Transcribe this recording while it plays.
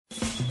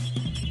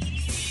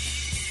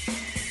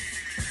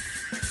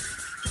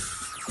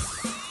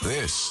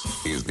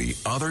This is The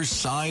Other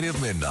Side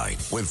of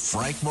Midnight with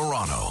Frank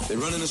Morano. They're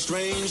running a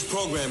strange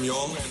program,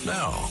 y'all.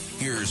 Now,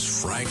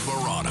 here's Frank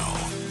Morano.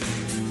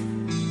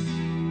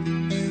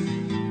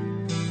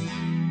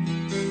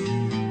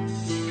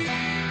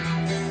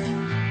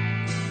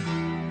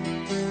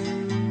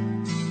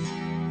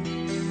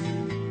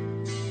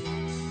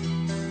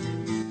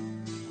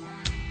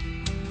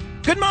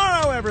 Good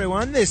morrow,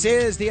 everyone. This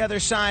is The Other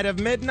Side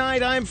of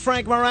Midnight. I'm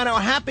Frank Morano.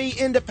 Happy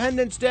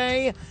Independence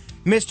Day,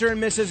 Mr.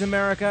 and Mrs.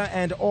 America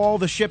and all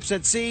the ships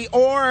at sea,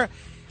 or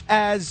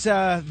as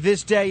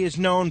this day is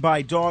known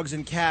by dogs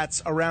and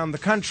cats around the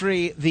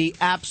country, the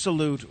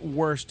absolute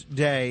worst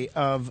day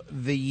of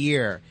the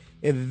year.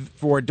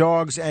 For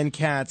dogs and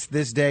cats,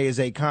 this day is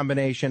a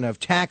combination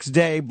of Tax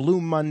Day, Blue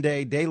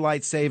Monday,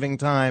 Daylight Saving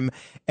Time,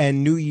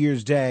 and New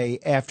Year's Day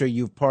after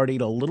you've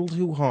partied a little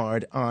too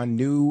hard on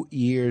New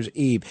Year's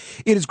Eve.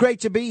 It is great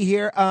to be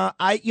here.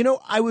 I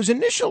was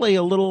initially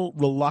a little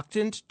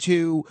reluctant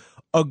to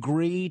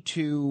agree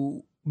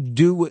to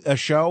do a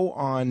show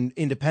on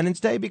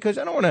Independence Day because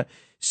I don't want to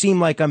seem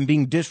like I'm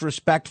being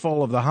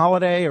disrespectful of the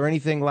holiday or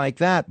anything like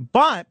that,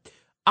 but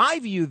I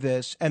view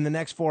this and the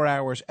next 4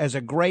 hours as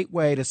a great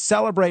way to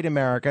celebrate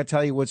America,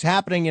 tell you what's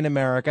happening in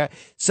America,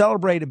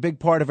 celebrate a big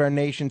part of our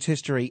nation's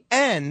history.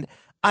 And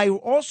I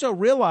also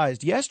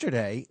realized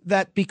yesterday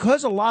that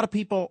because a lot of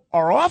people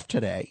are off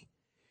today,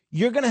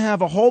 you're going to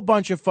have a whole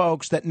bunch of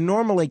folks that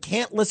normally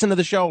can't listen to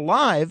the show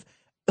live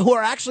who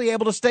are actually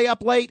able to stay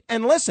up late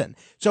and listen.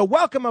 So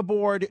welcome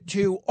aboard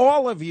to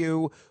all of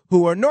you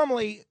who are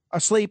normally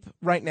asleep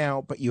right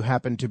now, but you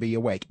happen to be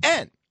awake.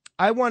 And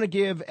I want to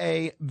give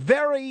a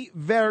very,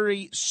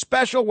 very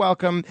special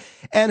welcome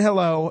and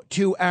hello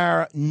to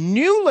our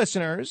new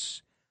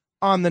listeners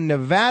on the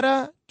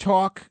Nevada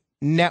Talk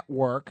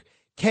Network.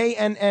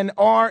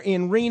 KNNR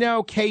in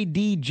Reno,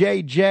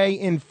 KDJJ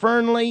in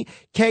Fernley,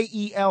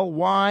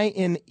 KELY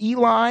in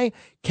Ely,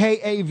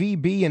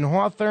 KAVB in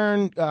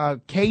Hawthorne,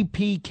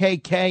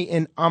 KPKK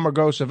in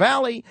Amargosa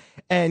Valley,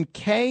 and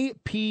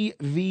KPVM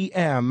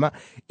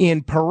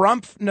in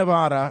Pahrump,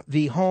 Nevada,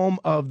 the home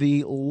of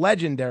the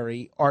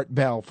legendary Art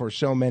Bell for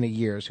so many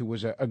years, who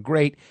was a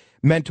great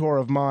mentor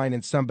of mine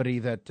and somebody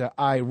that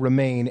I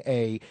remain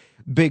a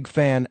big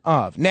fan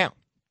of. Now,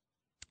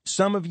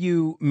 some of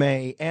you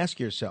may ask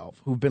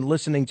yourself, who've been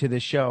listening to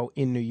this show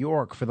in New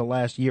York for the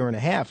last year and a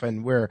half,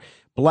 and we're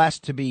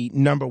blessed to be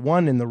number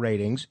one in the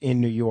ratings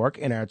in New York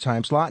in our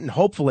time slot, and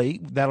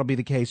hopefully that'll be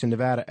the case in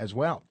Nevada as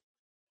well.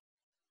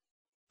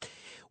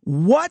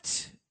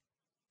 What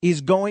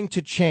is going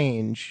to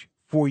change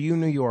for you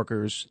New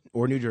Yorkers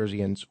or New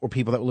Jerseyans or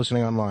people that are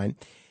listening online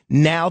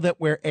now that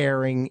we're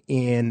airing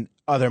in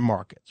other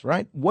markets,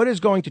 right? What is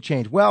going to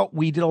change? Well,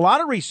 we did a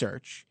lot of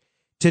research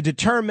to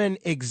determine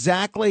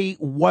exactly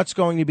what's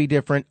going to be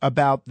different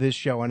about this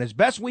show. And as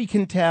best we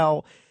can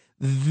tell,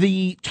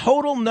 the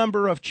total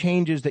number of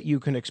changes that you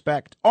can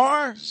expect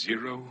are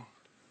 0.0.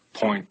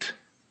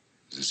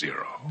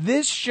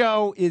 This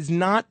show is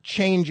not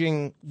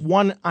changing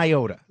one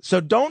iota.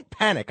 So don't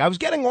panic. I was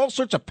getting all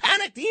sorts of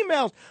panicked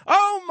emails.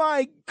 Oh,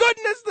 my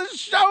goodness, the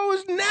show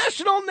is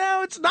national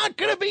now. It's not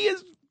going to be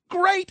as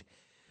great.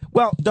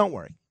 Well, don't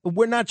worry.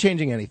 We're not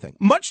changing anything.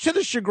 Much to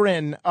the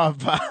chagrin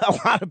of a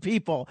lot of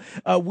people,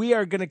 we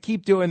are going to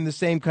keep doing the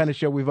same kind of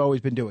show we've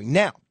always been doing.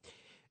 Now,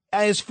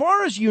 as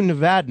far as you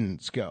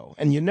Nevadans go,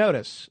 and you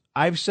notice,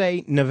 I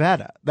say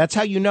Nevada. That's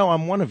how you know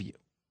I'm one of you.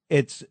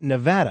 It's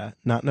Nevada,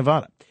 not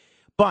Nevada.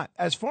 But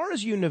as far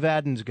as you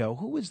Nevadans go,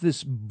 who is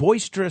this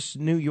boisterous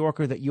New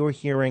Yorker that you're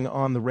hearing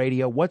on the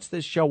radio? What's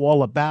this show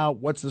all about?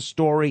 What's the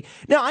story?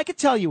 Now, I could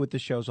tell you what the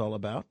show's all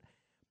about,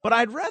 but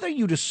I'd rather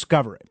you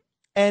discover it.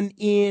 And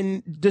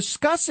in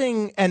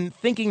discussing and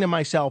thinking to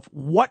myself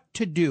what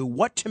to do,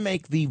 what to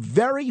make the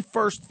very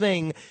first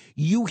thing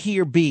you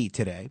hear be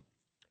today,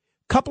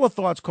 a couple of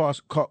thoughts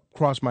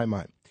crossed my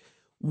mind.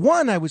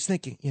 One, I was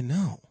thinking,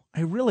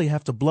 I really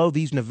have to blow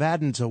these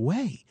Nevadans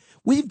away.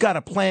 We've got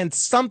to plan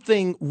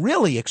something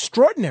really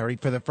extraordinary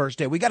for the first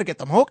day. We got to get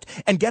them hooked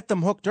and get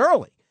them hooked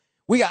early.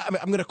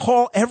 I'm going to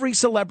call every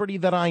celebrity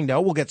that I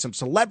know. We'll get some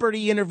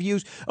celebrity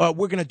interviews.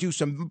 We're going to do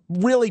some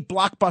really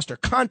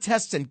blockbuster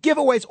contests and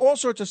giveaways, all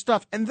sorts of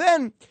stuff. And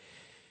then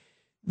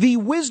the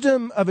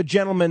wisdom of a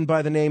gentleman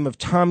by the name of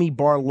Tommy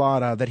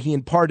Barlotta that he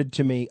imparted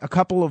to me a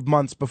couple of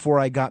months before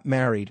I got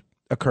married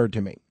occurred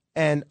to me.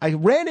 And I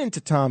ran into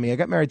Tommy. I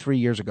got married 3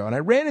 years ago. And I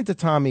ran into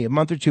Tommy a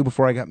month or two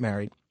before I got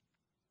married.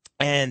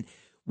 And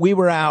we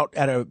were out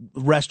at a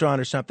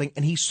restaurant or something.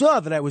 And he saw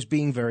that I was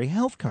being very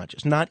health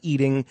conscious, not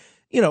eating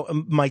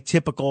my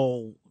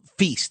typical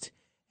feast.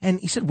 And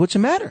he said, "What's the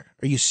matter?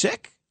 Are you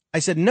sick?" I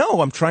said,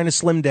 "No, I'm trying to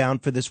slim down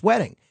for this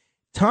wedding."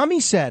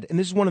 Tommy said, and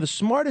this is one of the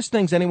smartest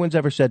things anyone's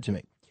ever said to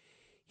me.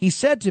 He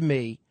said to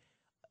me,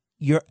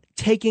 "You're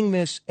taking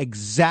this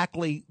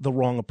exactly the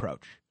wrong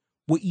approach.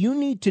 What you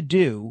need to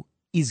do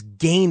is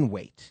gain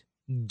weight.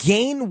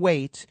 Gain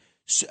weight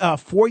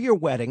for your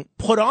wedding.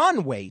 Put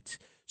on weight.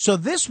 So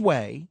this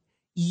way,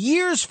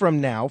 years from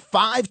now,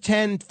 5,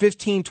 10,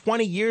 15,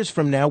 20 years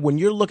from now, when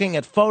you're looking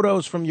at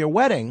photos from your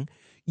wedding,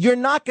 you're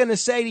not going to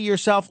say to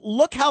yourself,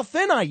 look how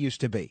thin I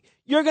used to be.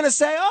 You're going to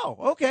say, oh,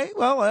 okay,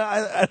 well,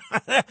 I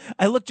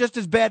look just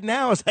as bad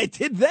now as I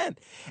did then.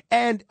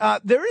 And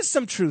there is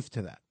some truth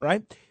to that,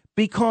 right?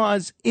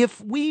 Because if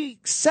we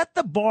set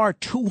the bar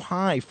too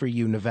high for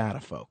you, Nevada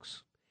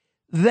folks,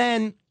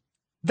 then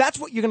that's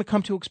what you're going to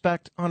come to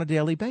expect on a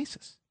daily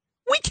basis.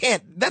 We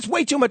can't. That's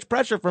way too much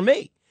pressure for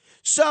me.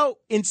 So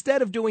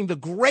instead of doing the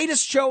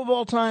greatest show of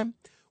all time,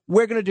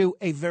 we're going to do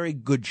a very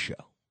good show,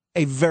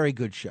 a very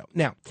good show.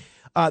 Now,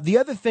 the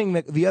other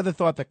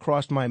thought that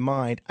crossed my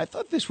mind, I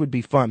thought this would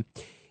be fun,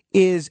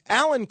 is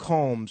Alan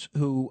Colmes,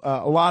 who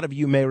a lot of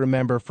you may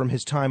remember from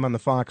his time on the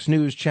Fox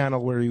News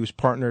channel where he was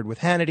partnered with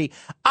Hannity.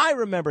 I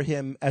remember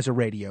him as a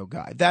radio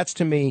guy. That's,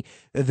 to me,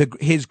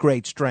 his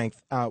great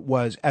strength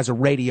was as a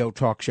radio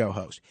talk show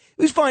host.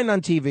 He was fine on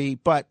TV,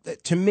 but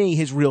to me,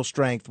 his real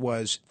strength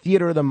was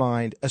theater of the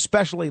mind,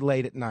 especially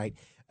late at night,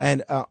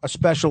 and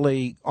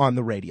especially on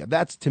the radio.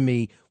 That's, to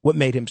me, what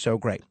made him so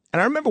great.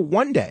 And I remember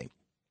one day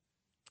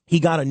he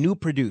got a new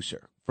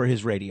producer for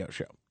his radio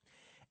show.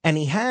 And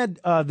he had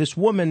this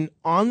woman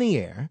on the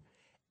air,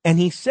 and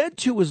he said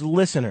to his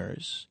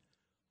listeners,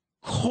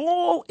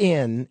 call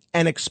in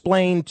and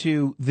explain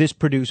to this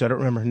producer, I don't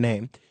remember her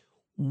name,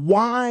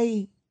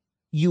 why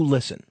you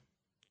listen.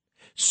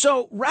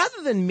 So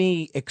rather than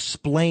me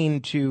explain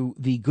to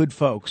the good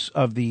folks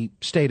of the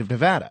state of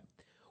Nevada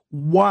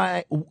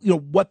why,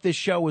 what this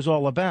show is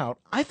all about,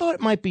 I thought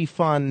it might be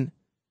fun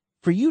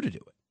for you to do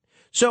it.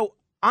 So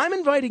I'm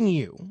inviting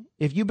you,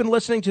 if you've been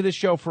listening to this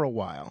show for a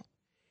while,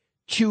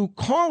 to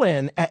call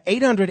in at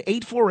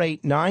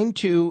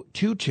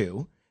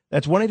 800-848-9222.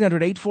 That's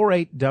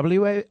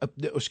 1-800-848-WA.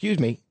 Excuse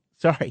me.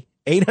 Sorry.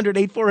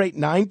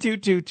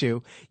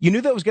 800-848-9222. You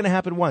knew that was going to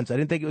happen once. I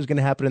didn't think it was going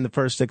to happen in the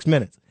first 6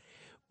 minutes.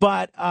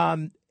 But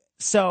and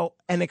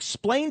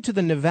explain to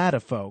the Nevada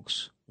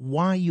folks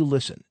why you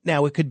listen.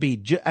 Now, it could be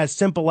as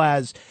simple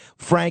as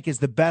Frank is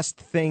the best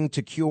thing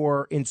to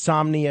cure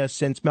insomnia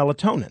since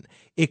melatonin.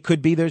 It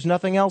could be there's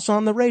nothing else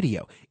on the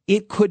radio.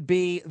 It could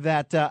be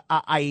that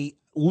I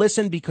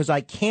listen because I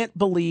can't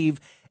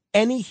believe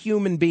any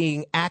human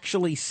being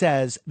actually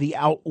says the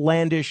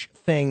outlandish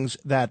things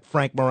that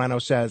Frank Morano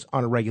says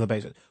on a regular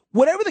basis.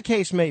 Whatever the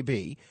case may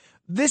be,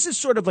 this is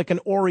sort of like an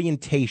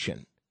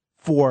orientation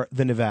for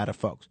the Nevada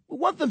folks. We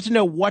want them to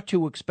know what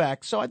to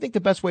expect, so I think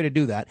the best way to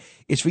do that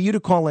is for you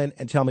to call in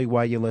and tell me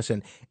why you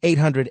listen.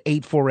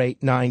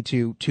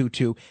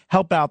 800-848-9222.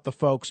 Help out the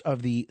folks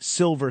of the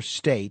Silver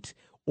State,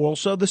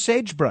 also the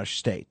Sagebrush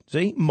State.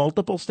 See,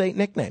 multiple state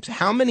nicknames.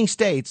 How many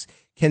states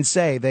can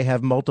say they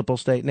have multiple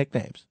state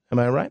nicknames? Am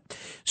I right?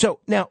 So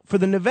now for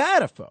the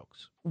Nevada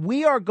folks,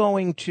 we are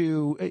going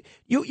to,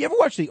 you ever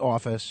watch The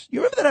Office? You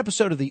remember that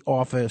episode of The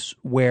Office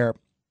where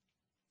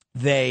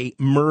they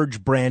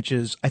merge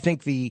branches? I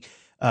think the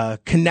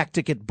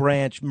Connecticut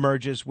branch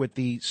merges with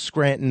the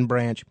Scranton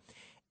branch.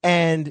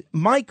 And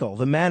Michael,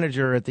 the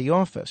manager at the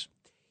office,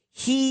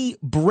 he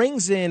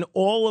brings in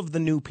all of the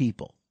new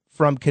people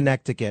from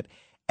Connecticut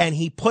and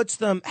he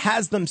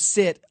has them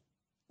sit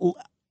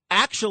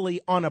actually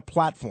on a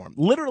platform,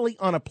 literally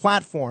on a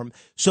platform,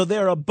 so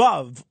they're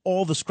above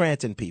all the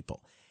Scranton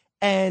people.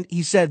 And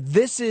he said,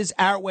 this is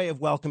our way of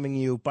welcoming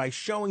you by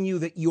showing you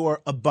that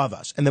you're above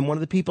us. And then one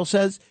of the people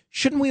says,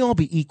 shouldn't we all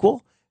be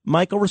equal?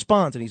 Michael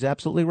responds, and he's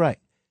absolutely right.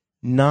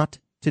 Not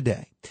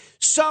today.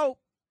 So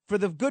for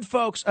the good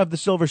folks of the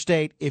Silver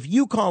State, if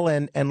you call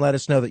in and let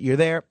us know that you're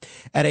there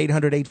at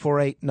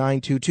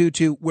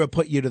 800-848-9222, we'll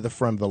put you to the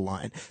front of the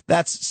line.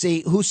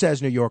 See, who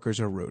says New Yorkers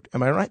are rude?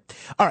 Am I right?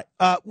 All right.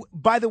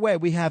 By the way,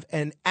 we have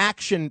an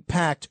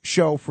action-packed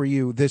show for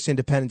you this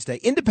Independence Day.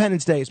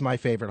 Independence Day is my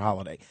favorite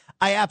holiday.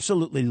 I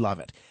absolutely love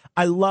it.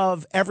 I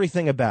love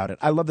everything about it.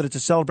 I love that it's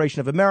a celebration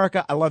of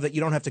America. I love that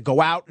you don't have to go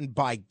out and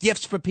buy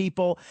gifts for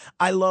people.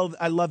 I love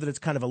that it's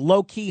kind of a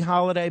low-key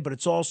holiday, but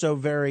it's also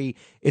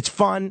it's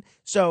fun.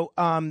 So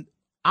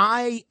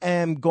I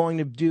am going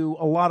to do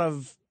a lot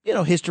of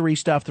history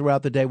stuff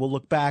throughout the day. We'll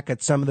look back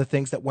at some of the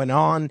things that went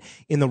on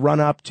in the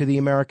run-up to the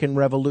American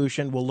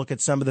Revolution. We'll look at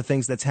some of the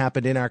things that's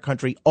happened in our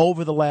country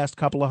over the last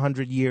couple of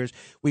 100 years.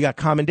 We got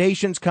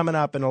commendations coming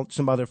up and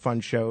some other fun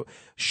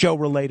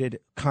show-related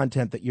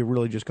content that you're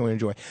really just going to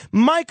enjoy.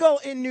 Michael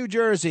in New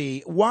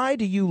Jersey, why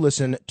do you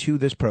listen to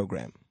this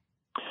program?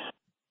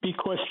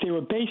 Because there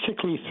were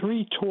basically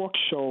 3 talk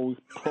show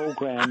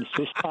programs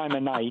this time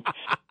of night.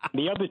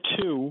 The other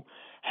 2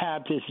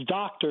 have this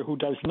doctor who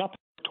does nothing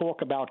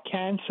talk about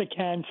cancer,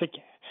 and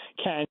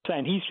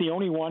he's the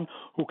only one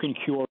who can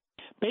cure it.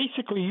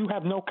 Basically, you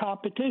have no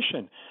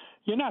competition.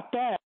 You're not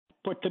bad,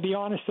 but to be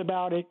honest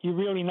about it, you're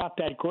really not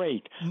that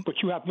great.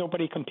 But you have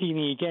nobody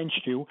competing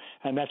against you,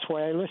 and that's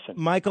why I listen.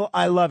 Michael,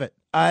 I love it.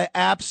 I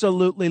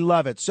absolutely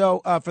love it.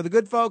 So for the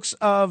good folks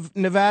of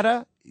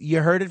Nevada, you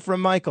heard it from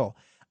Michael.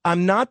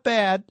 I'm not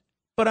bad,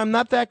 but I'm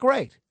not that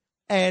great.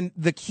 And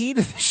the key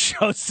to the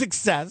show's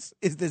success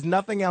is there's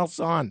nothing else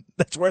on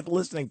that's worth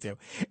listening to.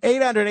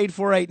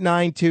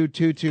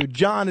 800-848-9222.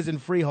 John is in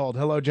Freehold.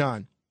 Hello,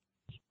 John.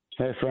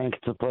 Hey, Frank.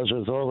 It's a pleasure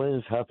as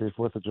always. Happy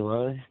 4th of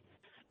July.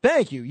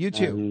 Thank you. You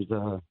too.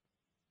 And,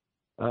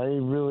 I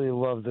really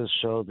love this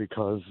show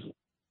because,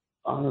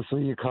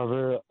 honestly, you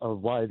cover a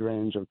wide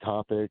range of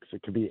topics.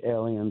 It could be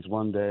aliens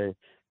one day,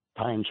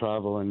 time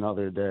travel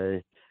another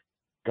day,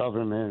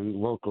 government,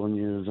 local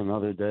news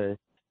another day.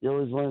 You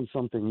always learn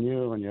something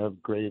new, and you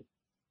have great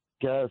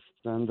guests,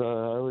 and I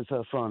always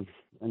have fun.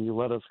 And you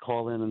let us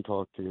call in and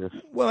talk to you.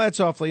 Well, that's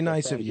awfully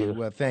nice of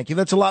you. Thank you.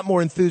 That's a lot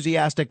more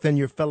enthusiastic than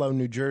your fellow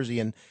New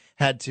Jerseyan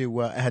had to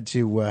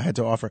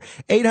offer.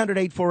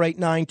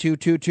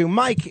 800-848-9222.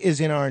 Mike is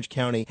in Orange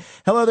County.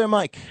 Hello there,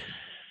 Mike.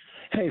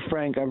 Hey,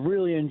 Frank, I've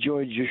really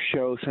enjoyed your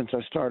show since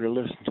I started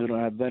listening to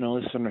it. I've been a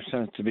listener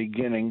since the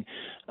beginning.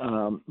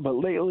 But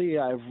lately,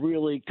 I've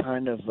really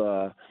kind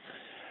of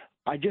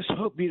I just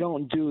hope you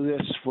don't do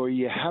this where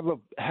you have a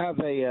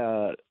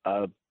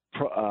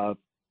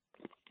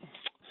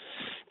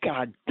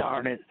God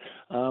darn it,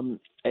 a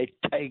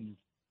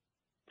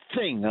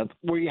thing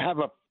where you have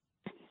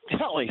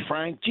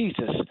Frank,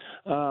 Jesus,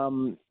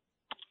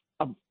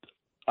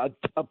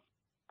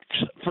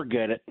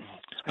 forget it.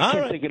 I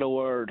can't think of the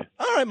word.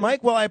 All right,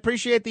 Mike. Well, I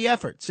appreciate the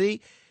effort.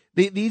 See,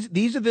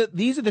 these are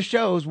the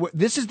shows.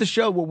 This is the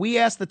show where we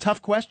ask the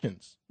tough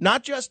questions,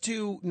 not just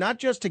to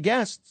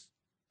guests,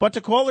 but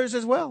to callers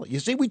as well. You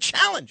see, we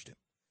challenged him.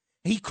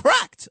 He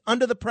cracked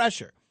under the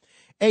pressure.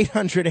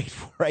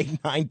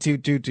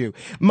 800-848-9222.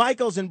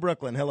 Michael's in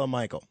Brooklyn. Hello,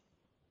 Michael.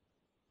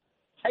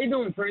 How you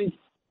doing, Frank?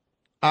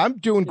 I'm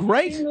doing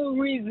great. The single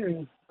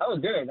reason. Oh,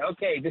 good.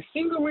 Okay. The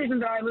single reason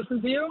that I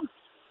listen to you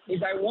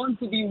is I want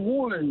to be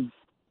warned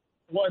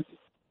what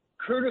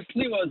Curtis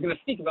Lewa is going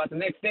to speak about the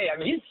next day. I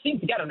mean, he seems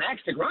to get an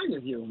axe to grind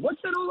with you.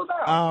 What's that all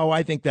about? Oh,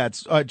 I think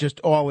that's just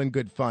all in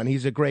good fun.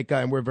 He's a great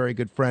guy, and we're very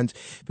good friends.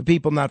 For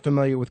people not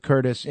familiar with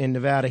Curtis in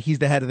Nevada, he's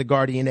the head of the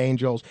Guardian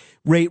Angels.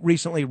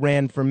 Recently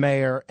ran for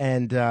mayor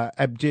and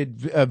did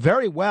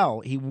very well.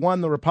 He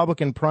won the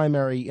Republican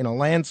primary in a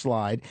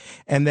landslide.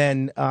 And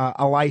then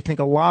I think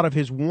a lot of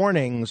his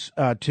warnings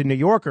to New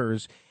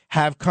Yorkers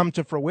have come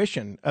to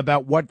fruition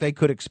about what they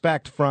could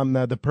expect from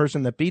the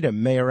person that beat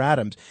him, Mayor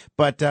Adams.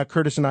 But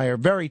Curtis and I are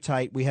very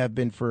tight. We have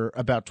been for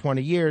about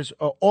 20 years.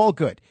 All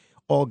good.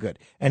 All good.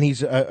 And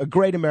he's a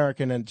great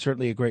American and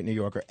certainly a great New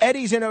Yorker.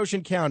 Eddie's in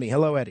Ocean County.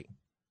 Hello, Eddie.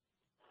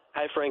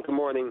 Hi, Frank. Good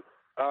morning.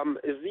 Are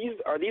these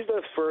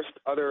the first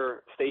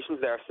other stations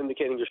that are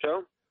syndicating your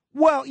show?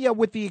 Well, yeah,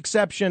 with the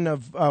exception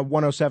of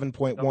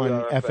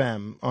 107.1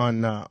 FM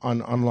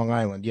on Long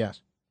Island,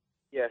 yes.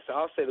 Yes,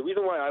 I'll say the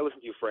reason why I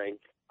listen to you,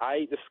 Frank,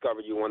 I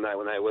discovered you one night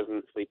when I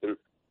wasn't sleeping,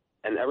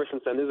 and ever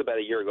since then, this is about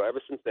a year ago, ever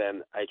since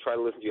then, I try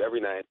to listen to you every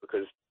night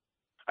because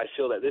I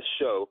feel that this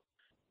show,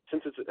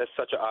 since it's at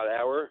such an odd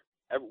hour,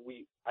 I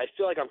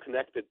feel like I'm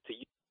connected to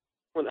you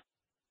when I'm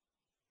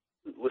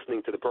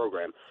listening to the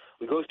program.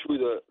 We go through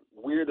the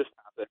weirdest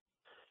topics,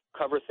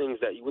 cover things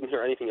that you wouldn't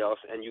hear anything else,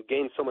 and you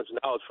gain so much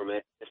knowledge from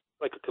it. It's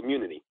like a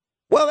community.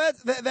 Well,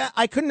 that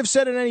I couldn't have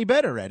said it any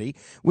better, Eddie.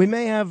 We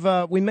may have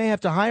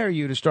to hire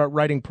you to start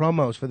writing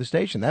promos for the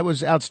station. That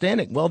was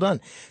outstanding. Well done.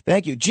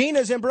 Thank you.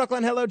 Gina's in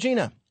Brooklyn. Hello,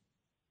 Gina.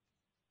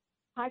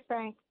 Hi,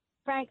 Frank.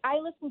 Frank, I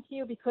listen to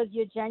you because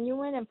you're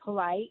genuine and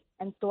polite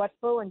and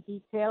thoughtful and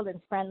detailed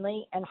and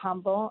friendly and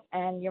humble,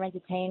 and you're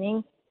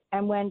entertaining.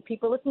 And when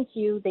people listen to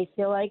you, they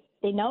feel like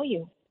they know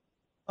you.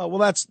 Oh,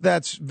 well,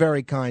 that's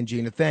very kind,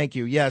 Gina. Thank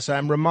you. Yes,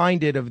 I'm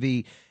reminded of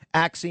the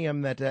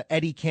axiom that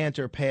Eddie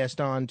Cantor passed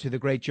on to the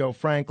great Joe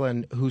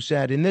Franklin, who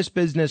said, in this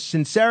business,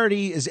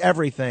 sincerity is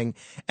everything.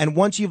 And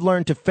once you've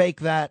learned to fake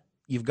that,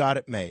 you've got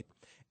it made.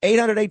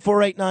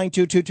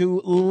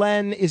 800-848-9222.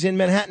 Len is in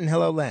Manhattan.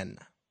 Hello, Len.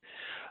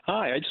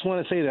 Hi, I just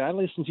want to say that I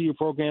listen to your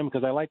program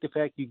because I like the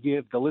fact you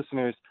give the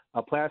listeners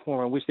a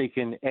platform on which they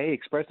can,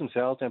 express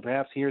themselves and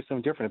perhaps hear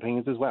some different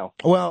opinions as well.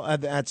 Well,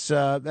 that's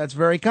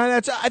very kind.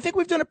 I think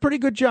we've done a pretty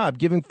good job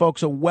giving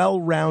folks a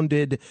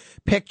well-rounded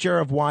picture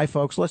of why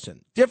folks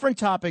listen. Different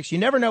topics. You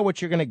never know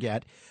what you're going to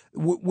get.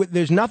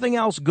 There's nothing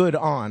else good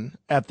on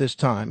at this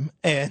time,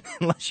 and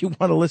unless you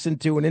want to listen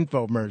to an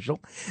infomercial.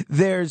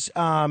 There's,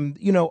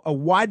 a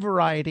wide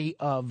variety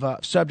of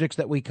subjects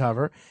that we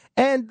cover,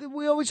 and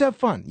we always have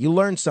fun. You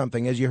learn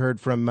something, as you heard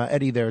from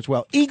Eddie there as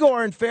well.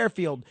 Igor in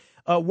Fairfield,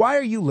 why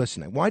are you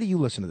listening? Why do you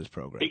listen to this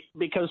program?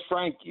 Because,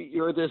 Frank,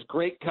 you're this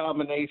great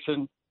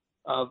combination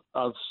of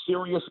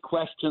serious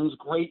questions,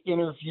 great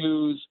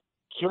interviews,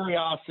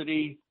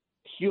 curiosity,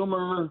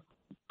 humor,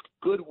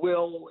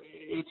 goodwill.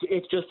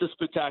 It's just a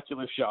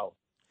spectacular show.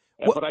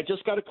 But I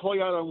just got to call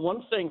you out on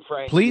one thing,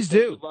 Frank. Please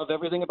do. I love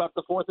everything about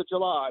the 4th of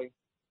July.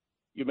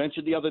 You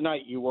mentioned the other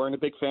night you weren't a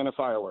big fan of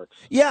fireworks.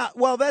 Yeah,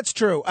 well, that's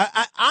true.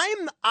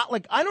 I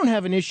don't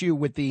have an issue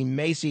with the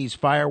Macy's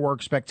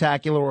fireworks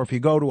spectacular, or if you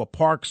go to a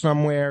park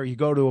somewhere, you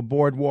go to a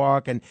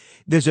boardwalk and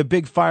there's a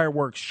big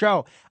fireworks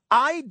show.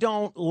 I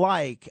don't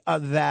like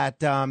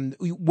that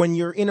when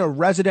you're in a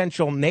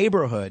residential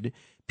neighborhood,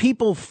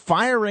 people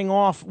firing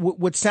off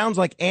what sounds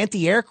like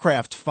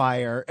anti-aircraft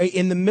fire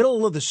in the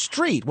middle of the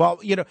street. Well,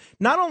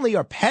 not only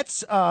are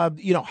pets,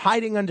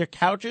 hiding under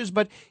couches,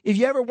 but if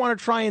you ever want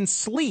to try and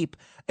sleep,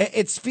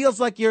 it feels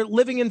like you're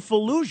living in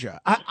Fallujah.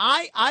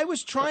 I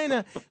was trying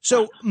to.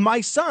 So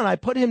my son, I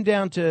put him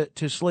down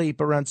to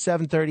sleep around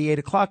 7:30, 8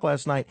 o'clock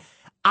last night.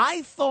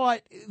 I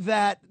thought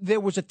that there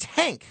was a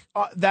tank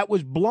that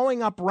was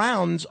blowing up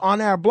rounds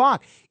on our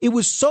block. It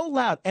was so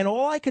loud, and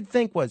all I could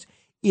think was,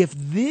 if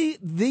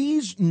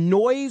these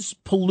noise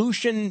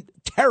pollution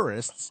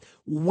terrorists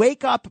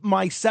wake up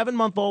my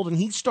 7-month-old and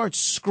he starts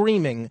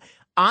screaming,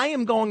 I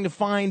am going to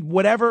find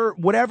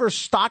whatever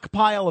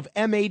stockpile of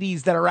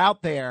M80s that are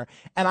out there,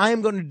 and I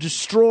am going to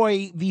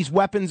destroy these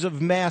weapons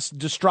of mass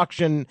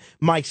destruction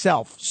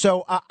myself.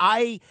 So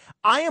I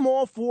am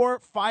all for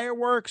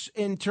fireworks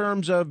in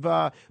terms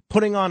of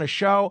putting on a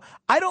show.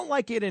 I don't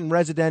like it in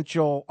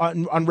residential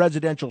on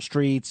residential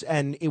streets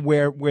and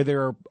where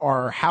there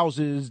are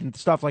houses and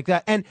stuff like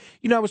that. And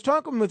I was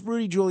talking with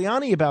Rudy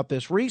Giuliani about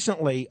this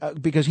recently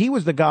because he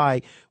was the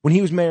guy when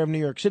he was mayor of New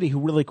York City who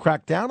really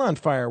cracked down on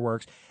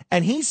fireworks.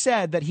 And he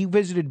said that he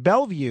visited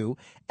Bellevue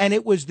and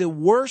it was the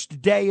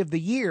worst day of the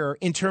year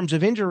in terms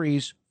of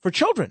injuries for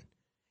children.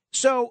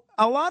 So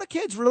a lot of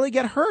kids really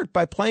get hurt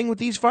by playing with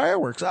these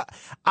fireworks.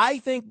 I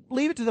think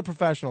leave it to the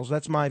professionals.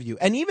 That's my view.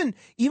 And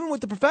even with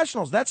the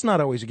professionals, that's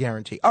not always a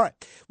guarantee. All right.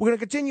 We're going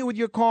to continue with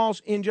your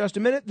calls in just a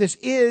minute. This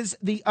is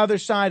The Other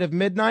Side of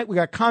Midnight. We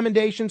got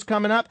commendations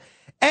coming up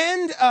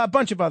and a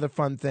bunch of other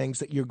fun things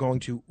that you're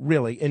going to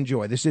really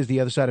enjoy. This is The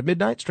Other Side of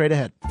Midnight. Straight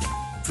ahead.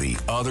 The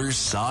Other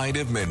Side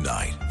of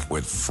Midnight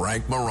with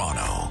Frank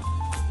Morano.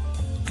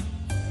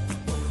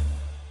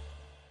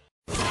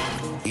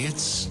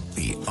 It's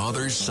The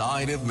Other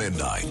Side of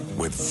Midnight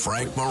with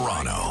Frank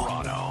Morano.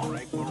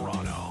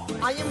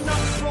 I am not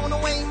throwing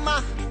away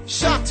my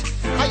shot.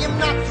 I am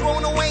not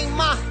throwing away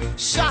my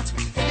shot.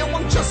 Hey, yo,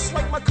 I'm just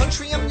like my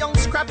country. I'm young,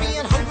 scrappy,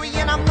 and hungry,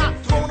 and I'm not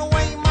throwing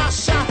away my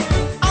shot.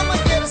 I'ma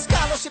get a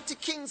scholarship to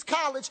King's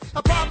College.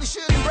 I probably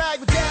shouldn't brag,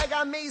 but dag,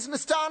 I'm amazed and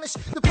astonished.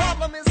 The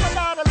problem is I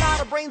got a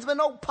lot of brains, but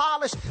no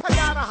polish. I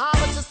gotta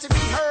holler just to be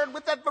heard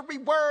with every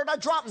word. I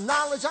drop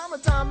knowledge. I'm a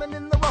diamond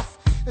in the rough,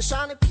 a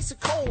shining piece of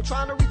coal,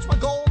 trying to reach my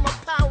goal. My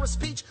power of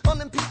speech,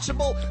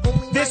 unimpeachable.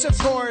 This, of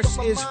course,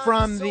 is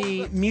from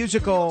the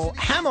musical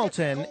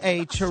Hamilton,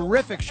 a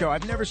terrific show.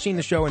 I've never seen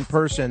the show in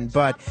person,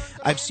 but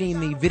I've seen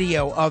the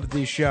video of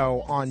the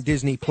show on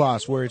Disney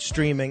Plus, where it's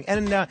streaming.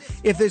 And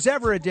if there's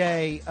ever a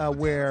day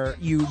where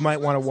you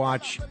might want to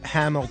watch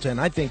Hamilton,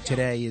 I think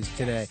today is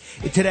today.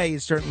 Today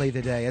is certainly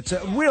the day. It's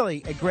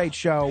really a great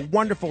show,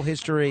 wonderful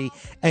history,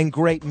 and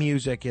great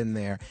music in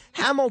there.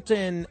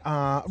 Hamilton,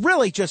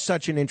 really just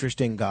such an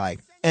interesting guy.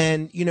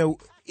 And,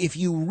 if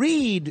you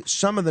read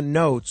some of the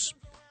notes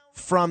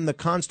from the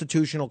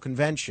Constitutional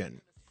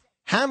Convention,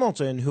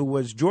 Hamilton, who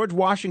was George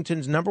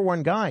Washington's number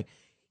one guy,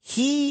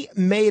 he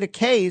made a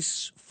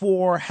case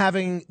for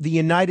having the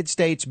United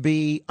States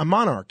be a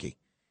monarchy.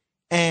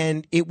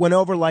 And it went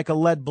over like a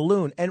lead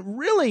balloon. And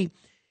really,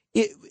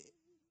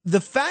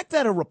 the fact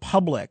that a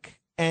republic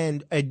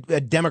and a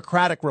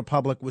democratic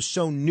republic was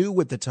so new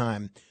at the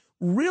time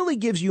really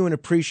gives you an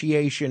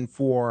appreciation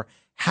for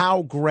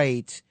how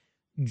great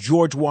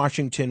George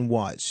Washington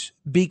was.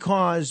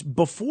 Because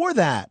before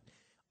that,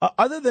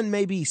 other than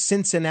maybe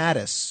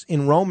Cincinnatus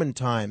in Roman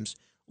times,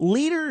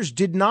 leaders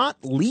did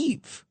not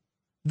leave.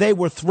 They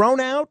were thrown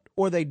out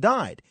or they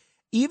died.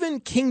 Even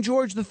King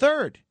George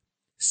III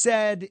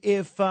said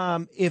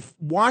if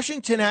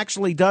Washington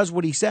actually does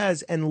what he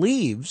says and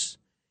leaves,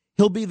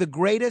 he'll be the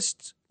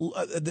greatest,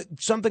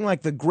 something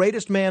like the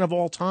greatest man of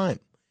all time.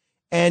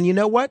 And you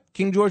know what?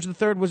 King George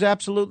III was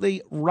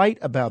absolutely right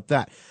about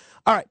that.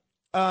 All right.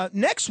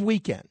 Next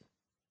weekend,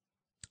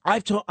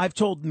 I've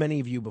told many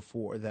of you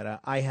before that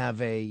I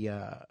have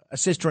a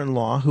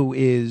sister-in-law who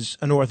is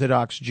an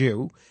Orthodox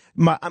Jew.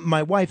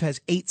 My wife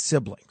has 8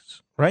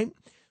 siblings, right?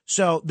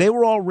 So they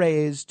were all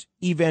raised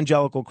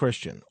evangelical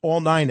Christian, all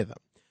 9 of them.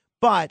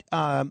 But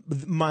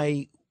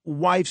my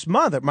wife's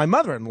mother, my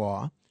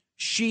mother-in-law,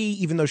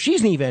 even though she's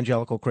an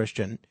evangelical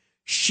Christian,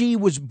 she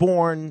was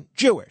born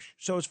Jewish.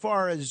 So as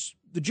far as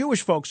the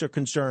Jewish folks are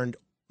concerned,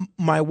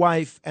 my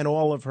wife and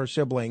all of her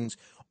siblings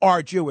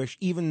are Jewish,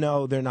 even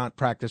though they're not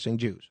practicing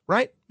Jews,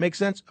 right? Makes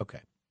sense? Okay.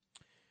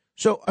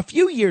 So a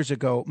few years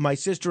ago, my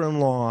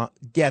sister-in-law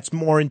gets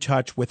more in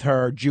touch with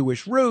her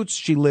Jewish roots.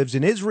 She lives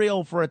in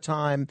Israel for a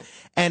time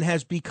and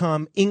has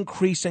become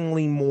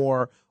increasingly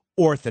more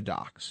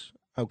Orthodox.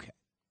 Okay.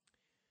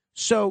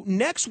 So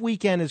next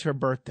weekend is her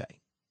birthday,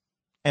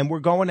 and we're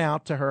going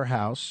out to her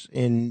house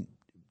in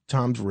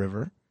Toms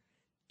River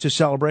to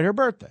celebrate her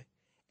birthday.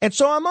 And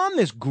so I'm on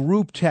this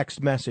group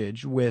text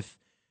message with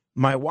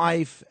my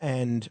wife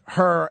and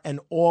her and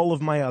all of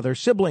my other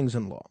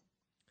siblings-in-law.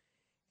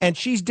 And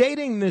she's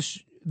dating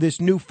this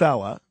new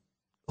fella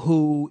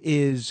who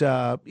is,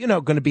 going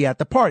to be at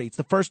the party. It's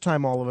the first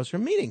time all of us are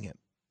meeting him.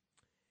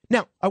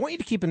 Now, I want you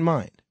to keep in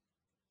mind,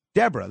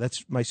 Deborah,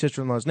 that's my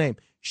sister-in-law's name,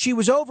 she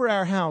was over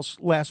our house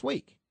last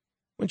week.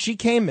 When she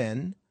came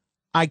in,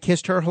 I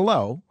kissed her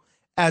hello,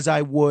 as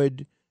I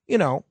would,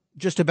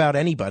 just about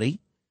anybody,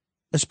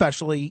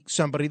 especially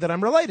somebody that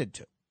I'm related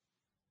to.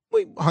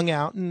 We hung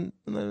out, and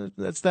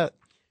that's that.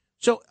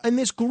 So in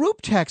this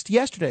group text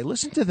yesterday,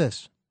 listen to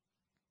this.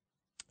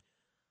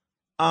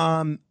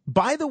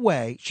 By the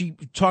way, she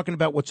talking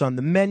about what's on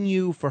the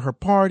menu for her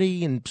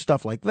party and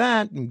stuff like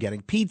that, and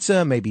getting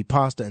pizza, maybe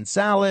pasta and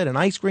salad and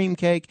ice cream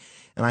cake,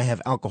 and I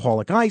have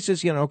alcoholic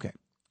ices, okay.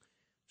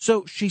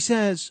 So she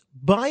says,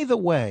 by the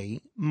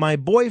way, my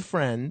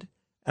boyfriend,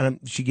 and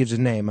she gives his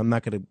name, I'm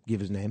not going to give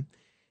his name.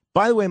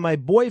 By the way, my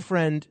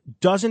boyfriend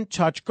doesn't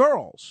touch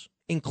girls,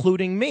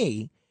 including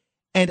me,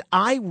 and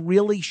I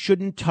really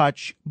shouldn't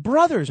touch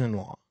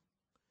brothers-in-law.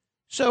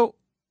 So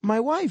my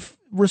wife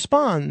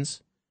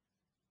responds,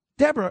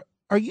 Deborah,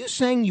 are you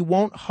saying you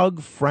won't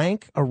hug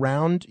Frank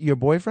around your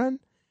boyfriend?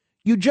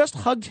 You just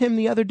hugged him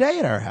the other day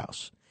at our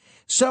house.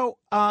 So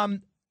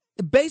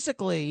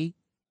basically,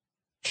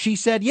 she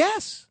said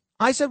yes.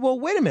 I said, well,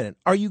 wait a minute.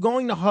 Are you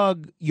going to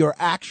hug your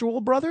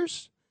actual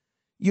brothers?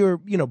 Your,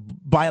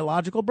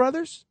 biological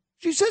brothers?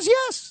 She says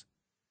yes.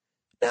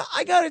 Now,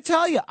 I got to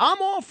tell you,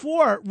 I'm all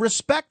for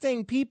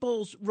respecting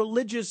people's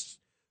religious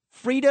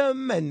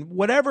freedom and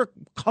whatever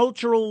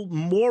cultural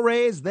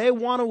mores they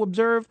want to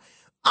observe.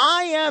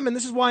 I am, and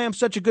this is why I'm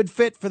such a good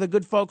fit for the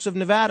good folks of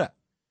Nevada.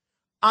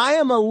 I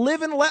am a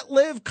live and let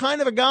live kind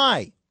of a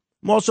guy.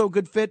 I'm also a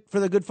good fit for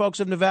the good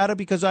folks of Nevada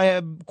because I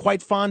am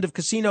quite fond of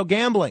casino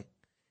gambling.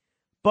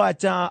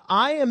 But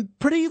I am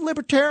pretty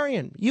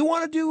libertarian. You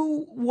want to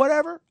do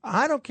whatever?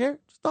 I don't care.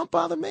 Just don't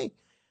bother me.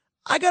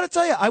 I got to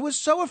tell you, I was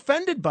so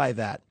offended by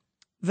that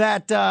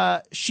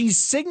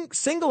she's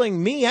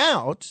singling me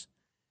out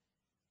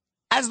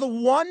as the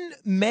one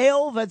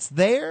male that's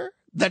there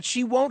that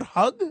she won't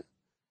hug.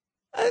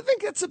 I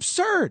think that's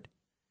absurd.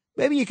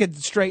 Maybe you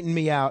could straighten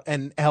me out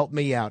and help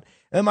me out.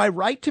 Am I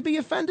right to be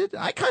offended?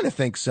 I kind of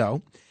think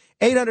so.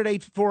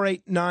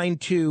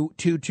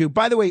 800-848-9222.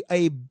 By the way,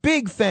 a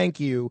big thank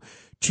you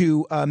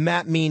to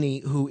Matt Meany,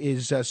 who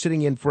is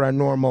sitting in for our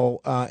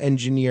normal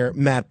engineer,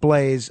 Matt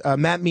Blaze.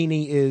 Matt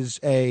Meany is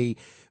a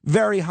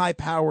very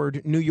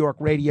high-powered New York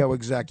radio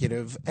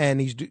executive,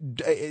 and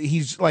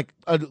he's like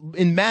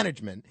in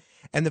management.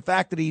 And the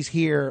fact that he's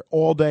here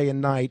all day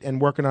and night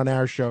and working on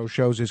our show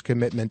shows his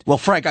commitment. Well,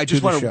 Frank, I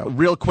just want to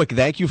real quick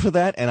thank you for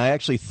that. And I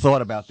actually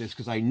thought about this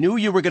because I knew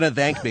you were going to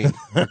thank me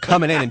for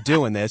coming in and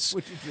doing this.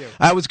 What'd you do?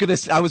 I was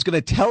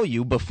gonna tell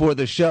you before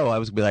the show. I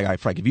was gonna be like, all right,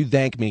 Frank, if you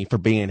thank me for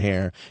being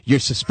here, you're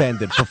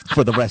suspended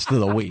for the rest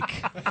of the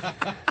week.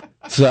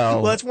 So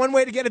well, that's one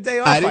way to get a day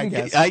off. I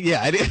guess. I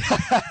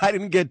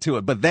didn't get to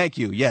it, but thank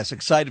you. Yes,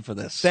 excited for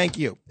this. Thank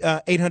you.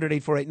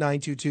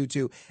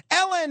 800-848-9222.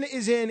 Ellen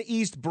is in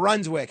East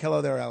Brunswick.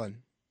 Hello there,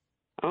 Ellen.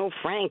 Oh,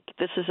 Frank,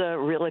 this is a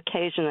real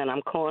occasion that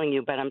I'm calling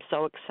you, but I'm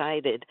so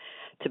excited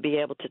to be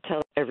able to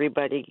tell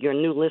everybody, your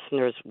new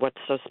listeners, what's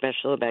so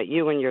special about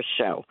you and your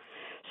show.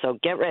 So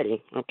get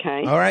ready,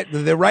 okay? All right.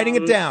 They're writing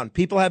it down.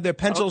 People have their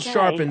pencils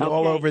sharpened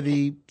all over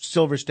the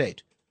Silver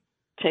State.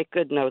 Take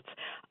good notes.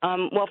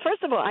 Well,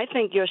 first of all, I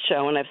think your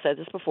show, and I've said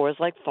this before, is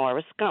like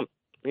Forrest Gump.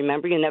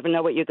 Remember, you never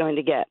know what you're going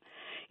to get.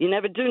 You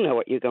never do know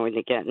what you're going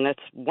to get, and that's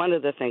one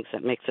of the things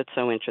that makes it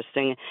so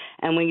interesting.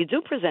 And when you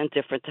do present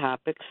different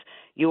topics,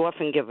 you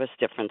often give us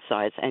different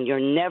sides, and you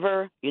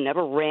never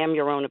ram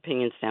your own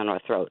opinions down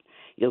our throat.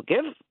 You'll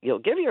give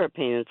your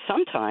opinions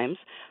sometimes,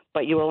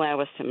 but you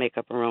allow us to make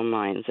up our own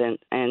minds. And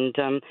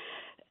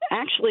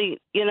actually,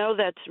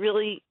 that's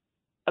really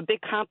a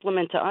big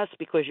compliment to us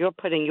because you're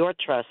putting your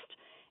trust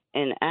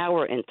in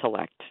our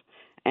intellect.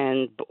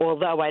 And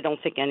although I don't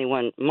think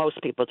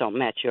most people don't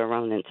match your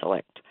own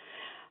intellect.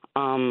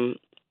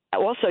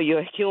 Also,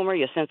 your humor,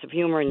 your sense of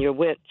humor, and your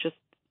wit, just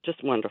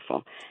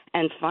wonderful.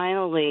 And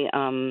finally,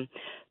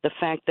 the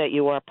fact that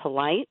you are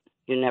polite,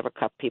 you never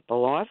cut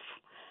people off.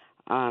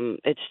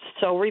 It's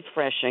so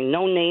refreshing.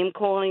 No name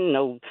calling,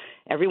 no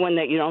everyone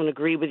that you don't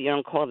agree with, you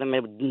don't call them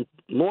a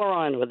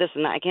moron or this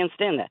and that. I can't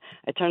stand that.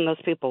 I turn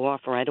those people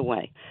off right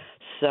away.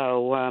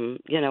 So, I'm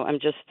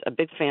just a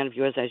big fan of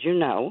yours, as you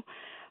know.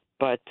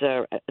 But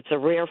it's a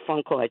rare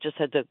phone call. I just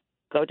had to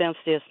go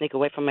downstairs, sneak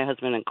away from my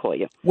husband, and call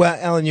you. Well,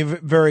 Ellen, you're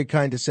very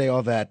kind to say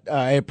all that.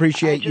 I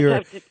appreciate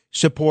your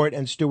support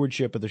and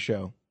stewardship of the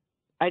show.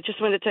 I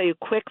just want to tell you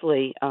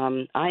quickly,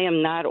 I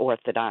am not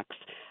Orthodox.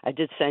 I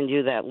did send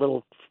you that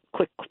little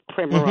quick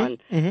primer on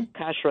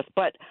kashrut,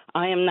 but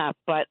I am not.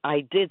 But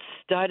I did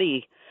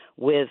study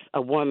with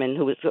a woman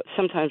who was,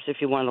 sometimes if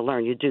you want to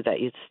learn, you do that.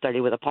 You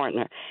study with a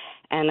partner.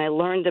 And I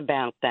learned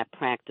about that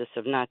practice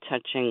of not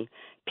touching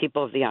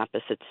people of the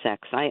opposite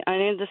sex. I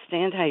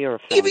understand how you're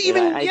offended.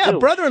 Even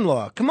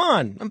brother-in-law. Come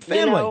on, I'm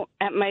family.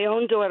 At my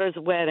own daughter's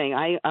wedding,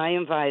 I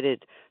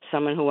invited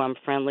someone who I'm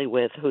friendly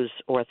with who's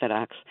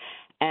Orthodox.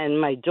 And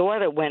my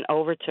daughter went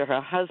over to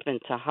her husband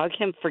to hug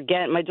him.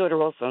 My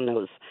daughter also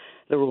knows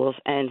the rules,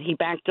 and he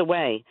backed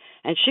away.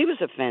 And she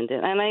was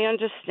offended, and I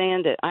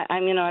understand it.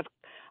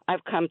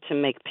 I've come to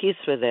make peace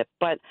with it.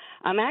 But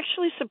I'm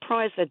actually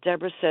surprised that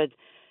Deborah said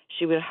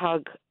she would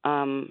hug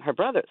her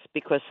brothers,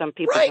 because some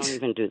people Right. don't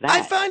even do that.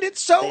 I find it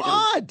so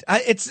odd.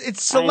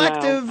 It's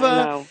selective.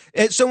 I know.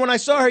 So when I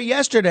saw her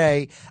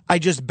yesterday, I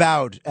just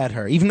bowed at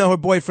her, even though her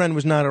boyfriend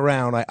was not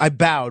around. I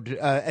bowed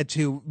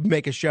to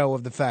make a show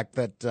of the fact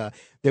that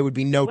there would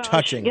be no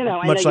touching,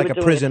 I much know like you a were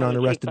doing prison it on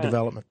tongue in Arrested cheek, but-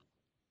 Development.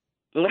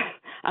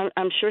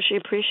 I'm sure she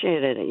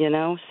appreciated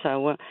it,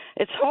 So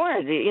it's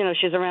hard.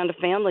 She's around a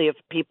family of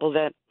people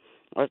that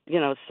are,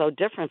 so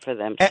different for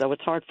them. So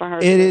it's hard for her.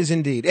 It is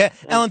indeed.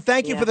 Ellen,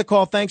 thank you for the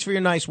call. Thanks for your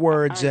nice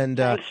words. And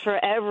thanks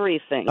for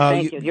everything. Oh,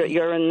 Thank you.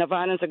 Your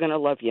Nevadans are going to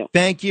love you.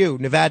 Thank you,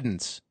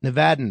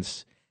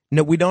 Nevadans.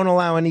 No, we don't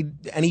allow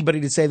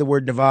anybody to say the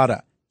word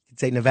Nevada. You can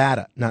say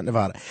Nevada, not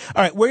Nevada.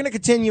 All right, we're going to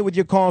continue with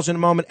your calls in a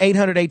moment.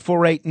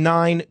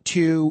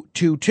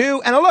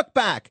 800-848-9222. And a look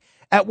back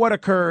at what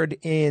occurred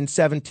in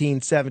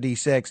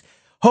 1776.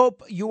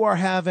 Hope you are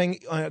having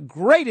a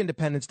great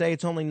Independence Day.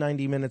 It's only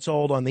 90 minutes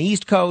old on the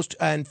East Coast.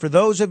 And for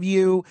those of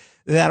you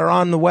that are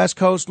on the West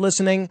Coast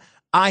listening,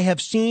 I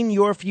have seen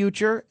your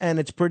future, and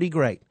it's pretty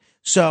great.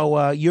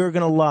 So you're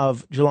going to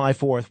love July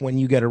 4th when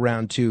you get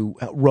around to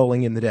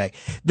rolling in the day.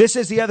 This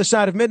is The Other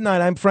Side of Midnight.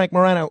 I'm Frank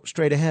Morano.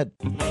 Straight ahead.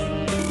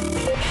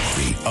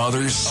 The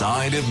Other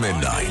Side of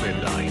Midnight.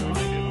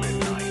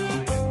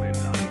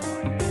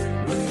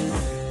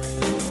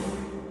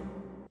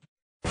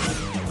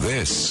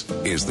 This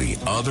is The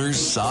Other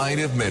Side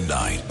of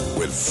Midnight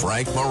with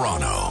Frank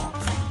Morano.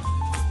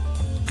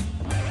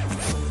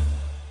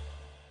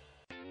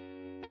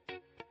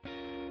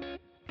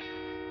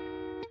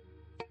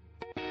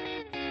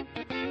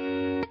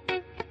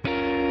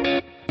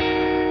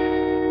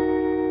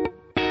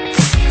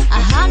 I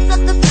hopped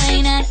off the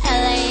plane at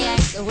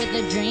LAX with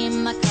a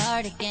dream, my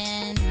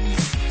cardigan.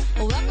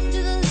 Welcome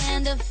to the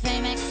land of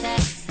fame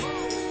excess.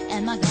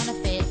 Am I gonna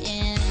fit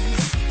in?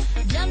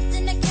 Jumped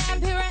in the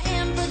cab, here I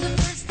am for the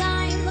first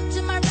time. Look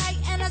to my right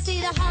and I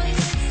see the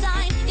Hollywood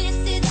sign. This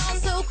is all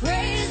so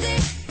crazy.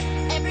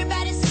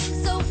 Everybody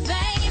seems so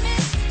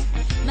famous.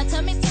 My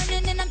tummy's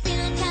turning and I'm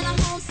feeling kinda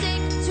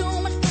homesick.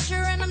 Too much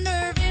pressure and I'm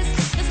nervous.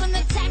 That's when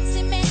the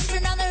taxi man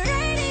turned on the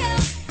radio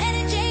and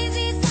a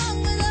Jay-Z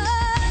song was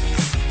on.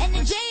 And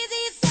the Jay-Z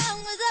song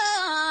was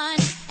on.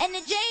 And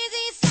the Jay-Z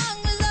song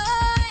was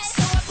on.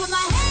 So I put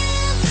my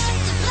hands up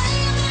to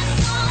play my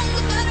song.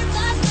 The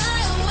butterflies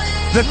fly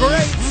away. The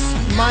great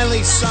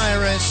Miley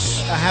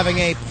Cyrus having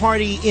a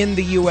party in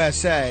the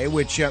USA,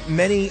 which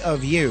many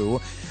of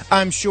you,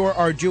 I'm sure,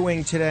 are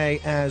doing today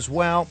as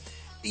well.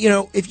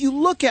 If you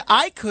look at,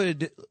 I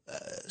could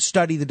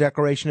study the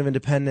Declaration of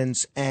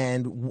Independence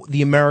and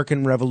the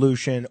American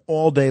Revolution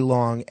all day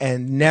long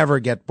and never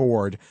get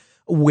bored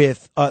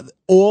with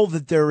all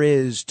that there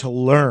is to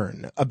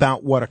learn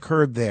about what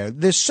occurred there.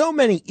 There's so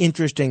many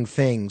interesting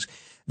things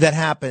that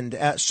happened,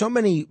 so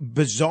many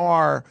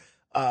bizarre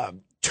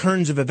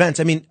turns of events.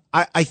 I mean,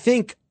 I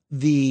think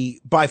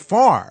by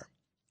far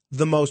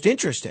the most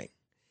interesting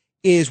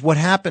is what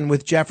happened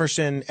with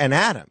Jefferson and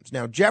Adams.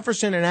 Now,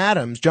 Jefferson and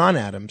Adams, John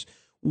Adams,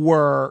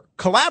 were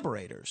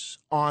collaborators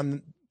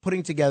on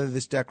putting together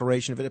this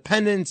Declaration of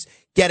Independence,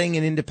 getting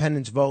an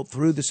independence vote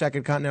through the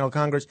Second Continental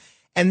Congress.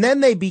 And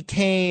then they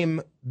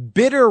became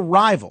bitter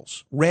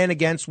rivals, ran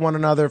against one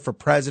another for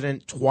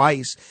president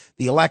twice.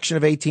 The election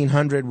of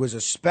 1800 was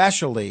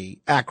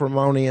especially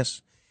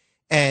acrimonious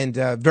and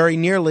very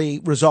nearly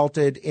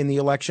resulted in the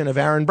election of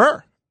Aaron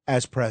Burr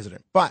as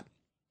president. But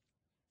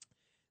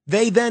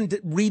they then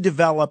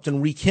redeveloped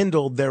and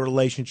rekindled their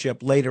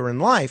relationship later in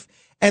life,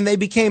 and they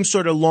became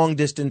sort of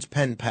long-distance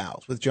pen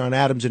pals, with John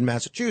Adams in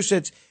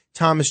Massachusetts,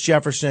 Thomas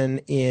Jefferson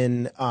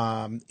in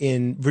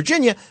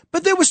Virginia.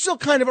 But there was still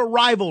kind of a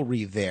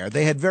rivalry there.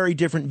 They had very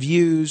different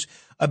views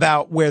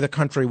about where the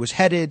country was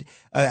headed,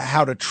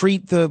 how to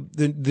treat the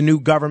new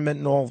government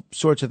and all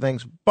sorts of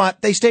things.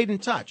 But they stayed in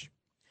touch.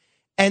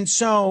 And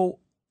so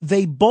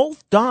they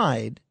both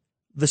died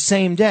the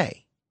same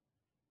day.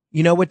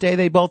 You know what day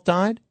they both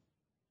died?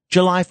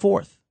 July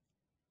 4th,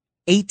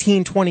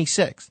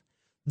 1826.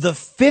 The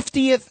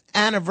 50th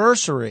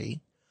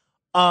anniversary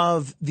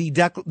of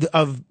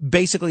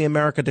basically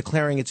America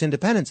declaring its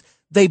independence.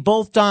 They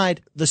both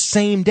died the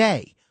same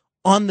day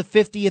on the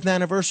 50th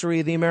anniversary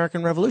of the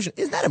American Revolution.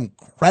 Isn't that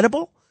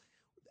incredible?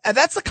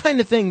 That's the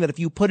kind of thing that if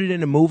you put it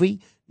in a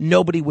movie,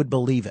 nobody would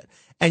believe it.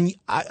 And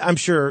I'm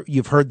sure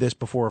you've heard this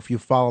before if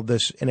you've followed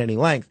this in any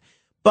length.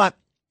 But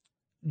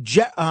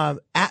John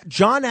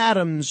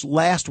Adams'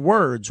 last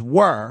words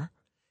were,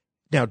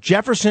 now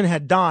Jefferson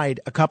had died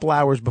a couple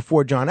hours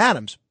before John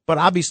Adams, but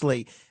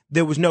obviously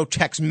there was no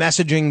text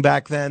messaging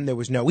back then. There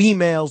was no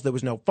emails. There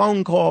was no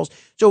phone calls.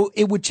 So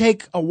it would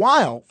take a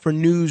while for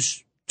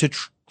news to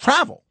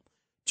travel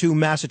to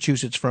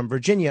Massachusetts from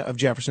Virginia of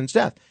Jefferson's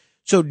death.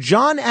 So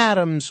John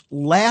Adams'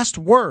 last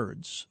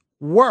words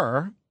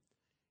were,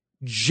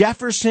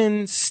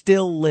 Jefferson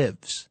still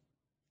lives.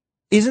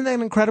 Isn't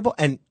that incredible?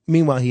 And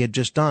meanwhile, he had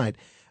just died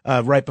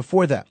right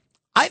before that.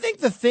 I think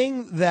the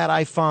thing that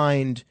I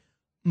find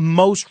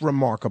most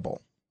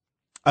remarkable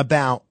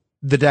about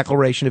the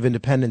Declaration of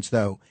Independence,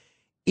 though,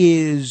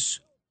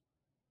 is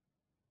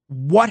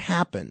what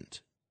happened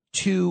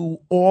to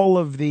all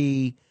of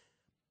the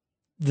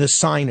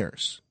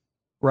signers,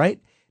 right?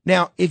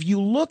 Now, if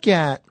you look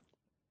at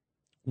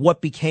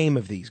what became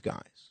of these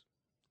guys,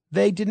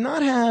 they did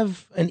not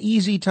have an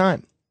easy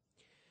time.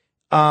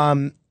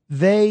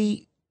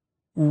 They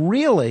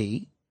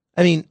really,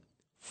 I mean,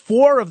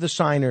 4 of the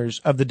signers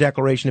of the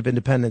Declaration of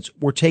Independence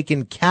were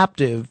taken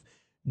captive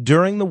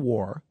during the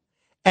war,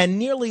 and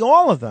nearly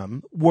all of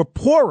them were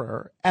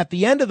poorer at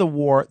the end of the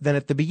war than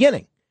at the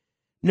beginning.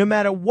 No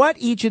matter what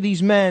each of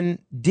these men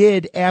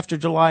did after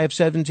July of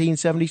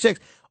 1776.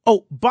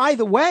 Oh, by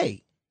the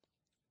way,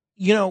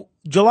 you know,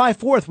 July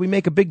 4th, we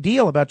make a big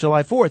deal about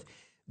July 4th.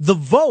 The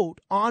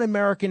vote on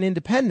American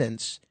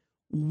independence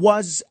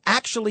was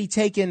actually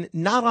taken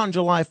not on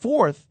July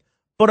 4th,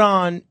 but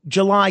on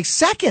July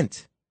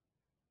 2nd.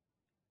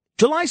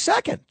 July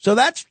 2nd. So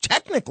that's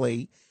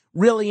technically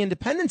really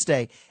Independence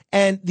Day.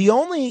 And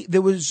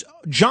there was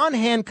John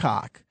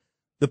Hancock,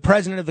 the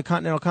president of the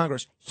Continental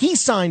Congress. He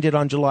signed it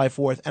on July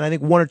 4th, and I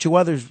think 1 or 2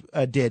 others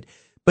did.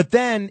 But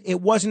then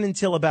it wasn't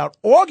until about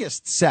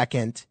August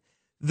 2nd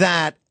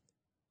that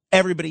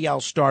everybody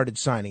else started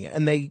signing it.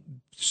 And they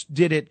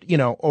did it, you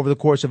know, over the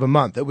course of a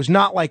month. It was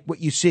not like what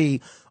you see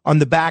on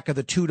the back of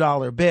the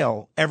 $2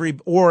 bill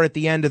or at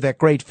the end of that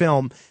great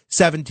film,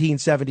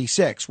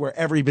 1776, where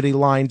everybody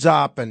lines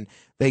up and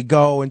they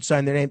go and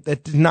sign their name.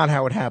 That's not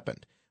how it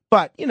happened.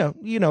 But, you know,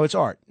 it's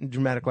art and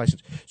dramatic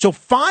license. So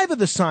 5 of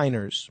the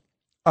signers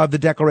of the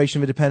Declaration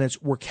of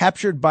Independence were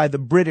captured by the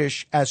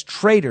British as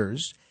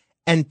traitors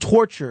and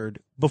tortured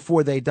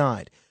before they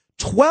died.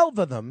 12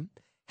 of them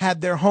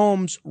had their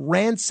homes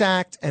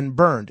ransacked and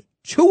burned.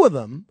 2 of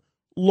them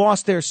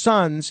lost their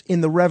sons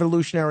in the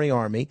Revolutionary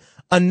Army.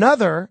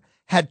 Another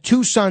had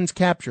 2 sons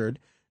captured.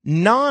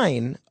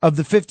 9 of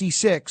the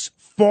 56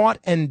 fought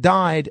and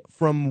died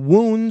from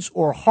wounds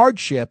or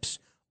hardships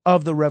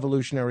of the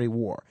Revolutionary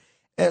War.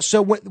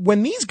 So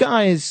when these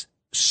guys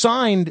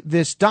signed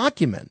this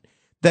document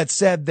that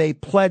said they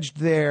pledged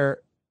their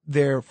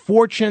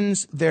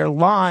fortunes, their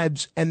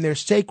lives, and their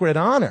sacred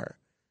honor,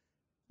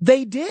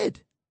 they did.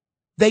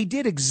 They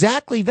did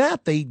exactly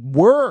that. They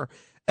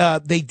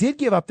did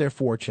give up their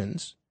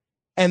fortunes,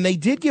 and they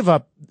did give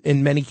up,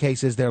 in many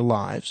cases, their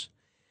lives.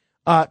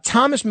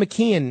 Thomas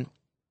McKeon,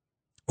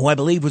 who I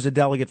believe was a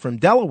delegate from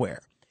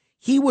Delaware,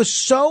 he was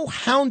so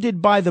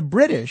hounded by the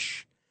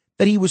British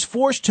that he was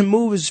forced to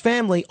move his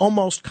family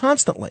almost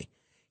constantly.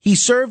 He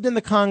served in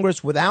the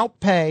Congress without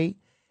pay,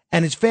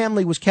 and his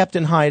family was kept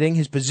in hiding.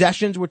 His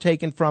possessions were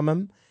taken from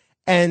him,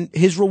 and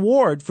his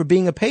reward for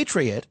being a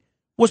patriot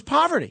was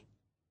poverty.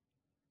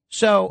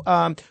 So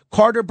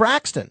Carter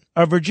Braxton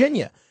of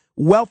Virginia,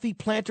 wealthy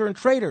planter and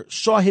trader,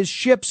 saw his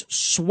ships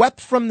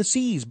swept from the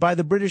seas by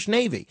the British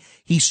Navy.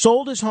 He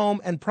sold his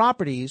home and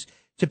properties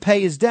to pay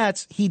his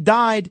debts. He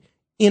died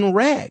in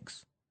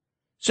rags.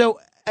 So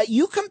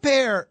you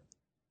compare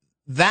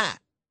that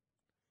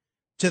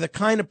to the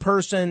kind of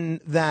person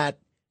that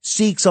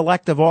seeks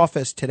elective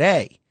office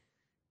today,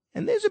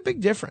 and there's a big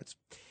difference.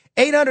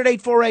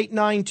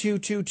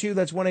 800-848-9222.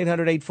 That's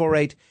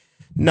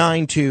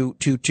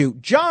 1-800-848-9222.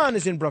 John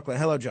is in Brooklyn.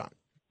 Hello, John.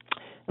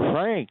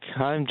 Frank,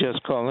 I'm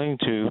just calling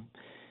to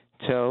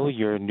tell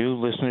your new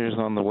listeners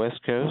on the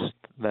West Coast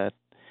that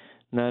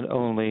not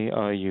only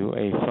are you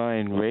a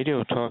fine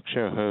radio talk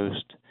show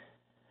host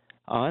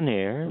on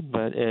air,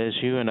 but as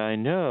you and I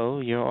know,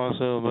 you're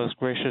also a most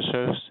gracious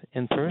host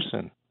in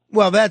person.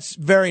 Well, that's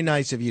very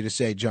nice of you to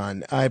say,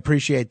 John. I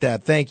appreciate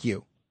that. Thank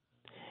you.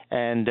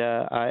 And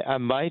I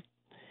might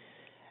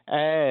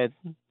add,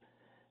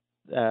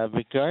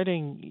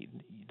 regarding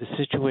the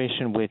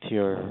situation with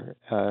your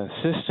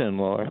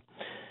sister-in-law,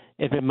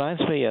 it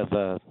reminds me of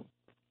an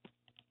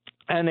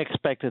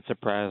unexpected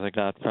surprise I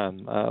got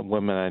from a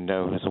woman I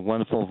know who's a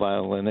wonderful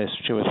violinist.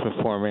 She was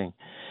performing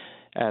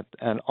at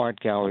an art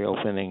gallery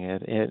opening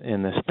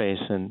in the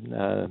space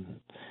in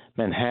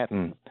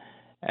Manhattan.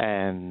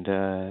 And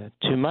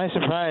to my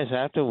surprise,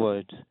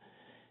 afterwards,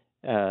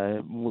 she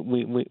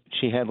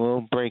had a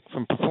little break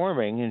from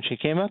performing, and she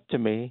came up to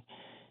me,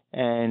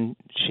 and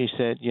she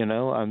said, "You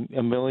know,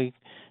 I'm really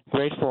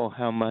grateful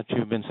how much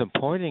you've been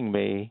supporting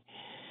me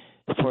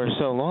for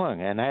so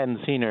long." And I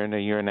hadn't seen her in a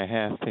year and a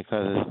half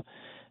because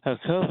of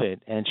COVID.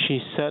 And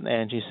she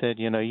said,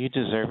 "You know, you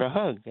deserve a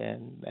hug,"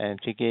 and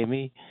she gave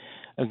me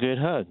a good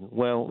hug.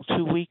 Well,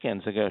 2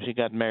 weekends ago, she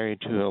got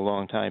married to a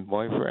longtime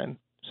boyfriend.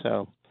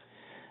 So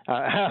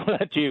I'll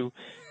let you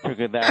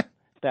figure that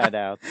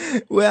out.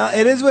 Well,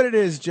 it is what it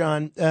is,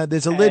 John.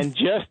 There's a lid. And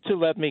just to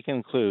let me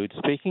conclude,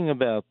 speaking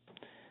about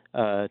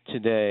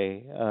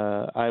today,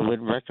 I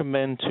would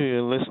recommend to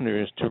your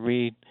listeners to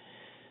read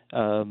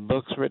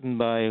books written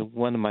by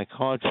one of my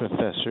college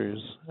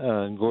professors,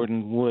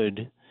 Gordon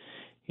Wood.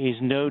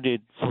 He's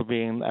noted for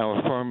being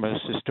our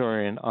foremost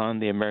historian on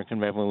the American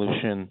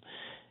Revolution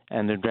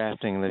and the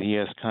drafting of the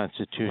U.S.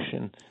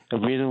 Constitution. The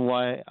reason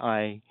why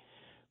I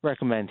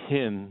recommend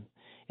him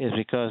is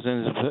because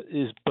in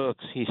his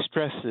books he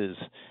stresses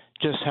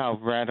just how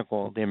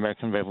radical the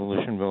American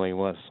Revolution really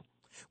was.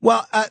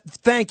 Well,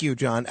 thank you,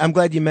 John. I'm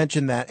glad you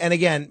mentioned that. And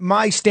again,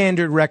 my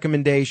standard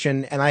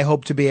recommendation, and I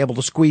hope to be able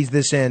to squeeze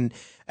this in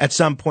at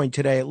some point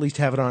today, at least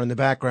have it on in the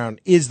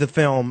background, is the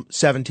film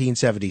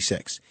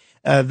 1776.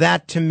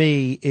 That to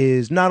me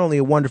is not only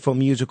a wonderful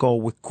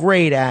musical with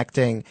great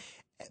acting,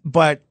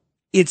 but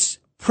it's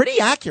pretty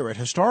accurate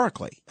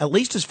historically, at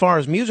least as far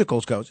as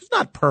musicals goes. It's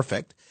not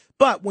perfect,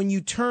 but when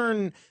you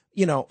turn,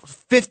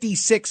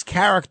 56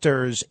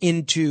 characters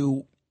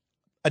into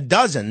a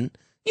dozen,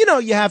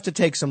 you have to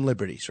take some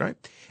liberties, right?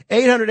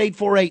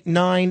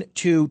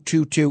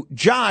 800-848-9222.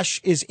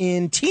 Josh is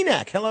in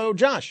Teaneck. Hello,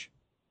 Josh.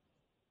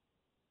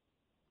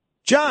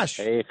 Josh.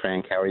 Hey,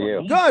 Frank. How are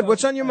you? Good.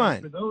 What's on your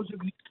mind?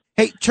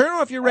 Hey, turn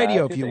off your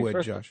radio if you would,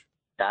 First, Josh.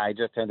 I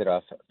just turned it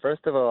off.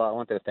 First of all, I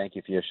wanted to thank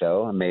you for your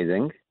show.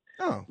 Amazing.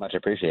 Oh. Much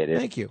appreciated.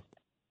 Thank you.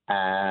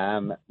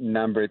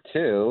 Number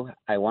two,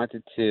 I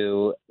wanted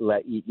to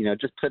let you,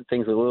 just put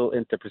things a little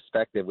into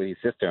perspective with your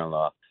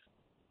sister-in-law.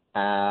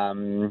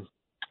 I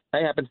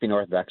happen to be an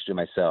Orthodox Jew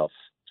myself,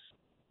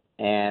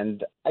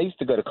 and I used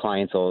to go to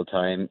clients all the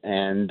time,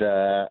 and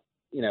I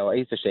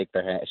used to shake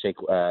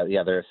the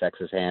other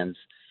sex's hands,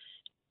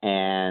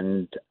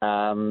 and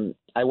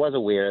I was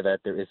aware that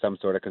there is some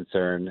sort of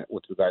concern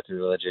with regard to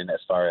religion as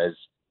far as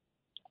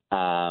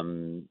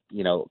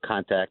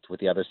contact with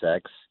the other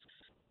sex.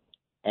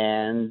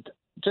 And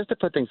just to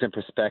put things in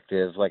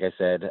perspective, like I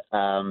said,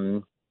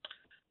 I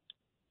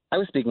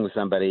was speaking with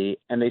somebody,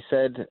 and they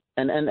said,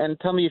 and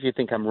tell me if you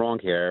think I'm wrong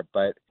here,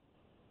 but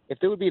if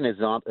there would be an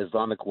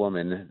Islamic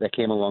woman that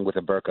came along with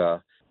a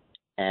burqa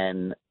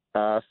and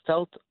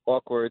felt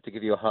awkward to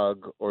give you a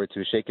hug or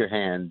to shake your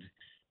hand,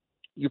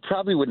 you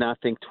probably would not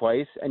think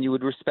twice, and you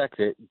would respect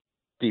it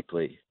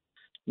deeply.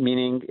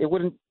 Meaning, you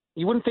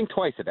wouldn't think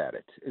twice about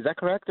it. Is that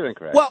correct or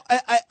incorrect? Well,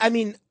 I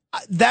mean,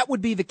 that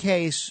would be the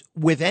case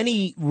with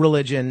any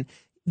religion.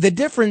 The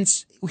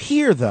difference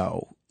here,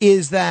 though,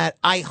 is that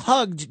I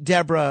hugged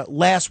Deborah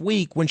last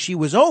week when she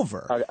was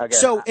over. Again,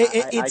 so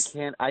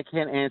I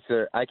can't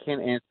answer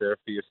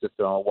for your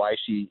sister-in-law why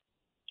she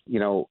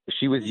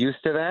was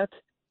used to that.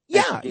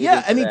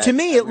 Yeah. I mean, to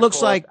me, it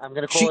looks like I'm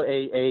going to call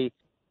it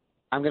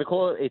I'm going to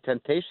call it a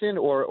temptation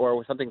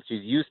or something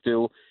she's used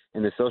to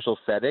in the social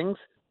settings.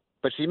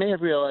 But she may have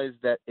realized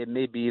that it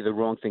may be the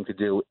wrong thing to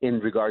do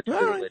in regard to the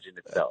religion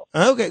itself.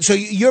 Okay, so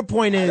your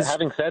point is,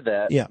 having said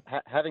that,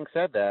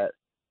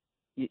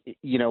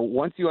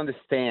 once you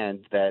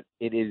understand that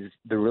it is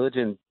the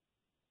religion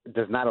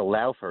does not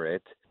allow for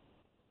it,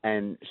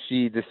 and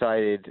she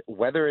decided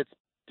whether it's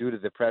due to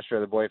the pressure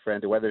of the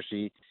boyfriend or whether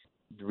she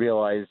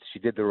realized she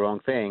did the wrong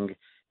thing,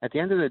 at the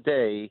end of the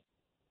day,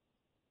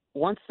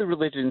 once the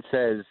religion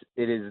says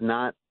it is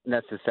not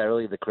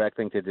necessarily the correct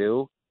thing to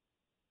do,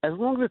 as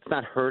long as it's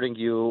not hurting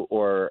you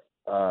or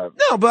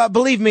no, but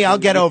believe me, I'll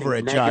get over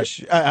it,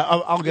 Josh.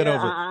 I'll get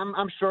over it.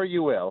 I'm sure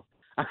you will.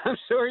 I'm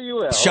sure you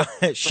will.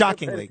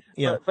 Shockingly,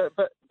 yeah.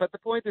 But the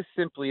point is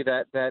simply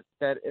that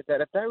if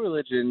that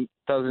religion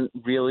doesn't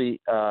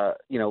really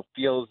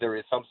feels there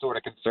is some sort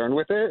of concern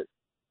with it,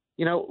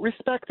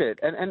 respect it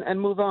and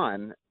move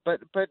on.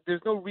 But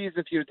there's no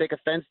reason for you to take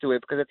offense to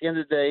it, because at the end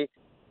of the day,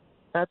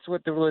 that's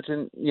what the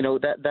religion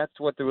that's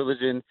what the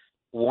religion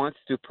wants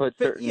to put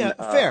certain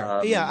fair.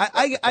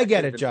 I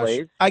get it,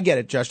 Josh. I get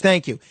it, Josh.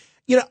 Thank you.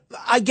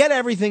 I get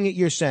everything that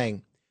you're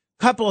saying.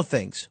 Couple of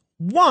things.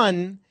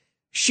 One,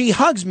 she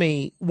hugs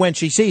me when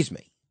she sees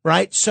me,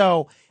 right?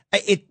 So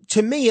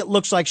to me, it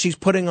looks like she's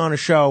putting on a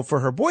show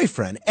for her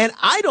boyfriend. And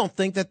I don't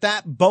think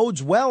that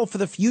bodes well for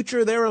the future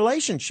of their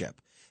relationship.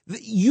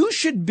 You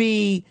should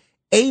be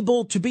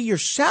able to be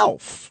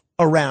yourself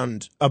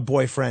around a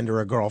boyfriend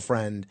or a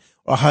girlfriend,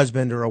 a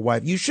husband or a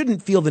wife. You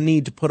shouldn't feel the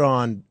need to put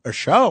on a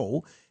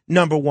show,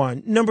 number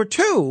one. Number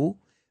two,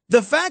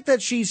 the fact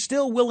that she's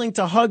still willing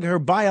to hug her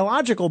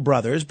biological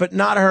brothers, but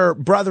not her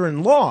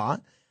brother-in-law,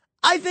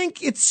 I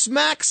think it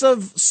smacks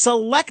of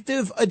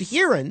selective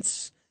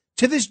adherence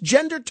to this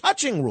gender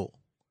touching rule,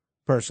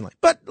 personally.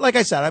 But like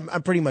I said,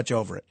 I'm pretty much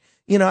over it.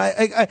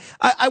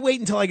 I wait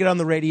until I get on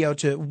the radio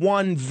to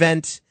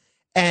vent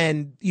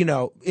and,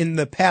 in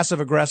the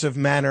passive aggressive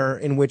manner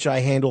in which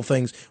I handle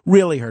things,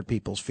 really hurt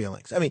people's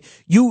feelings. I mean,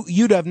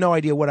 you'd have no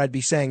idea what I'd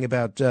be saying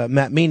about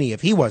Matt Meany if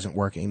he wasn't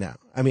working now.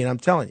 I mean, I'm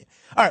telling you.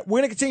 All right, we're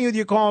going to continue with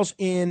your calls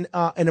in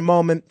a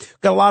moment.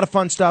 Got a lot of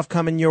fun stuff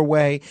coming your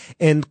way,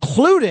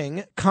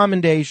 including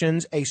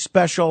Commendations, a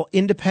special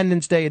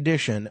Independence Day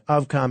edition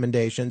of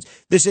Commendations.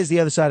 This is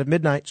The Other Side of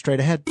Midnight. Straight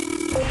ahead.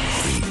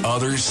 The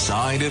Other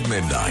Side of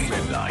Midnight.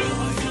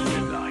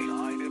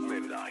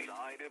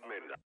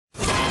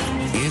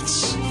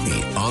 It's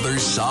The Other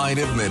Side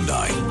of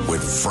Midnight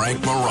with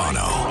Frank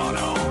Morano.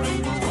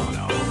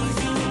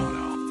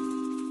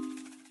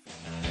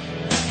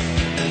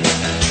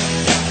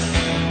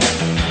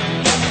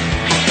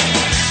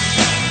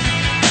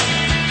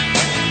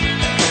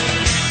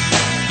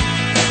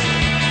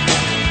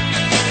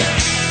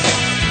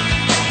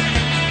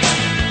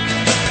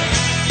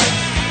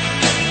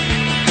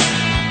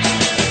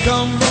 They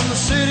come from the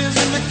cities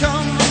and they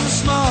come from the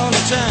smaller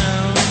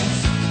towns.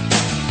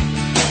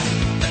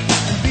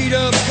 Beat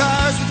up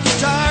cars with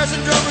guitars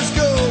and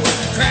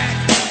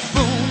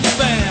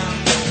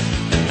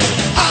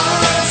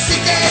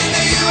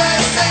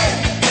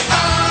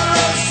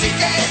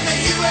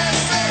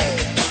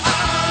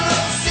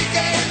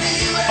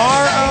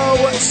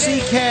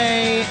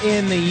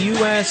in the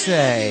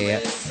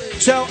USA.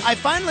 So I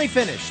finally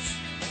finished.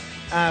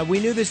 We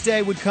knew this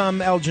day would come,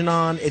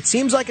 Eljanon. It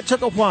seems like it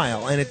took a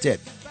while, and it did.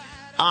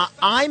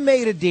 I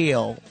made a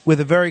deal with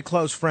a very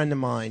close friend of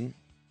mine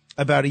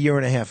about a year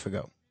and a half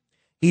ago.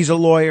 He's a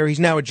lawyer. He's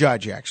now a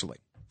judge, actually.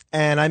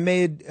 And I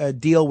made a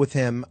deal with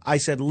him. I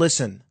said,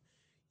 listen,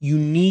 you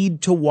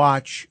need to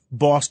watch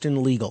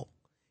Boston Legal.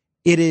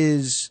 It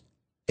is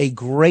a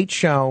great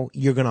show.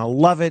 You're going to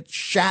love it.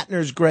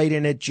 Shatner's great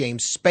in it.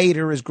 James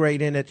Spader is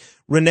great in it.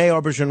 Renee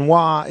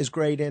Auberjonois is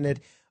great in it.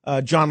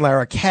 John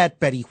Larroquette,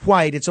 Betty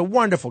White. It's a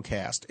wonderful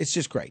cast. It's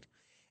just great.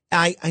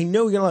 I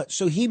know you're going to love it.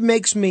 So he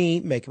makes me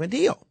make him a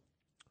deal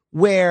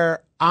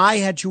where I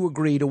had to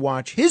agree to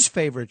watch his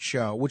favorite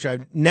show, which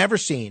I've never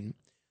seen,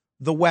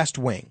 The West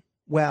Wing.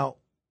 Well,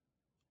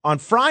 on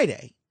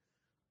Friday,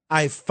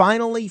 I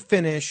finally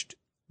finished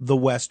The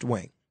West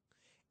Wing.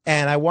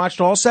 And I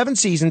watched all 7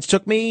 seasons.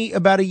 Took me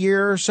about a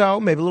year or so,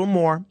 maybe a little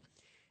more.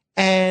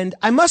 And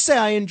I must say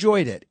I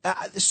enjoyed it.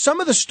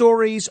 Some of the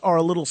stories are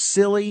a little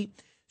silly.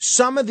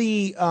 Some of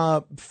the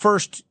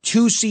first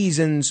 2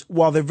 seasons,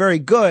 while they're very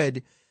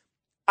good,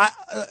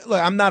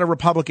 look, I'm not a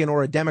Republican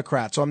or a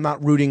Democrat, so I'm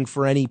not rooting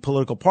for any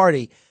political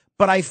party.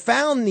 But I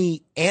found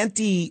the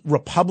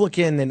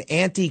anti-Republican and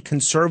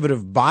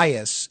anti-conservative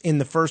bias in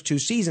the first 2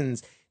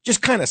 seasons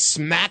just kind of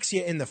smacks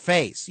you in the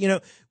face. You know,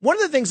 one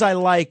of the things I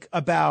like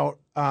about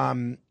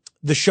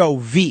the show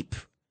Veep,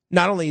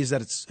 not only is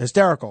that it's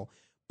hysterical,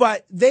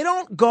 but they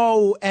don't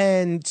go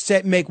and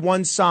make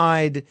one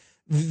side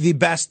the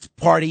best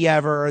party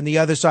ever and the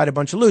other side a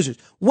bunch of losers.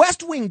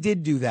 West Wing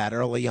did do that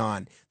early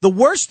on. The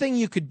worst thing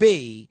you could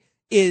be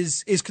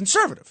is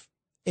conservative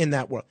in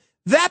that world.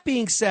 That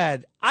being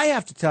said, I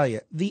have to tell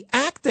you, the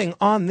acting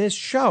on this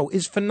show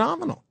is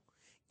phenomenal.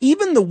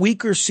 Even the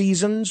weaker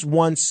seasons,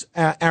 once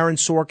Aaron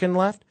Sorkin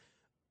left,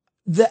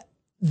 the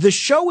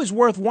show is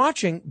worth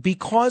watching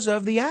because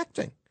of the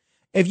acting.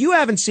 If you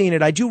haven't seen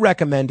it, I do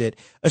recommend it,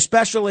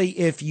 especially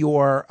if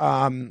you're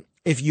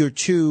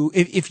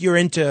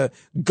into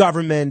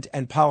government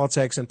and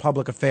politics and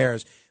public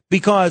affairs.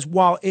 Because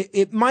while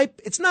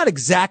it's not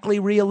exactly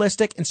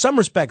realistic, in some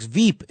respects,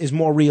 Veep is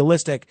more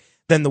realistic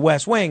than The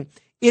West Wing.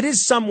 It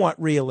is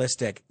somewhat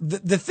realistic.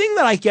 The thing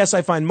that I guess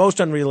I find most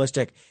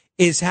unrealistic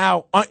is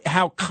how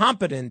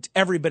competent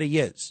everybody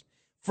is.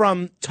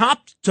 From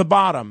top to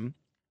bottom,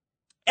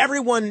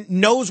 everyone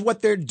knows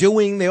what they're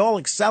doing. They all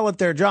excel at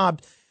their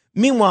jobs.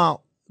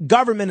 Meanwhile,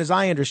 government, as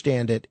I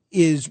understand it,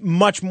 is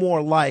much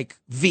more like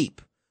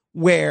Veep,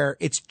 where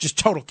it's just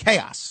total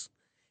chaos.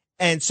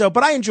 And so,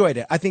 but I enjoyed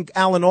it. I think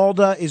Alan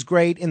Alda is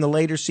great in the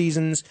later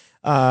seasons.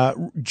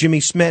 Jimmy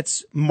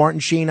Smits, Martin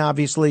Sheen,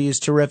 obviously, is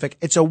terrific.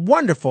 It's a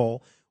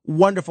wonderful,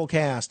 wonderful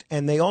cast,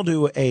 and they all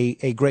do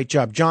a great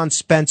job. John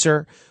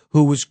Spencer,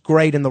 who was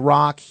great in The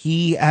Rock,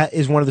 he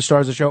is one of the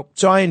stars of the show.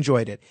 So I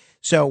enjoyed it.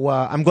 So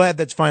I'm glad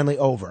that's finally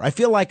over. I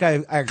feel like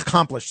I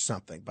accomplished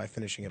something by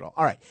finishing it all.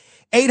 All right.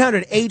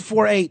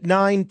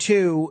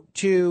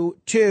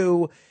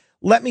 800-848-9222.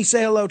 Let me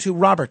say hello to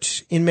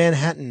Robert in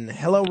Manhattan.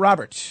 Hello,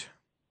 Robert.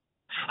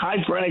 Hi,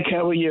 Frank.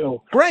 How are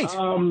you? Great.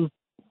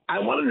 I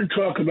wanted to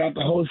talk about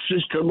the whole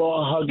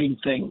sister-in-law hugging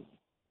thing.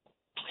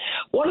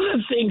 One of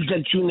the things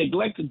that you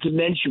neglected to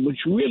mention,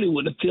 which really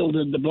would have filled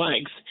in the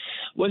blanks,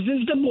 was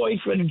is the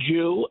boyfriend a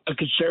Jew, a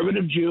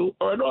conservative Jew,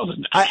 or an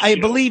Orthodox I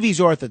Jew? believe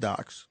he's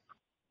Orthodox.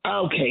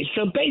 Okay,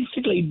 so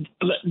basically,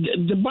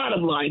 the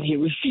bottom line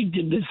here is she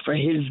did this for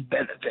his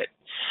benefit.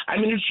 I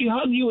mean, if she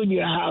hugged you in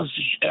your house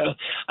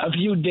a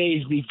few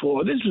days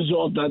before, this was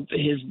all done for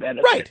his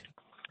benefit. Right.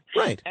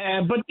 Right.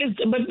 But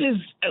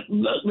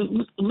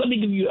let me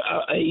give you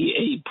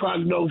a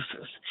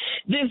prognosis.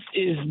 This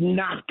is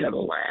not going to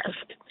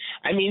last.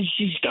 I mean,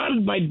 she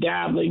started by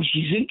dabbling.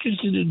 She's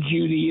interested in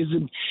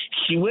Judaism.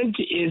 She went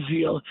to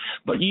Israel.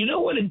 But you know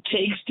what it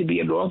takes to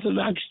be an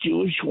Orthodox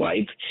Jewish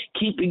wife?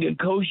 Keeping a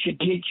kosher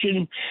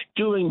kitchen,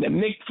 doing the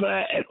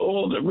mikveh and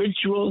all the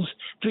rituals.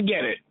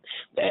 Forget it.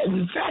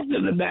 And the fact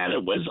of the matter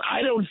was,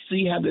 I don't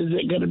see how there's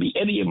going to be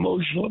any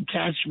emotional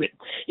attachment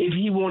if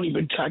he won't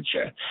even touch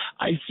her.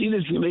 I see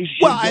this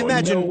relationship Well, I going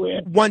imagine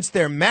nowhere. once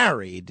they're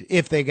married,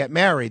 if they get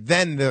married,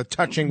 then the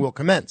touching will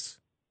commence.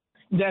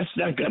 That's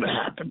not going to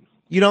happen.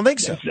 You don't think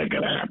so? That's not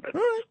going to happen.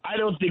 I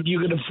don't think you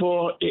can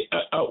afford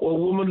a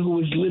woman who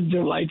has lived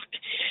her life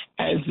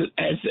as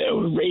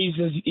raised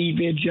as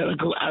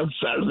evangelical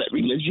outside of that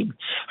religion.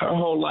 Her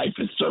whole life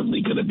is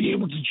suddenly going to be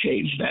able to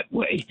change that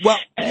way. Well,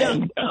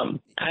 and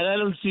I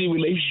don't see a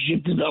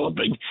relationship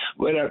developing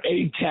without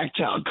any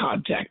tactile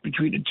contact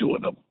between the two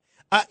of them.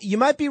 You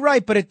might be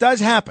right, but it does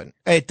happen.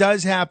 It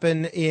does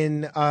happen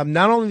in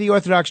not only the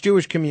Orthodox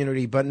Jewish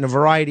community, but in a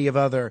variety of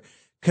other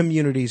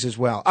communities as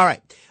well. All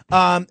right.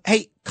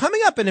 Hey,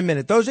 coming up in a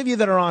minute, those of you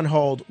that are on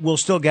hold, we'll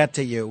still get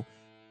to you.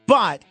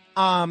 But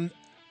are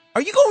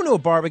you going to a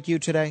barbecue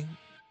today?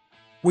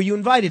 Were you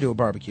invited to a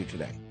barbecue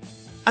today?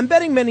 I'm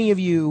betting many of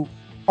you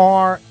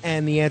are,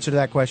 and the answer to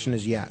that question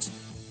is yes.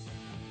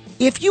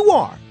 If you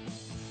are,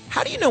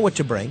 how do you know what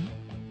to bring?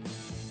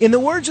 In the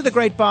words of the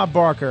great Bob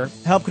Barker,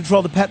 help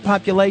control the pet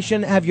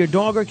population, have your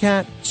dog or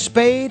cat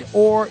spayed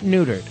or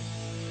neutered.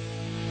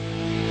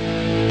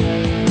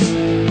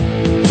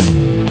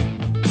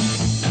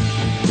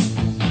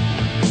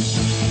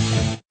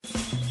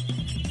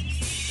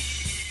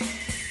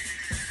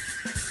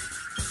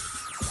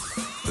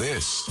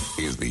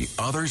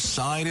 Other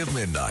Side of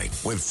Midnight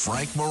with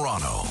Frank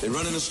Morano. They're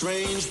running a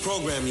strange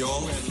program,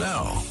 y'all.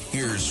 Now,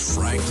 here's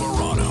Frank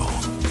Morano.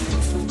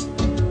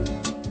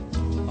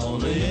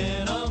 Only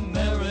in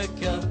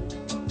America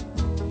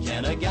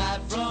can a guy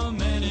from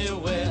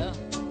anywhere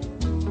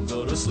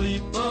go to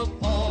sleep a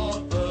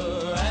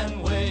pauper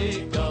and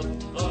wake up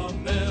a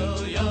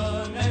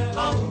millionaire.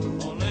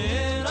 Only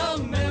in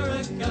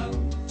America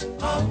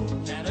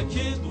can a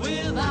kid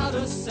without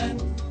a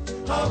cent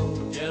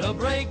get a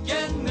break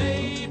and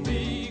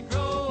maybe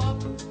grow up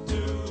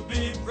to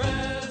be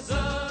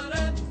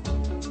president.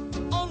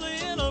 Only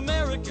in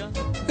America.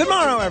 Good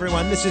morning,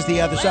 everyone. This is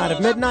The Other Side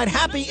of Midnight.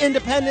 Happy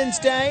Independence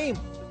Day.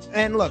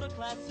 And look,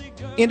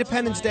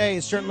 Independence Day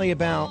is certainly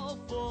about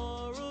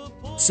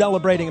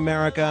celebrating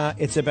America.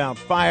 It's about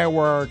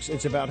fireworks.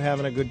 It's about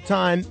having a good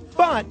time.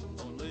 But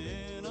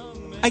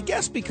I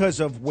guess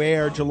because of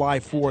where July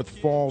 4th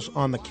falls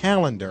on the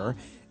calendar,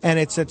 and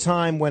it's a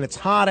time when it's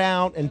hot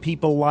out and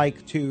people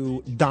like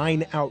to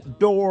dine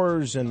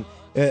outdoors and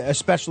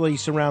especially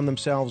surround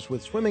themselves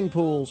with swimming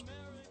pools,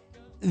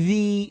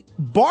 the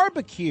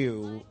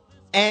barbecue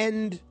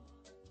and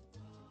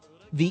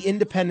the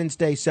Independence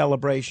Day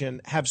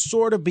celebration have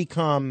sort of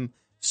become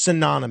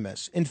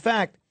synonymous. In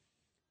fact,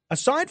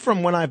 aside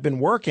from when I've been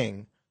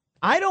working,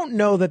 I don't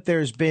know that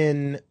there's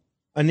been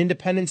an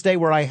Independence Day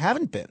where I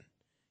haven't been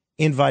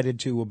invited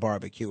to a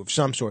barbecue of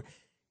some sort.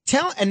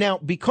 And now,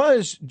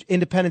 because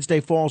Independence Day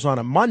falls on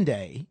a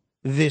Monday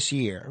this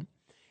year,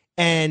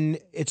 and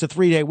it's a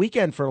 3-day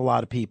weekend for a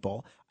lot of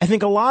people, I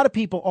think a lot of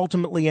people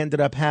ultimately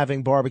ended up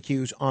having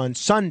barbecues on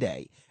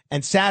Sunday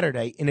and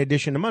Saturday in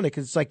addition to Monday,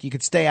 because it's like you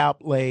could stay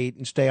out late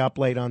and stay up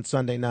late on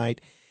Sunday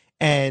night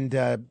and,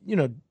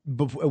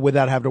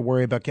 without having to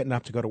worry about getting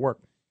up to go to work.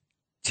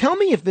 Tell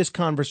me if this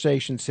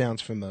conversation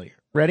sounds familiar.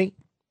 Ready?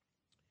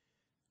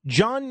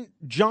 John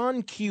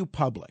Q.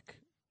 Public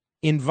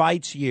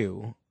invites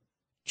you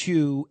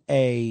to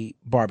a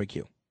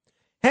barbecue.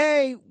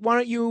 Hey, why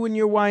don't you and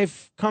your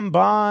wife come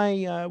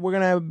by? We're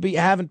going to be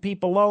having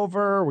people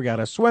over. We got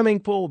a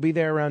swimming pool. We'll be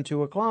there around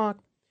 2:00.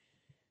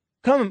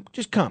 Come,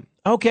 just come.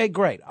 Okay,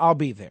 great. I'll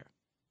be there.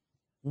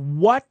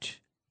 What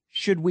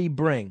should we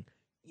bring?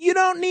 You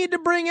don't need to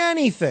bring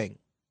anything.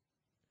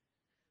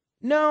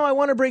 No, I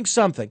want to bring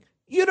something.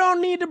 You don't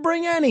need to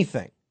bring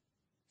anything.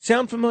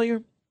 Sound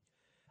familiar?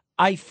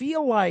 I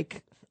feel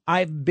like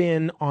I've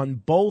been on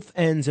both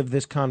ends of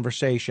this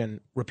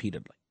conversation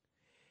repeatedly.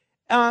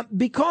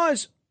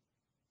 Because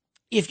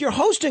if you're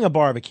hosting a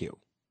barbecue,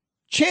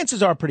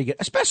 chances are pretty good,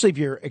 especially if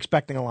you're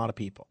expecting a lot of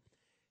people,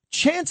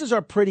 chances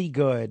are pretty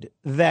good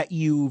that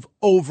you've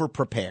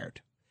over-prepared,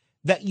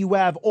 that you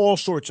have all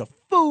sorts of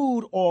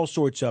food, all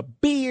sorts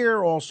of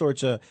beer, all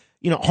sorts of,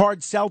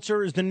 hard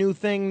seltzer is the new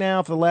thing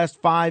now for the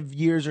last 5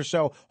 years or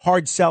so.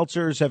 Hard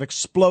seltzers have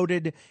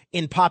exploded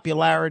in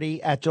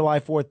popularity at July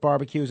 4th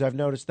barbecues. I've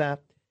noticed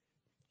that.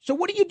 So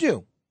what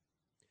do?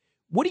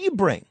 What do you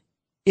bring?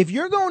 If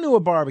you're going to a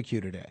barbecue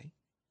today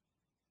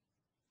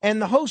and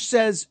the host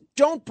says,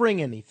 don't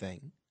bring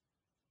anything,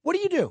 what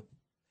do?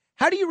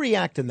 How do you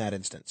react in that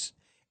instance?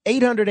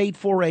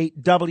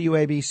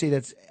 800-848-WABC.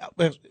 That's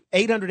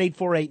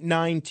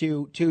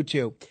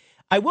 800-848-9222.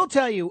 I will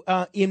tell you,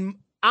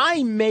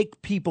 I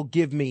make people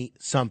give me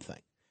something.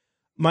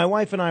 My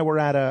wife and I were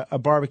at a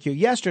barbecue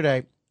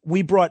yesterday.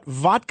 We brought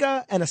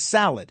vodka and a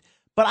salad.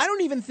 But I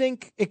don't even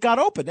think it got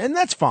open, and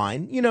that's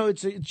fine.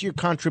 It's your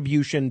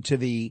contribution to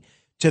the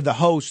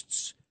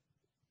host's,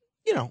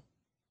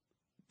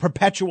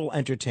 perpetual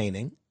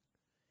entertaining.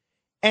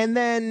 And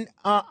then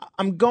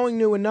I'm going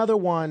to another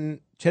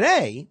one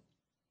today,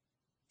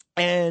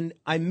 and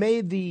I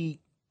made the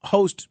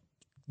host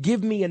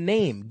give me a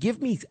name, give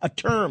me a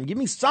term, give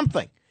me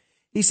something.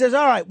 He says,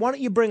 all right, why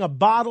don't you bring a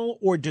bottle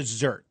or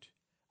dessert?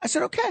 I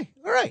said, okay,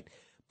 all right.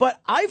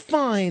 But I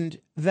find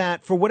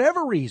that for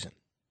whatever reason,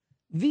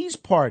 these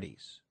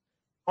parties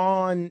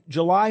on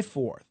July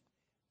 4th,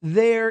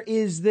 there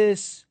is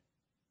this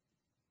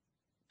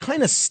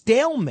kind of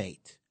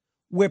stalemate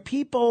where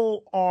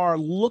people are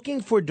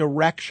looking for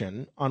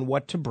direction on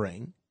what to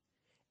bring,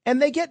 and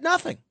they get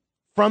nothing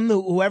from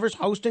whoever's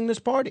hosting this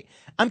party.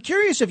 I'm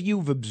curious if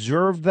you've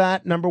observed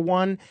that, number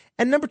one,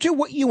 and number two,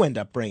 what you end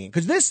up bringing.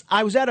 Because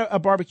I was at a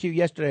barbecue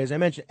yesterday, as I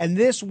mentioned, and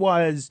this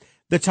was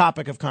the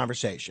topic of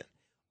conversation,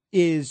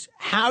 is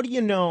how do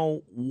you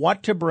know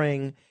what to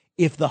bring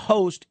if the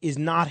host is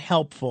not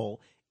helpful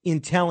in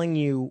telling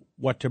you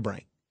what to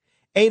bring?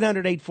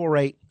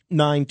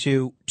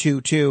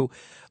 800-848-9222.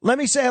 Let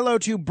me say hello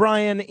to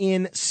Brian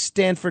in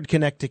Stamford,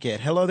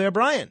 Connecticut. Hello there,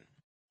 Brian.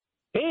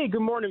 Hey,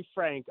 good morning,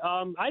 Frank.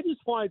 I just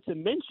wanted to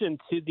mention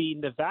to the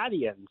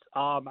Nevadians,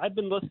 I've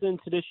been listening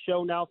to this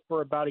show now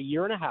for about a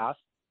year and a half,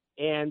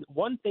 and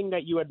one thing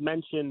that you had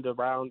mentioned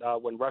around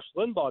when Rush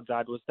Limbaugh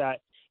died was that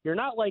you're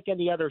not like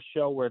any other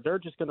show where they're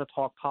just going to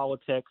talk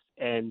politics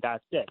and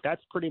that's it.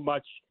 That's pretty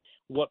much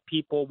what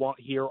people want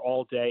here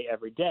all day,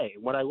 every day.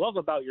 What I love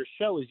about your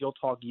show is you'll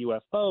talk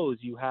UFOs.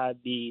 You had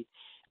the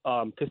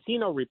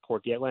casino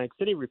report, the Atlantic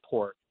City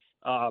report.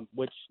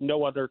 which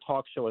no other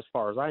talk show, as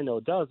far as I know,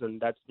 does, and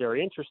that's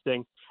very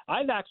interesting.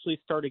 I've actually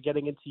started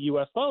getting into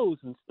UFOs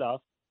and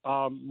stuff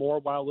more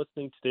while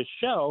listening to this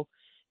show,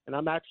 and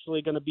I'm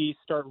actually going to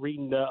start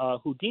reading the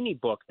Houdini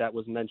book that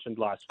was mentioned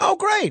last week. Oh,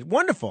 great.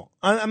 Wonderful.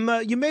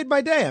 You made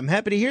my day. I'm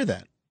happy to hear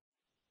that.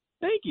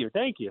 Thank you.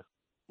 Thank you.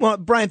 Well,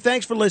 Brian,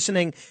 thanks for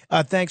listening.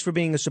 Thanks for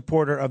being a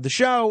supporter of the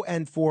show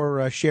and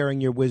for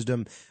sharing your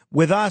wisdom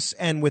with us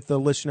and with the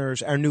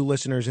listeners, our new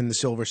listeners in the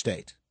Silver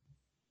State.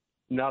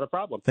 Not a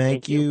problem.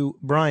 Thank you,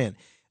 Brian.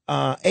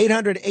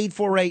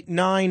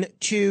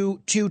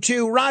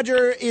 800-848-9222.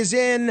 Roger is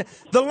in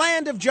the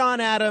land of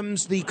John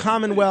Adams, the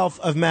Commonwealth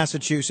of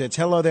Massachusetts.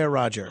 Hello there,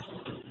 Roger.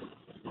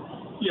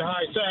 Yeah,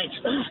 hi, thanks.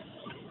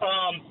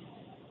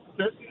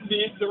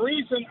 The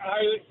reason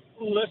I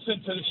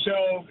listen to the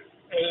show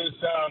is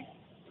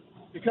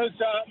because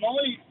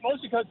mostly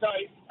because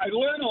I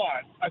learn a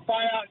lot. I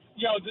find out,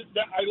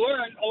 that I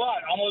learn a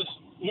lot, almost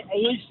at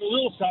least a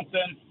little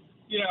something,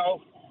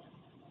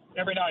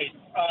 every night.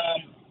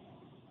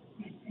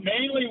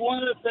 Mainly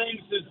one of the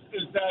things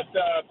is that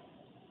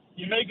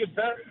you make it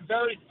very,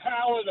 very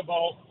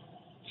palatable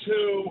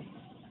to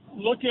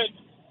look at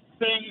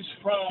things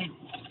from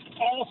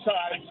all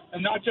sides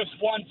and not just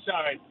one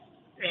side,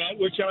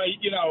 which I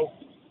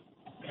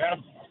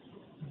have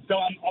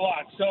done a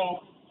lot.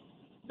 So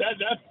that's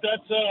I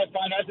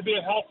find that to be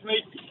a help to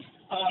me.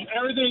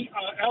 Everything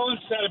Ellen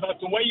said about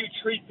the way you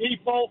treat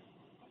people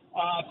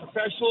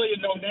professionally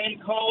and no name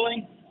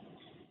calling.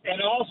 And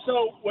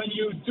also, when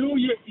you do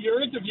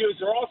your interviews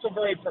are also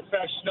very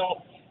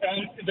professional,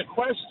 and the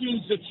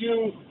questions that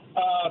you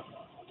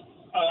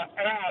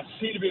ask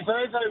seem to be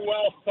very, very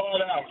well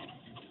thought out.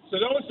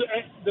 So those,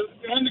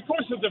 and of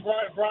course, the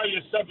variety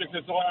of subjects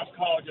as the last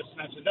caller just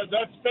mentioned.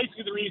 That's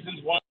basically the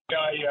reasons why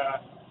I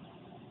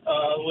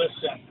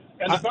listen.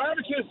 And the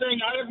barbecue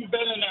thing, I haven't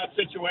been in that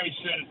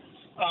situation.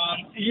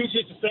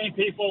 Usually, it's the same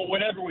people.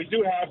 Whenever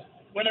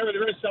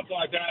there is something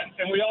like that,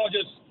 and we all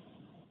just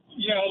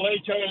let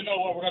each other know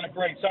what we're going to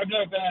bring. So I've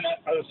never been in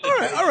that other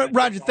situation. All right,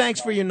 Roger, thanks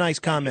for your nice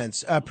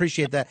comments.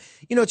 Appreciate that.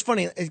 It's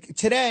funny.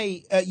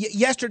 Today,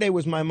 yesterday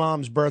was my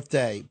mom's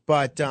birthday,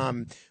 but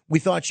we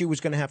thought she was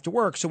going to have to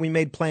work, so we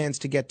made plans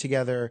to get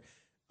together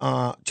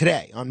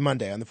today, on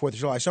Monday, on the 4th of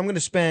July. So I'm going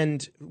to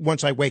spend,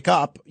 once I wake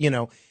up, I'm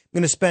going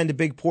to spend a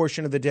big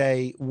portion of the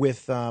day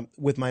with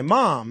my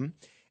mom,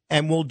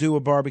 and we'll do a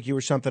barbecue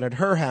or something at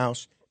her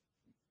house.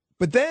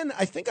 But then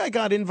I think I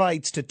got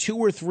invites to 2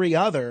 or 3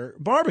 other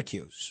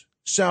barbecues.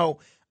 So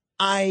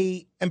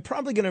I am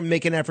probably going to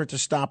make an effort to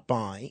stop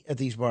by at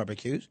these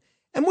barbecues.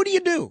 And what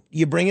do?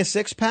 You bring a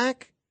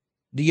 6-pack?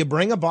 Do you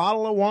bring a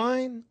bottle of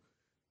wine?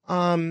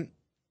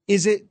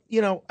 Is it,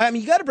 you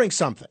got to bring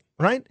something,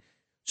 right?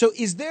 So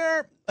is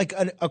there like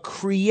a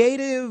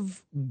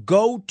creative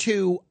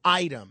go-to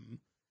item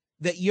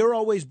that you're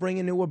always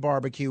bringing to a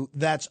barbecue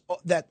that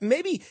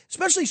maybe,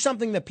 especially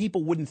something that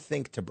people wouldn't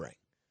think to bring,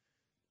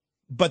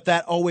 but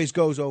that always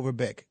goes over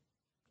big?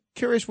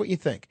 Curious what you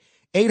think.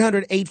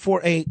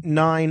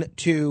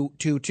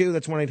 800-848-9222.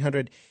 That's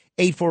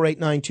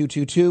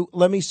 1-800-848-9222.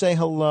 Let me say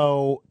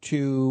hello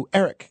to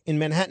Eric in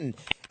Manhattan.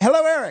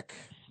 Hello, Eric.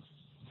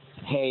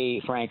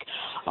 Hey, Frank.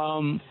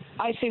 I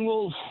think,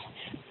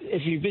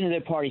 if you've been to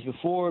their parties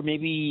before,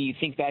 maybe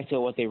think back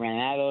to what they ran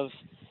out of.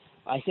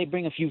 I say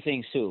bring a few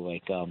things, too.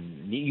 Like,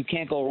 you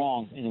can't go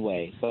wrong in a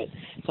way, but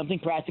something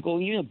practical,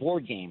 even a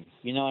board game.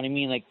 You know what I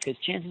mean? Like, because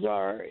chances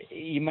are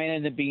you might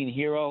end up being a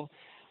hero.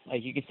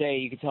 Like, you could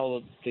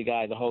tell the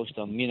guy, the host,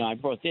 I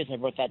brought this, I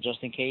brought that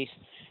just in case,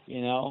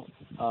 a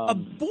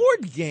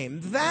board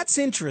game? That's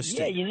interesting.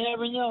 Yeah, you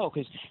never know,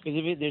 because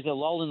if there's a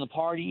lull in the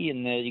party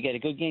and you get a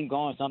good game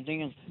going or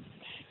something, and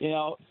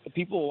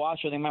people will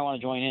watch or they might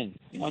want to join in.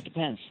 It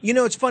depends.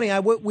 It's funny.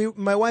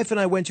 My wife and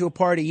I went to a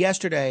party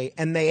yesterday,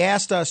 and they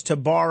asked us to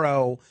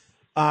borrow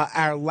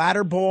our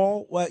ladder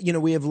ball.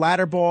 We have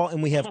ladder ball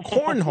and we have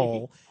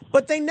cornhole,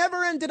 but they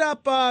never ended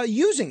up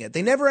using it.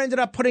 They never ended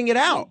up putting it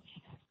out.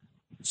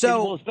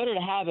 So it's better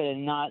to have it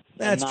and not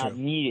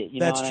need it.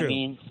 That's know what true. I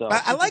mean? So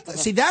I like that.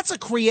 See, that's a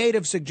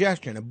creative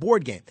suggestion, a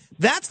board game.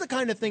 That's the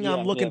kind of thing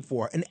I'm looking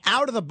for, an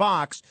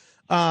out-of-the-box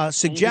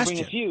suggestion. And you can bring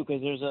a few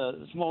because there's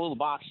a small little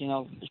box.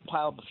 Just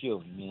pile up a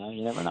few.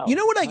 You never know. You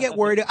know what I get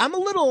worried? I'm a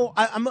little.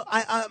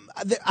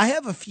 I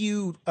have a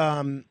few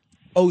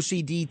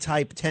OCD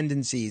type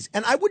tendencies,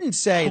 and I wouldn't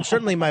say, and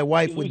certainly my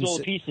wife wouldn't lose all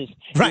say. the pieces.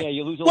 Right. Yeah,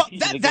 you lose all the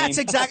pieces. That's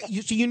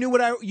exactly. So you knew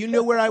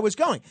where I was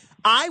going.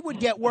 I would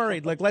get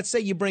worried. Like, let's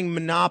say you bring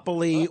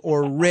Monopoly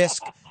or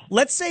Risk.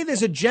 Let's say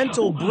there's a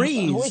gentle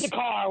breeze. Where's the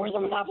car? Where's the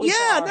Monopoly car?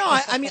 Yeah, no.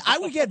 I mean, I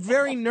would get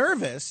very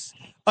nervous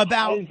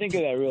about I didn't think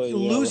of that, really.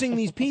 losing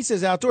these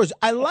pieces outdoors.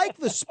 I like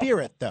the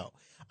spirit, though.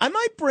 I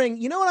might bring.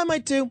 You know what I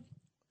might do?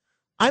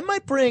 I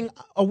might bring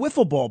a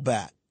wiffle ball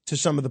bat to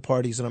some of the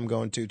parties that I'm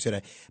going to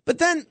today. But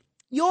then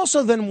you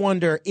also then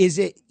wonder: is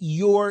it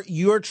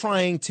you're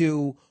trying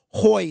to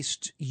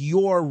hoist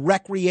your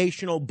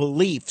recreational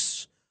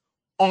beliefs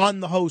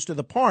on the host of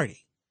the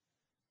party?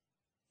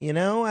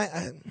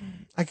 I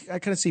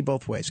kind of see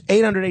both ways.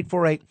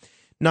 800-848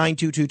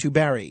 9222.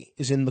 Barry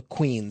is in the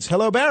Queens.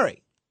 Hello,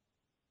 Barry.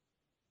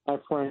 Hi,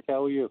 Frank.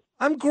 How are you?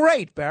 I'm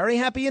great, Barry.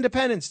 Happy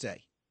Independence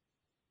Day.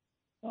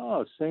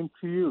 Oh, same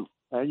to you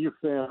and your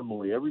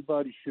family.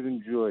 Everybody should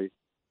enjoy.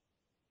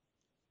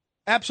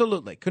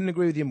 Absolutely. Couldn't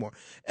agree with you more.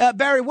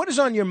 Barry, what is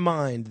on your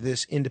mind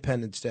this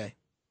Independence Day?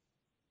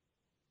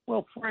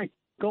 Well, Frank,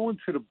 going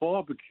to the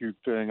barbecue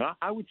thing,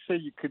 I would say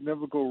you could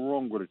never go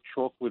wrong with a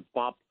chocolate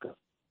babka.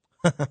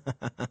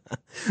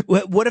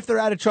 What if they're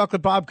out of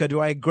chocolate babka?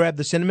 Do I grab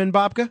the cinnamon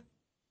babka?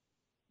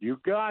 You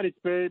got it,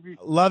 baby.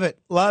 Love it.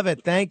 Love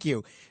it. Thank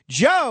you.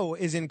 Joe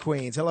is in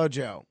Queens. Hello,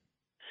 Joe.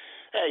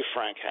 Hey,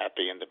 Frank.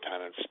 Happy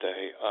Independence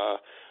Day.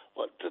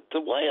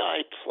 The way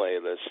I play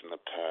this in the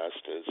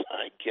past is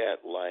I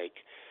get like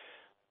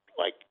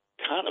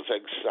kind of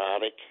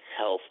exotic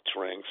health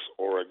drinks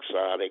or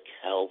exotic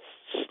health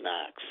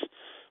snacks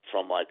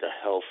from like a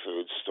health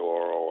food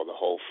store or the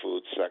Whole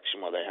Foods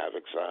section where they have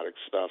exotic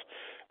stuff,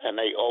 and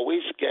they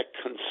always get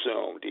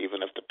consumed,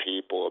 even if the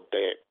people are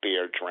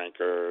beer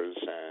drinkers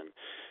and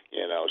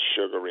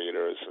sugar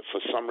eaters.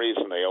 For some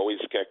reason, they always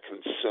get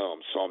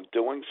consumed. So I'm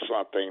doing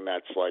something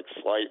that's like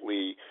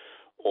slightly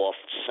off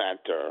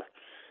center.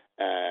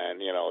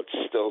 And, it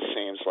still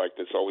seems like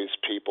there's always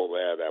people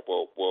there that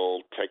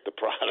will take the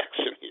products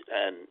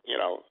and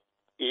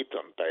eat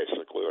them,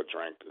 basically, or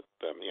drink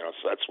them.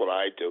 So that's what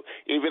I do.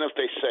 Even if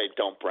they say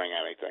don't bring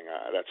anything,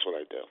 that's what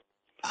I do.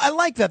 I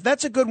like that.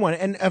 That's a good one.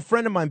 And a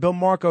friend of mine, Bill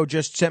Marco,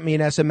 just sent me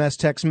an SMS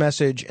text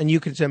message, and you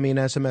can send me an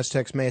SMS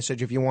text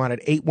message if you want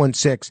at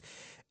 816-8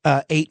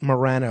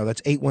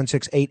 That's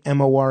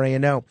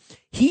 816-8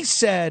 He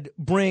said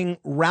bring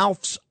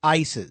Ralph's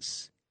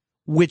Ices,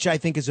 which I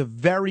think is a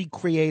very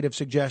creative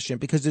suggestion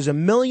because there's a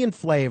million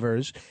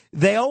flavors.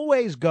 They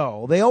always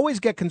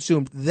get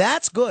consumed.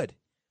 That's good.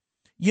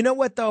 You know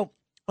what, though?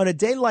 On a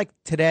day like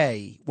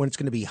today, when it's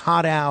going to be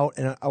hot out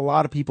and a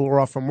lot of people are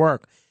off from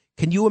work,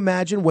 can you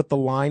imagine what the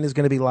line is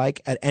going to be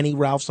like at any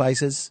Ralph's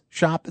Ices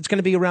shop? It's going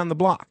to be around the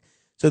block.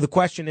 So the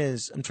question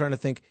is, I'm trying to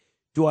think,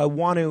 do I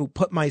want to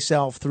put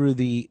myself through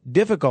the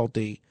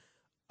difficulty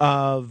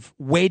of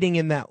waiting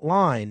in that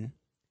line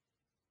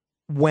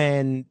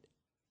when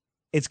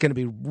it's going to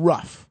be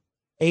rough?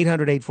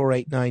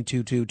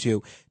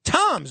 800-848-9222.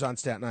 Tom's on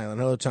Staten Island.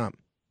 Hello, Tom.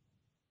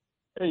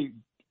 Hey,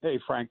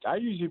 Frank. I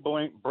usually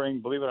bring,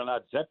 believe it or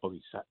not,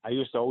 Zeppelis. I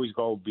used to always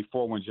go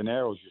before when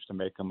Gennaro's used to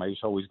make them. I used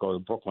to always go to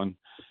Brooklyn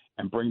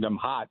and bring them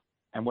hot.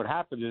 And what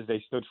happened is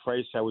they stood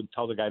fresh. I would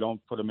tell the guy,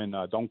 don't put them in,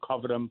 don't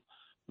cover them,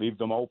 leave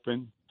them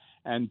open.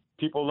 And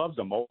people loved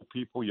them, old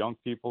people, young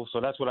people. So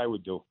that's what I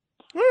would do.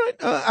 All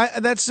right,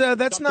 that's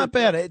not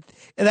bad.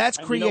 That's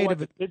creative. You know what?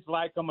 The kids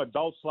like them,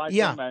 adults like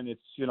them, and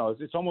it's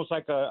almost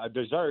like a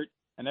dessert,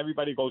 and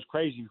everybody goes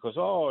crazy because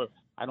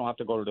I don't have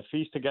to go to the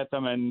feast to get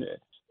them, and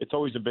it's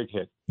always a big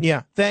hit.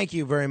 Yeah, thank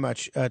you very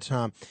much,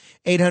 Tom.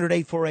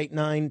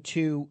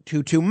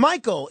 800-848-9222.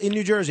 Michael in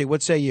New Jersey,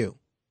 what say you?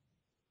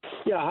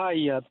 Yeah, hi,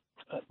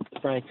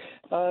 Frank.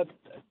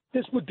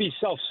 This would be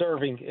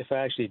self-serving if I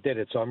actually did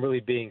it, so I'm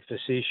really being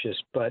facetious,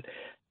 but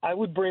I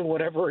would bring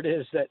whatever it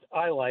is that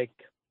I like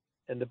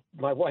and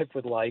my wife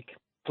would like,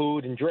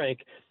 food and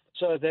drink.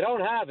 So if they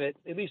don't have it,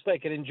 at least they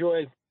can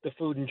enjoy the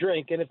food and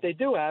drink. And if they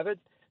do have it,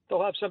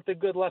 they'll have something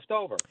good left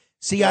over.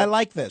 See, I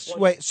like this.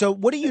 Wait, so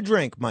what do you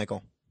drink,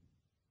 Michael?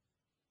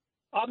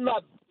 I'm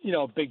not,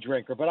 a big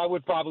drinker, but I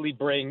would probably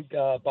bring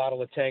a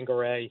bottle of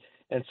Tanqueray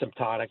and some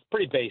tonic.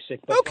 Pretty basic.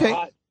 But okay.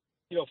 Hot,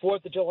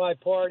 4th of July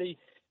party,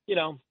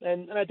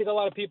 and I think a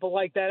lot of people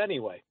like that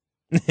anyway.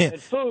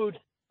 And food,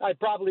 I'd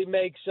probably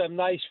make some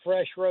nice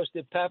fresh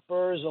roasted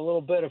peppers, a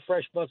little bit of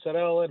fresh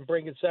mozzarella, and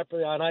bring it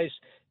separately on ice.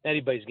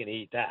 Anybody's going to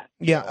eat that.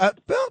 Yeah,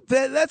 well,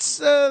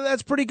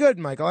 that's pretty good,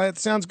 Michael. That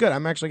sounds good.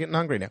 I'm actually getting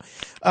hungry now.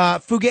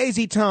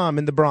 Fugazi Tom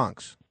in the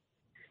Bronx.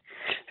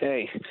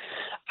 Hey,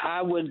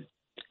 I would,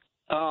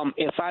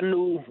 if I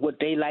knew what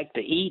they like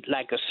to eat,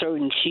 like a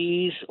certain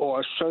cheese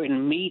or a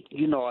certain meat,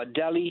 a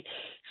deli,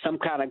 some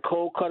kind of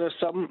cold cut or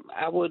something,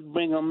 I would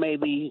bring them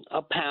maybe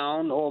a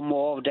pound or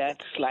more of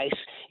that slice.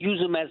 Use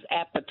them as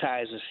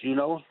appetizers,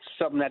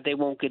 something that they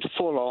won't get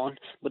full on,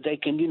 but they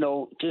can,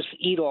 just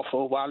eat off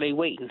of while they're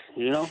waiting,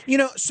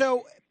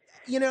 So,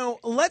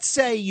 let's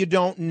say you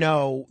don't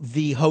know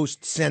the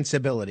host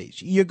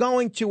sensibilities. You're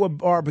going to a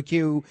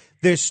barbecue,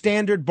 there's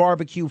standard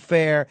barbecue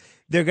fare.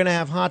 They're going to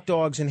have hot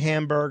dogs and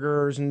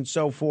hamburgers and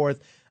so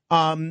forth.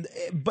 And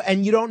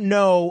you don't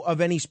know of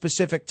any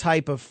specific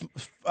type of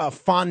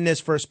fondness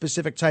for a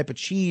specific type of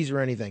cheese or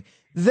anything.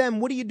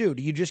 Then what do?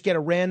 Do you just get a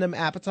random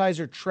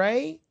appetizer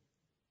tray?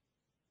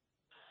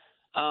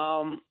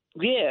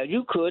 Yeah,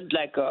 you could,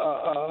 like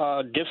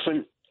a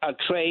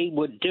tray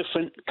with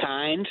different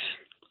kinds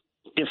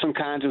of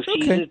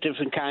cheeses,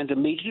 different kinds of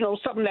meat.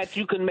 Something that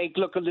you can make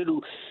look a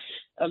little,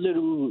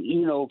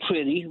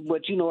 pretty,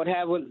 but it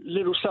have a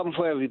little something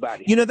for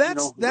everybody.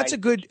 That's a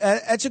good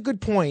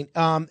point.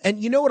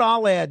 And you know what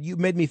I'll add? You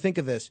made me think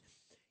of this.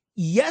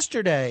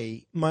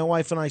 Yesterday, my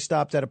wife and I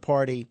stopped at a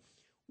party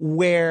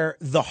where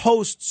the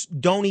hosts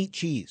don't eat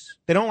cheese.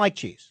 They don't like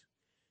cheese.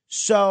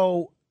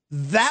 So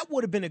that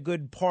would have been a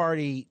good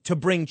party to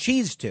bring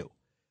cheese to.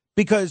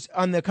 because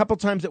on the couple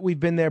times that we've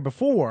been there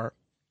before,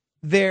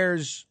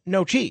 there's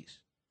no cheese.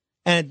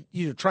 And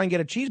you try and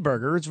get a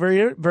cheeseburger, it's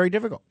very, very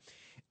difficult.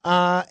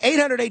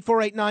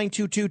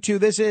 800-848-9222.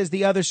 This is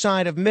The Other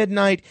Side of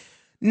Midnight.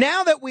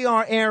 Now that we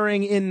are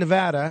airing in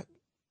Nevada,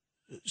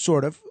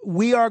 sort of,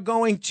 we are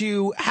going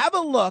to have a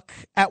look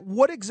at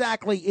what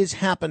exactly is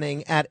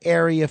happening at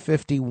Area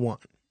 51.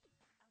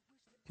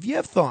 If you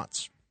have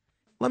thoughts,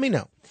 let me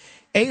know.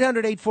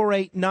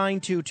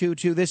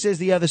 800-848-9222. This is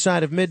The Other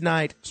Side of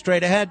Midnight.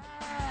 Straight ahead.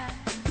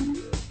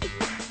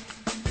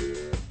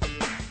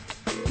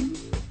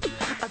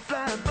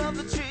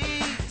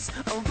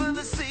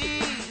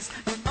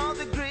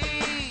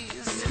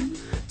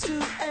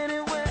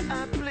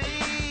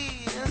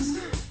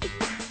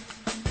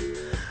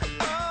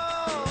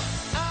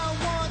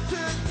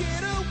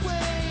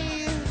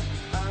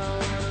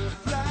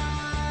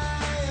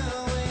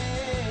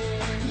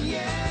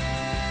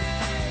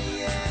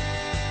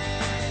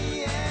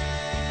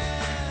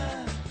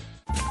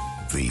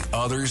 The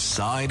Other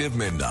Side of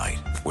Midnight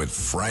with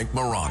Frank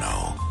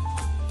Morano.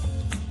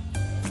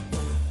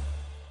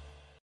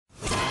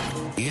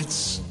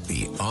 It's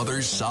The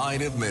Other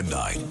Side of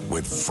Midnight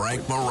with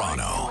Frank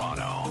Morano.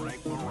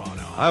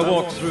 I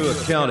walked through a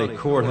county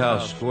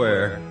courthouse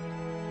square.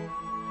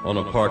 On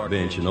a park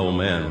bench, an old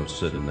man was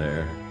sitting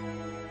there.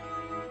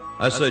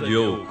 I said,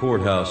 "Your old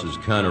courthouse is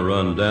kind of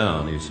run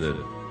down." He said,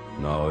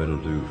 "No, it'll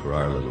do for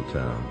our little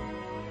town."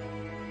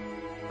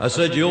 I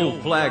said, "Your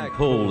old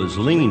flagpole is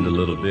leaned a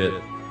little bit,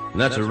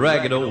 and that's a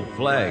ragged old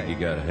flag you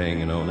got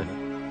hanging on it."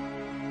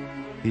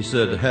 He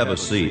said, "Have a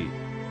seat."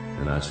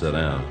 And I sat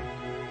down.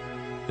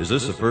 "Is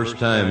this the first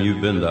time you've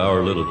been to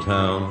our little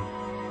town?"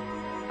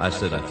 I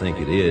said, "I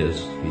think it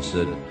is." He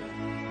said,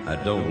 "I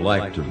don't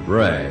like to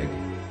brag,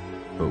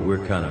 but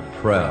we're kind of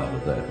proud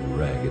of that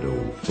ragged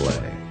old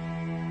flag."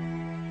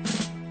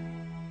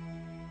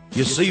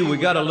 You see, we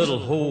got a little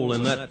hole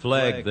in that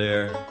flag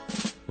there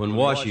when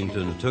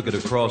Washington took it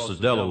across the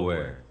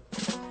Delaware.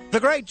 The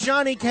great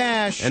Johnny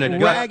Cash, And it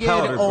got Ragged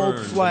powder Old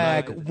burned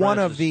Flag, the night that one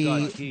of Francis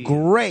the Scott Key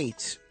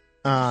great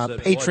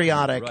said,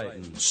 patriotic "What you write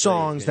and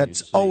songs say, can that's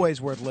you see?"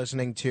 always worth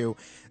listening to.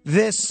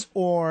 This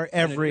or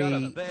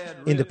every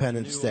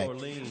Independence Day.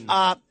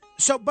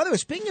 So, by the way,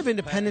 speaking of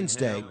Independence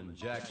Day,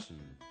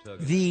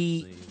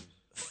 the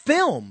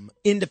film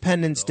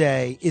Independence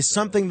Day is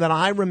something that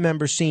I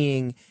remember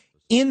seeing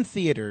in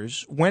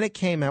theaters when it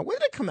came out. When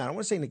did it come out? I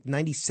want to say like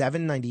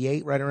 97,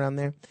 98, right around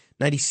there.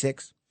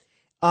 96.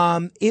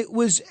 It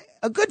was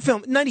a good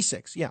film.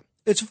 96, yeah.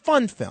 It's a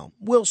fun film.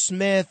 Will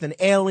Smith and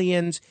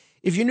aliens.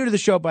 If you're new to the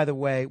show, by the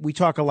way, we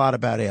talk a lot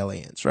about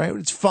aliens, right?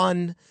 It's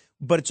fun,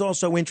 but it's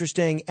also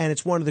interesting, and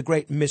it's one of the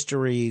great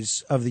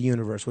mysteries of the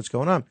universe, what's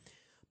going on.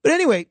 But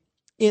anyway,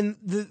 in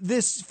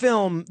this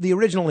film, the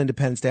original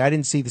Independence Day, I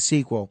didn't see the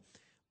sequel,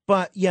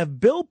 but you have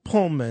Bill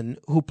Pullman,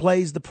 who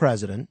plays the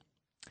president,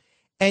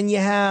 and you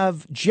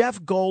have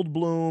Jeff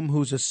Goldblum,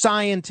 who's a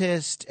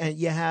scientist, and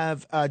you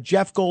have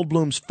Jeff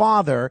Goldblum's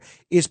father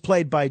is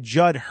played by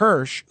Judd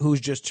Hirsch,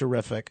 who's just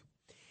terrific.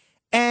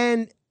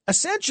 And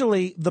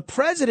essentially, the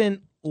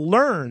president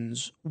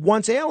learns,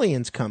 once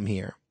aliens come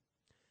here,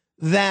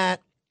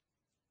 that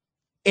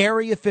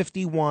Area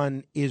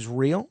 51 is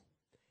real,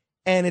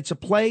 and it's a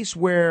place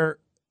where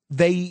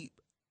they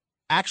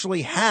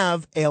actually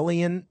have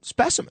alien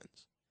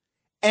specimens.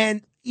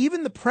 And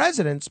even the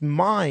president's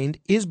mind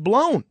is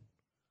blown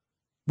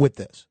with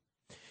this.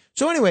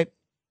 So anyway,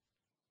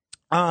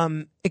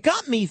 it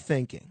got me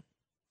thinking,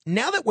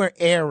 now that we're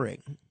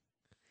airing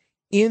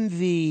in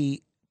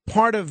the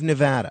part of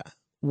Nevada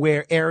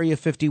where Area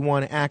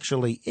 51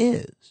 actually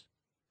is,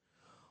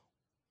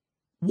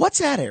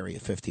 what's at Area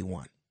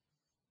 51?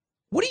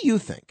 What do you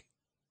think?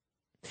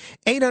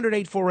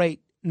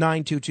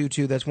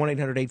 800-848-9222. That's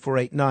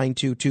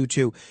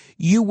 1-800-848-9222.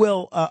 You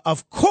will,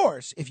 of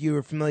course, if you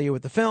are familiar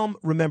with the film,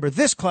 remember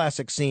this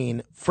classic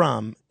scene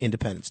from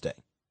Independence Day.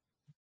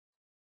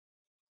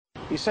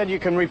 You said you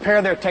can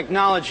repair their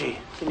technology.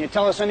 Can you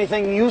tell us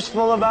anything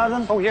useful about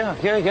them? Oh, yeah.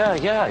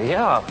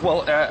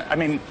 Well, I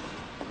mean,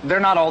 they're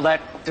not all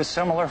that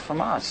dissimilar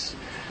from us.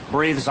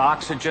 Breathes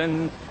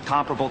oxygen,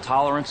 comparable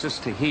tolerances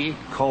to heat,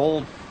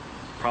 cold.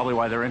 Probably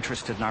why they're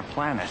interested in our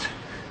planet.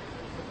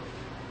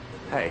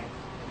 Hey.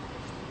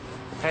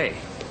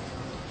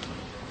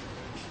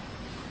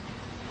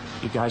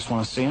 You guys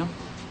want to see them?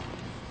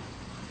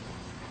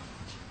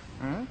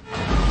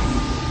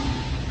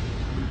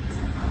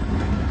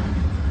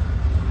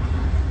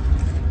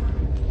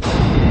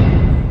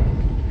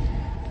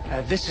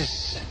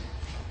 This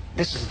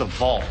is the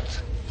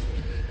vault.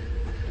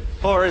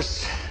 Or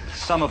as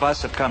some of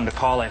us have come to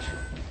call it,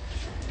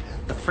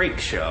 the freak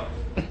show.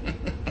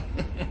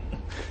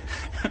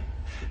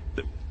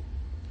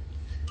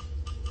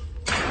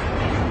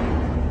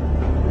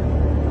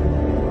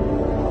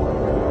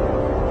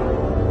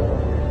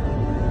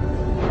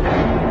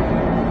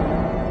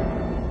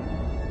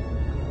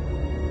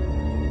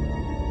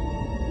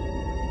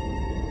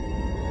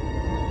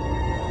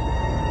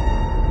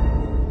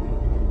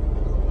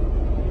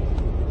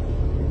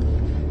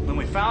 When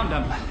we found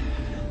them,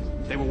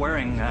 they were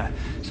wearing wearing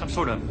some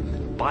sort of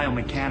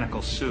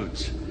biomechanical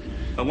suits.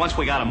 But once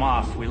we got them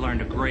off, we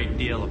learned a great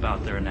deal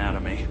about their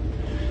anatomy.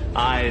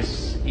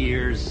 Eyes,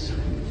 ears,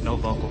 no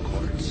vocal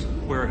cords.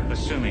 We're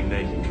assuming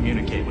they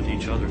communicate with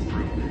each other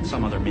through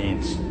some other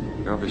means.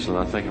 You're obviously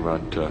not thinking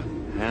about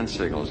hand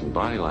signals and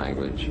body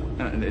language.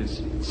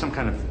 It's some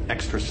kind of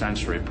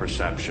extrasensory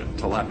perception,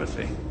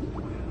 telepathy.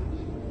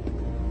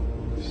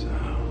 So,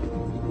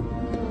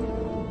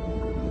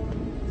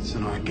 it's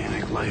an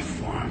organic life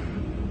form.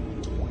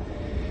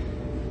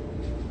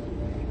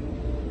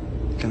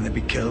 Can they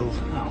be killed?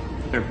 No.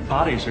 Their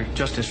bodies are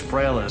just as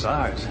frail as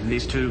ours. And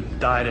these two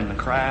died in the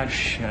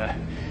crash.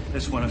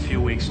 This one a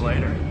few weeks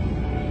later.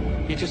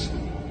 You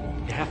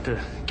have to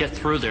get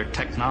through their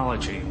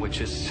technology,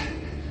 which is,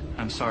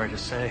 I'm sorry to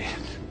say,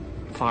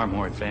 far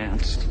more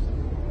advanced.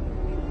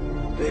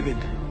 David,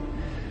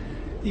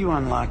 you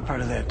unlocked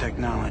part of that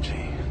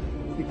technology.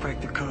 You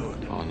cracked the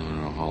code. Oh,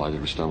 no. All I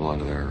did was stumble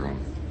onto their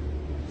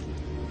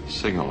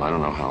signal. I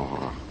don't know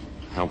how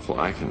helpful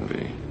I can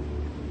be.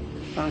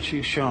 Why don't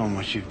you show them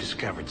what you've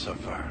discovered so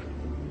far?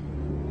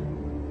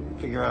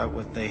 Figure out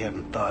what they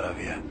haven't thought of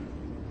yet.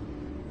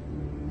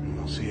 And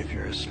we'll see if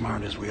you're as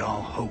smart as we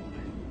all hope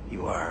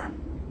you are.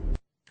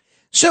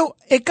 So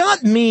it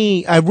got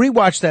me, I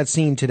rewatched that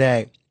scene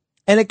today,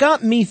 and it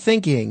got me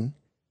thinking,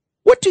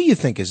 what do you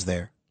think is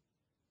there?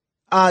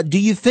 Do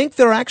you think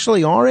there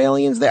actually are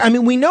aliens there? I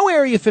mean, we know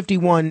Area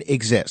 51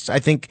 exists. I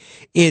think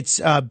it's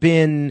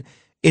been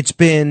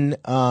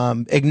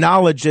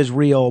acknowledged as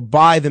real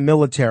by the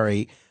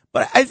military.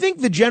 But I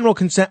think the general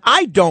consent,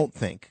 I don't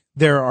think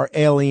there are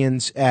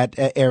aliens at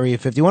Area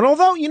 51.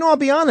 Although, I'll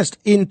be honest,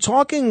 in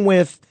talking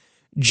with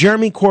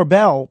Jeremy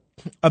Corbell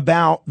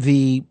about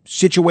the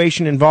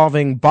situation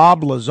involving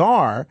Bob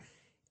Lazar,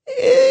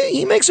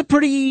 he makes a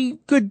pretty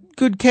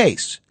good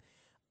case.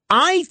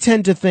 I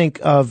tend to think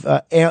of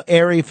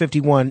Area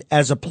 51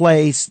 as a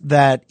place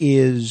that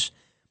is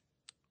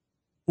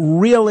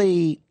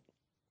really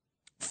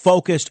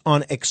focused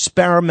on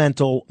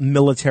experimental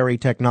military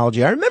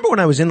technology. I remember when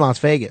I was in Las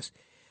Vegas,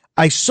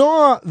 I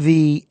saw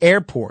the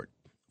airport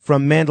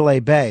from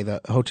Mandalay Bay,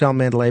 the Hotel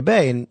Mandalay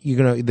Bay, and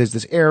there's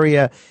this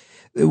area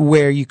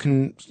where you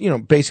can,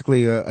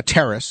 basically a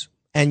terrace,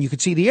 and you could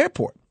see the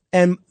airport.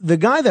 And the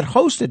guy that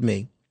hosted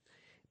me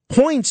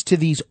points to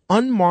these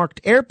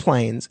unmarked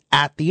airplanes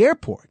at the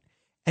airport.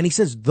 And he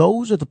says,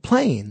 those are the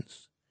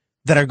planes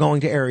that are going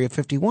to Area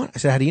 51. I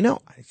said, how do you know?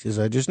 He says,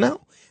 I just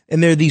know.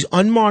 And there are these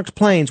unmarked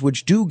planes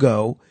which do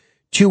go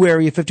to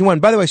Area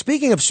 51. By the way,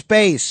 speaking of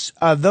space,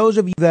 those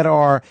of you that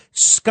are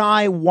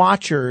sky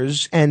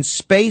watchers and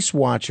space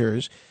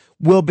watchers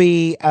will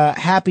be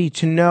happy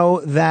to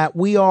know that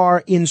we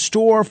are in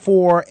store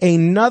for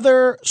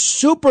another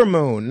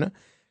supermoon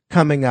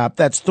coming up.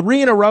 That's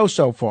 3 in a row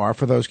so far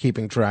for those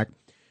keeping track.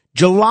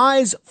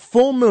 July's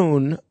full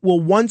moon will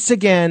once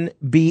again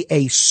be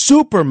a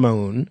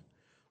supermoon,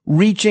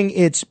 reaching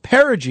its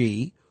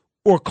perigee,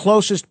 or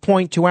closest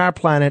point to our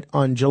planet,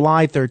 on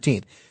July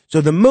 13th.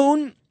 So the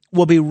moon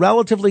will be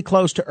relatively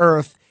close to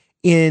Earth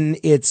in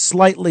its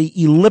slightly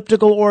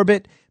elliptical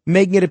orbit,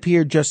 making it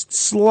appear just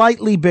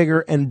slightly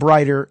bigger and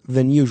brighter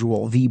than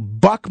usual. The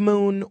buck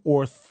moon,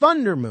 or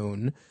thunder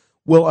moon,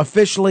 will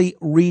officially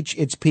reach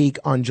its peak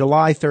on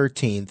July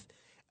 13th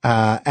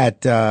at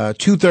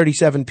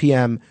 2:37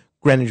 p.m.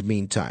 Greenwich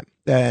Mean Time.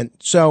 And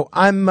so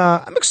I'm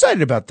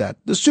excited about that.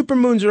 The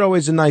supermoons are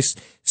always a nice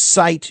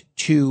sight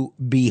to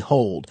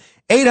behold.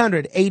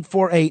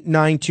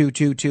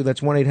 800-848-9222. That's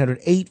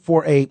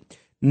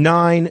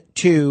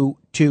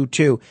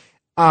 1-800-848-9222.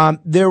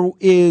 There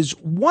is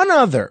one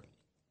other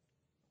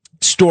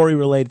story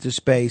related to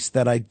space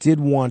that I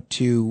did want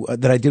to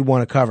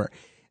cover.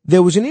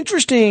 There was an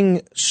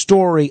interesting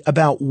story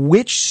about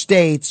which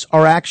states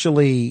are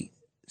actually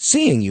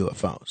seeing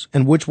UFOs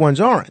and which ones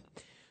aren't.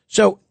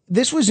 So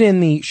this was in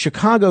the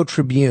Chicago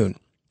Tribune.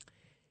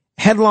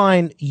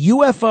 Headline,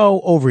 UFO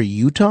over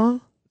Utah.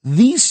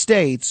 These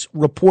states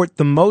report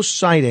the most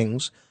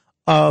sightings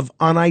of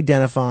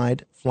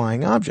unidentified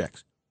flying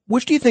objects.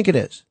 Which do you think it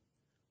is?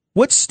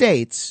 What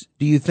states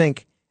do you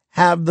think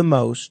have the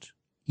most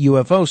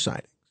UFO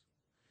sightings?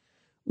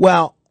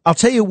 Well, I'll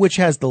tell you which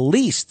has the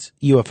least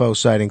UFO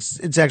sightings.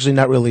 It's actually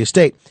not really a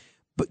state,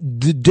 but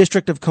the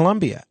District of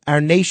Columbia,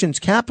 our nation's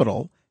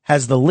capital,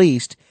 has the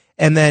least.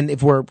 And then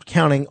if we're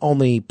counting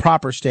only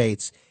proper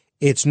states,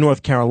 it's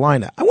North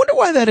Carolina. I wonder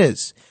why that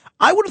is.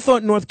 I would have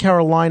thought North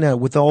Carolina,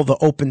 with all the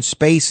open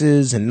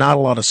spaces and not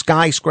a lot of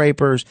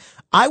skyscrapers,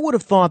 I would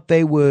have thought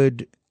they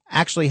would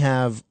actually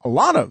have a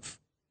lot of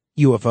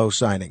UFO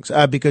sightings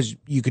because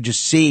you could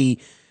just see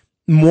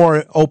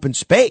more open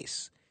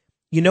space.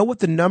 You know what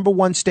the number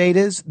one state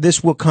is?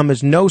 This will come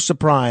as no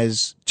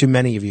surprise to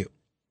many of you.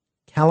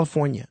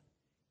 California.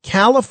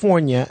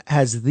 California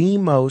has the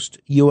most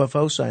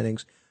UFO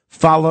sightings,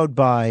 followed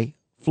by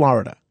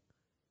Florida.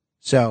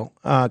 So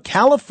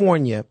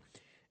California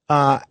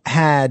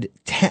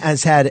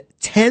has had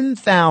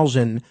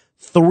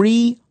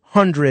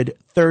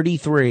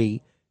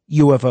 10,333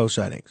 UFO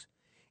sightings.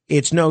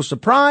 It's no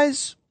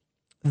surprise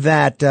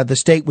that the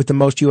state with the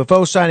most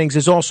UFO sightings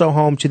is also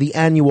home to the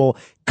annual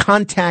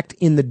Contact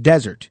in the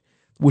Desert,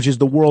 which is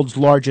the world's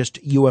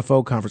largest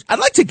UFO conference. I'd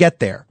like to get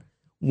there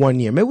one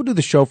year. Maybe we'll do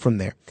the show from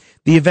there.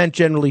 The event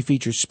generally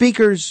features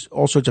speakers,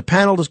 all sorts of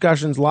panel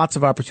discussions, lots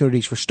of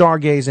opportunities for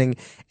stargazing,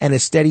 and a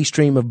steady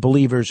stream of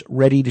believers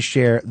ready to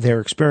share their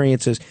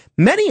experiences,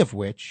 many of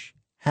which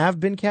have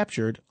been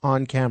captured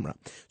on camera.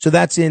 So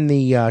that's in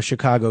the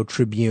Chicago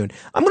Tribune.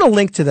 I'm going to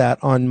link to that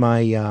on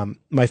my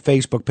my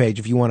Facebook page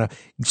if you want to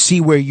see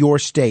where your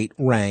state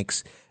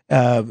ranks.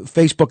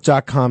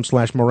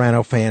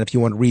 Facebook.com/Morano fan if you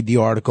want to read the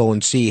article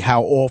and see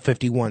how all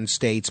 51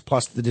 states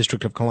plus the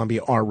District of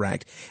Columbia are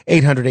ranked.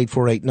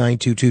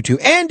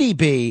 800-848-9222. Andy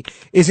B.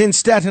 is in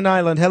Staten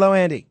Island. Hello,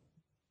 Andy.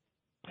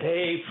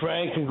 Hey,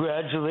 Frank,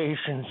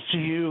 congratulations to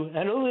you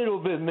and a little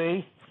bit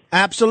me.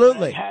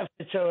 Absolutely. I have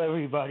to tell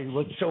everybody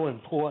what's so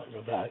important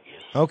about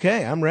you.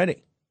 Okay, I'm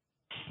ready.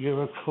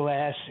 You're a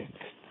classic.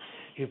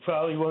 You're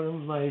probably one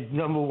of my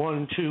number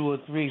 1, 2, or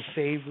 3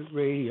 favorite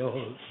radio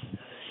hosts.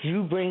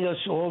 You bring us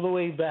all the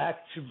way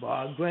back to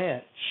Bob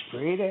Grant.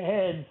 Straight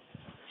ahead.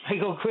 I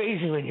go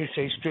crazy when you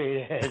say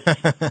straight ahead.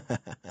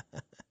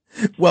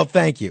 Well,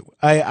 thank you.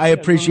 I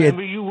appreciate it. I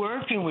remember you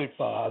working with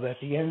Bob at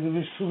the end of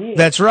his career.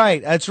 That's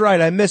right. That's right.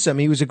 I miss him.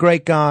 He was a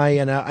great guy,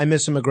 and I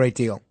miss him a great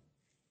deal.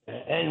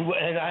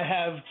 And I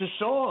have the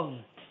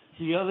song,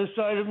 The Other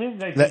Side of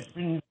Midnight, that's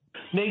been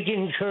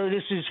making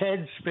Curtis's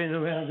head spin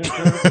around in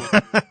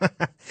circles.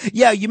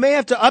 Yeah, you may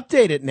have to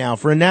update it now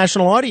for a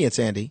national audience,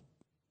 Andy.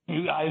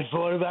 I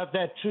thought about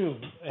that too,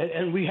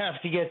 and we have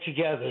to get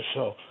together.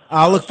 So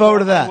I'll look forward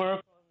to that.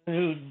 Work on a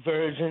new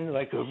version,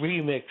 like a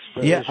remix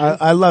version. Yeah,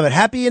 I love it.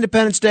 Happy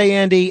Independence Day,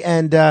 Andy,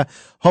 and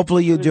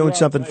hopefully you're doing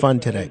something fun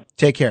today.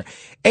 Take care.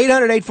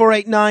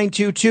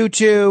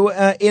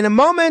 800-848-9222. In a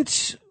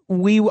moment,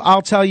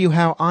 I'll tell you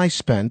how I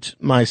spent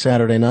my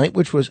Saturday night,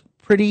 which was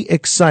pretty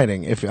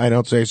exciting, if I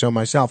don't say so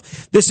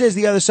myself. This is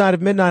The Other Side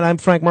of Midnight. I'm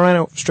Frank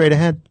Morano. Straight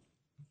ahead.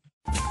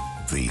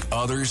 The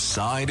Other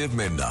Side of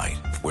Midnight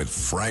with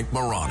Frank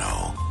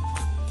Morano.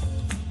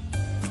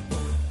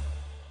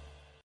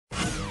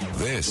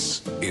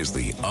 This is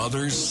The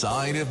Other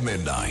Side of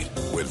Midnight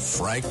with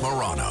Frank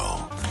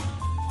Morano.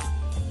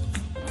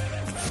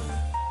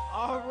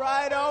 All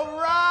right.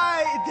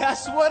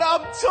 That's what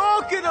I'm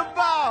talking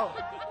about.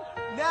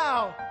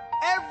 Now,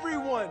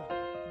 everyone,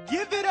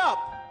 give it up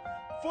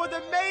for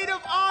the maid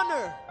of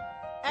honor,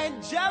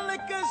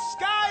 Angelica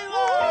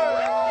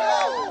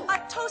Schuyler. A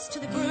toast to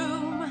the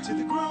groom. To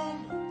the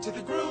groom, to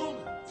the groom,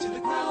 to the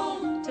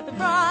groom. To the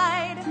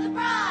bride. To the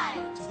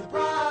bride. To the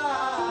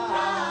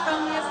bride.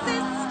 From your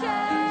sister.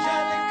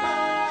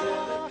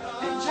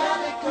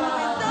 Angelica. Who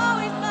is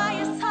always by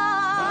your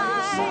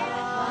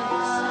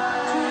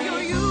side. To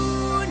your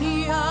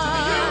union.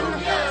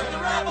 To the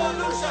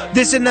revolution.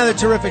 This is another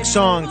terrific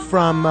song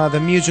from the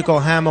musical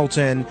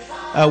Hamilton,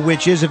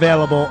 which is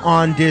available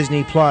on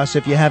Disney Plus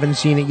if you haven't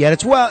seen it yet.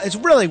 It's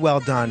really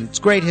well done. It's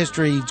great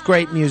history, it's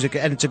great music,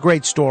 and it's a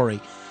great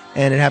story.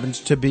 And it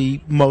happens to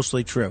be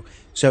mostly true.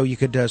 So you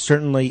could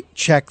certainly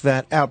check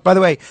that out. By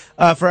the way,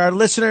 for our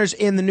listeners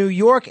in the New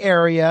York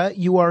area,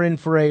 you are in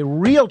for a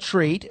real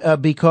treat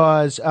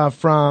because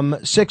from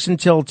 6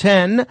 until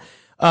 10,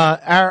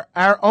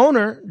 our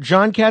owner,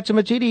 John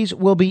Katsimatidis,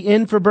 will be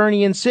in for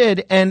Bernie and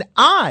Sid, and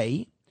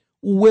I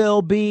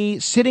will be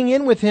sitting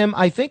in with him,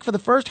 I think, for the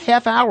first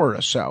half hour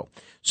or so.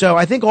 So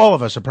I think all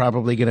of us are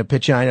probably going to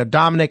pitch in. I know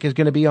Dominic is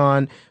going to be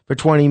on for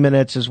 20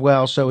 minutes as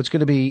well. So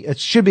it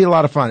should be a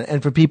lot of fun.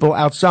 And for people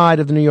outside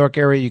of the New York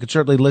area, you can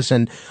certainly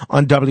listen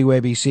on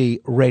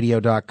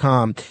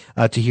WABCRadio.com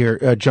to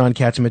hear John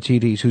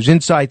Katsimatidis, whose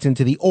insights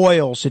into the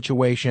oil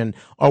situation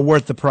are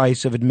worth the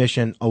price of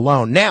admission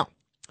alone. Now,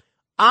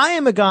 I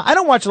am a guy, I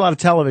don't watch a lot of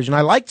television. I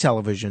like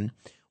television,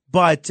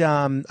 but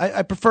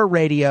I prefer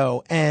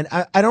radio, and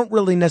I don't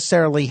really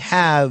necessarily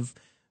have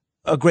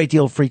a great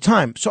deal of free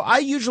time. So I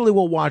usually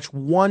will watch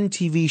one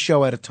TV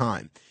show at a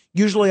time.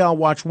 Usually I'll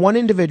watch one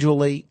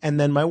individually, and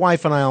then my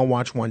wife and I will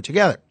watch one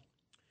together.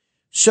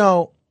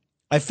 So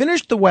I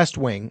finished The West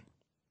Wing.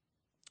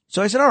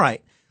 So I said, all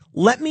right,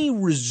 let me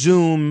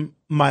resume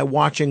my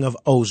watching of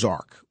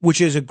Ozark, which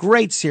is a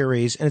great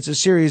series, and it's a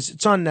series,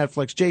 it's on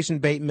Netflix, Jason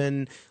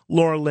Bateman,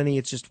 Laura Linney,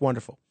 it's just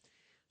wonderful.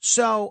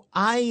 So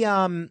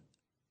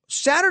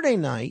Saturday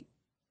night,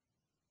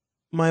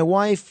 my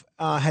wife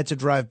had to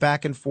drive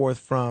back and forth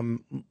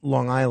from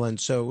Long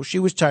Island, so she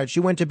was tired. She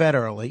went to bed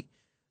early,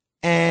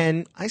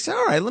 and I said,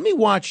 all right, let me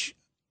watch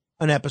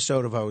an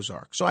episode of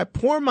Ozark. So I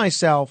pour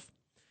myself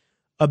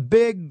a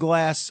big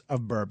glass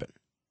of bourbon,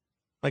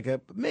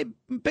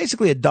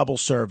 basically a double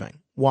serving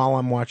while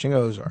I'm watching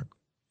Ozark.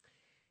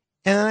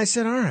 And then I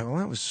said, all right, well,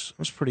 that was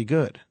pretty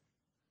good.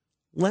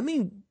 Let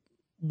me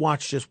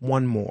watch just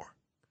one more.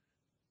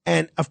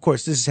 And, of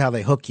course, this is how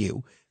they hook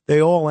you. They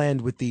all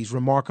end with these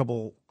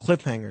remarkable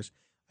cliffhangers.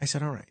 I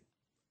said, all right,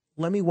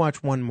 let me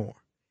watch one more.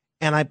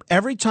 And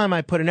every time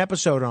I put an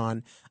episode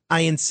on,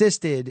 I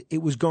insisted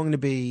it was going to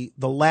be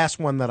the last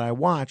one that I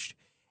watched.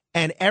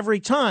 And every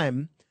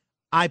time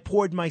I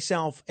poured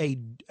myself a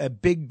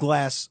big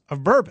glass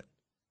of bourbon.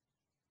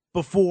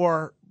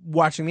 before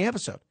watching the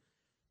episode.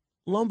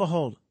 Lo and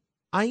behold,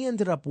 I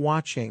ended up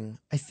watching,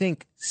 I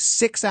think,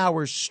 6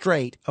 hours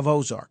straight of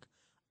Ozark.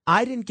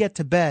 I didn't get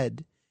to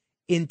bed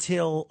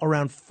until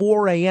around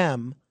 4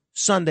 a.m.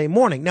 Sunday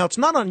morning. Now, it's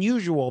not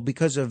unusual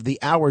because of the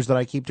hours that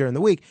I keep during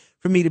the week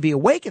for me to be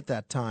awake at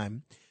that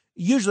time.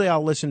 Usually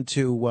I'll listen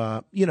to,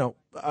 a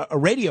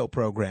radio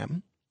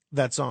program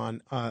that's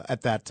on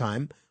at that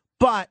time.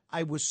 But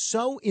I was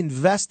so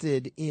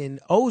invested in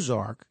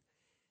Ozark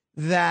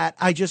that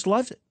I just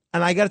loved it.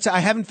 And I got to say, I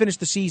haven't finished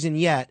the season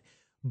yet,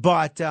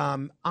 but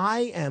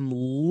I am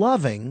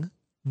loving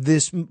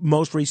this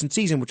most recent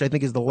season, which I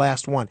think is the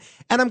last one.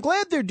 And I'm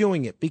glad they're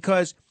doing it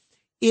because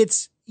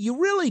you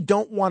really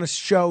don't want a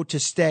show to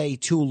stay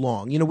too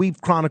long. You know,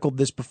 we've chronicled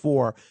this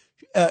before.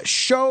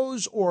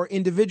 Shows or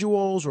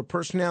individuals or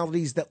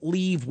personalities that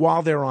leave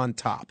while they're on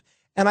top.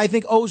 And I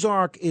think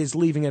Ozark is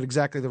leaving at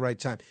exactly the right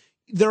time.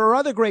 There are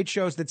other great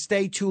shows that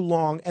stay too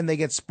long and they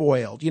get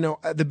spoiled. You know,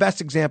 the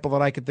best example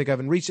that I could think of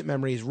in recent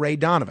memory is Ray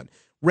Donovan.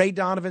 Ray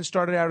Donovan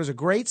started out as a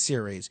great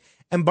series,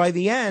 and by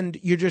the end,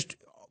 you're just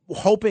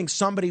hoping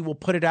somebody will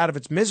put it out of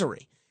its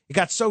misery. It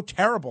got so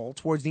terrible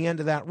towards the end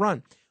of that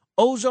run.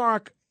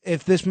 Ozark,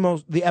 if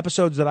the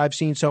episodes that I've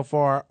seen so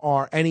far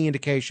are any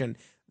indication,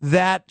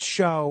 that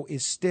show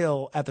is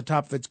still at the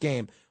top of its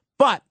game.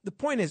 But the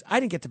point is, I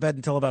didn't get to bed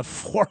until about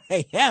 4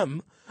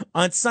 a.m.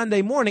 on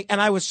Sunday morning,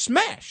 and I was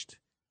smashed.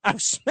 I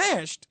was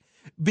smashed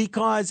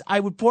because I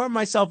would pour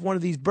myself one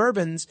of these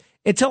bourbons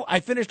until I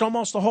finished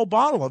almost the whole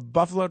bottle of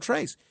Buffalo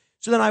Trace.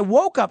 So then I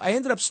woke up. I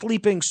ended up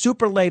sleeping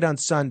super late on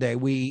Sunday.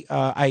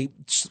 I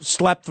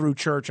slept through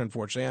church,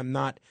 unfortunately. I'm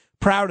not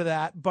proud of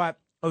that, but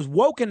I was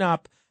woken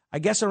up, I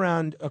guess,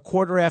 around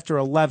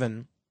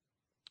 11:15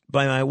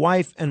 by my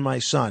wife and my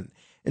son.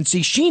 And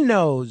see, she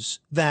knows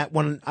that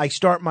when I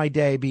start my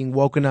day being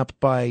woken up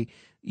by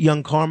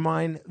young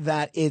Carmine,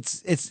 that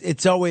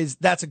it's always,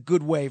 that's a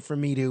good way for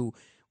me to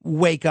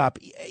wake up.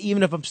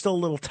 Even if I'm still a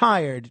little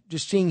tired,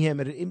 just seeing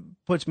him, it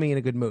puts me in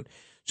a good mood.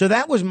 So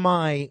that was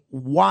my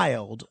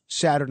wild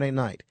Saturday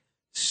night,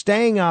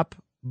 staying up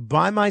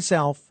by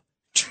myself,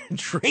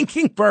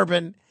 drinking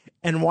bourbon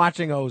and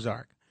watching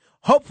Ozark.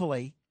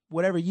 Hopefully,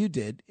 whatever you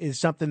did is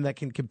something that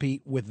can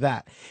compete with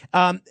that.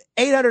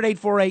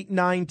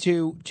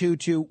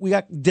 800-848-9222. We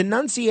got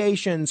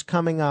denunciations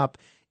coming up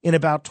in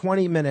about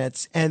 20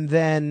 minutes. And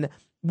then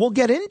we'll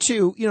get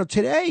into,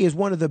 today is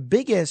one of the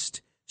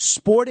biggest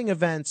sporting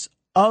events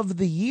of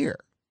the year.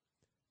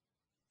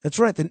 That's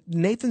right. The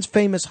Nathan's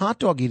Famous Hot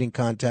Dog Eating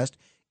Contest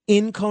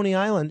in Coney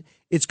Island.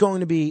 It's going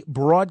to be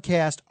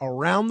broadcast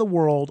around the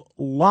world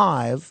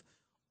live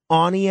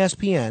on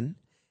ESPN.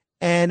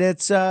 And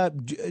it's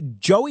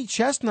Joey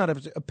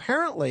Chestnut.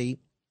 Apparently,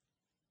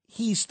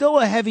 he's still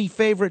a heavy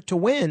favorite to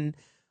win,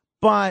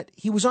 but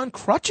he was on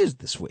crutches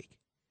this week.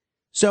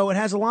 So it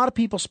has a lot of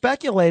people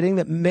speculating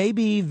that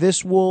maybe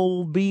this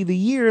will be the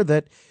year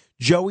that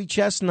Joey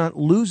Chestnut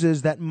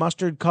loses that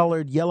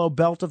mustard-colored yellow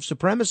belt of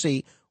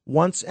supremacy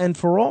once and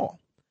for all.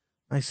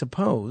 I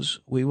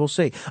suppose we will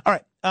see. All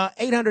right,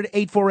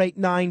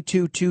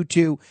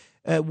 800-848-9222.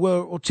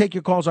 We'll take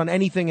your calls on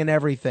anything and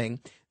everything.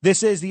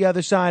 This is The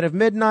Other Side of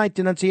Midnight.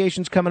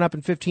 Denunciations coming up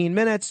in 15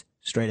 minutes.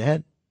 Straight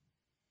ahead.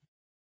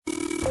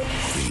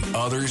 The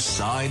Other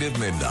Side of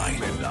Midnight.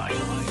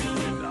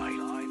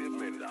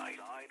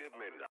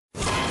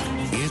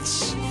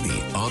 It's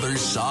The Other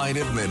Side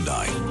of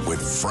Midnight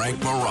with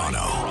Frank Morano.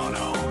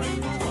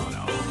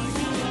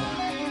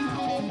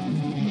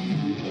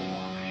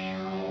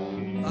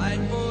 Fight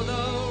for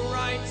the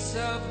rights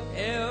of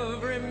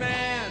every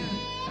man.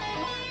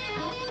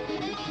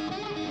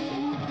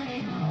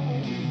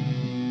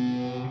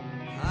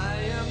 I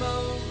am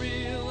a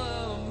real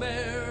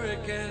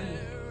American.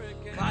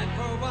 Fight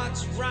for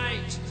what's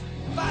right.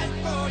 Fight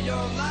for your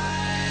life.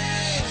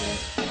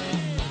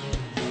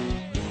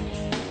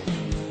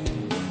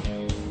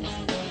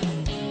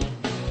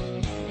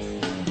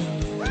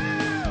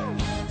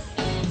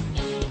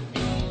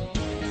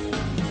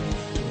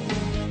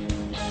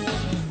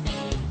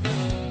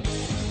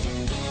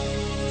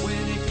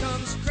 When it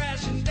comes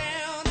crashing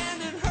down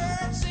and it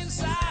hurts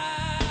inside.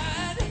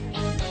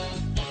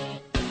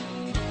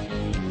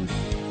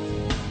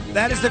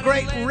 That is the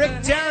great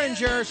Rick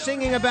Derringer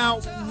singing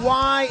about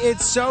why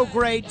it's so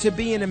great to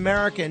be an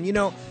American.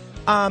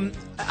 I'm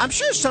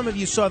sure some of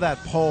you saw that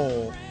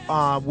poll,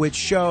 which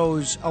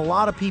shows a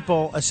lot of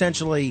people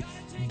essentially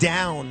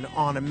down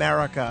on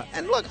America.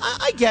 And look,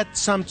 I get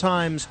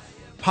sometimes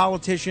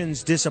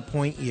politicians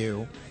disappoint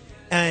you,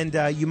 and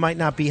you might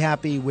not be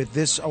happy with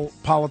this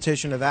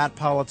politician or that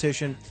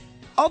politician.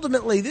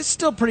 Ultimately, this is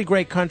still a pretty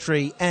great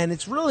country, and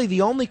it's really the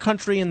only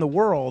country in the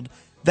world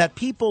that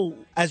people,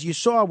 as you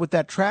saw with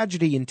that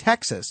tragedy in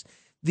Texas,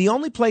 the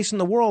only place in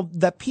the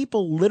world that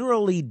people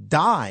literally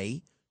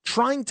die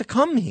trying to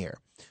come here.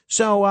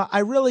 So I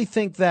really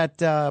think that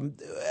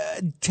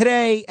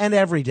today and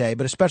every day,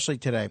 but especially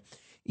today,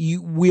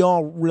 we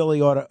all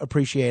really ought to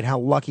appreciate how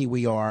lucky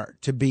we are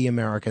to be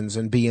Americans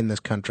and be in this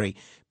country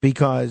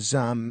because,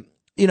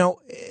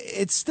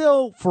 it's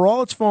still, for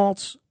all its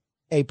faults,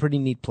 a pretty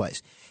neat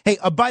place. Hey,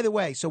 by the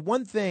way, so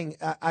one thing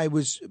I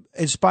was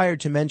inspired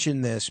to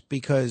mention this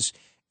because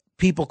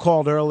people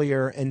called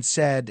earlier and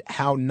said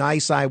how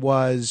nice I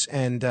was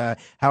and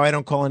how I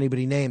don't call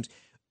anybody names.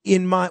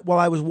 While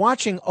I was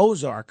watching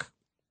Ozark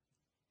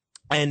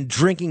and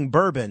drinking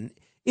bourbon,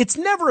 it's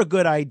never a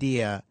good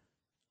idea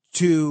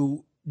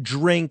to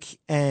drink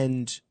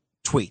and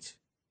tweet.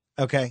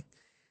 Okay.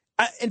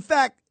 In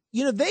fact,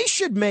 they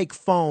should make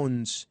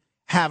phones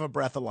have a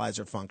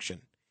breathalyzer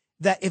function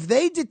that if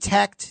they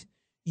detect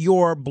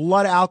your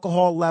blood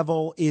alcohol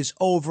level is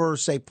over,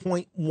 say,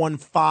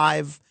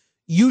 0.15,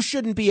 you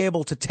shouldn't be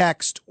able to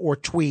text or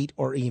tweet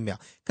or email.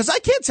 Because I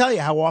can't tell you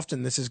how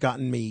often this has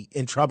gotten me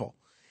in trouble.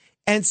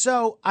 And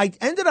so I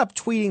ended up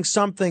tweeting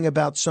something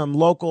about some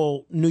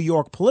local New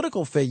York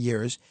political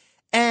figures.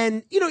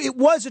 And, it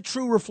was a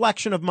true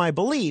reflection of my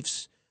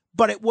beliefs,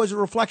 but it was a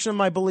reflection of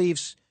my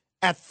beliefs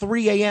at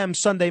 3 a.m.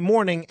 Sunday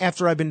morning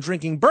after I've been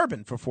drinking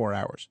bourbon for 4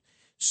 hours.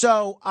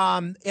 So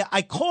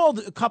I called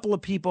a couple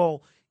of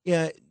people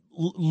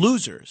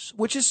losers,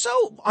 which is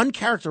so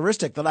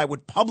uncharacteristic that I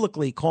would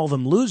publicly call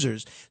them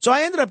losers. So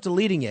I ended up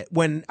deleting it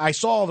when I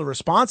saw all the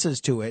responses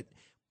to it.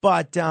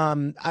 But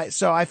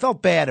so I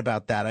felt bad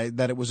about that,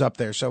 that it was up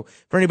there. So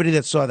for anybody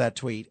that saw that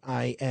tweet,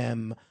 I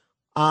am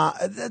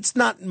that's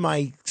not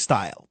my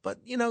style. But,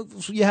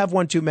 you have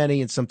one too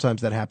many, and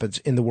sometimes that happens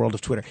in the world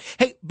of Twitter.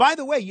 Hey, by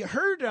the way, you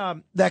heard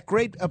that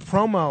great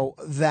promo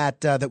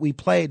that we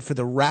played for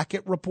the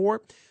Racket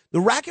Report.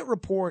 The Racket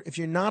Report, if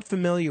you're not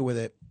familiar with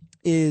it,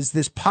 is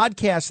this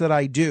podcast that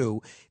I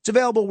do. It's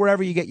available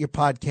wherever you get your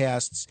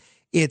podcasts.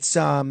 It's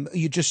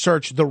you just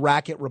search the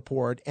Racket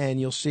Report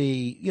and you'll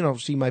see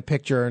my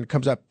picture and it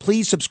comes up.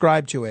 Please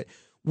subscribe to it.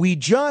 We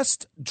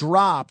just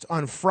dropped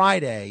on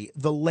Friday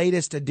the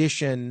latest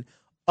edition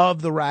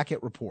of the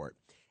Racket Report.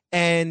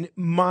 And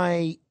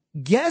my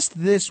guest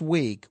this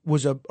week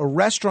was a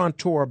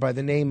restaurateur by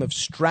the name of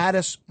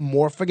Stratus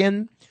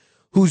Morphigan,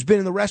 who's been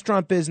in the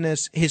restaurant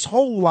business his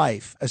whole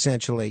life,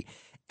 essentially.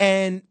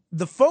 And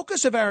the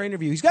focus of our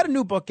interview, he's got a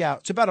new book out.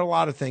 It's about a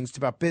lot of things. It's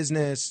about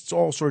business. It's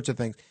all sorts of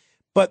things.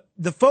 But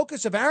the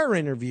focus of our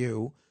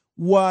interview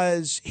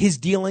was his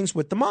dealings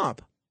with the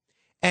mob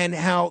and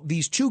how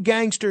these two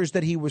gangsters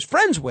that he was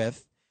friends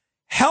with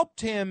helped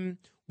him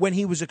when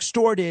he was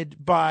extorted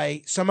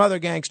by some other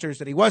gangsters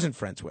that he wasn't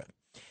friends with.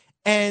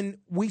 And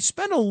we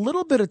spent a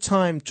little bit of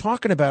time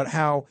talking about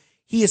how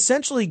he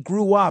essentially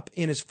grew up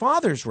in his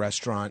father's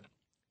restaurant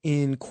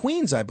in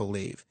Queens, I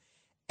believe.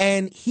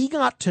 And he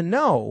got to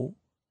know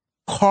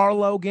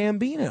Carlo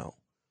Gambino,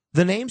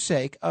 the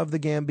namesake of the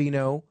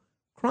Gambino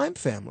crime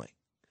family.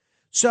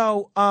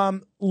 So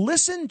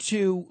listen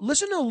to a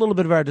little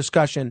bit of our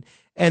discussion,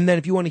 and then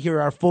if you want to hear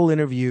our full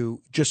interview,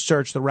 just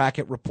search the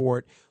Racket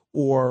Report,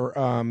 or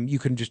you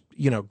can just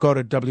go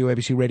to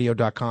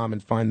WABCRadio.com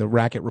and find the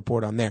Racket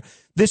Report on there.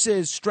 This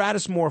is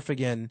Stratus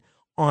Morphigan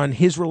on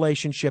his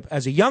relationship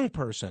as a young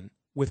person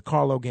with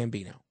Carlo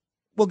Gambino.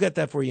 We'll get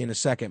that for you in a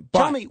second.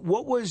 But tell me,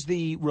 what was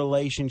the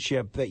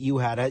relationship that you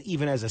had,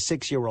 even as a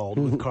 6-year-old,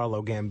 with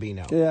Carlo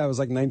Gambino? Yeah, it was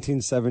like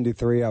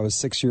 1973. I was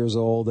 6 years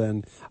old,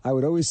 and I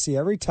would always see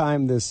every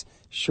time this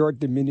short,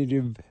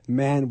 diminutive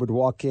man would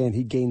walk in,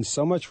 he gained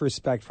so much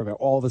respect from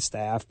all the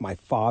staff, my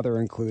father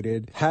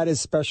included. Had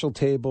his special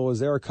table, was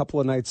there a couple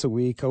of nights a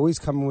week, always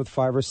coming with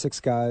 5 or 6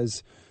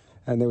 guys,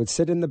 and they would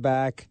sit in the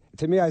back.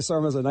 To me, I saw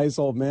him as a nice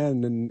old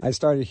man, and I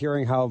started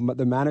hearing how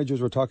the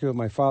managers were talking with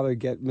my father,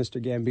 get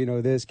Mr.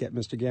 Gambino this, get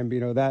Mr.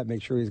 Gambino that,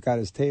 make sure he's got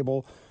his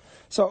table.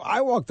 So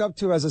I walked up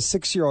to him as a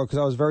 6-year-old because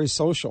I was very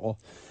social,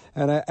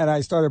 and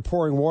I started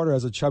pouring water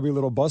as a chubby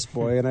little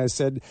busboy, and I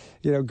said,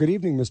 good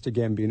evening, Mr.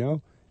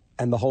 Gambino.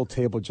 And the whole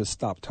table just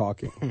stopped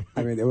talking.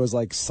 I mean, it was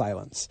like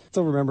silence. I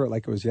still remember it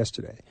like it was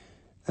yesterday.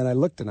 And I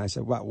looked and I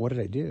said, wow, what did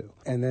I do?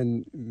 And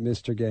then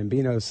Mr.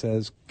 Gambino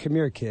says, come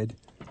here, kid.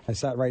 I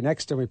sat right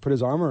next to him. He put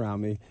his arm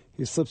around me.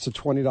 He slips a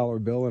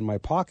 $20 bill in my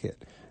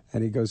pocket.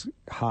 And he goes,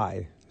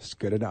 hi, it's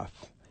good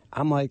enough.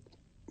 I'm like,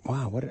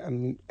 wow,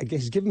 I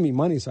guess he's giving me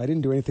money, so I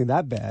didn't do anything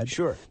that bad.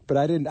 Sure. But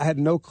I had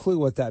no clue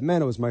what that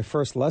meant. It was my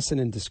first lesson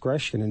in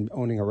discretion in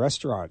owning a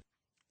restaurant.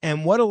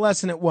 And what a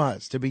lesson it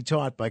was to be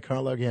taught by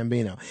Carlo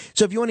Gambino.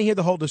 So if you want to hear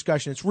the whole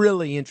discussion, it's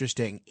really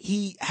interesting.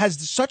 He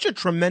has such a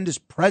tremendous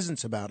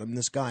presence about him,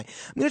 this guy.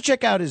 I'm going to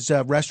check out his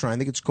restaurant. I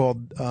think it's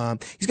called,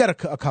 he's got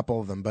a couple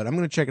of them, but I'm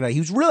going to check it out.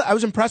 I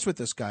was impressed with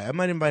this guy. I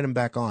might invite him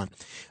back on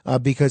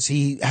because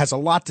he has a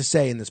lot to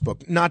say in this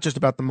book, not just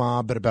about the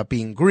mob, but about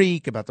being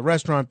Greek, about the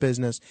restaurant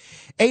business.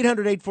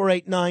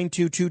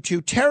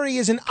 800-848-9222. Terry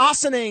is in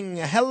Ossining.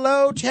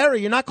 Hello,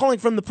 Terry. You're not calling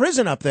from the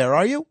prison up there,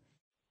 are you?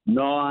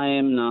 No, I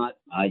am not.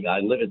 I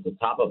live at the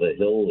top of a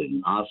hill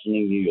in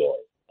Ossining, New York.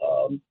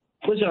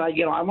 Listen, I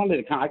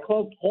wanted to. I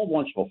called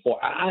once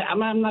before.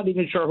 I'm not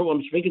even sure who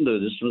I'm speaking to.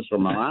 This is Mr.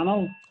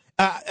 Morano.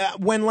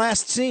 When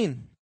last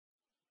seen?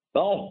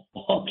 Oh,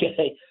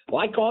 okay.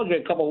 Well, I called you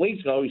a couple of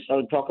weeks ago. We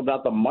started talking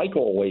about the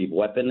microwave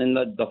weapon, and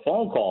the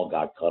phone call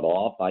got cut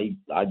off. I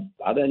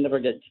didn't never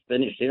get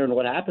finished hearing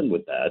what happened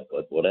with that,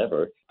 but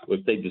whatever.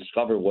 If they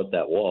discovered what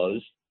that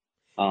was.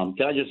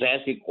 Can I just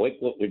ask you quick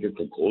what your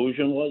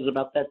conclusion was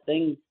about that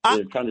thing?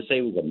 They're trying to say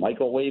it was a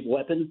microwave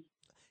weapon?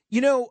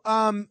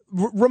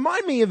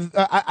 Remind me of,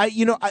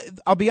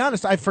 I'll be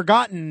honest, I've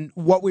forgotten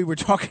what we were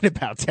talking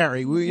about,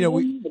 Terry.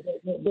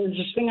 There's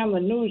this thing on the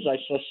news I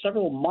saw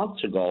several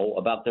months ago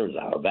about there's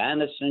a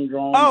Havana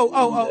syndrome.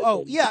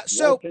 Yeah.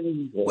 So,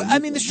 I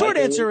mean, the short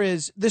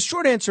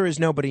answer is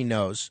nobody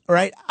knows. All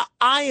right.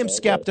 I am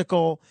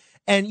skeptical.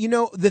 And,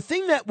 the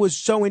thing that was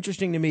so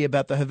interesting to me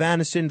about the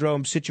Havana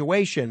syndrome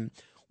situation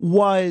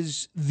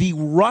was the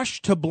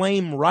rush to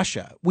blame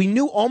Russia. We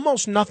knew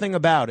almost nothing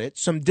about it.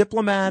 Some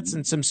diplomats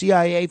and some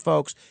CIA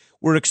folks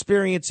were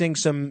experiencing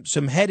some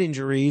head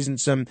injuries and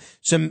some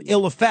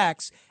ill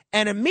effects.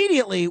 And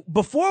immediately,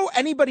 before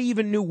anybody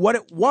even knew what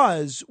it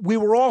was, we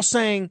were all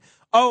saying,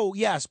 oh,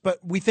 yes, but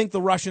we think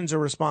the Russians are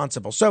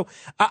responsible. So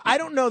I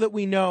don't know that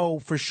we know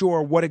for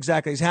sure what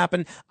exactly has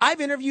happened.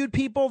 I've interviewed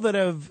people that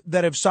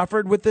have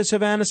suffered with this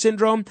Havana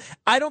syndrome.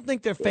 I don't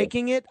think they're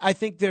faking it. I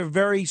think they're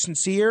very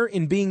sincere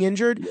in being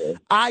injured.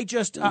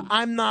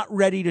 I'm not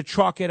ready to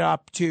chalk it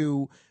up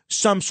to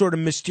some sort of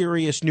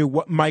mysterious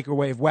new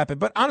microwave weapon.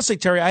 But honestly,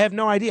 Terry, I have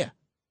no idea.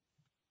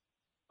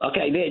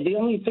 Okay, the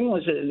only thing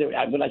was,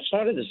 what I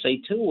started to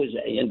say, too, was,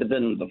 and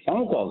then the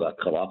phone call got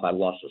cut off. I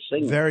lost the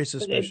signal. Very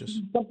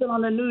suspicious. Something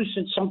on the news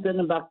said something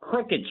about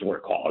crickets were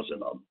causing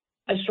them.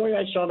 I swear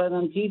I saw that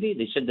on TV.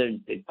 They said they're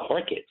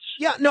crickets.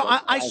 Yeah, no,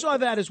 I saw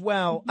that as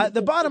well.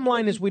 The bottom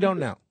line is we don't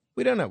know.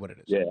 We don't know what it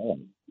is. Yeah.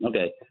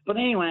 Okay. But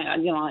anyway,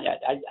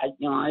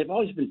 I've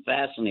always been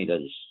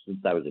fascinated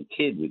since I was a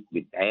kid with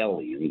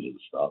aliens and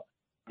stuff.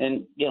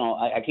 And,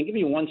 I can give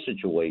you one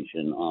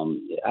situation.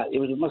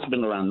 It must have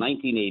been around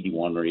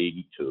 1981 or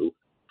 82.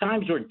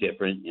 Times were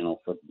different,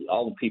 for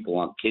all the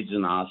people, kids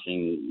in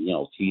Oshing,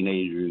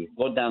 teenagers,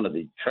 go down to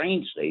the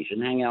train station,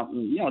 hang out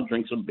and,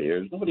 drink some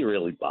beers. Nobody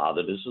really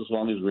bothered us as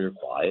long as we were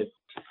quiet.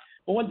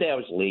 But one day I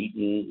was late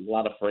and a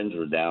lot of friends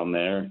were down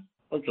there.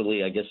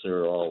 Fortunately, I guess they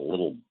were all a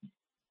little,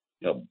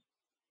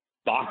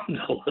 bombed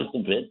a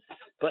little bit.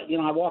 But,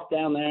 I walked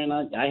down there and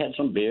I had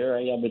some beer.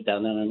 I went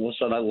down there and all of a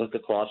sudden I looked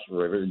across the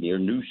river near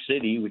New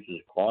City, which is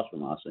across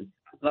from us. And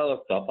I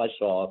looked up, I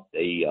saw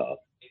a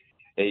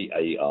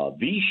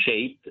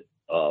V-shaped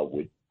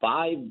with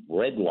 5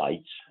 red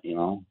lights,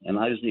 and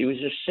it was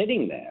just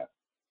sitting there.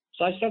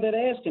 So I started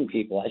asking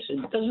people, I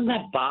said, doesn't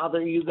that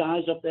bother you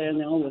guys up there? And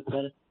they all looked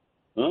at it.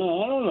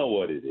 Oh, I don't know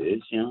what it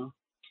is, And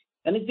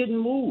it didn't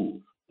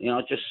move.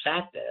 It just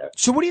sat there.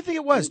 So what do you think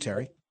it was,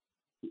 Terry?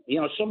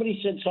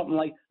 Somebody said something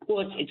like,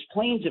 well, it's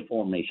planes in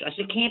formation. I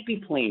said, it can't be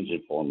planes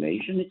in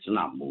formation. It's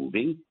not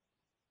moving,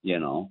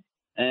 And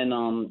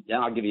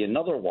I'll give you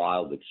another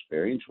wild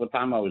experience. One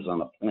time I was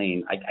on a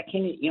plane. I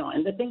can't,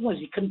 and the thing was,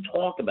 you couldn't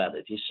talk about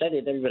it. If you said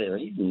it, everybody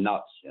was like, he's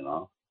nuts,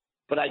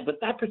 But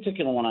that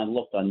particular one I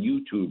looked on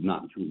YouTube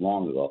not too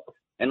long ago,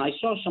 and I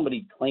saw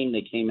somebody claim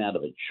they came out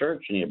of a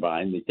church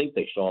nearby, and they think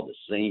they saw the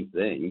same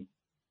thing.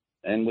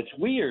 And what's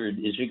weird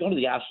is you go to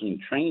the Ossining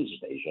train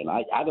station.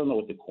 I don't know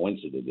what the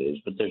coincidence is,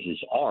 but there's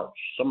this arch.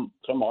 Some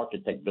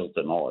architect built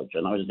an arch.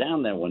 And I was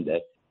down there one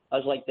day. I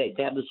was like, they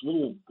have this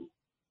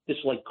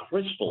like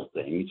crystal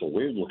thing. It's a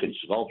weird looking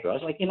sculpture. I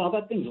was like,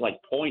 that thing's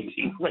like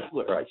pointing right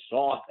where I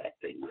saw that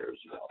thing years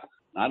ago.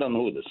 I don't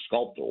know who the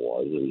sculptor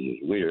was. It was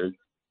just weird.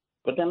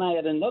 But then I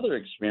had another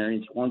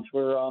experience once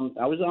where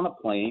I was on a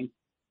plane.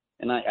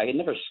 And I had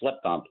never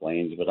slept on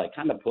planes, but I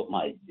kind of put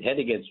my head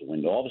against the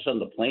window. All of a sudden,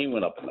 the plane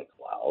went up in the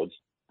clouds.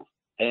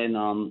 And,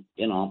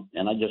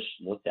 and I just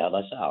looked out.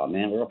 I said, oh,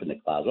 man, we're up in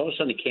the clouds. All of a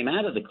sudden, it came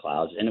out of the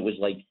clouds, and it was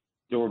like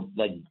there were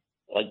like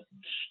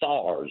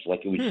stars,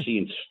 like you would see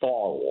in Star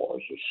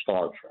Wars or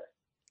Star Trek.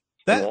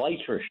 And the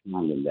lights were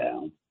shining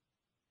down.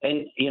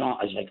 And,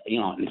 I was like,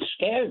 and it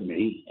scared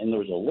me. And there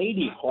was a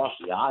lady across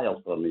the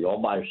aisle from me all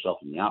by herself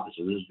in the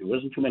opposite. There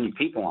wasn't too many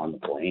people on the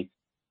plane.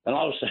 And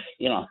all of a sudden,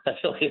 I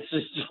feel like it's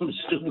just something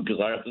stupid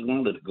because I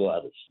wanted to go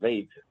out of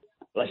space.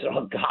 But I said,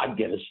 oh, God,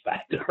 get us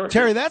back to Earth.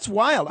 Terry, that's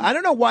wild. I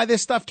don't know why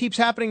this stuff keeps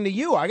happening to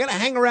you. I got to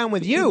hang around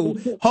with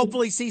you,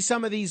 hopefully see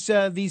some of these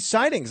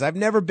sightings. I've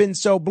never been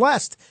so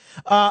blessed.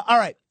 All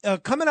right.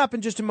 Coming up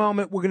in just a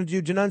moment, we're going to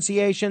do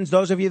denunciations.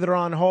 Those of you that are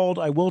on hold,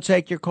 I will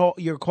take your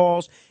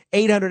calls.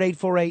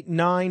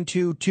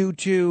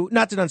 800-848-9222.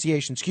 Not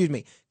denunciation, excuse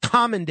me.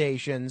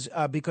 Commendations,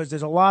 because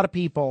there's a lot of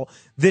people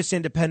this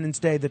Independence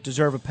Day that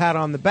deserve a pat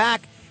on the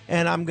back,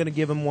 and I'm going to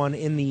give them one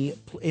in the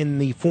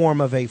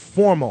form of a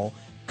formal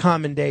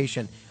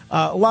commendation.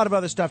 A lot of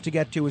other stuff to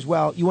get to as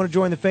well. You want to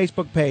join the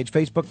Facebook page,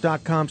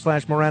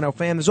 facebook.com/Morano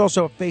Fan. There's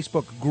also a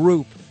Facebook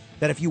group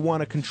that if you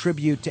want to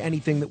contribute to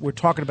anything that we're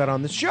talking about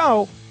on the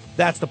show,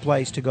 that's the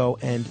place to go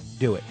and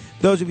do it.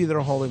 Those of you that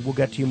are holding, we'll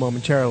get to you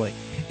momentarily.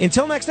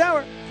 Until next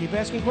hour, keep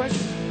asking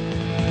questions.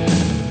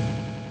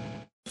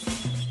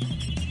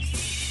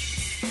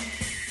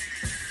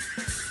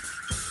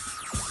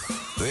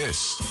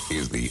 This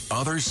is The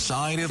Other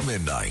Side of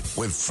Midnight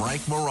with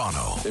Frank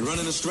Morano. They're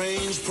running a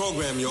strange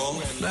program,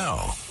 y'all.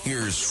 Now,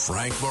 here's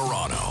Frank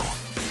Morano.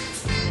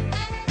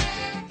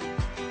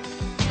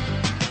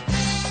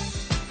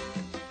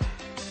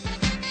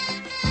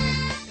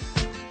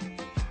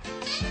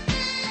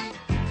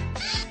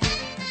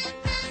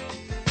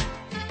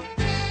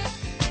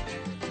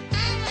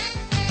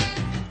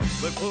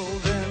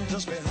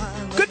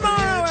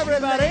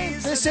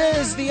 This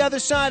is The Other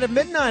Side of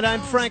Midnight.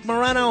 I'm Frank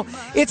Morano.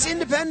 It's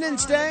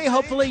Independence Day.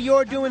 Hopefully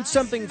you're doing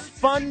something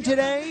fun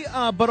today,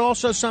 but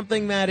also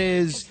something that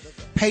is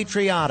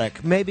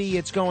patriotic. Maybe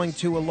it's going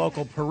to a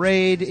local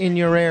parade in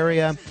your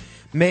area.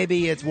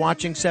 Maybe it's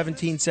watching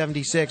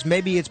 1776.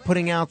 Maybe it's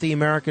putting out the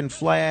American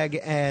flag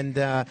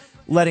and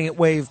letting it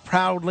wave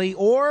proudly,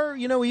 or,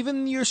 you know,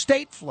 even your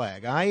state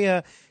flag.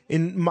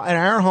 In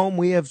our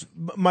home,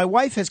 my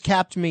wife has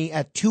capped me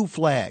at 2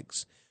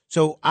 flags.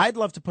 So I'd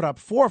love to put up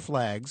 4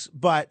 flags,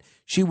 but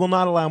she will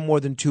not allow more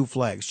than 2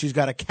 flags. She's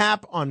got a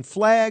cap on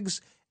flags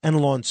and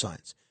lawn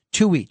signs.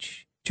 2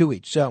 each.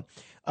 So,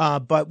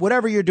 but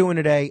whatever you're doing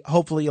today,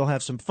 hopefully you'll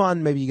have some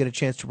fun. Maybe you get a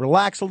chance to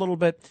relax a little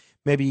bit.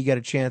 Maybe you get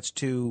a chance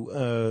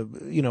to,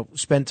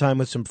 spend time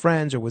with some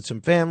friends or with some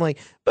family.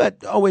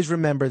 But always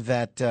remember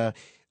that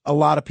a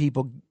lot of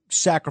people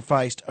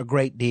sacrificed a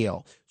great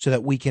deal so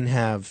that we can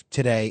have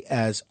today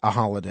as a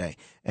holiday.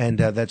 And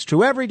that's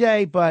true every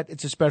day, but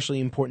it's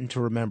especially important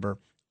to remember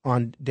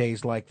on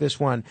days like this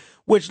one,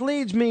 which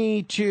leads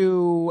me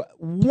to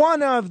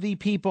one of the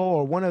people,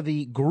 or one of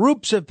the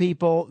groups of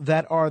people,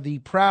 that are the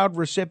proud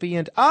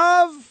recipient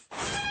of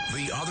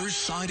The Other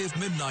Side of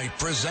Midnight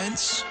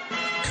presents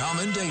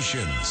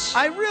Commendations.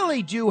 I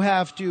really do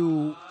have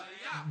to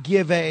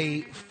give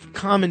a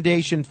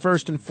commendation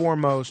first and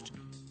foremost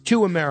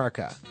to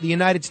America, the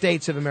United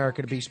States of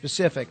America, to be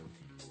specific.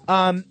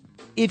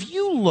 If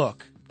you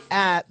look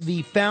at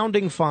the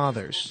Founding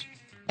Fathers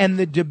and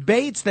the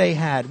debates they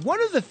had,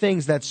 one of the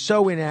things that's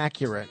so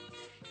inaccurate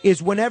is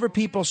whenever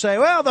people say,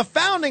 well, the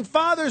Founding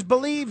Fathers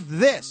believed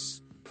this,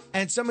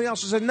 and somebody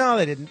else will say, no,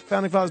 they didn't. The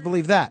Founding Fathers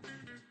believed that.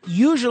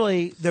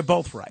 Usually, they're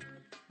both right.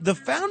 The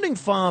Founding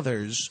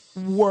Fathers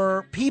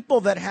were people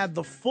that had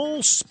the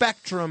full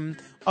spectrum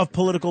of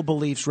political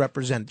beliefs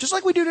represented, just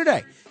like we do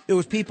today. There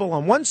was people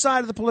on one side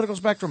of the political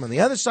spectrum, on the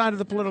other side of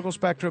the political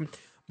spectrum,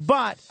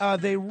 but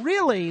they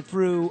really,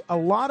 through a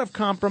lot of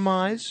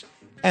compromise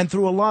and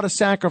through a lot of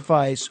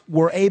sacrifice,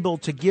 were able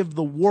to give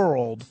the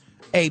world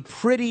a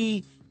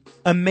pretty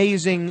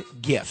amazing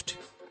gift,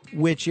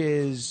 which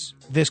is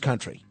this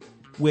country,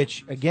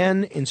 which,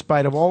 again, in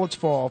spite of all its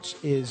faults,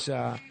 is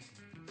a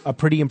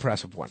pretty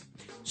impressive one.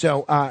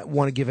 So I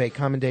want to give a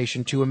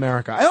commendation to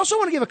America. I also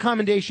want to give a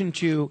commendation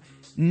to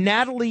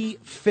Natalie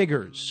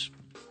Figurs.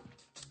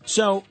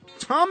 So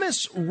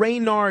Thomas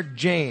Raynard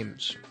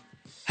James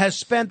has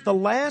spent the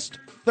last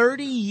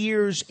 30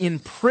 years in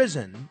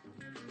prison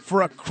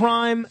for a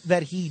crime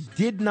that he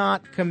did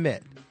not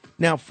commit.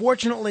 Now,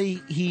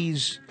 fortunately,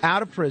 he's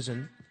out of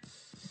prison.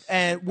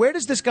 And where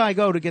does this guy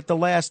go to get the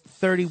last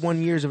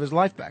 31 years of his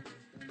life back?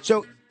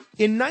 So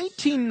in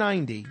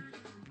 1990,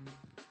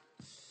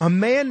 a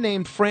man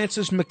named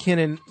Francis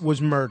McKinnon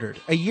was murdered.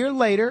 A year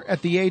later,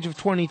 at the age of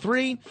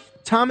 23,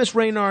 Thomas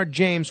Raynard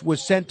James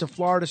was sent to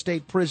Florida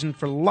State Prison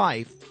for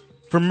life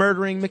for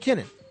murdering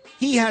McKinnon.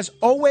 He has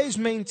always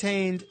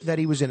maintained that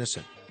he was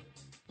innocent.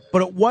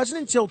 But it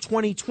wasn't until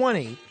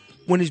 2020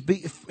 when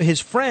his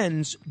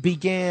friends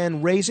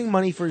began raising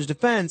money for his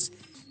defense,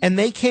 and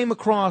they came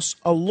across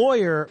a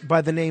lawyer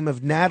by the name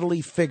of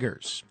Natalie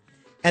Figurs.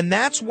 And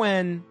that's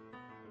when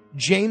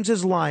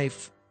James's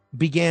life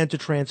began to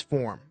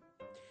transform.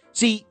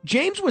 See,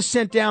 James was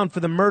sent down for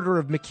the murder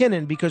of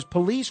McKinnon because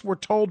police were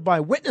told by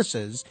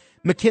witnesses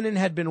McKinnon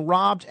had been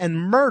robbed and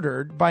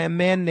murdered by a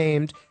man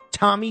named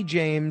Tommy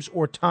James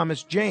or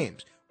Thomas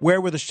James.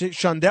 Where were the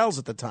Shondells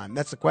at the time?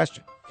 That's the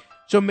question.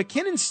 So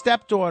McKinnon's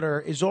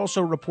stepdaughter is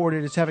also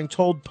reported as having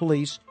told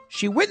police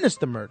she witnessed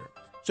the murder.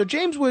 So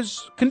James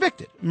was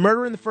convicted.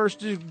 Murder in the first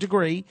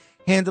degree,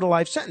 handed a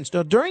life sentence.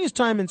 Now, during his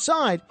time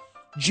inside,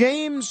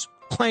 James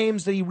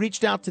claims that he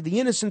reached out to the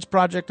Innocence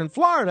Project in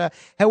Florida.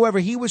 However,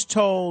 he was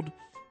told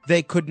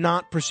they could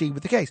not proceed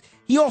with the case.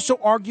 He also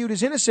argued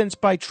his innocence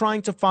by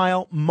trying to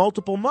file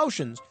multiple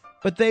motions,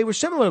 but they were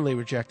similarly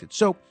rejected.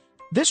 So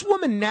this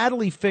woman,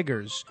 Natalie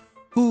Figurs,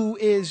 who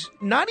is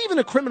not even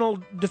a criminal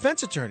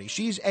defense attorney,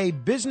 she's a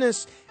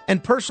business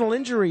and personal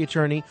injury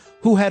attorney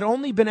who had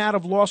only been out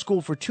of law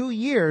school for 2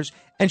 years,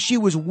 and she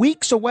was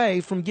weeks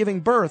away from giving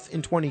birth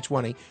in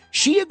 2020.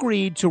 She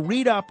agreed to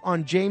read up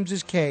on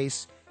James's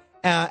case,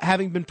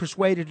 having been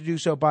persuaded to do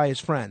so by his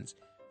friends.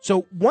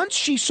 So once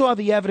she saw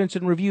the evidence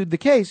and reviewed the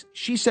case,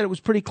 she said it was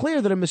pretty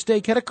clear that a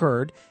mistake had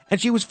occurred,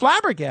 and she was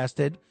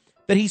flabbergasted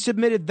that he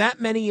submitted that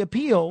many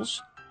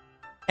appeals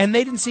and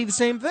they didn't see the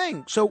same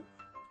thing. So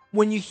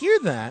when you hear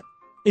that,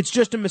 it's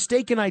just a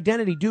mistaken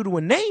identity due to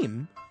a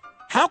name.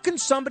 How can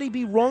somebody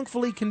be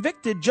wrongfully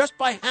convicted just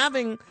by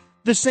having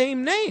the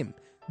same name?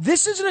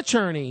 This is an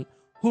attorney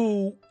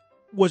who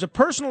was a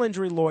personal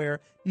injury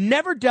lawyer,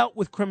 never dealt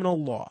with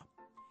criminal law.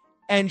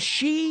 And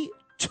she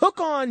took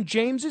on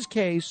James's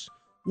case,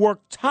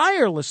 worked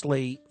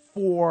tirelessly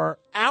for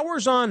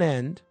hours on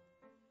end,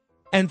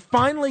 and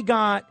finally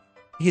got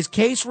his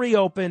case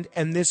reopened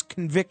and this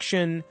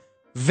conviction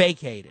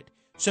vacated.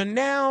 So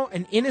now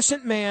an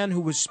innocent man who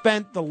was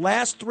spent the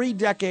last 3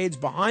 decades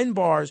behind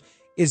bars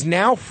is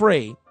now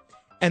free,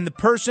 and the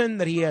person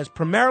that he has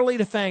primarily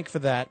to thank for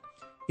that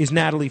is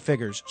Natalie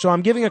Figurs. So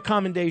I'm giving a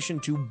commendation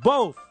to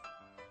both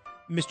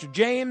Mr.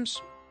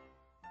 James,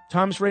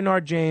 Thomas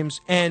Raynard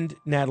James, and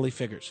Natalie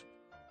Figures.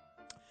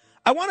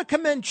 I want to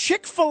commend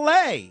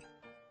Chick-fil-A.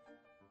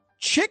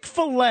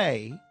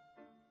 Chick-fil-A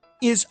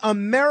is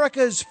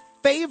America's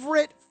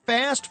favorite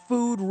fast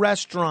food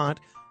restaurant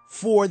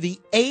for the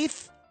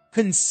 8th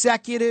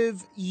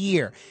consecutive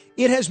year.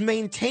 It has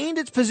maintained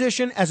its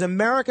position as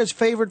America's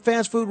favorite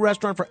fast food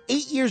restaurant for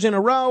 8 years in a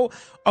row,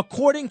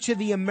 according to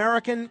the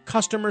American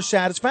Customer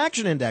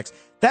Satisfaction Index.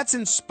 That's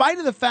in spite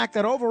of the fact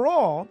that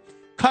overall,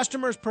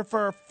 customers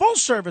prefer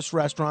full-service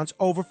restaurants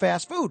over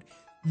fast food.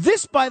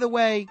 This, by the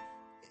way,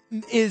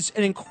 is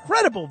an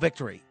incredible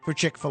victory for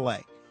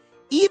Chick-fil-A.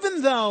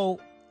 Even though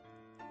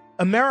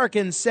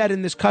Americans said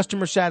in this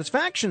customer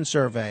satisfaction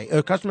survey,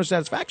 customer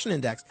satisfaction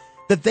index,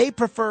 that they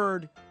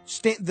preferred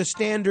the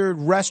standard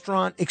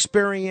restaurant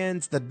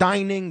experience, the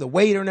dining, the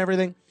waiter and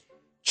everything,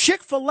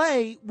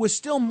 Chick-fil-A was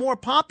still more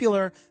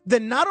popular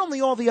than not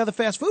only all the other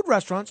fast food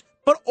restaurants,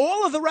 but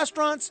all of the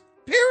restaurants,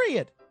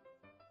 period.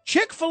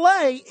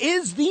 Chick-fil-A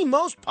is the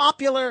most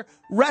popular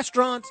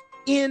restaurant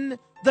in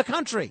the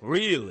country.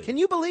 Really? Can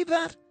you believe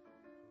that?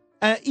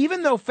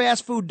 Even though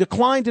fast food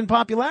declined in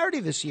popularity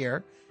this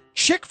year,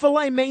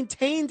 Chick-fil-A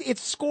maintained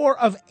its score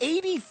of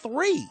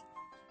 83,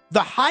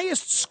 the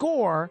highest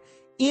score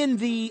in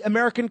the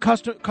American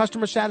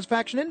Customer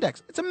Satisfaction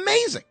Index. It's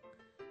amazing.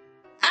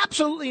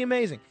 Absolutely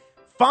amazing.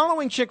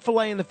 Following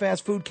Chick-fil-A in the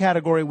fast food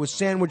category was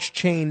sandwich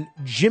chain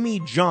Jimmy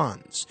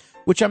John's,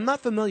 which I'm not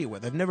familiar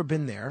with. I've never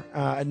been there.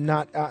 I'm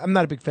not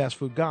a big fast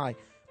food guy,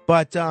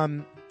 but I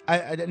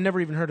never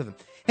even heard of them.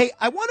 Hey,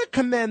 I want to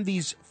commend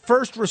these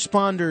first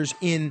responders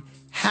in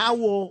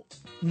Howell,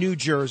 New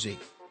Jersey.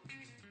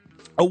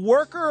 A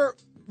worker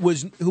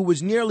who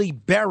was nearly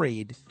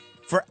buried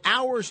for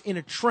hours in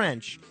a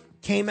trench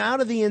came out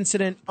of the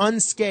incident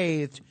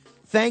unscathed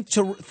thanks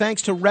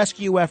to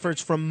rescue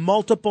efforts from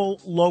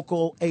multiple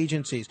local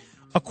agencies.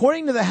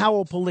 According to the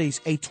Howell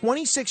police, a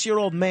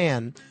 26-year-old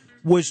man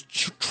was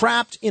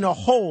trapped in a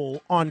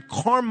hole on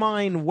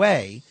Carmine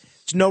Way.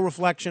 It's no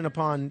reflection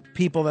upon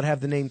people that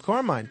have the name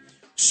Carmine.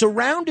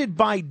 Surrounded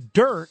by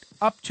dirt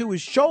up to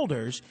his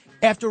shoulders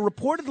after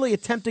reportedly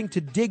attempting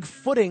to dig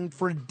footing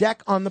for a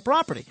deck on the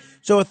property.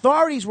 So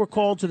authorities were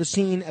called to the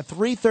scene at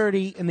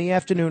 3:30 in the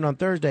afternoon on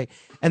Thursday,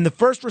 and the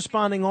first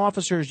responding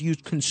officers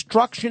used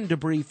construction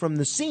debris from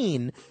the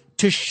scene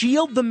to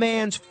shield the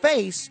man's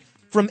face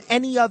from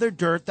any other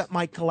dirt that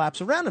might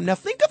collapse around him. Now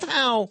think of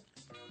how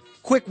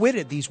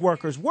quick-witted these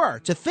workers were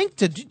to think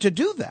to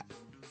do that,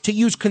 to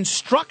use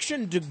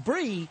construction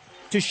debris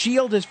to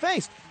shield his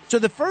face. So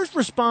the first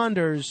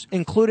responders,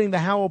 including the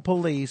Howell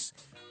police,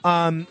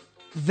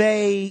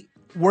 they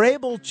were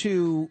able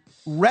to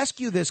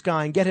rescue this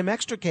guy and get him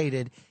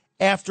extricated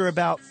after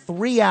about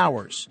 3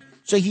 hours.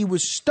 So he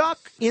was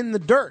stuck in the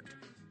dirt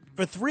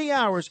for 3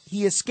 hours.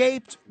 He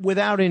escaped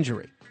without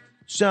injury.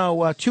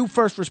 So 2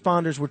 first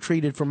responders were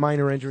treated for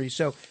minor injuries.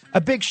 So a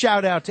big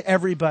shout out to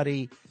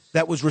everybody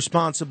that was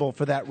responsible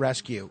for that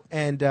rescue.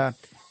 And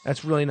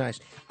that's really nice.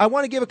 I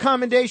want to give a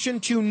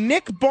commendation to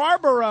Nick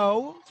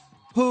Barbaro,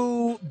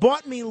 who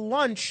bought me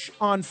lunch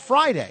on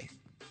Friday.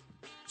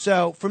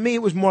 So for me,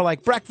 it was more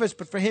like breakfast,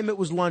 but for him, it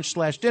was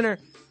lunch/dinner.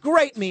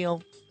 Great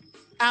meal.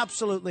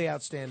 Absolutely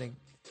outstanding.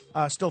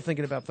 Still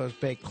thinking about those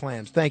baked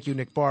clams. Thank you,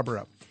 Nick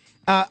Barbaro.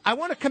 I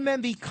want to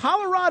commend the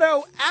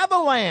Colorado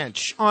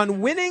Avalanche on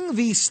winning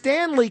the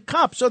Stanley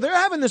Cup. So they're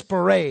having this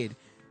parade,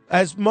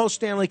 as most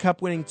Stanley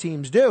Cup winning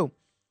teams do.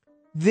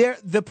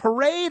 The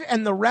parade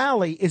and the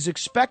rally is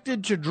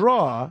expected to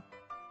draw,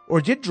 or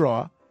did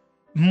draw,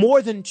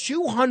 more than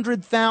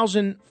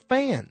 200,000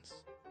 fans.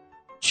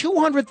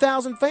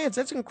 200,000 fans.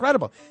 That's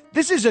incredible.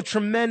 This is a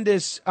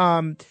tremendous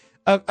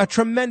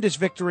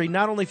victory,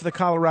 not only for the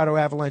Colorado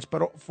Avalanche,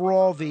 but for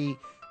all the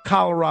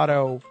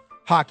Colorado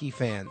hockey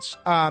fans.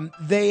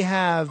 They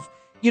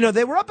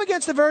were up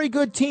against a very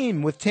good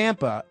team with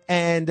Tampa,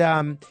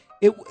 and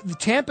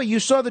Tampa, you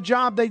saw the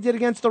job they did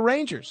against the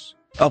Rangers.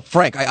 Oh,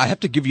 Frank, I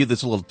have to give you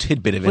this little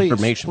tidbit of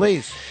information.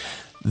 Please.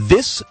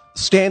 This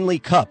Stanley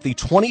Cup, the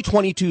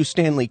 2022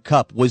 Stanley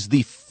Cup, was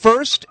the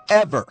first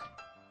ever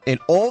in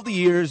all the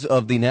years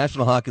of the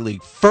National Hockey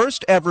League,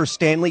 first ever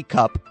Stanley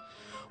Cup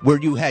where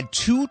you had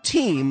 2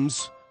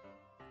 teams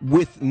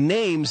with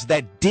names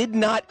that did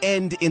not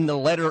end in the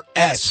letter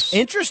S.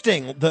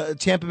 Interesting. The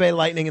Tampa Bay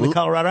Lightning and the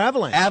Colorado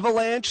Avalanche.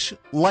 Avalanche,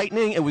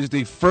 Lightning, it was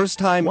the first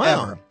time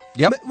ever.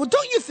 Yep. Well,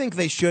 don't you think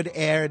they should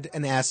add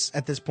an S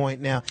at this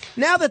point now?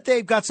 Now that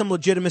they've got some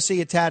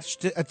legitimacy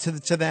attached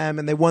to them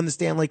and they won the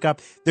Stanley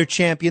Cup, they're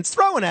champions,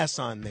 throw an S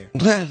on there.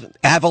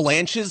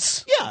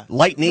 Avalanches? Yeah.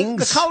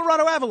 Lightnings? The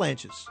Colorado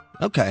Avalanches.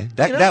 Okay,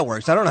 that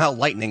works. I don't know how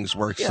lightnings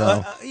work,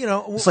 so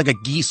it's like a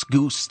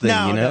geese-goose thing,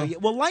 No,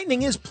 well,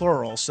 lightning is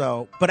plural,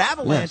 but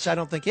avalanche I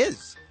don't think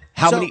is.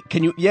 How many,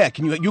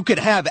 you could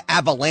have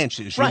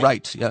avalanches, you're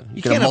right. Yeah,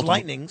 you can't have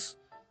lightnings.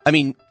 I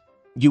mean,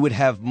 you would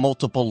have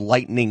multiple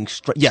lightning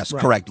yes,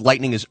 right. Correct.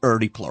 Lightning is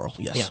already plural,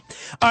 yes.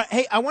 Yeah.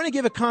 Hey, I want to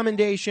give a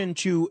commendation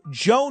to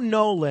Joe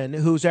Nolan,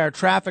 who's our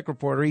traffic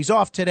reporter. He's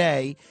off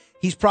today.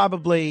 He's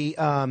probably,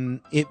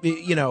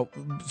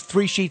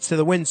 3 sheets to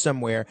the wind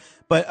somewhere.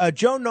 But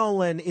Joe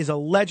Nolan is a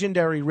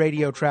legendary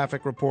radio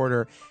traffic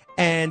reporter,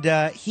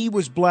 and he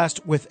was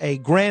blessed with a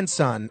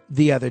grandson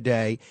the other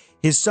day.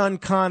 His son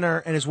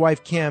Connor and his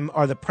wife Kim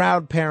are the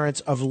proud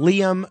parents of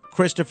Liam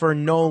Christopher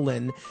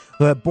Nolan,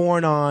 who were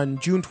born on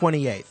June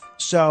 28th.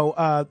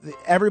 So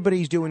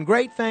everybody's doing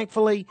great,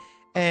 thankfully.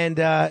 And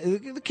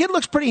the kid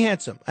looks pretty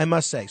handsome, I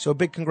must say. So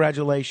big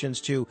congratulations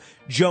to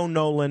Joe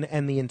Nolan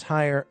and the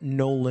entire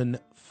Nolan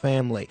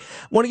family.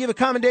 Want to give a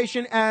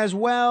commendation as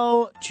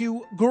well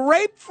to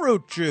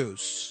grapefruit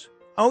juice.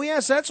 Oh,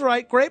 yes, that's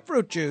right,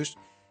 grapefruit juice.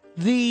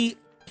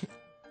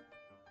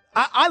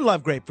 I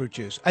love grapefruit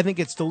juice. I think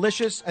it's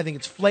delicious. I think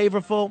it's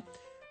flavorful.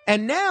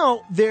 And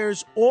now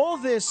there's all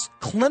this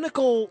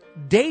clinical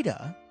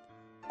data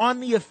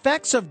on the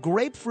effects of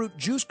grapefruit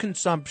juice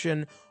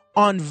consumption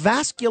on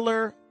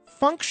vascular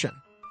function.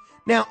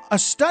 Now, a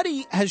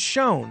study has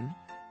shown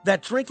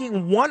that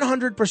drinking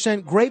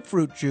 100%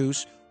 grapefruit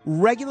juice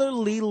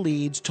regularly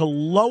leads to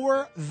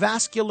lower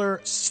vascular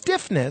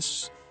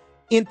stiffness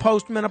in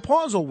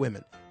postmenopausal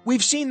women.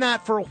 We've seen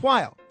that for a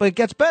while, but it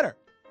gets better.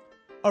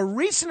 A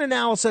recent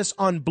analysis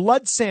on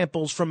blood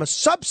samples from a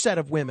subset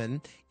of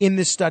women in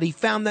this study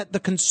found that the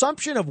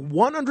consumption of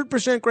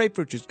 100%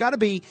 grapefruit juice, got to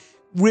be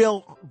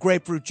real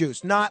grapefruit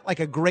juice, not like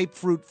a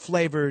grapefruit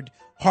flavored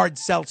hard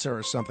seltzer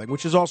or something,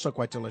 which is also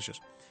quite delicious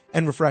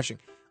and refreshing,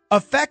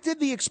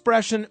 affected the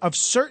expression of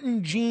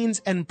certain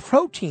genes and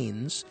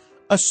proteins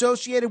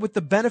associated with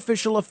the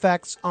beneficial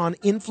effects on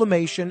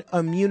inflammation,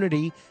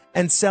 immunity,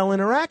 and cell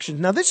interactions.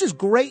 Now, this is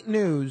great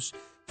news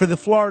for the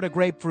Florida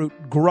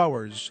grapefruit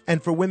growers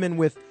and for women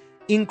with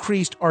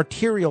increased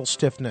arterial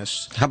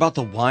stiffness. How about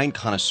the wine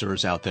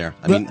connoisseurs out there?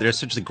 I mean, there's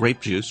such the grape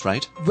juice,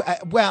 right?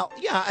 Well,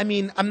 yeah, I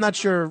mean, I'm not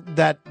sure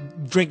that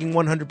drinking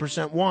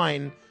 100%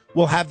 wine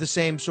will have the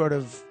same sort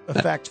of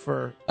effect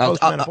for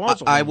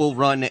postmenopausal. I will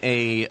run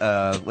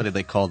a, what do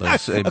they call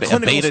this? A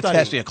beta study.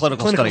 Test, a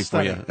clinical study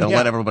for you. And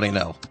let everybody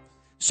know.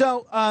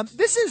 So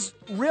this is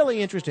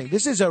really interesting.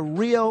 This is a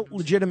real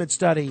legitimate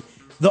study.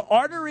 The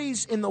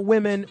arteries in the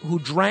women who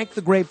drank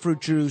the grapefruit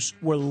juice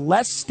were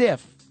less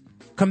stiff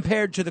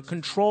compared to the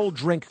control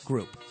drink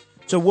group.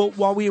 So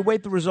while we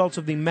await the results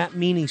of the Matt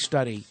Meany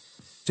study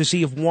to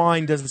see if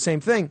wine does the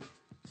same thing,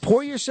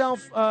 pour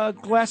yourself a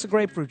glass of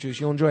grapefruit juice.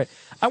 You'll enjoy it.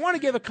 I want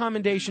to give a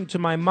commendation to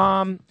my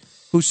mom,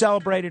 who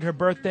celebrated her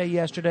birthday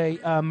yesterday.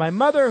 My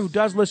mother, who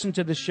does listen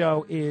to the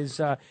show,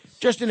 is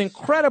just an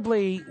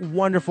incredibly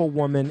wonderful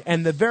woman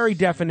and the very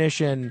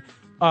definition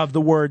of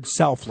the word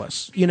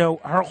selfless. You know,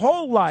 her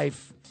whole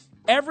life,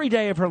 every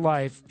day of her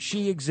life,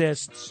 she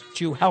exists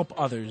to help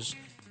others,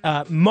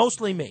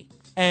 mostly me.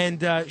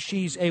 And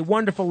she's a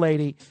wonderful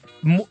lady,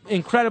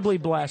 incredibly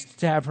blessed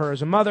to have her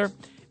as a mother.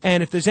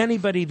 And if there's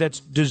anybody that's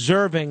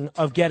deserving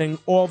of getting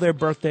all their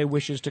birthday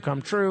wishes to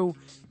come true,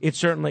 it's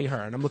certainly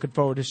her. And I'm looking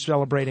forward to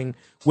celebrating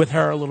with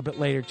her a little bit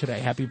later today.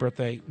 Happy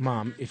birthday,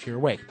 Mom, if you're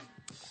awake.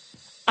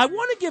 I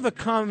want to give a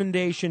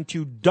commendation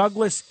to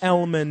Douglas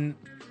Elliman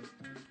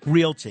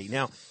Realty.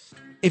 Now,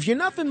 if you're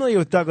not familiar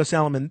with Douglas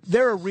Elliman,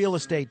 they're a real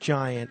estate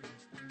giant.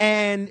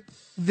 And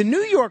the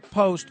New York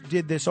Post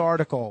did this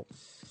article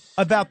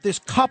about this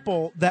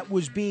couple that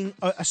was being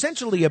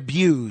essentially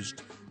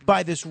abused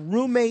by this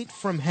roommate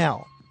from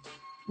hell.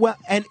 Well,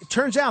 and it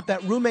turns out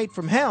that roommate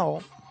from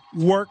hell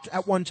worked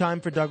at one time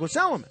for Douglas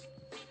Elliman.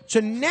 So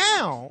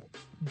now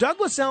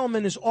Douglas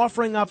Elliman is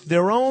offering up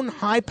their own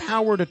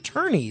high-powered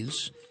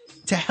attorneys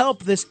to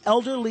help this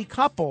elderly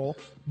couple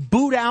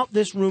boot out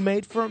this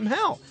roommate from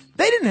hell.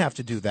 They didn't have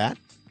to do that.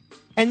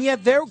 And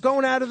yet they're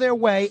going out of their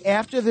way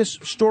after this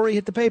story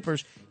hit the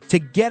papers to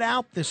get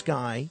out this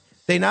guy.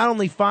 They not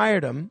only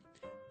fired him,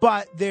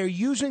 but they're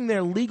using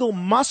their legal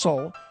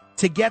muscle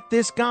to get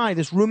this guy,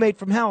 this roommate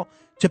from hell,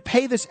 to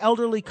pay this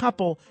elderly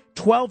couple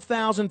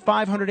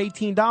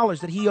 $12,518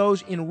 that he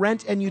owes in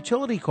rent and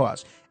utility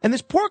costs. And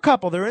this poor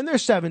couple, they're in their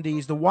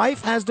 70s. The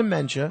wife has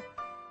dementia.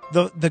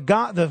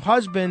 The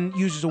husband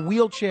uses a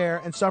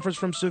wheelchair and suffers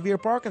from severe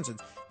Parkinson's.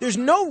 There's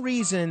no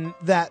reason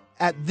that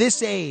at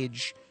this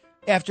age,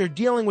 after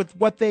dealing with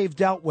what they've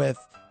dealt with,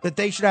 that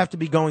they should have to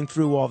be going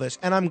through all this.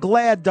 And I'm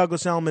glad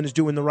Douglas Elliman is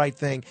doing the right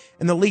thing.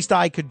 And the least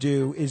I could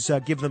do is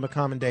give them a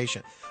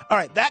commendation. All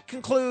right, that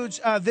concludes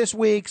this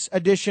week's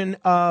edition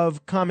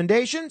of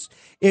Commendations.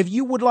 If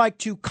you would like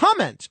to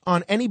comment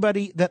on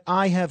anybody that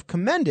I have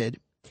commended,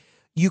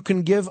 you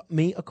can give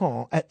me a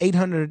call at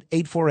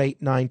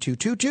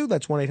 800-848-9222.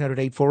 That's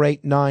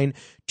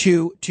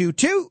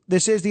 1-800-848-9222.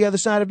 This is The Other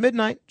Side of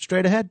Midnight.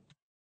 Straight ahead.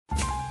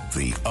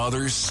 The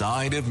Other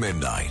Side of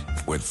Midnight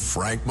with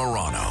Frank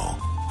Morano.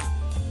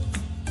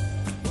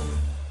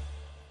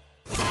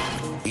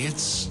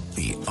 It's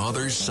The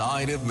Other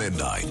Side of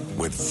Midnight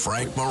with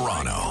Frank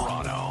Morano.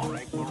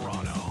 Frank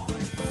Morano.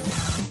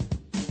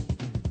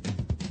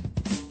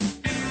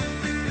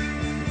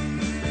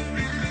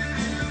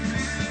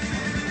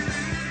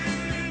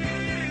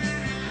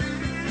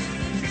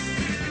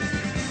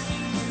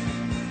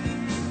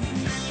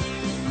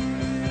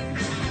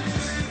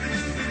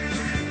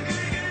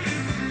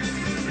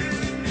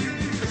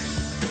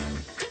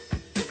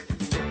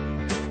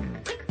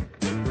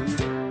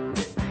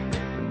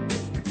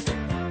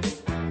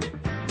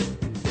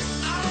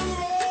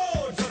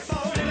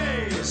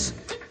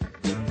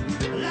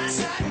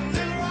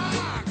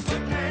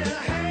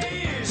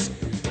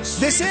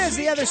 This is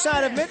The Other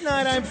Side of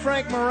Midnight. I'm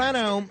Frank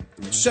Morano.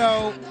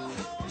 So,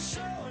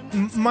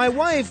 my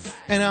wife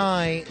and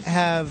I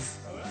have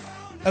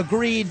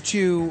agreed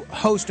to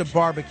host a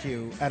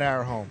barbecue at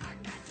our home.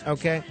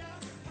 Okay?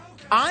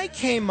 I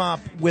came up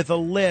with a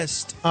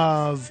list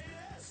of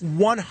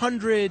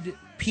 100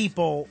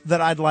 people that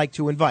I'd like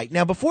to invite.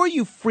 Now, before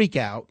you freak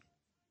out,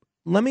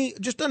 let me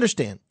just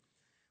understand.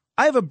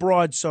 I have a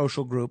broad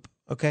social group,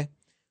 okay?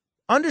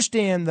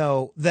 Understand,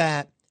 though,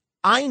 that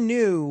I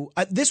knew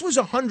this was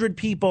 100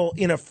 people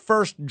in a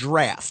first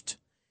draft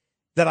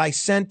that I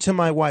sent to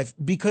my wife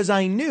because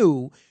I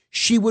knew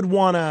she would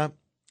want to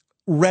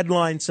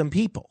redline some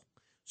people.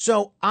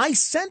 So I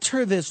sent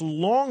her this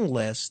long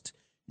list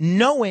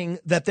knowing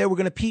that they were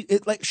going to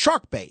like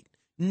shark bait,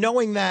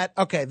 knowing that,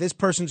 okay, this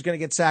person's going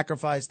to get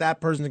sacrificed,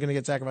 that person's going to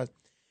get sacrificed.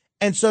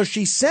 And so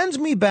she sends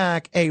me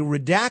back a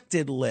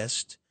redacted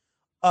list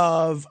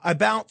of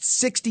about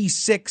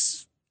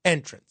 66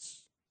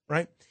 entrants,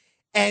 right?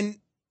 And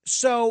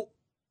so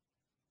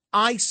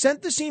I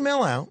sent this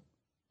email out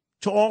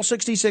to all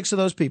 66 of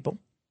those people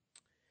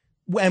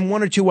and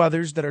one or two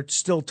others that are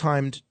still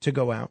timed to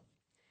go out.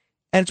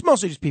 And it's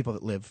mostly just people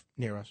that live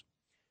near us.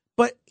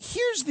 But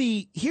here's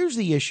the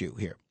issue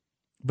here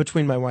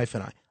between my wife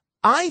and I.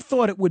 I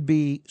thought it would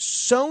be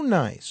so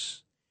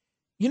nice.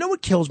 You know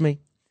what kills me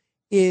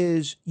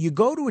is you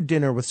go to a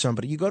dinner with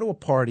somebody, you go to a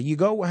party, you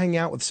go hang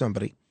out with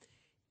somebody,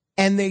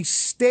 and they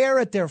stare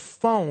at their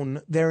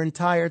phone their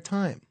entire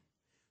time.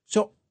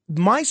 So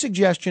my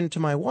suggestion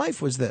to my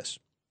wife was this.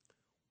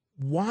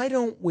 Why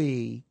don't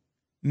we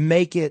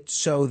make it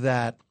so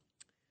that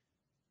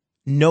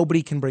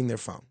nobody can bring their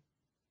phone?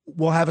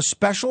 We'll have a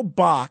special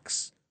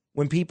box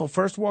when people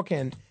first walk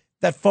in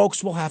that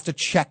folks will have to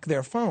check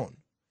their phone.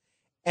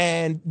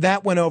 And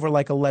that went over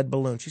like a lead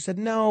balloon. She said,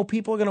 no,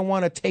 people are going to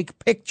want to take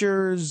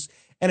pictures.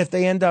 And if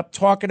they end up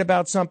talking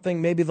about something,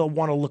 maybe they'll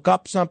want to look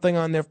up something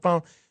on their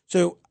phone.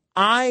 So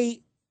I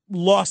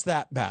lost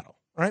that battle,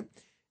 right?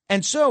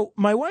 And so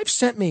my wife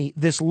sent me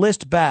this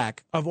list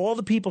back of all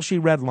the people she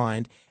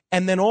redlined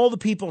and then all the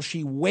people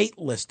she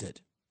waitlisted.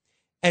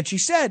 And she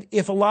said,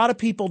 if a lot of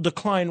people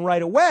decline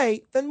right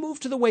away, then move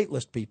to the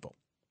waitlist people.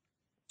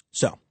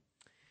 So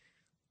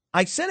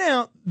I sent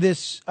out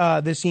this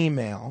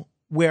email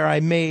where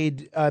I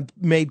made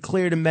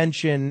clear to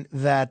mention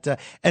that,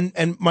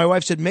 and my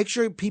wife said, make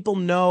sure people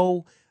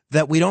know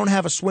that we don't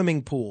have a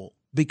swimming pool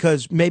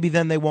because maybe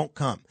then they won't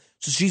come.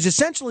 So she's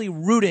essentially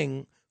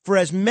rooting for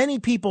as many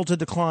people to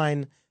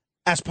decline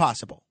as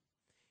possible.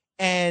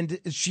 And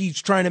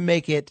she's trying to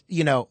make it,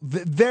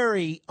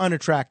 very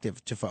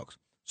unattractive to folks.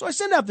 So I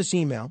sent out this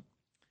email,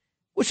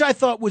 which I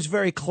thought was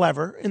very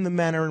clever in the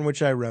manner in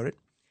which I wrote it.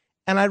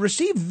 And I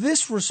received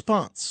this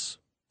response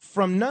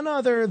from none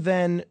other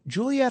than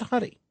Juliet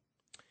Huddy.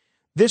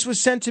 This was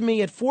sent to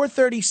me at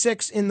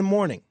 4:36 in the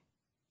morning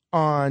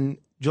on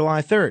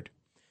July 3rd.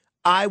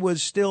 I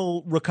was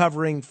still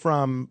recovering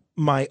from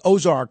my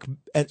Ozark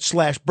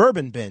 /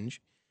 bourbon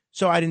binge,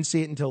 so I didn't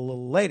see it until a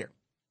little later.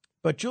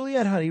 But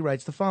Juliet Huddy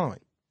writes the following.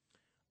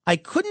 I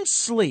couldn't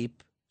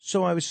sleep,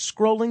 so I was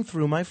scrolling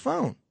through my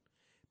phone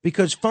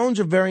because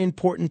phones are very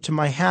important to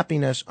my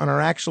happiness and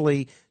are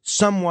actually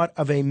somewhat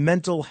of a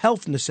mental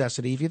health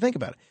necessity if you think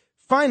about it.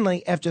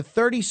 Finally, after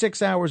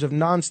 36 hours of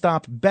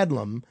nonstop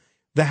bedlam,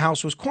 the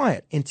house was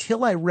quiet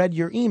until I read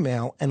your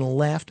email and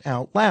laughed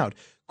out loud.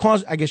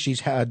 I guess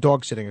she's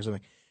dog sitting or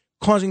something.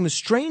 Causing the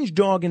strange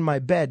dog in my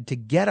bed to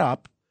get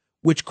up,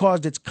 which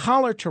caused its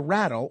collar to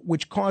rattle,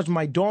 which caused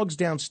my dogs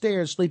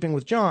downstairs sleeping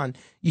with John.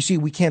 You see,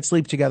 we can't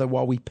sleep together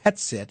while we pet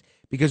sit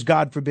because,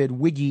 God forbid,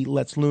 Wiggy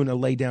lets Luna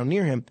lay down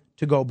near him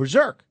to go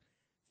berserk.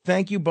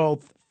 Thank you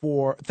both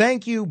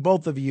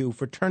of you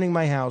for turning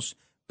my house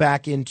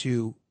back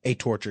into a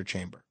torture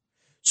chamber.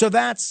 So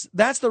that's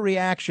the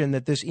reaction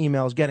that this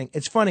email is getting.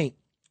 It's funny,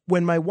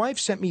 when my wife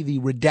sent me the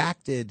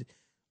redacted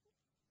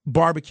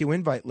barbecue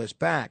invite list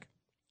back,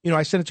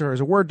 I sent it to her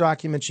as a Word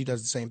document. She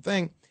does the same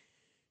thing.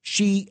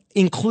 She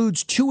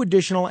includes 2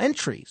 additional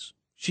entries.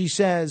 She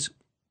says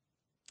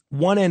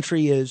one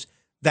entry is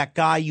that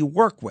guy you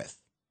work with.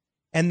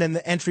 And then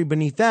the entry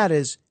beneath that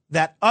is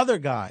that other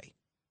guy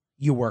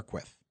you work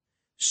with.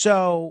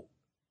 So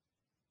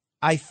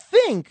I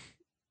think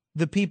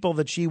the people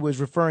that she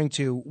was referring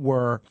to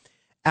were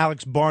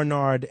Alex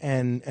Barnard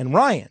and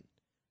Ryan,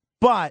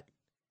 but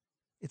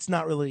it's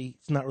not really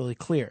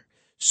clear.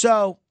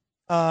 So,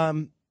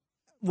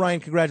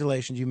 Ryan,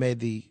 congratulations. You made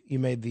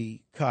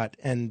the cut,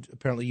 and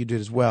apparently you did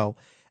as well,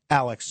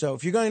 Alex. So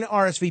if you're going to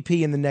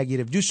RSVP in the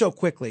negative, do so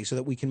quickly so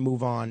that we can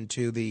move on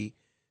to the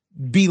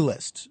B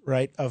list,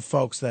 right, of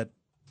folks that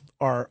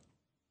are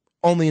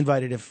only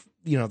invited if,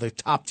 the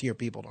top tier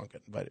people don't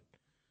get invited.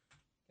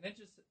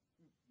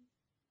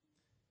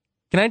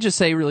 Can I just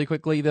say really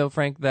quickly, though,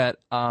 Frank, that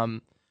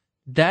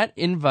that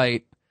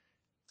invite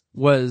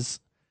was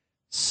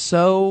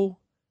so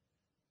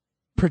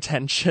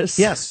pretentious.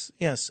 Yes.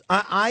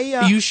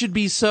 You should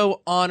be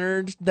so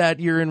honored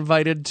that you're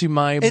invited to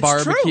my it's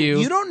barbecue.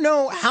 True. You don't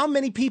know how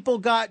many people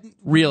got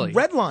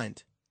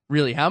redlined.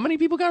 Really? How many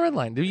people got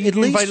redlined? You At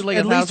least, invited like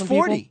at 1,000 least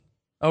 40. people?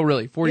 Oh,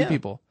 really? 40 Yeah,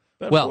 people?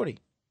 About Well, 40.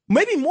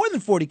 Maybe more than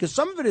 40, because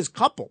some of it is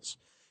couples.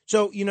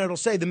 So, it'll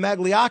say the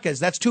Magliacas,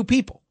 that's 2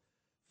 people.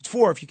 It's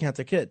 4 if you count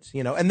their kids,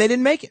 and they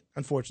didn't make it,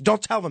 unfortunately.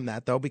 Don't tell them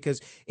that, though, because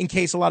in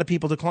case a lot of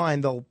people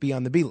decline, they'll be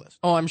on the B list.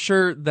 oh, I'm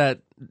sure that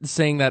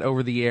saying that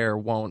over the air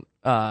won't,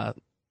 I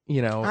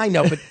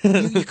know, but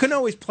you can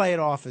always play it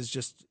off as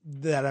just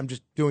that I'm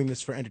just doing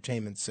this for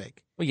entertainment's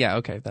sake. Well, yeah,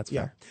 okay, that's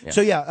fair. Yeah.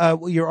 So,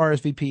 your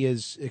RSVP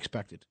is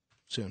expected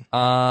soon.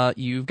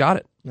 You've got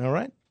it. All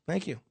right.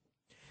 Thank you.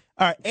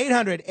 All right.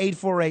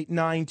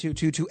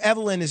 800-848-9222.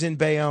 Evelyn is in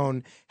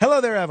Bayonne.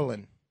 Hello there,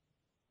 Evelyn.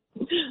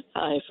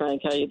 Hi,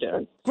 Frank. How you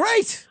doing?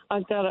 Great.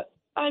 I've got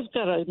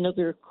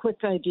another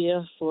quick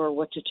idea for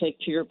what to take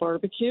to your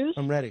barbecues.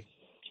 I'm ready.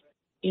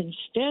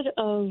 Instead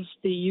of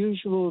the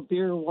usual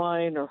beer,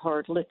 wine, or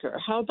hard liquor,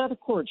 how about a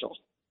cordial?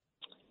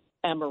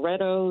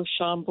 Amaretto,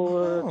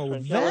 Chambord, Oh,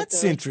 Frangelico.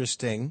 that's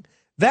interesting.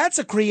 That's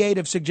a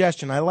creative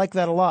suggestion. I like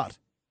that a lot.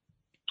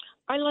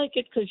 I like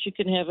it because you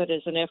can have it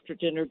as an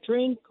after-dinner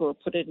drink or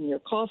put it in your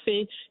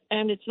coffee,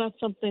 and it's not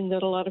something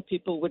that a lot of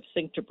people would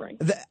think to bring.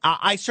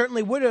 I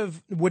certainly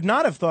would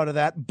not have thought of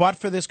that, but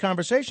for this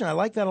conversation, I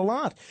like that a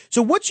lot.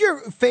 So what's your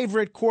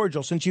favorite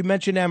cordial? Since you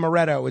mentioned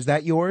amaretto, is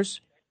that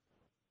yours?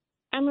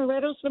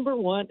 Amaretto's number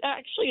one.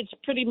 Actually, it's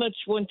pretty much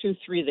 1, 2,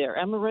 3 there.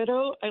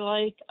 Amaretto, I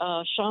like.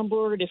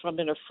 Chambord, if I'm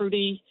in a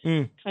fruity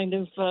kind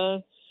of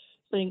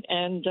thing.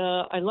 And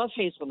I love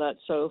hazelnut,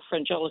 so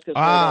Frangelica's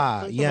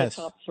right up. Those yes.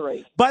 are my top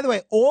 3. By the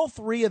way, all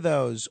 3 of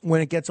those, when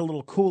it gets a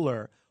little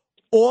cooler,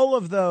 all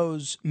of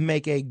those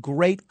make a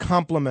great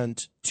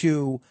complement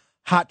to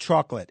hot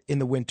chocolate in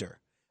the winter.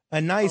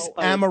 A nice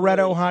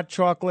amaretto hot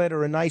chocolate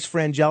or a nice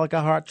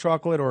Frangelica hot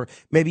chocolate or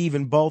maybe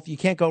even both. You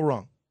can't go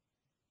wrong.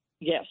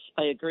 Yes,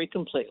 I agree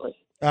completely.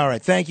 All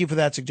right. Thank you for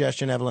that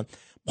suggestion, Evelyn.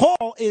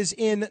 Paul is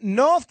in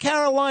North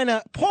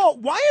Carolina. Paul,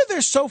 why are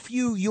there so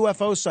few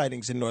UFO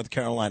sightings in North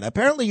Carolina?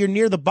 Apparently you're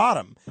near the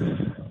bottom.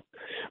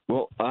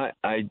 Well, I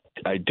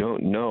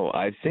don't know.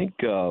 I think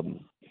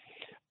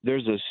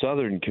there's a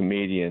Southern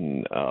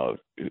comedian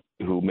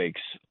who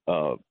makes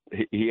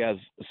he has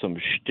some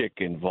shtick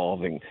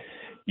involving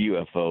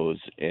UFOs,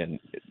 and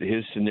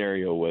his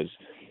scenario was,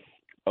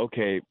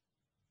 okay,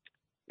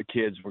 the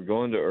kids, we're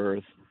going to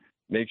Earth.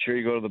 Make sure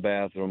you go to the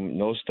bathroom.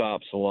 No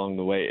stops along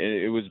the way.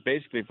 And it was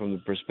basically from the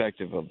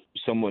perspective of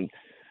someone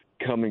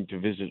coming to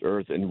visit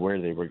Earth and where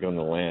they were going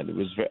to land. It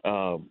was,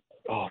 I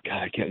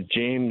can't,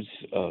 James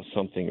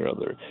something or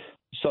other,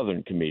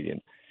 Southern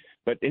comedian.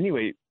 But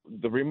anyway,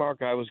 the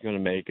remark I was going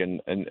to make,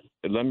 and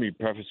let me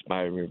preface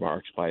my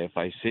remarks by if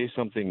I say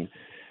something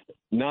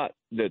not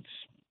that's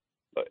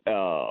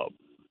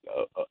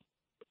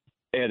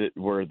edit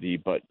worthy,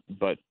 but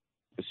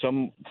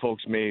some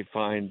folks may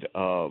find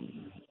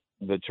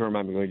the term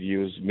I'm going to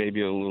use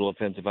maybe a little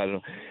offensive. I don't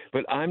know,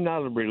 but I'm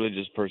not a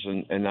religious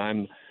person, and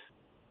I'm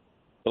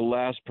the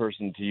last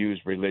person to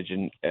use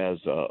religion as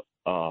a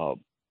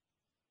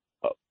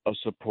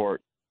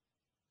support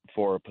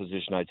for a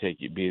position I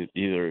take. We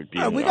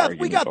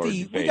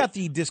got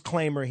the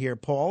disclaimer here,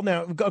 Paul.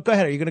 Now go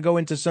ahead. Are you going to go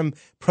into some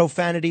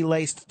profanity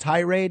laced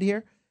tirade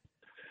here?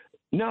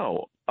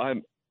 No,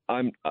 I'm.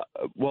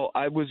 Well,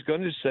 I was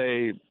going to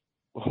say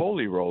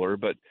holy roller,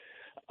 but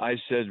I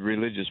said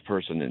religious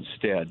person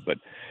instead. But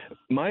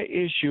my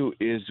issue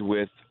is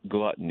with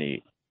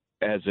gluttony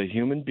as a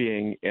human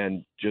being,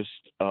 and just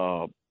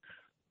I'm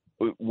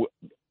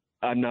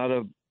not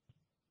a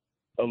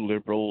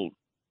liberal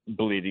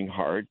bleeding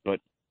heart, but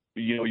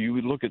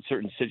you look at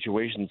certain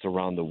situations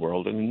around the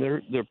world, and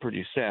they're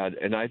pretty sad.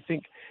 And I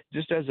think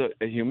just as a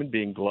human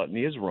being,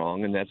 gluttony is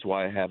wrong, and that's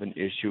why I have an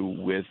issue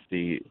with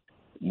the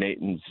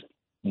Nathan's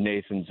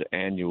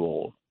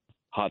annual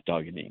hot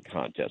dog eating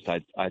contest.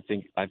 I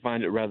think I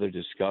find it rather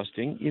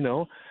disgusting,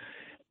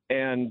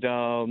 and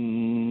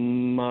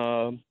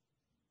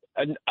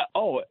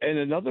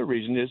another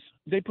reason is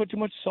they put too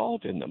much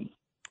salt in them.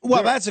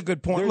 Well, that's a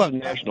good point. There's Look, a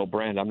national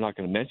brand. I'm not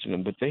going to mention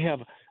them, but they have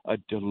a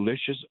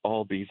delicious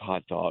all beef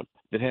hot dog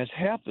that has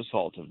half the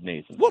salt of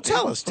Nathan's. Well,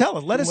 tell us.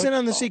 Let us in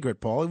on the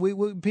secret, Paul.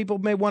 We people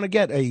may want to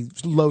get a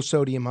low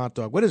sodium hot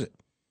dog. What is it?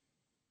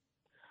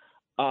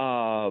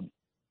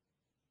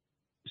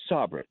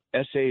 Sabret,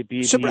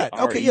 S-A-B-B-R-E-T-T. Sabret.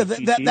 Okay, yeah,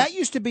 that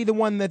used to be the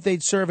one that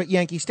they'd serve at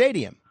Yankee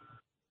Stadium.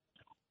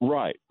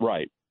 Right.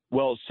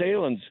 Well,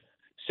 Salen's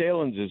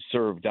is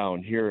served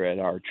down here at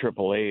our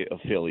AAA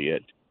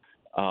affiliate.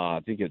 I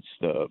think it's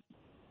the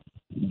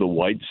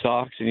White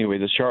Sox. Anyway,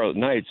 the Charlotte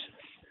Knights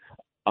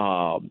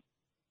have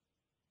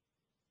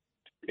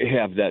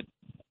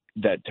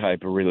that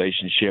type of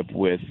relationship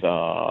with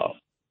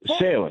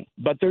Salem,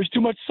 but there's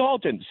too much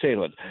salt in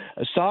Salem.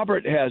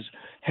 Sabret has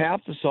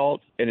half the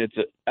salt, and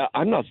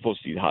I'm not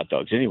supposed to eat hot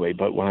dogs anyway,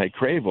 but when I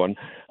crave one,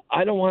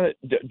 I don't want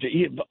to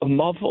eat a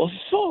mouthful of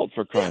salt,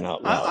 for crying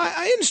out loud.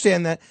 I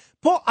understand that.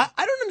 Paul, I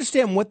don't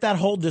understand what that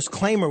whole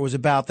disclaimer was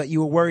about, that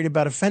you were worried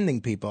about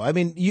offending people. I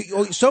mean,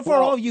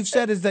 all you've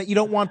said is that you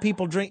don't want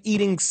people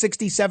eating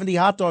 60, 70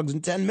 hot dogs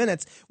in 10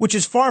 minutes, which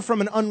is far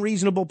from an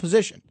unreasonable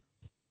position.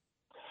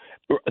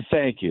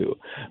 Thank you.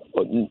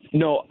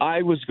 No,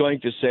 I was going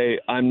to say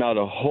I'm not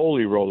a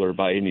holy roller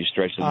by any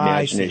stretch of the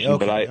I see. imagination,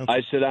 but Okay,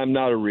 I said I'm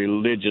not a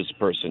religious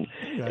person,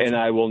 Gotcha. and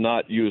I will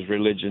not use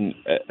religion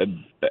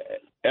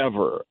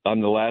ever. I'm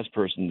the last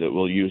person that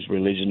will use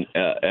religion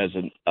as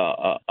an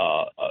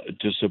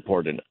to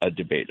support a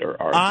debate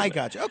or argument. I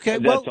got you. Okay,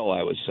 That's all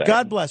I was saying.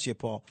 God bless you,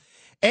 Paul.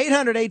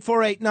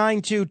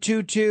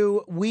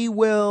 800-848-9222. We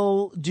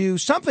will do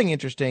something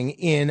interesting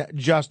in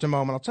just a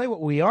moment. I'll tell you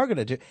what we are going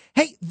to do.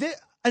 Hey,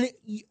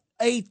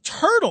 a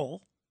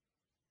turtle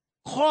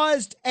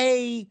caused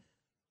a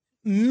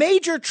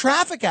major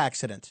traffic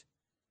accident.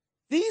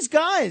 These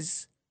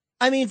guys,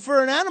 I mean,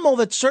 for an animal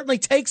that certainly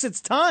takes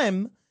its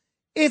time,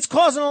 it's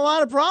causing a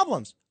lot of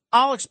problems.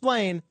 I'll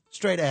explain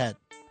straight ahead.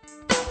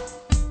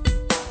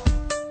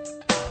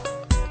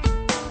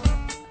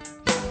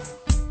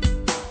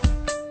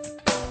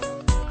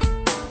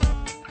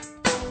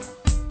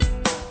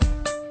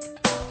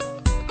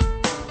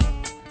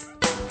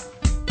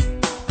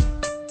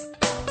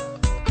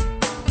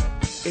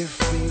 If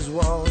these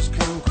walls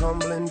came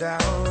crumbling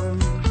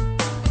down,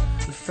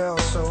 it fell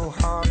so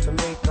hard to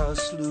make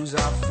us lose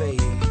our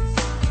faith.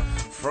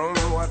 From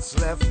what's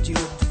left, you'd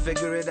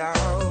figure it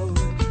out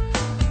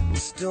and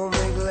still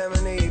make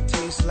lemonade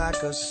taste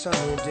like a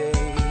sunny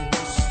day.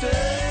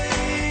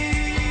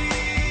 Stay,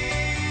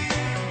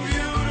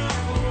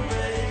 beautiful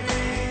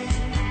baby.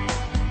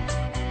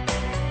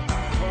 I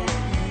hope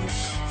you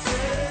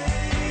stay,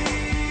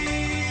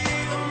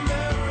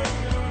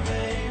 American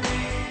baby.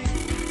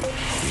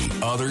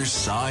 The Other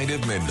Side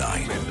of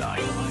Midnight.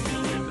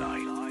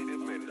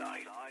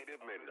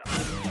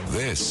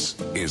 This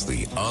is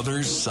The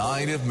Other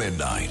Side of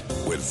Midnight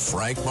with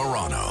Frank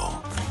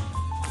Morano.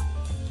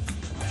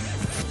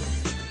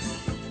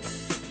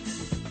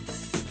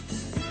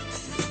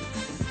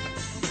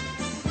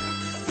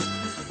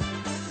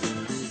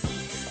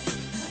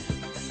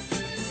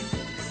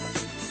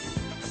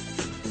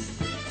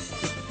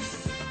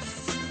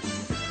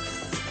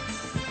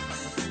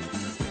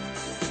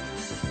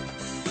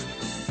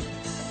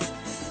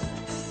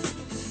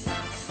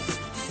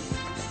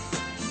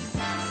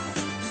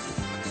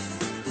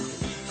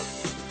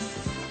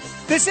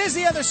 This is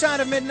The Other Side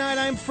of Midnight.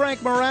 I'm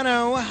Frank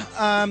Morano.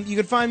 You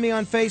can find me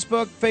on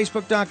Facebook,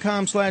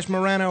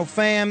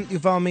 facebook.com/MoranoFam. You can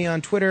follow me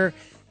on Twitter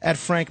at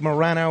Frank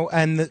Morano.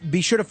 And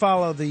be sure to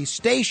follow the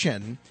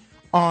station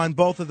on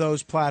both of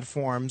those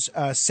platforms,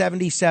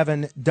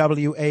 77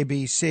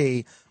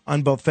 WABC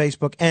on both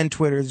Facebook and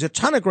Twitter. There's a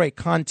ton of great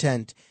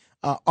content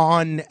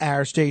on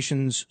our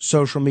station's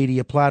social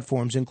media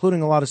platforms,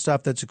 including a lot of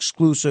stuff that's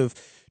exclusive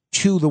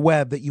to the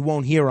web that you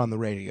won't hear on the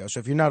radio. So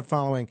if you're not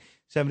following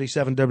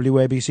 77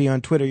 WABC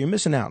on Twitter, you're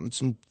missing out on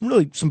some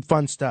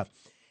fun stuff.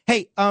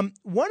 Hey,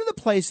 one of the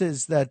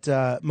places that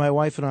my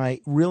wife and I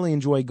really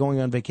enjoy going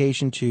on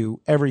vacation to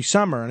every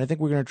summer, and I think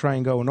we're going to try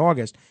and go in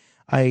August,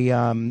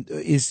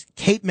 is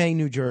Cape May,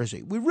 New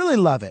Jersey. We really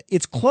love it.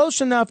 It's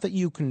close enough that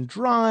you can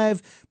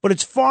drive, but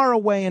it's far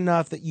away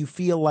enough that you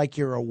feel like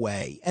you're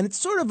away. And it's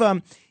sort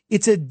of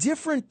it's a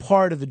different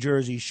part of the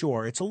Jersey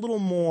Shore. It's a little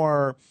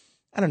more,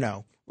 I don't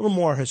know, a little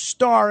more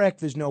historic.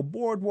 There's no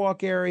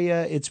boardwalk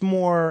area. It's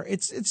more,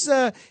 it's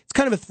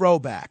kind of a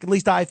throwback. At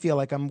least I feel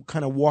like I'm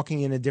kind of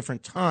walking in a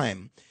different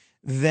time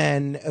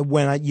than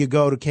when you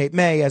go to Cape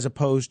May as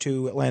opposed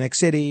to Atlantic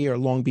City or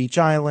Long Beach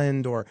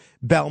Island or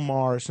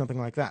Belmar or something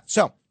like that.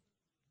 So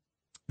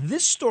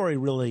this story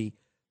really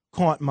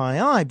caught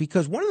my eye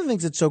because one of the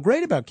things that's so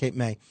great about Cape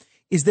May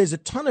is there's a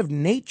ton of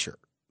nature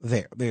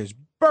there. There's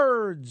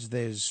birds,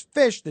 there's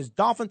fish, there's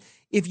dolphins.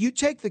 If you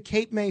take the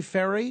Cape May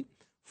ferry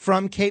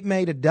from Cape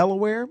May to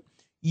Delaware,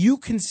 you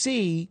can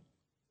see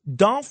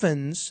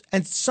dolphins,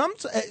 and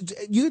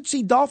you'd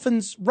see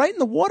dolphins right in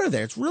the water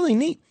there. It's really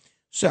neat.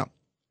 So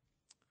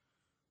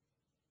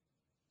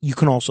you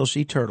can also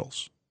see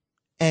turtles.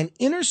 And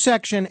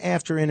intersection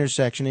after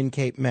intersection in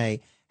Cape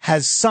May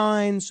has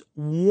signs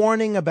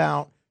warning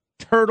about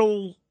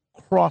turtle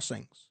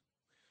crossings.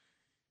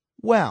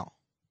 Well,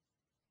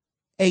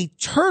 a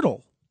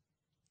turtle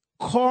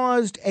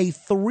caused a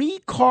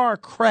 3-car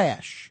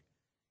crash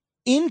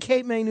in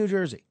Cape May, New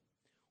Jersey,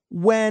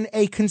 when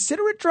a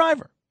considerate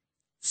driver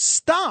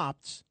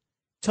stopped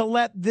to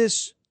let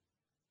this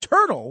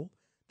turtle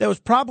that was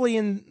probably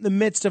in the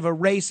midst of a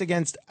race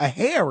against a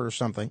hare or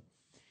something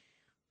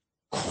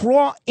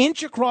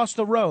inch across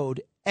the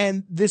road.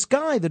 And this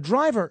guy, the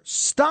driver,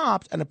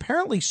 stopped, and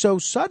apparently so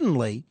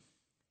suddenly,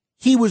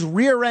 he was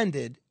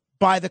rear-ended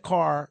by the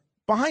car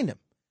behind him.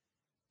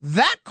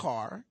 That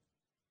car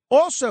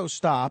also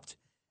stopped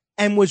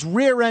and was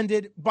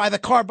rear-ended by the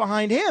car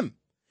behind him.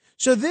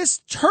 So this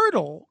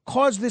turtle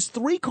caused this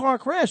 3-car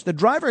crash. The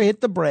driver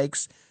hit the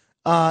brakes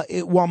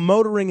while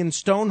motoring in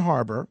Stone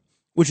Harbor,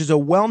 which is a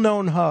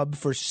well-known hub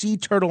for sea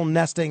turtle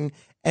nesting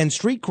and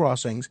street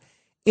crossings,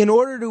 in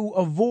order to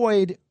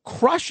avoid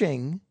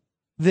crushing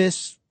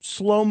this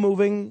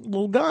slow-moving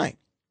little guy.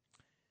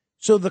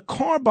 So the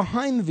car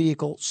behind the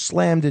vehicle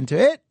slammed into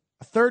it.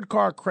 A third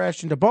car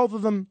crashed into both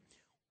of them.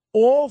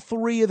 All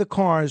 3 of the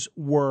cars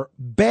were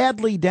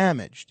badly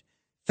damaged.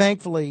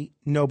 Thankfully,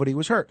 nobody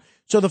was hurt.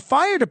 So the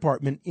fire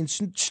department in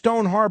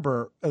Stone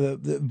Harbor,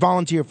 the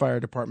volunteer fire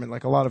department,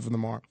 like a lot of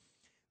them are,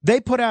 they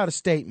put out a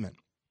statement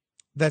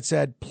that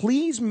said,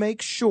 please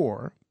make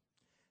sure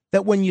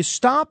that when you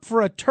stop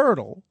for a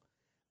turtle,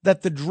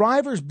 that the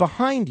drivers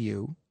behind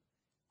you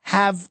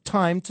have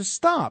time to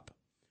stop.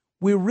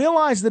 We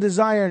realize the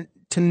desire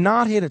to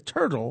not hit a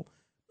turtle,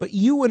 but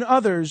you and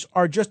others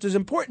are just as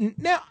important.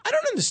 Now, I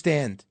don't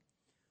understand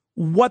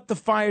what the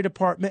fire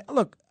department,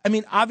 look, I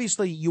mean,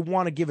 obviously you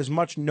want to give as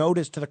much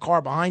notice to the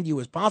car behind you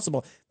as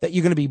possible that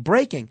you're going to be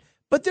braking,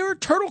 but there are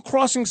turtle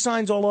crossing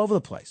signs all over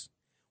the place.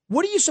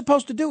 What are you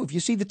supposed to do if you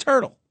see the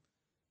turtle?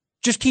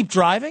 Just keep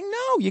driving?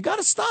 No, you got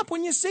to stop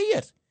when you see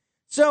it.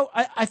 So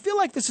I feel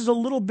like this is a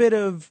little bit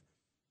of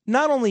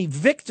not only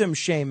victim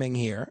shaming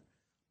here,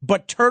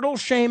 but turtle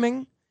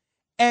shaming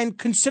and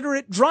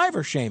considerate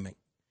driver shaming.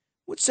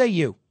 What say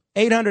you?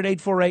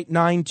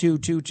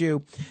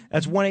 800-848-9222.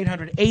 That's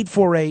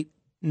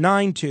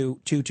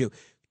 1-800-848-9222.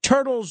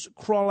 Turtles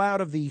crawl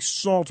out of the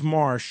salt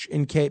marsh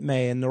in Cape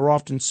May, and they're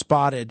often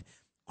spotted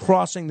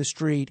crossing the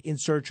street in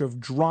search of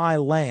dry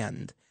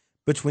land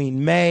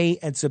between May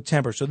and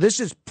September. So this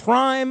is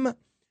prime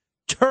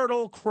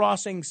turtle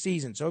crossing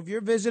season. So if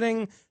you're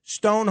visiting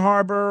Stone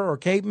Harbor or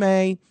Cape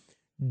May,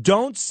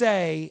 don't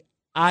say,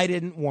 I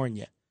didn't warn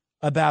you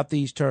about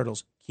these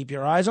turtles. Keep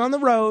your eyes on the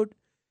road.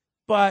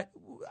 But,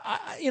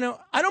 I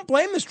don't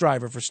blame this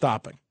driver for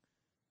stopping.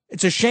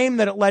 It's a shame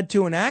that it led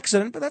to an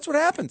accident, but that's what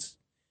happens.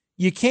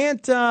 You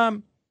can't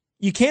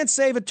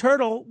save a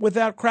turtle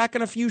without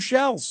cracking a few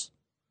shells.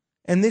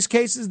 In this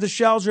case, the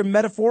shells are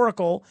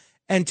metaphorical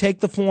and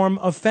take the form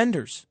of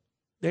fenders.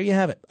 There you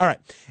have it. All right,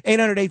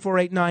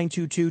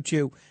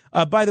 800-848-9222.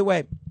 By the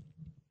way,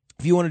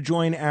 if you want to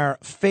join our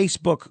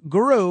Facebook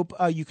group,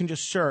 you can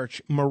just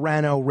search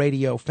Morano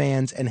Radio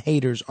Fans and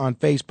Haters on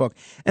Facebook,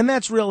 and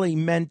that's really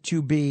meant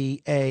to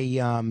be a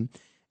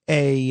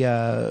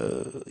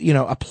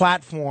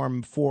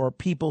platform for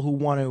people who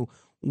want to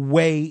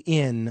weigh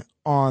in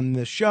on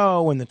the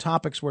show and the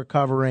topics we're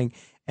covering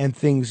and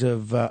things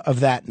of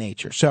that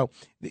nature. So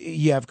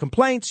you have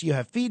complaints, you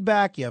have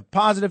feedback, you have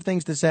positive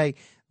things to say.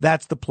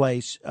 That's the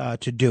place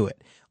to do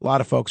it. A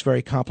lot of folks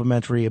very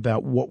complimentary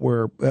about what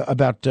we're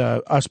about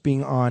us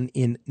being on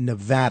in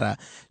Nevada.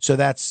 So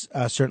that's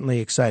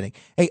certainly exciting.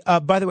 Hey,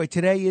 by the way,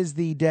 today is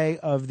the day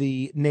of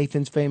the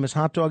Nathan's Famous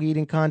Hot Dog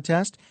Eating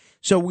Contest.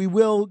 So we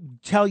will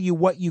tell you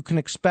what you can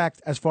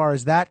expect as far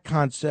as that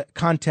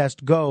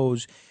contest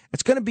goes.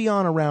 It's going to be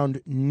on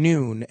around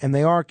noon, and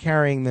they are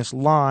carrying this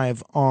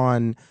live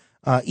on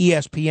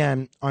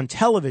ESPN on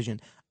television.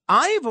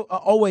 I've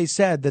always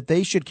said that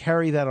they should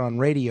carry that on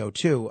radio,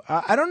 too.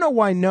 I don't know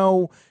why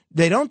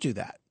they don't do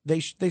that. They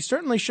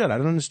certainly should. I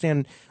don't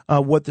understand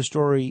what the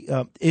story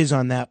is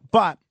on that.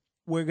 But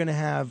we're going to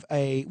have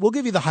we'll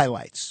give you the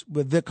highlights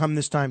come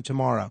this time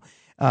tomorrow.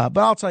 But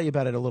I'll tell you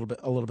about it a little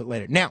bit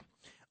later. Now,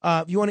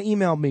 if you want to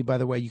email me, by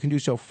the way, you can do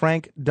so,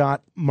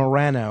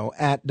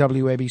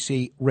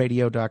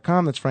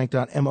 frank.morano@wabcradio.com. That's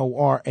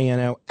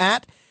frank.morano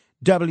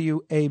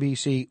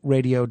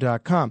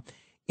 @wabcradio.com.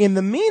 In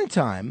the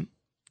meantime,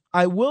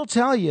 I will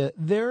tell you,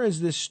 there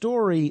is this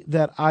story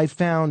that I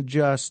found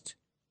just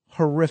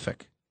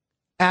horrific.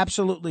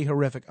 Absolutely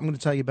horrific. I'm going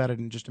to tell you about it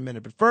in just a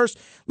minute. But first,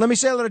 let me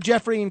say hello to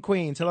Jeffrey in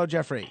Queens. Hello,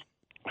 Jeffrey.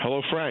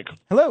 Hello, Frank.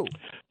 Hello.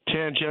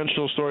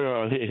 Tangential story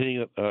on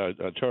hitting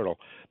a turtle.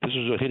 This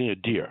was hitting a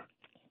deer.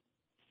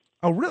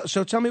 Oh, really?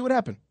 So tell me what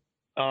happened.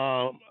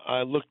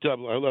 I looked up.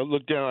 I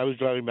looked down. I was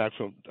driving back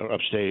from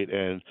upstate,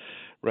 and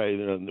right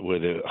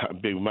with a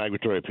big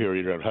migratory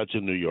period around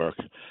Hudson, New York,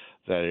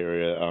 that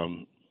area.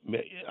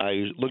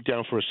 I looked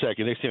down for a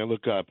second. Next thing I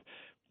look up,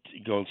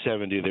 going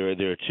 70,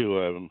 there are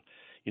two,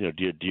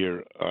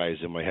 deer eyes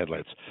in my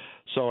headlights.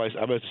 So I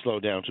had to slow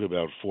down to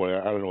about 40.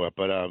 I don't know what,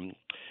 but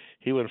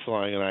he went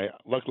flying, and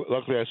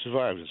luckily I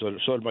survived. And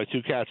so did my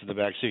two cats in the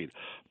back seat.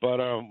 But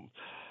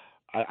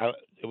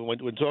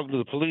when talking to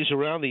the police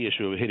around the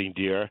issue of hitting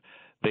deer,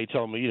 they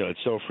told me,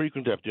 it's so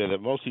frequent up there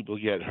that most people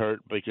get hurt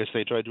because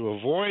they try to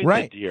avoid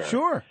the deer.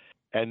 Sure.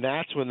 And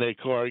that's when their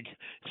car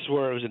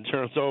swerves and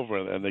turns over,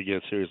 and they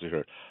get seriously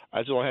hurt.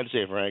 That's all I had to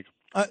say, Frank.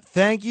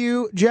 Thank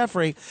you,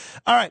 Jeffrey.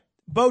 All right,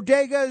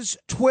 bodegas,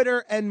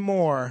 Twitter, and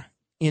more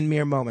in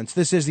mere moments.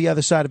 This is The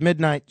Other Side of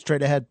Midnight.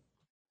 Straight ahead.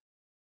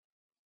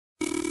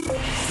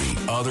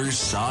 The Other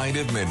Side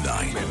of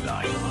Midnight.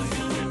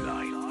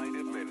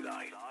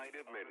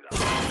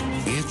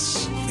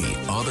 It's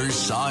The Other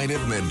Side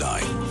of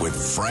Midnight with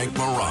Frank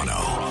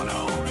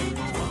Morano.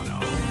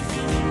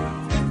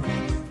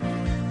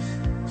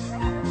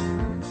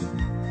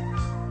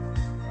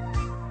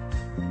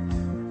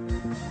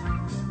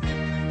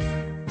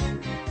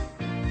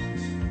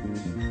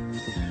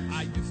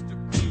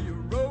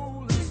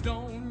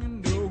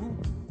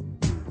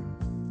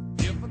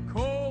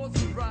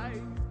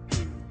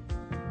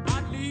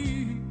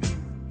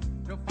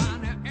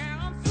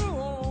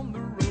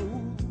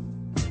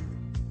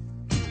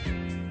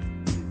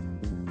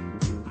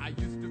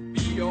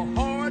 Your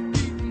heart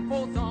beating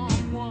for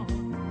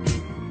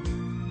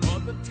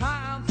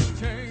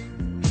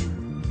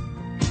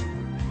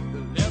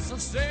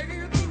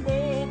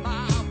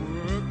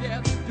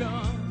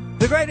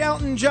The great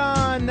Elton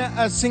John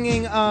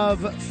singing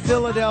of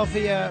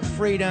Philadelphia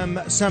freedom,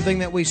 something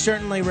that we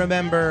certainly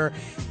remember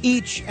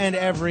each and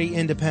every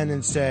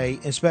Independence Day,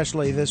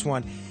 especially this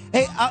one.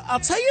 Hey, I'll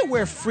tell you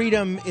where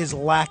freedom is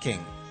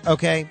lacking,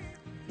 okay?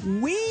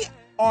 We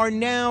are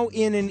now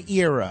in an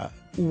era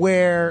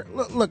where,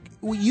 look,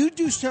 you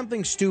do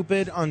something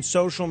stupid on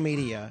social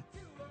media,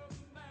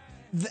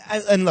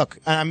 and look,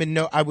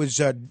 I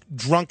was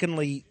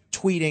drunkenly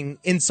tweeting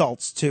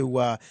insults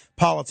to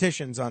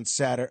politicians on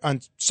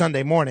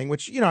Sunday morning,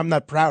 which, I'm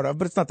not proud of,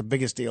 but it's not the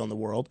biggest deal in the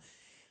world.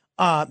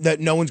 That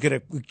no one's going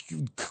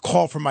to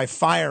call for my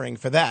firing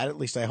for that. At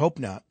least I hope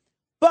not.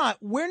 But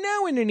we're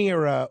now in an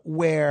era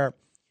where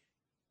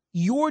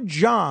your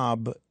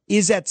job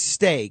is at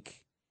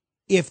stake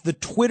if the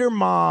Twitter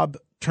mob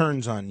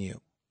turns on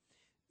you.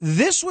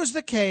 This was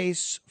the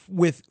case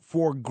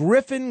for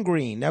Griffin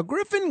Green. Now,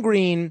 Griffin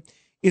Green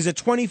is a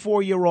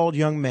 24-year-old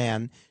young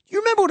man. Do you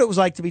remember what it was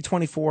like to be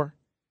 24?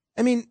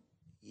 I mean,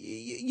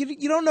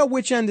 you don't know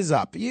which end is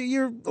up.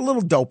 You're a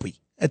little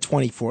dopey at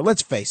 24.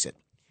 Let's face it.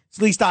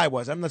 At least I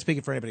was. I'm not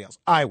speaking for anybody else.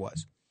 I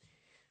was.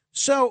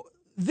 So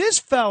this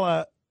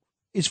fella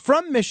is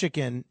from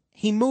Michigan.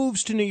 He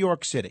moves to New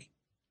York City.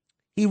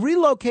 He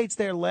relocates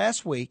there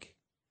last week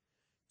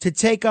to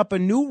take up a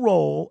new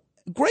role.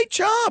 Great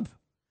job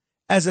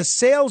as a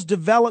sales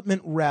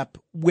development rep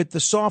with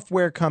the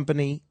software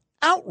company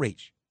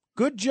Outreach.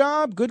 Good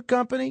job, good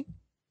company.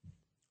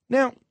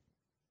 Now,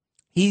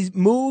 he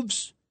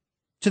moves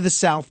to the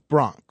South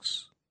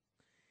Bronx.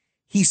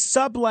 He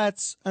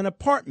sublets an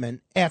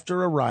apartment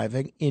after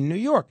arriving in New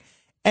York,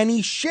 and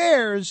he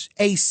shares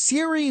a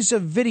series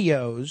of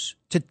videos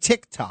to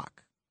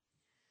TikTok.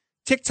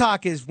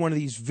 TikTok is one of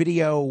these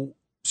video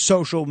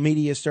social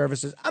media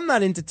services. I'm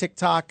not into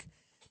TikTok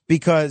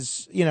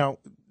because,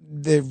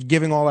 they're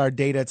giving all our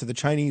data to the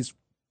Chinese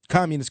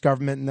Communist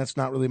government, and that's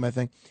not really my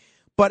thing.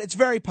 But it's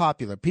very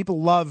popular.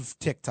 People love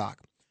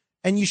TikTok.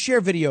 And you share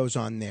videos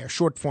on there,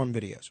 short form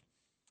videos.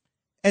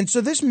 And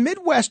so this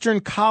Midwestern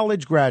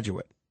college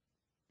graduate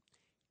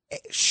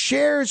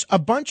shares a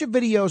bunch of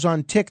videos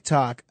on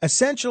TikTok,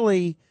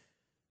 essentially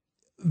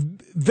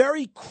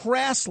very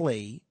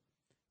crassly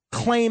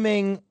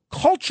claiming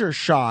culture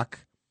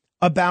shock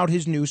about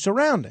his new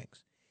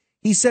surroundings.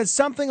 He says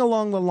something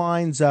along the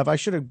lines of, I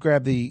should have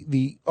grabbed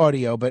the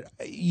audio, but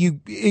you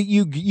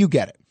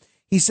get it.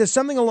 He says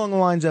something along the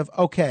lines of,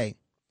 okay,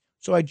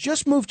 so I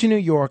just moved to New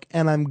York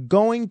and I'm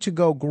going to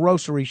go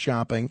grocery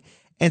shopping.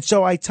 And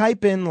so I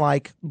type in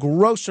like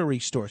grocery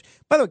stores.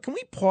 By the way, can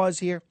we pause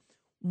here?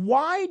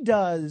 Why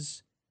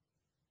does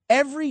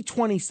every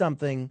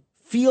 20-something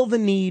feel the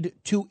need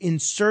to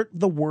insert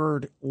the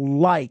word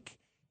like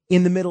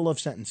in the middle of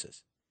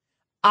sentences?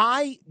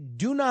 I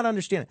do not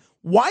understand it.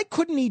 Why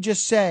couldn't he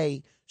just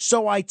say,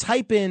 so I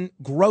type in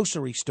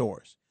grocery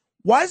stores?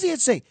 Why does he have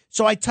to say,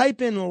 so I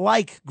type in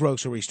like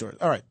grocery stores?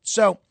 All right,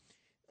 so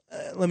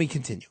let me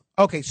continue.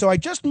 Okay, so I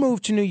just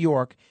moved to New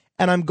York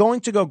and I'm going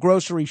to go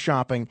grocery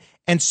shopping.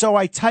 And so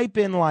I type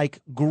in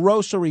like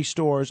grocery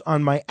stores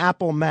on my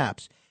Apple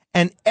Maps.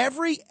 And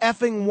every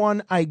effing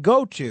one I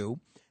go to,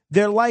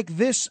 they're like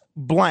this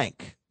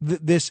blank,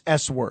 this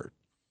S word,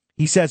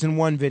 he says in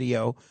one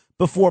video,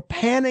 before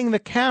panning the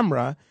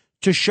camera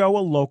to show a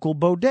local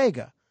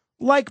bodega.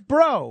 Like,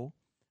 bro,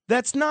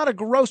 that's not a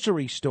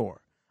grocery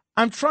store.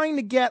 I'm trying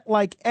to get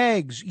like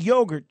eggs,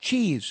 yogurt,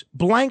 cheese,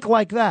 blank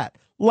like that.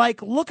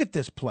 Like, look at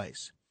this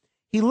place.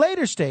 He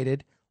later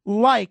stated,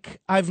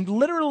 like, I've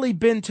literally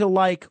been to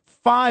like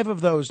 5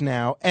 of those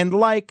now. And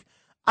like,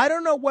 I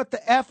don't know what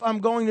the F I'm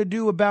going to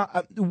do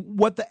about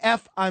what the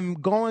F I'm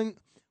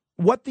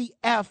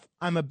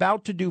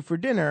about to do for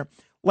dinner.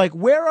 Like,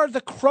 where are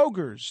the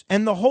Krogers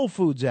and the Whole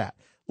Foods at?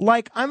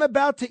 Like, I'm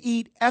about to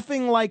eat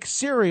effing like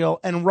cereal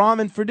and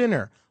ramen for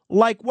dinner.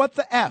 Like, what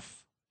the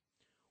F?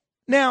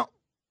 Now,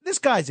 this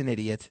guy's an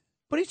idiot,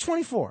 but he's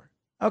 24.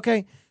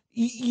 Okay.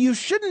 You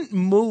shouldn't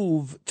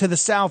move to the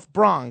South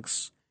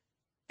Bronx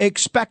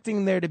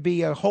expecting there to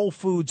be a Whole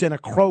Foods and a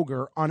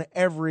Kroger on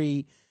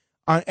every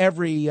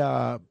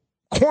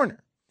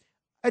corner.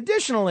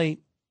 Additionally,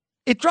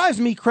 it drives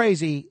me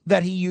crazy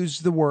that he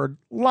used the word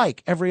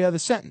like every other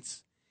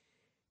sentence.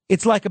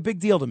 It's like a big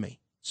deal to me.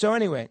 So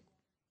anyway,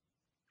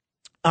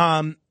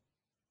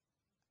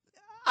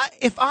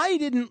 if I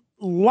didn't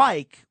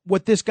like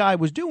what this guy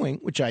was doing,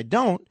 which I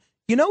don't,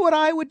 you know what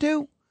I would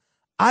do?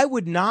 I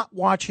would not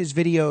watch his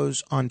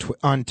videos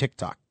on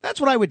TikTok. That's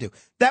what I would do.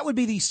 That would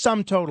be the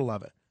sum total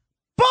of it.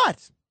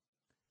 But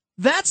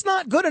that's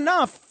not good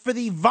enough for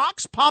the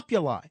Vox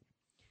Populi.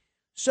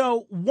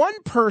 So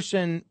one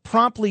person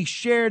promptly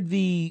shared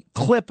the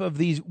clip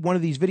of one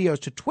of these videos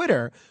to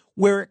Twitter,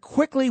 where it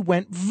quickly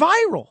went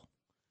viral,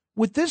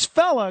 with this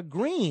fella,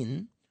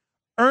 Green,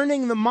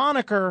 earning the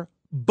moniker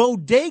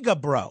Bodega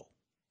Bro.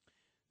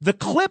 The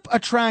clip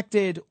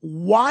attracted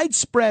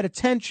widespread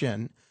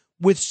attention,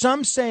 with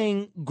some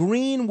saying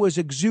Green was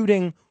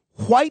exuding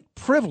white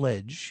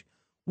privilege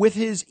with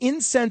his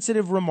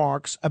insensitive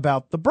remarks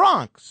about the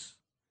Bronx,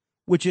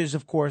 which is,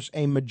 of course,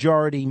 a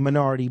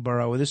minority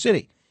borough of the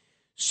city.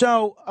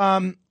 So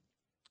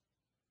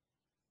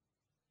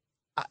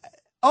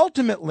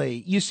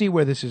ultimately, you see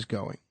where this is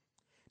going.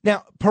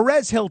 Now,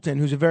 Perez Hilton,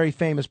 who's a very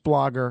famous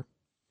blogger,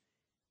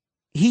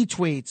 he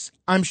tweets,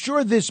 "I'm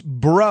sure this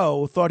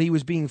bro thought he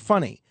was being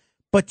funny,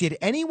 but did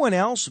anyone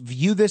else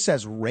view this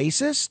as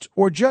racist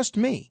or just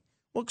me?"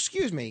 Well,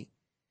 excuse me.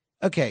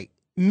 Okay,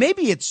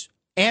 maybe it's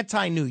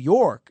anti-New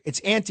York. It's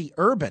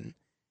anti-urban.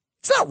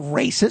 It's not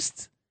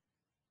racist.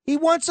 He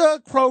wants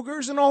a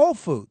Kroger's and a Whole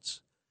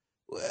Foods.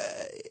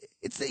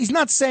 He's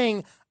not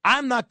saying,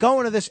 I'm not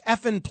going to this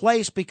effing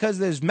place because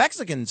there's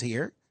Mexicans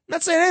here. I'm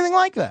not saying anything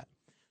like that.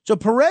 So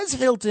Perez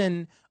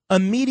Hilton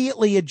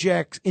immediately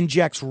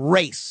injects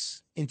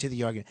race into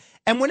the argument.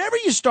 And whenever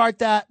you start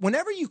that,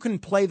 whenever you can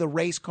play the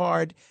race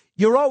card,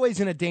 you're always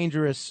in a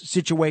dangerous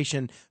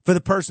situation for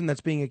the person that's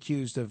being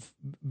accused of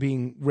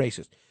being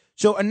racist.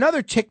 So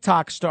another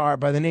TikTok star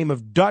by the name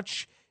of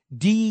Dutch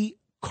D.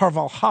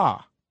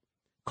 Carvalho,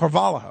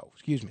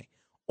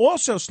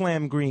 also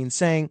slammed Green,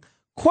 saying,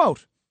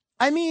 quote,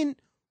 "I mean,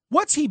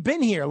 what's he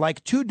been here,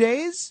 like 2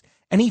 days?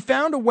 And he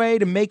found a way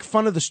to make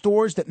fun of the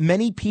stores that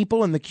many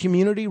people in the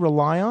community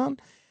rely on?"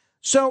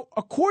 So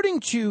according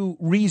to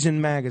Reason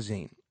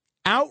magazine,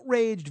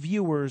 outraged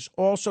viewers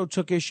also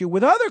took issue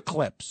with other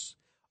clips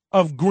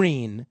of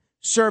Green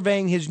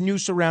surveying his new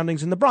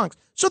surroundings in the Bronx.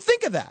 So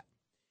think of that.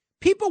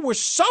 People were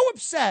so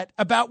upset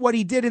about what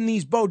he did in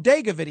these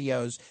bodega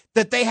videos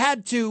that they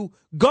had to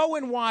go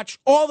and watch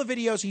all the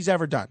videos he's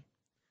ever done.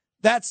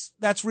 That's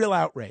real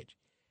outrage.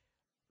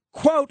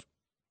 Quote,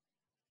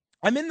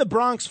 "I'm in the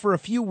Bronx for a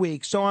few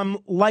weeks, so I'm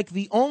like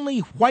the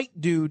only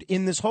white dude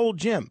in this whole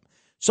gym.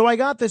 So I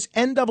got this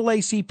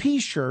NAACP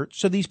shirt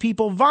so these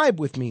people vibe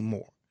with me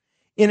more."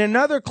 In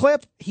another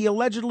clip, he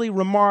allegedly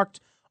remarked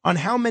on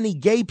how many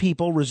gay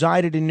people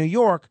resided in New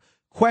York,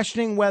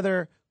 questioning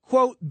whether,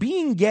 quote,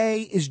 "being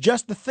gay is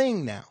just the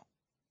thing now."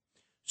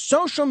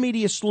 Social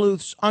media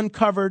sleuths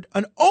uncovered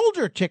an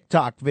older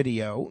TikTok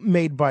video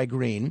made by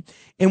Green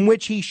in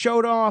which he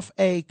showed off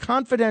a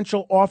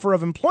confidential offer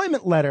of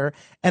employment letter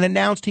and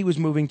announced he was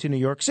moving to New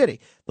York City.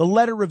 The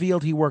letter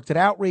revealed he worked at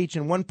Outreach,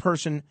 and one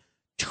person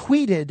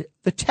tweeted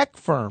the tech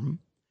firm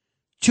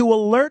to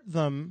alert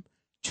them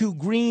to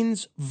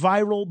Green's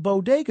viral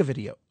bodega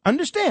video.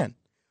 Understand,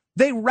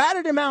 they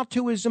ratted him out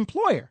to his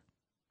employer.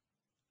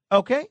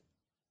 Okay?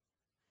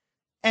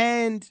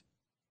 And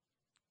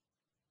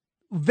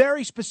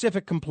very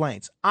specific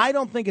complaints. I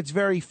don't think it's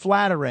very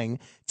flattering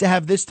to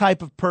have this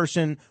type of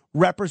person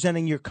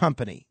representing your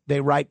company. They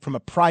write from a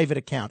private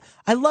account.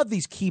 I love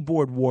these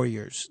keyboard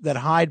warriors that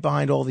hide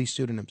behind all these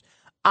pseudonyms.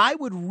 I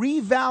would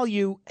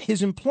revalue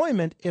his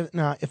employment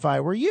if I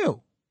were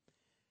you.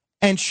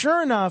 And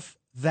sure enough,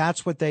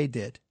 that's what they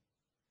did.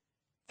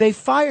 They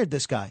fired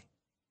this guy.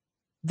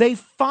 They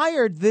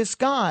fired this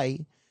guy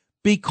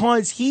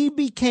because he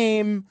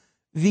became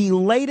the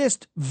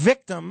latest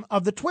victim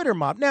of the Twitter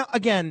mob. Now,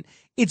 again,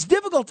 it's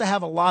difficult to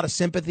have a lot of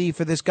sympathy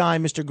for this guy,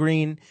 Mr.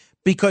 Green,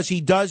 because he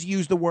does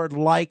use the word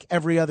 "like"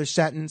 every other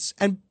sentence,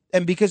 and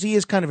because he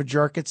is kind of a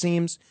jerk, it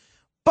seems.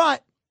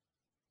 But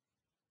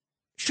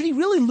should he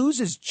really lose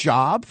his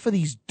job for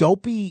these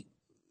dopey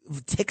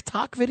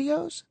TikTok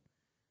videos?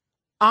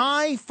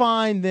 I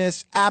find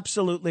this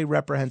absolutely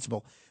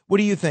reprehensible. What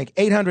do you think?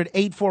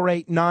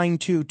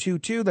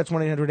 800-848-9222. That's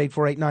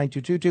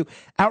 1-800-848-9222.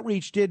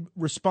 Outreach did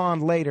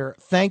respond later.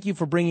 Thank you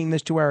for bringing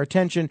this to our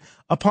attention.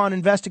 Upon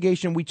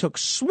investigation, we took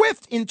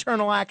swift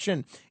internal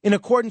action in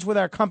accordance with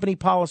our company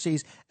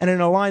policies and in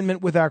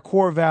alignment with our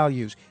core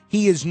values.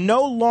 He is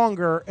no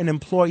longer an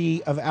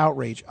employee of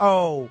Outreach.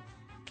 Oh,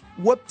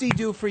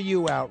 whoop-de-doo for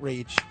you,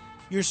 Outreach.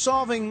 You're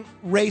solving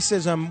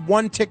racism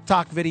one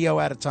TikTok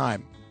video at a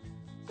time.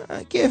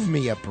 Give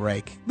me a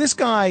break. This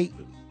guy,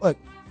 look,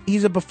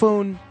 he's a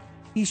buffoon.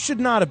 He should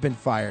not have been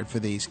fired for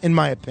these, in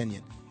my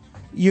opinion.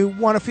 You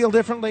want to feel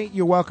differently?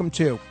 You're welcome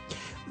to.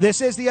 This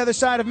is The Other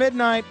Side of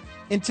Midnight.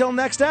 Until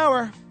next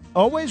hour,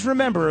 always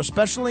remember,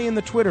 especially in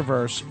the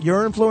Twitterverse,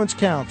 your influence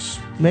counts.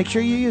 Make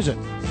sure you use it.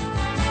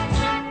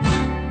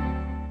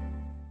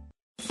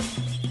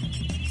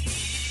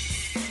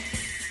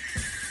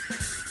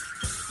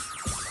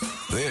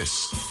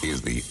 This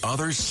is The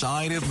Other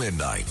Side of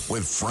Midnight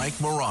with Frank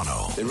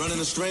Morano. They're running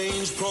a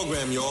strange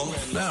program, y'all.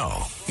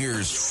 Now,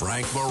 here's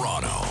Frank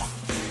Morano.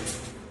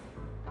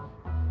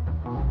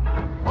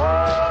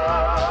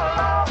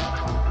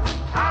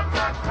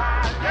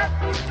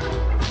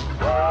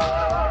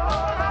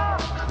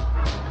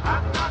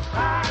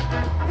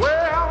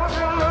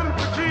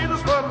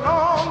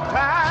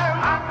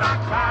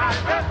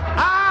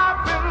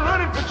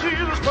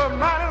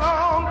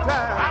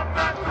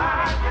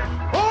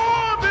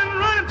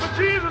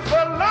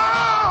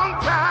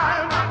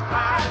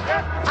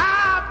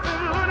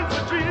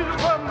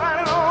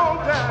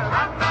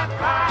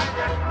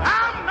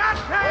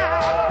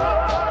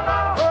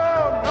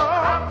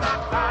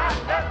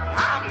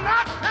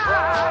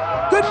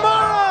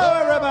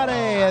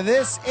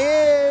 This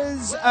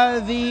is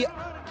The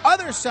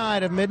Other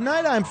Side of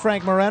Midnight. I'm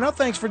Frank Morano.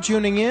 Thanks for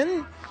tuning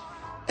in.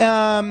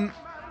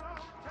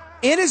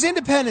 It is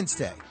Independence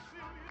Day.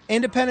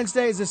 Independence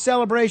Day is a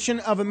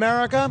celebration of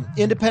America.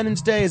 Independence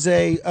Day is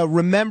a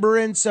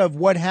remembrance of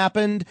what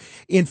happened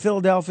in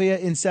Philadelphia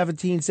in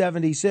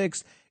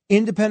 1776.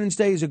 Independence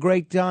Day is a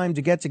great time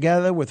to get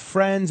together with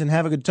friends and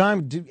have a good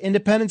time.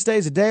 Independence Day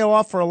is a day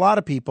off for a lot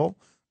of people.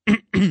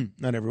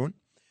 Not everyone.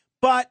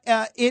 But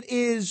it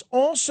is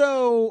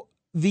also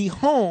the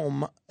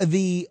home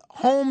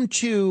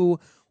to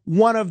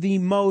one of the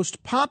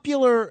most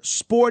popular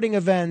sporting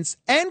events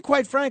and,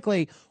 quite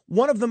frankly,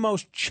 one of the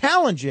most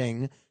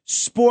challenging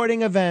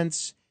sporting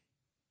events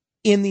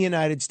in the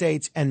United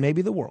States and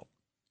maybe the world.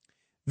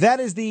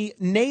 That is the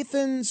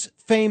Nathan's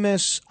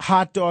Famous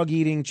Hot Dog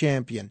Eating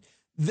Champion,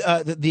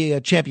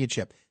 the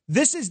championship.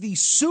 This is the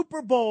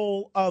Super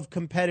Bowl of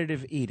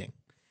competitive eating.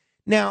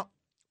 Now,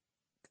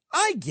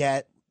 I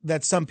get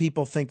that some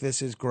people think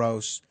this is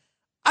gross.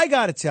 I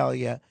got to tell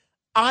you,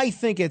 I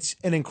think it's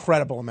an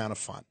incredible amount of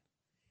fun.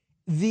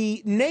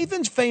 The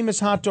Nathan's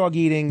Famous Hot Dog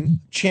Eating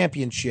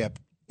Championship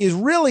is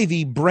really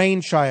the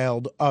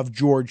brainchild of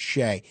George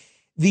Shea.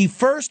 The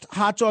first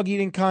hot dog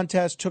eating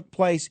contest took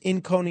place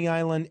in Coney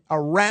Island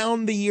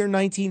around the year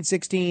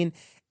 1916,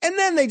 and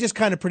then they just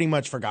kind of pretty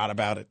much forgot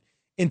about it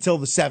until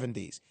the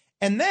 70s.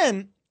 And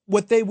then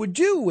what they would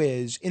do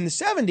is, in the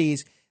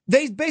 70s,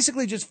 they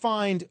basically just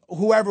find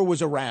whoever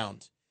was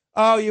around.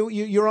 Oh,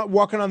 you're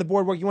walking on the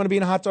boardwalk. You want to be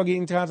in a hot dog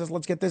eating contest?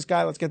 Let's get this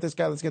guy. Let's get this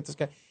guy. Let's get this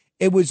guy.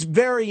 It was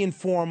very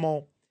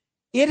informal.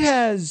 It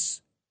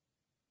has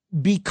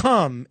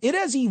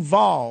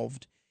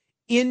evolved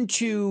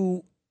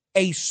into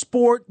a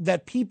sport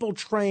that people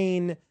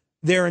train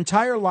their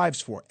entire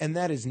lives for, and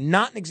that is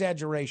not an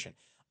exaggeration.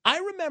 I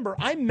remember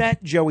I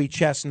met Joey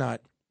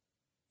Chestnut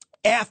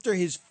after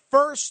his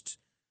first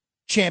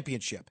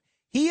championship.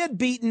 He had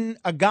beaten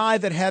a guy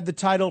that had the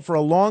title for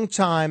a long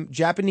time,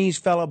 Japanese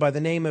fellow by the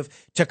name of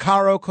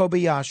Takaro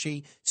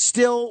Kobayashi,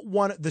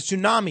 the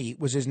Tsunami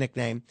was his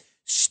nickname,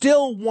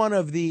 still one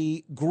of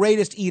the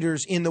greatest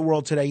eaters in the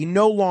world today. He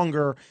no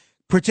longer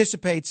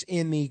participates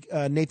in the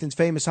Nathan's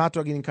Famous Hot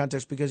Dog Eating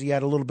Contest because he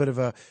had a little bit of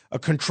a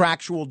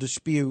contractual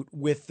dispute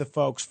with the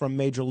folks from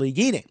Major League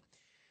Eating.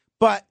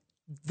 But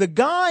the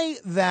guy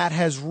that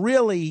has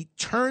really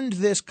turned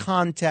this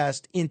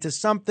contest into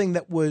something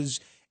that was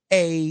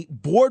a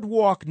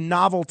boardwalk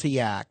novelty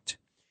act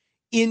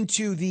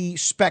into the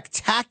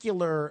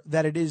spectacular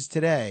that it is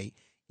today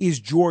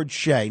is George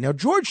Shea. Now,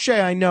 George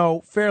Shea I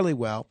know fairly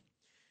well.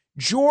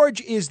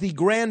 George is the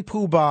grand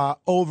poobah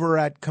over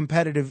at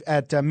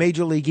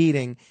Major League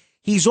Eating.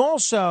 He's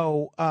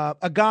also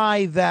a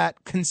guy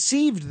that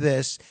conceived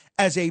this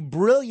as a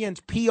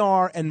brilliant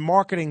PR and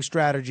marketing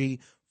strategy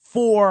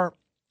for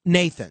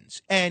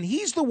Nathan's. And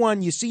he's the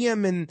one, you see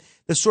him in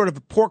the sort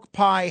of pork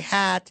pie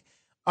hat.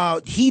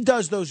 He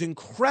does those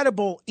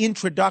incredible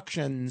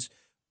introductions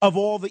of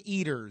all the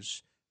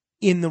eaters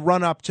in the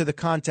run-up to the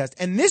contest.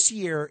 And this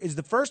year is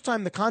the first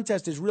time the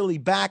contest is really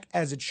back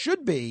as it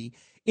should be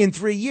in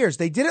 3 years.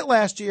 They did it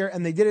last year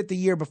and they did it the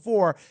year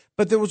before,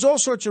 but there was all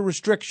sorts of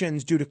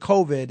restrictions due to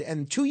COVID.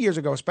 And 2 years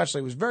ago,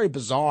 especially, it was very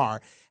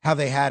bizarre how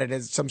they had it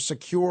as some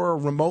secure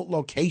remote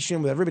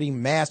location with everybody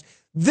masked.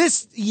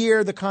 This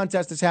year, the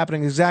contest is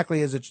happening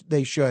exactly as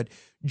they should.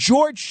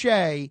 George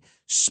Shea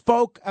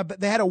spoke,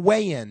 they had a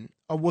weigh-in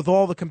with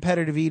all the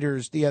competitive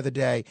eaters the other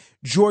day.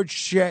 George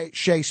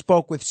Shea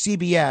spoke with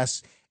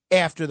CBS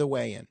after the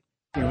weigh-in.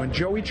 When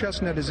Joey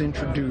Chestnut is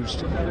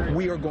introduced,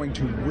 we are going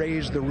to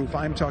raise the roof.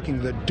 I'm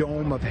talking the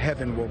dome of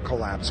heaven will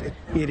collapse.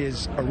 It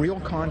is a real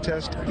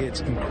contest. It's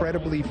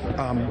incredibly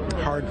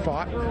hard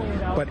fought,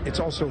 but it's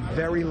also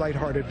very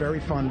lighthearted, very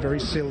fun, very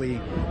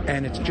silly,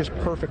 and it's just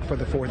perfect for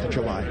the 4th of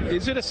July.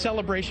 Is it a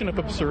celebration of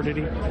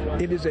absurdity?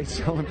 It is a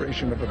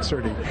celebration of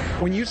absurdity.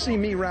 When you see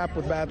me rap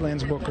with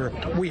Badlands Booker,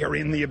 we are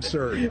in the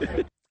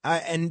absurd.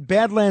 And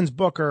Badlands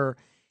Booker...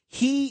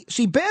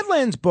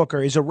 Badlands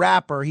Booker is a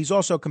rapper. He's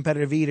also a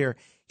competitive eater.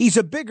 He's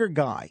a bigger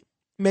guy,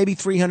 maybe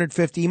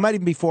 350. He might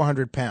even be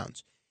 400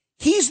 pounds.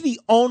 He's the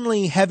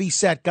only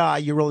heavy-set guy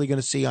you're really going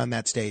to see on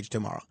that stage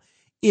tomorrow.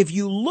 If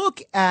you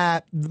look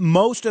at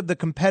most of the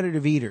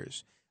competitive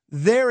eaters,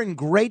 they're in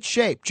great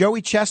shape.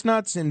 Joey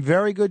Chestnut's in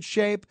very good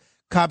shape.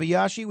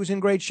 Kobayashi was in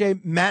great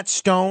shape. Matt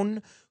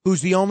Stone,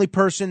 who's the only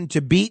person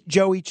to beat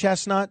Joey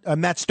Chestnut.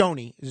 Matt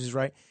Stoney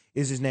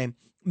is his name.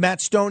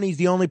 Matt Stoney's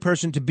the only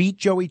person to beat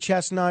Joey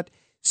Chestnut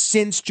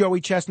since Joey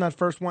Chestnut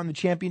first won the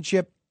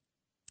championship.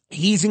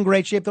 He's in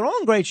great shape. They're all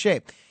in great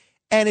shape.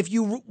 And if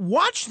you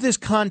watch this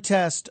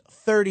contest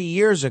 30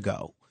 years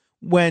ago,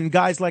 when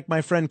guys like my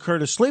friend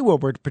Curtis Lewa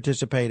were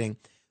participating,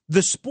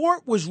 the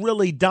sport was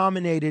really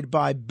dominated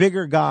by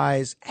bigger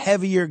guys,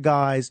 heavier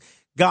guys,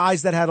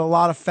 guys that had a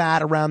lot of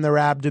fat around their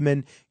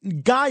abdomen,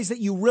 guys that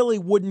you really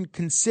wouldn't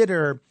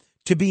consider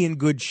to be in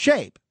good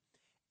shape.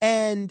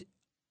 And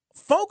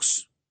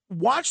folks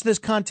watch this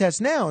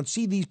contest now and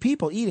see these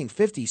people eating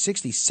 50,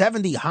 60,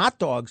 70 hot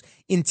dogs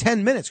in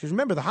 10 minutes. Because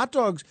remember, the hot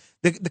dogs,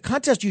 the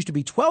contest used to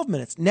be 12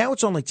 minutes. Now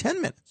it's only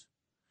 10 minutes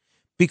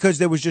because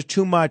there was just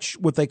too much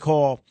what they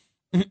call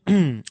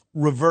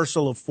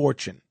reversal of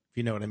fortune, if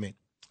you know what I mean.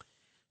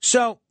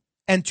 So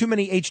and too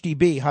many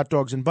HDB, hot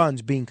dogs and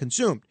buns, being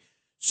consumed.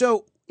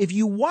 So if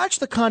you watch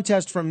the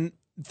contest from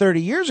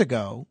 30 years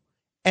ago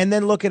and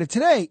then look at it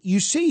today, you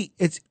see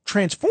it's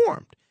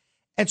transformed.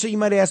 And so you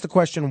might ask the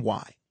question,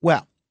 why?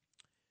 Well,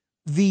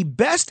 the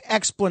best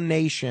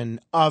explanation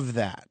of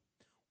that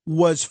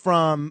was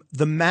from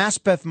the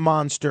Maspeth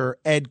monster,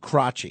 Ed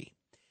Crotchy.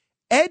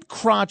 Ed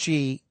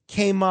Crotchy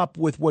came up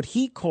with what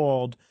he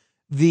called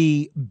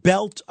the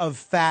belt of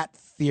fat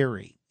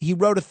theory. He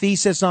wrote a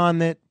thesis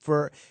on it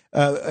for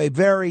a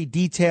very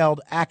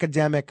detailed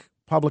academic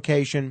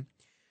publication.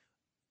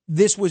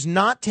 This was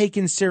not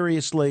taken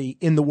seriously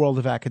in the world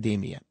of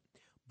academia,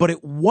 but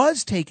it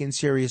was taken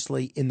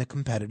seriously in the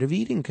competitive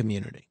eating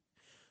community.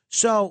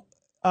 So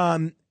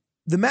the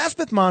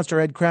Maspeth monster,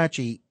 Ed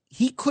Crotchy,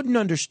 he couldn't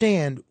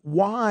understand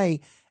why,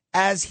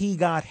 as he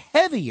got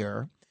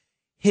heavier,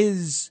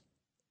 his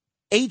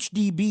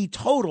HDB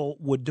total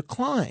would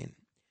decline.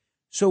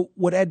 So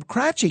what Ed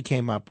Crotchy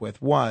came up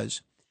with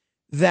was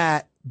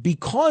that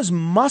because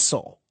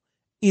muscle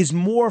is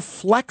more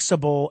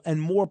flexible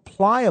and more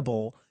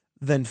pliable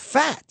than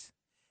fat,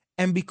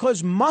 and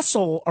because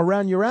muscle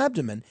around your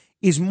abdomen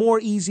is more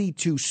easy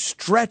to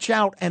stretch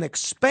out and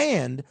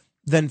expand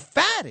than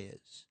fat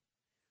is,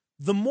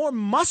 the more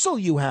muscle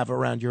you have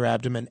around your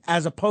abdomen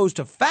as opposed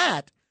to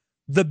fat,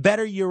 the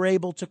better you're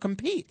able to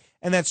compete.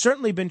 And that's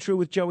certainly been true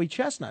with Joey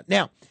Chestnut.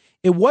 Now,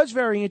 it was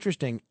very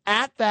interesting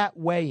at that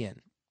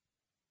weigh-in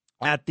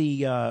at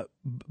the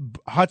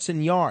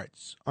Hudson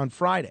Yards on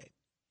Friday.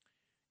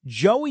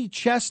 Joey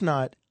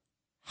Chestnut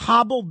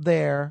hobbled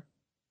there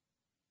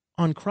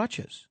on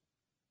crutches.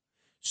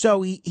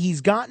 So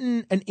he's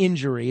gotten an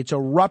injury. It's a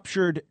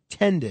ruptured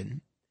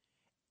tendon.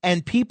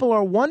 And people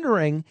are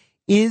wondering,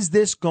 is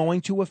this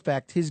going to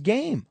affect his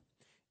game?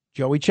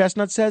 Joey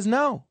Chestnut says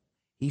no.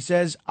 He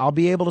says, I'll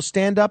be able to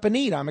stand up and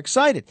eat. I'm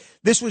excited.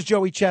 This was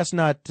Joey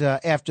Chestnut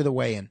after the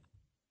weigh-in.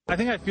 I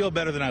think I feel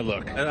better than I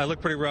look. I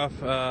look pretty rough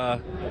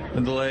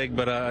in the leg,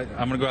 but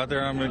I'm going to go out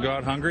there, I'm going to go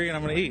out hungry, and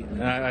I'm going to eat.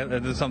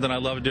 This is something I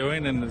love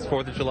doing, and it's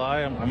 4th of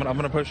July. I'm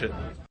going to push it.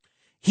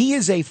 He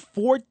is a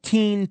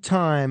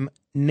 14-time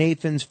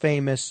Nathan's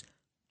Famous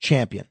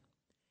champion,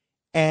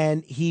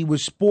 and he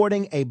was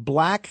sporting a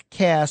black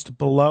cast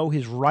below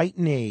his right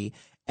knee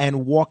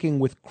and walking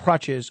with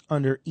crutches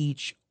under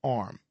each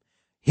arm.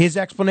 His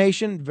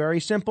explanation, very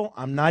simple,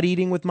 I'm not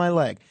eating with my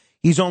leg.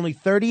 He's only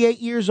 38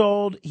 years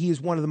old. He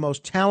is one of the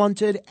most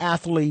talented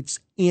athletes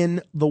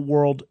in the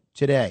world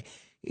today.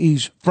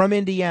 He's from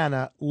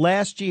Indiana.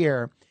 Last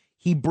year,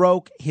 he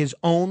broke his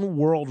own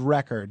world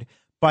record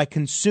by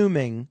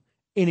consuming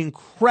an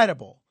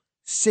incredible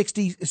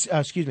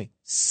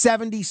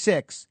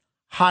 76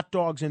 hot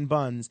dogs and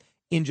buns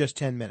in just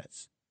 10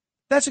 minutes.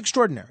 That's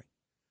extraordinary.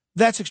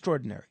 That's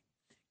extraordinary.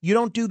 You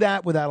don't do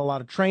that without a lot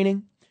of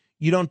training.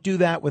 You don't do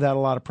that without a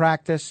lot of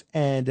practice,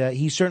 and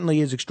he certainly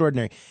is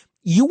extraordinary.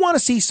 You want to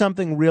see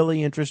something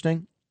really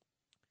interesting?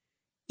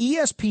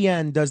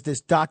 ESPN does this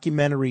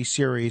documentary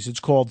series. It's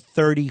called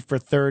 30 for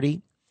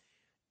 30.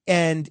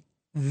 And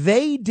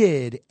they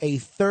did a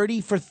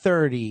 30 for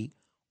 30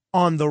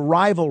 on the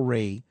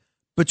rivalry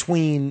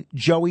between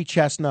Joey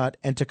Chestnut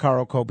and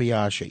Takaro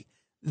Kobayashi.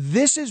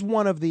 This is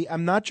one of the,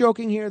 I'm not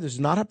joking here, this is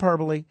not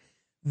hyperbole,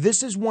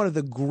 this is one of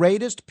the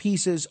greatest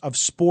pieces of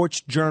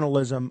sports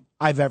journalism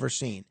I've ever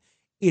seen.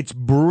 It's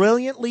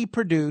brilliantly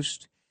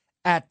produced.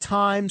 At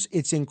times,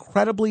 it's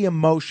incredibly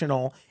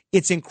emotional.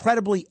 It's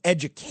incredibly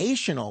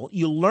educational.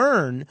 You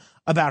learn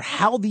about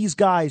how these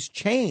guys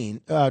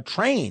train.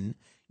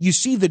 You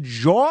see the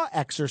jaw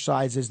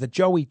exercises that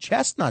Joey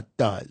Chestnut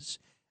does.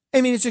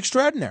 I mean, it's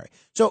extraordinary.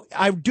 So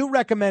I do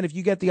recommend, if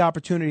you get the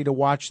opportunity to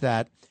watch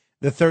that,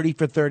 the 30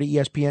 for 30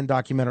 ESPN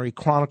documentary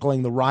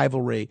chronicling the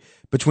rivalry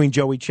between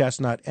Joey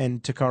Chestnut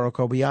and Takaro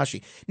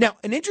Kobayashi. Now,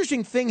 an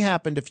interesting thing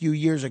happened a few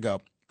years ago,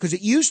 because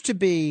it used to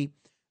be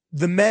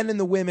the men and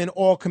the women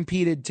all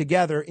competed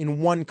together in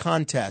one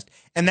contest.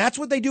 And that's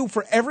what they do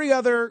for every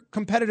other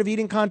competitive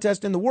eating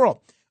contest in the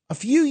world. A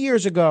few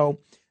years ago,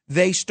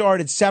 they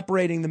started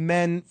separating the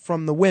men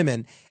from the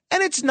women.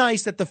 And it's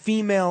nice that the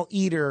female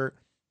eaters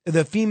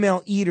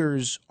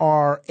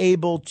are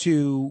able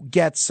to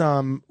get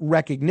some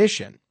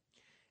recognition.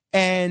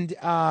 And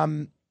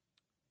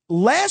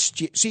last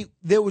year, see,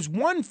 there was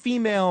one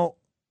female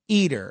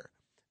eater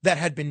that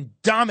had been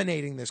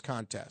dominating this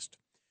contest.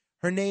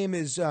 Her name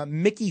is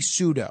Miki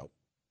Sudo.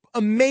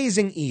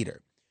 Amazing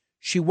eater.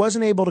 She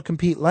wasn't able to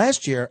compete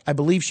last year. I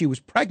believe she was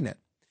pregnant,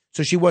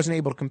 so she wasn't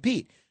able to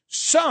compete.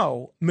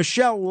 So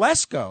Michelle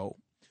Lesko,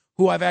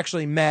 who I've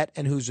actually met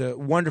and who's a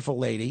wonderful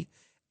lady,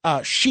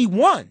 she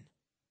won.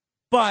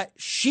 But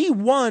she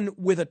won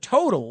with a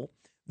total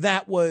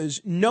that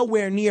was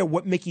nowhere near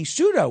what Miki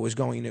Sudo was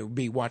going to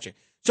be watching.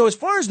 So as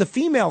far as the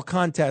female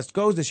contest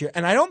goes this year,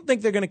 and I don't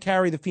think they're going to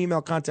carry the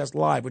female contest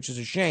live, which is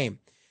a shame.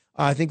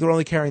 I think they're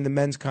only carrying the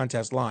men's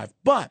contest live.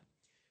 But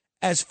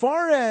as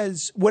far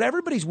as what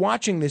everybody's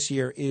watching this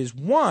year is,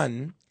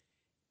 one,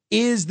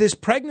 is this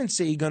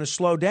pregnancy going to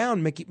slow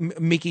down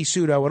Miki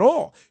Sudo at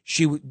all?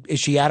 Is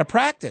she out of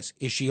practice?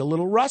 Is she a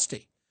little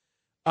rusty?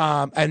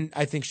 And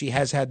I think she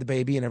has had the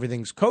baby and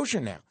everything's kosher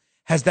now.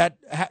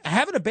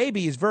 Having a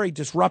baby is very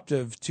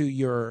disruptive to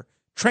your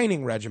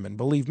training regimen,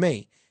 believe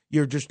me,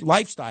 your just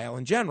lifestyle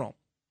in general.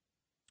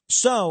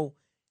 So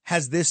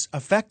has this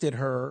affected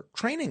her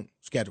training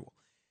schedule?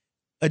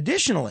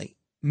 Additionally,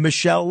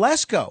 Michelle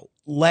Lesko,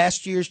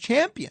 last year's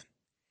champion,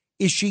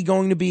 is she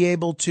going to be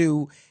able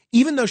to,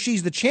 even though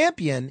she's the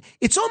champion,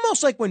 it's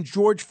almost like when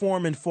George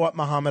Foreman fought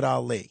Muhammad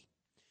Ali.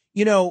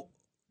 You know,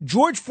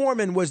 George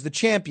Foreman was the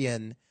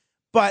champion,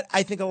 but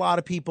I think a lot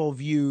of people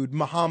viewed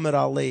Muhammad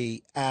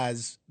Ali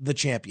as the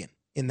champion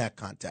in that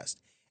contest.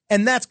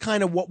 And that's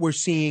kind of what we're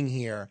seeing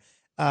here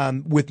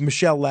with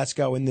Michelle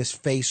Lesko in this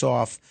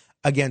face-off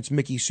against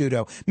Miki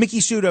Sudo. Miki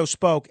Sudo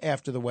spoke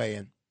after the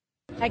weigh-in.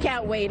 I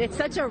can't wait. It's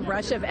such a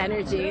rush of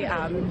energy,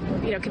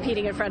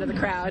 competing in front of the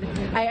crowd.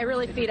 I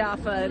really feed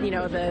off,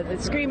 the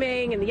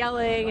screaming and the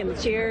yelling and the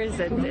cheers,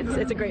 and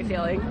it's a great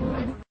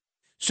feeling.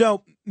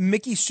 So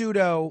Miki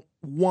Sudo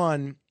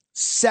won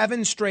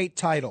 7 straight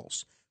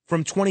titles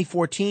from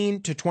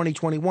 2014 to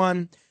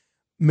 2021.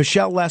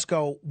 Michelle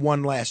Lesko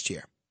won last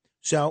year.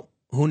 So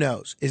who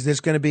knows? Is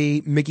this going to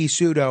be Miki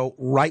Sudo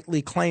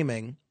rightly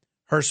claiming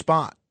her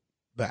spot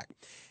back?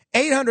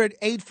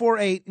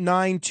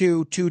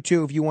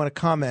 800-848-9222 if you want to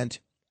comment.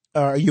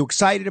 Are you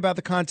excited about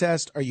the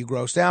contest? Are you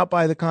grossed out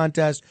by the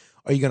contest?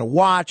 Are you going to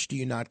watch? Do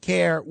you not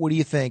care? What do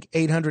you think?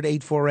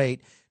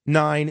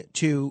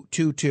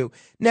 800-848-9222.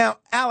 Now,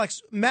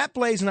 Alex, Matt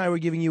Blaze and I were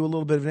giving you a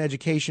little bit of an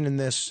education in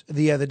this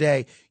the other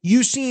day.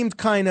 You seemed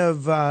kind of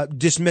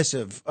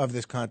dismissive of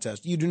this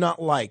contest. You do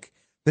not like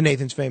the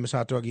Nathan's Famous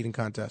Hot Dog Eating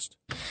Contest.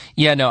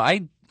 Yeah, no,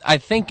 I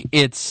think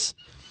it's...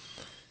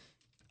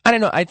 I don't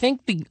know. I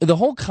think the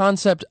whole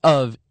concept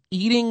of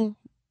eating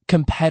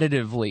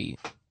competitively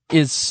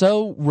is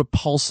so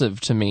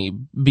repulsive to me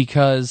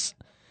because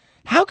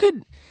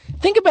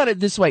think about it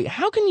this way.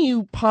 How can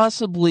you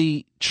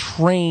possibly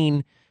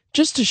train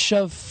just to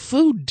shove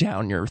food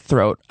down your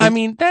throat? I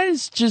mean, that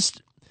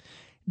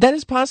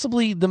is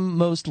possibly the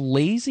most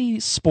lazy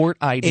sport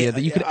idea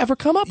that you could ever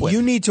come up with.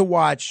 You need to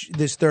watch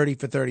this 30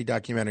 for 30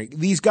 documentary.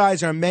 These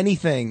guys are many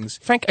things.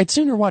 Frank, I'd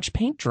sooner watch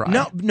paint dry.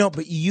 No,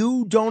 but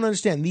you don't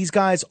understand. These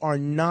guys are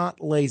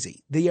not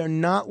lazy. They are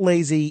not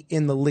lazy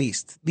in the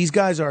least. These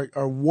guys are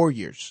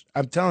warriors.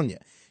 I'm telling you.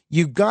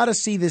 You've got to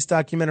see this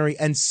documentary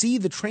and see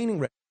the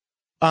training.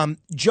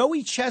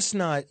 Joey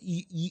Chestnut,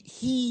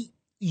 he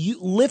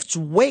lifts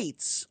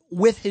weights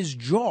with his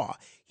jaw.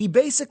 He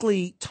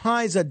basically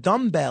ties a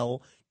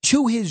dumbbell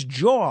to his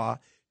jaw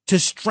to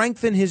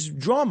strengthen his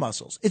jaw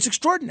muscles. It's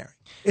extraordinary.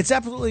 It's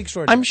absolutely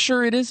extraordinary. I'm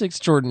sure it is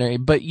extraordinary,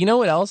 but you know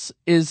what else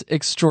is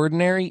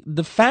extraordinary?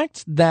 The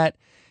fact that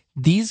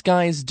these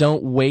guys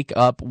don't wake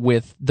up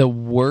with the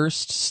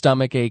worst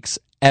stomach aches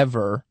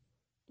ever,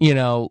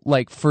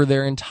 for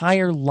their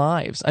entire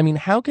lives. I mean,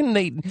 how can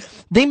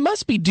they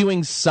must be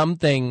doing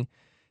something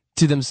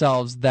to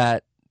themselves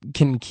that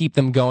can keep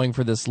them going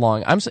for this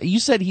long. You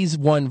said he's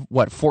won,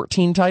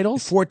 14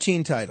 titles?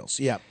 14 titles,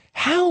 yeah.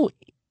 How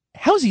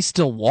is he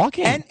still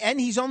walking? And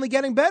he's only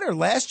getting better.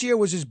 Last year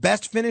was his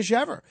best finish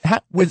ever.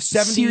 With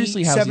 76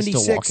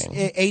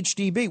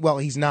 HDB. Well,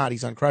 he's not.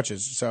 He's on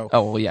crutches. So.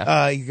 Oh, well,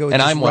 yeah.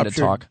 And I'm one to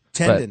talk.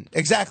 Tendon. But...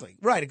 Exactly.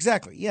 Right,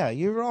 exactly. Yeah,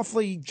 you're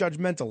awfully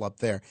judgmental up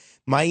there.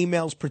 My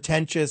email's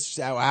pretentious.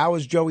 How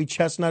is Joey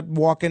Chestnut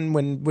walking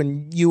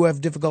when you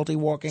have difficulty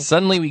walking?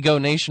 Suddenly we go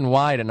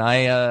nationwide and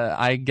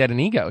I get an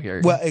ego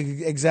here. Well,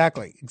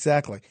 exactly.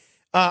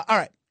 All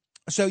right.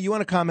 So you want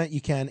to comment, you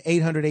can,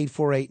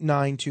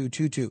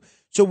 800-848-9222.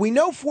 So we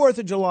know 4th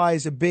of July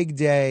is a big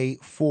day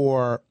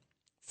for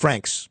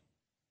Franks,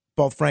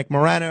 both Frank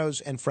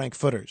Moranos and Frank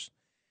Footers.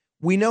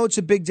 We know it's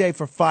a big day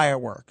for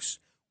fireworks.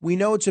 We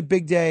know it's a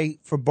big day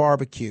for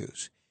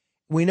barbecues.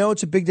 We know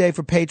it's a big day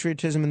for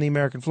patriotism and the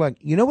American flag.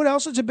 You know what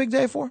else it's a big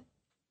day for?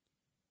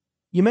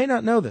 You may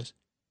not know this.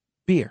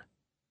 Beer.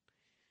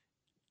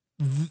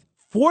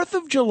 4th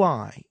of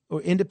July,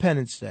 or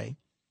Independence Day,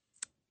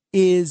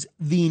 is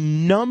the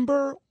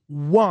number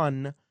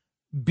 1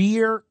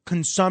 beer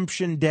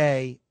consumption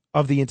day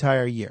of the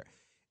entire year.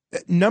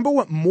 Number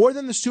 1, more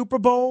than the Super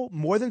Bowl,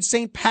 more than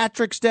St.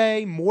 Patrick's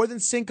Day, more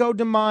than Cinco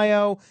de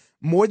Mayo,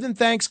 more than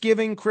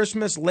Thanksgiving,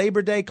 Christmas,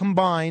 Labor Day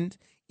combined,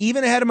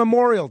 even ahead of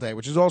Memorial Day,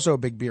 which is also a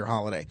big beer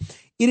holiday.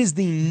 It is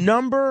the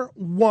number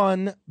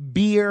 1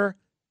 beer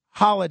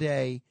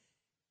holiday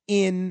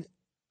in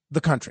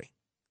the country.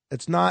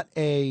 It's not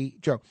a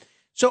joke.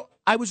 So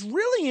I was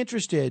really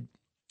interested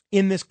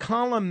in this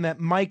column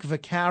that Mike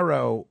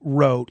Vaccaro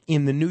wrote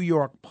in the New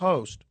York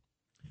Post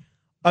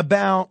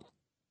about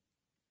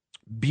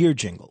beer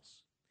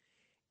jingles.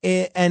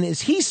 And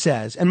as he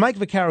says, and Mike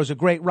Vaccaro is a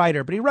great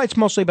writer, but he writes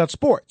mostly about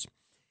sports.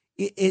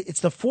 It's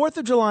the 4th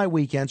of July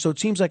weekend, so it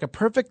seems like a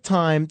perfect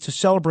time to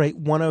celebrate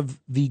one of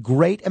the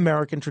great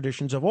American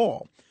traditions of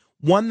all,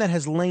 one that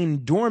has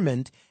lain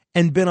dormant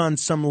and been on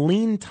some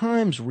lean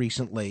times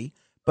recently,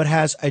 but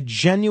has a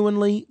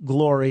genuinely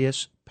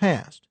glorious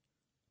past.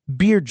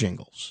 Beer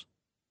jingles.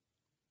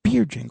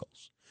 Beer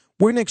jingles.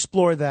 We're going to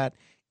explore that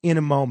in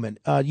a moment.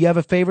 You have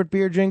a favorite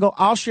beer jingle?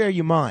 I'll share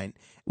you mine.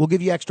 We'll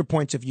give you extra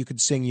points if you could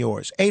sing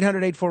yours.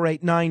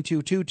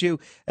 800-848-9222.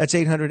 That's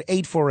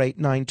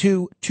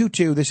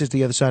 800-848-9222. This is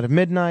The Other Side of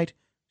Midnight.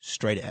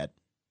 Straight ahead.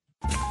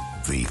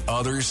 The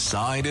Other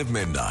Side of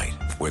Midnight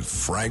with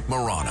Frank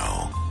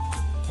Morano.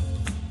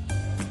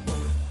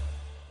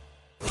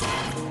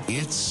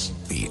 It's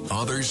The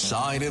Other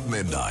Side of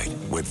Midnight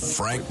with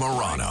Frank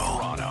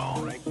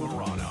Morano.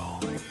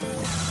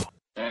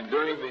 And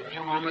during the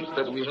few moments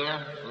that we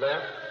have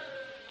left,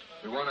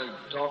 we want to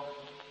talk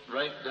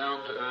right down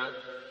to earth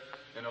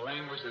in a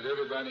language that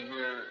everybody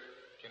here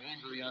can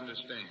easily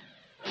understand.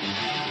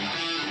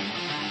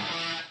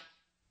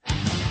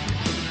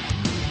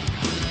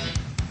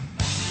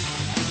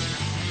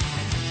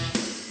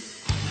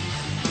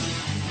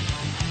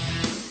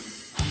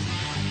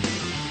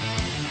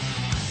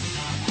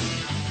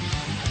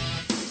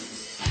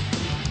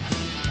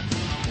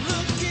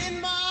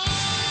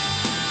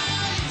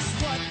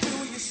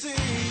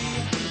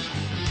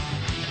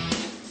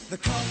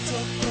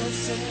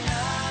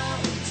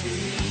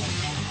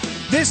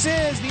 This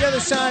is The Other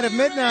Side of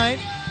Midnight.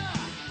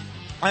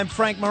 I'm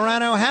Frank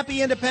Morano.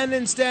 Happy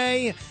Independence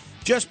Day.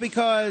 Just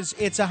because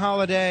it's a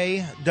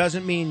holiday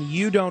doesn't mean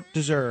you don't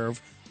deserve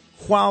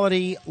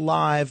quality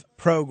live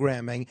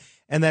programming.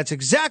 And that's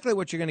exactly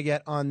what you're going to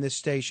get on this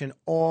station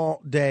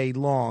all day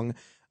long.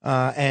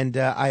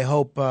 I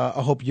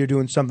hope you're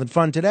doing something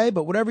fun today.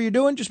 But whatever you're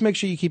doing, just make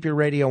sure you keep your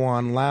radio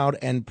on loud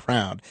and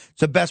proud.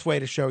 It's the best way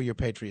to show your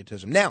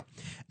patriotism. Now,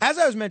 as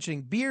I was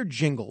mentioning, beer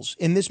jingles.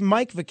 In this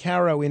Mike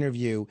Vaccaro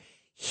interview,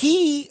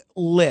 he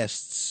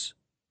lists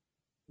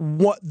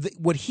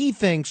what he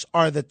thinks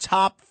are the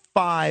top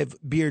 5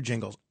 beer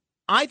jingles.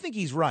 I think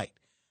he's right.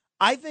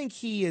 I think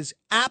he is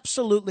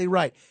absolutely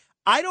right.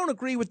 I don't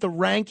agree with the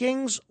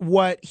rankings.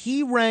 What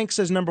he ranks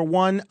as number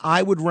 1,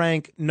 I would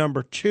rank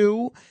number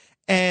 2.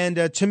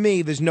 And to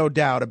me, there's no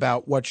doubt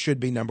about what should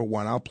be number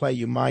 1. I'll play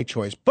you my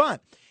choice.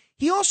 But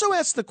he also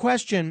asked the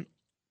question,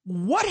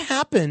 what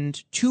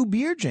happened to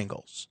beer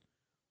jingles?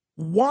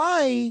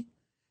 Why?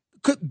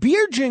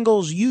 Beer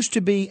jingles used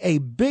to be a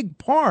big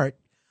part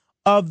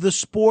of the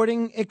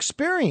sporting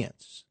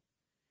experience.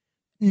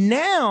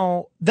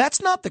 Now,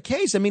 that's not the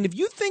case. I mean, if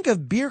you think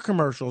of beer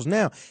commercials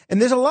now, and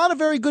there's a lot of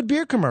very good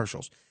beer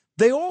commercials,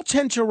 they all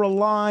tend to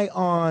rely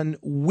on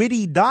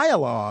witty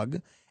dialogue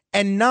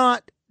and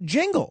not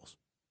jingles.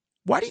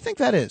 Why do you think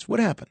that is? What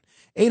happened?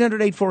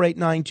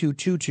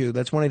 800-848-9222.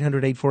 That's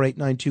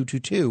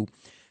 1-800-848-9222.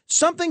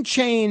 Something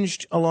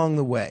changed along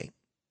the way.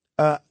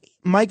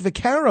 Mike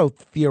Vaccaro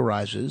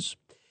theorizes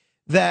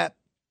that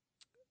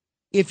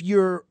if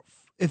there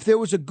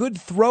was a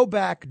good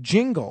throwback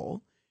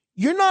jingle,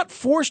 you're not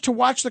forced to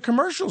watch the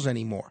commercials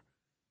anymore,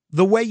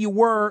 the way you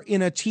were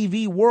in a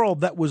TV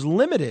world that was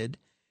limited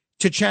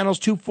to channels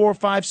 2, 4,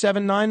 5,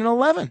 7, 9, and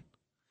 11.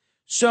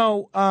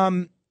 So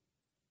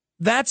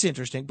that's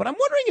interesting. But I'm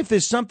wondering if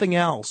there's something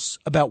else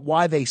about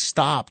why they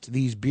stopped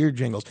these beer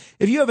jingles.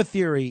 If you have a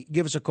theory,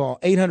 give us a call,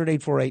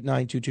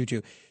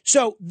 800-848-9222.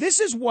 So this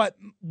is what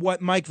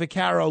Mike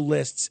Vaccaro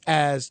lists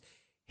as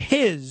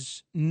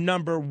his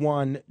number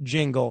 1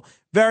 jingle.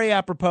 Very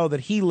apropos that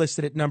he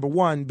listed it number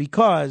 1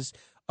 because,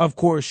 of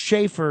course,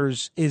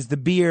 Schaefer's is the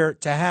beer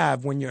to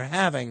have when you're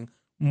having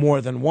more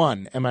than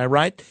one. Am I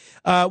right?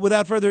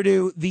 Without further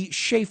ado, the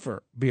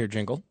Schaefer beer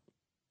jingle.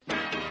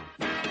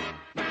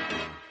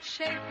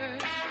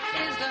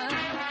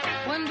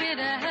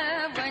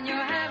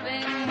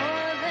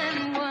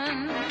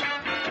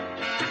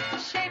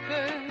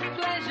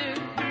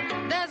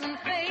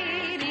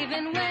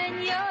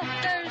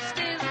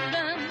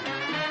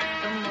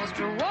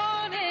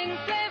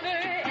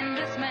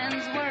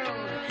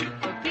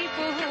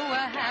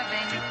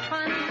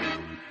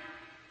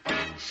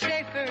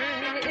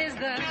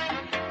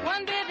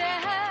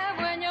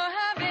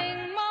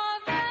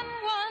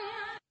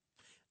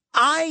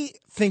 I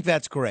think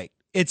that's great.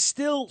 It's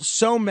still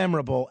so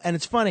memorable, and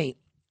it's funny.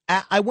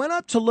 I went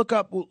up to look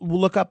up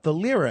the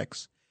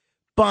lyrics,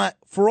 but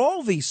for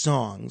all these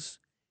songs,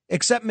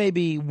 except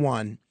maybe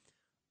one,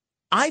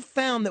 I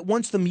found that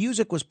once the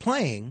music was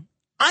playing,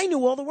 I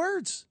knew all the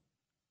words.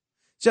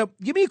 So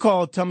give me a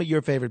call. Tell me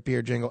your favorite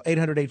beer jingle,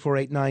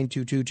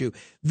 800-848-9222.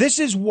 This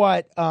is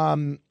what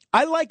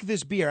I like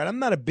this beer, and I'm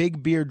not a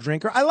big beer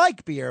drinker. I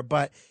like beer,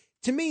 but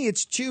to me,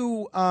 it's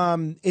too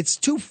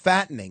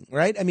fattening,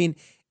 right? I mean,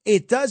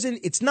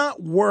 it's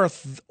not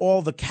worth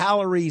all the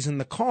calories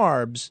and the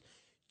carbs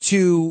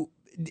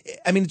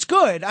it's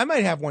good. I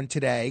might have one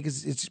today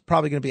because it's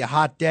probably going to be a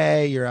hot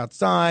day. You're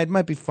outside.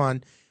 Might be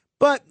fun.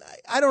 But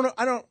I don't know.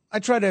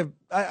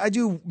 I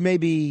do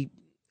maybe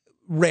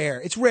rare.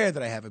 It's rare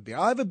that I have a beer.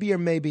 I'll have a beer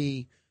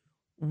maybe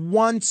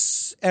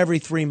once every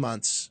 3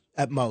 months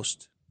at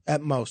most,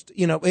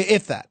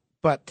 if that.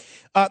 But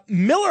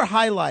Miller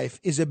High Life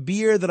is a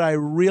beer that I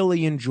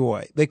really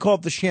enjoy. They call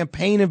it the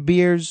champagne of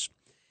beers.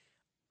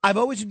 I've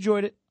always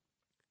enjoyed it.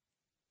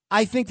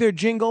 I think their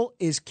jingle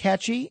is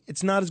catchy.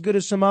 It's not as good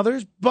as some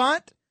others,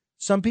 but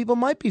some people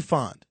might be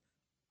fond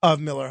of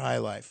Miller High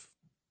Life.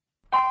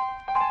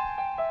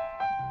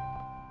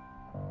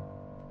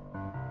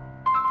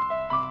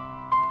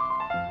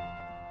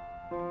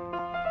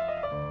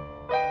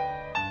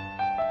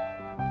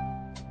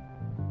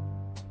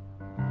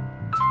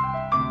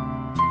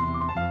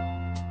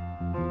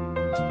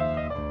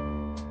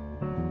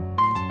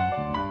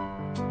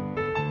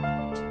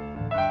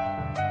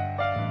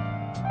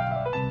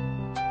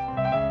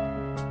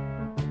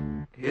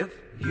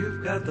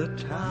 got the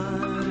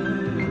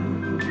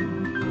time.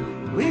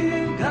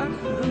 We've got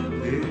the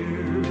beer,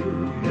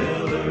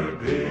 Miller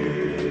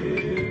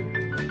beer.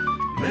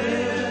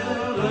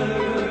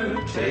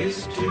 Miller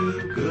tastes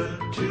too good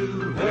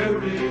to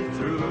hurry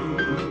through.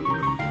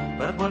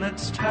 But when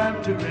it's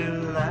time to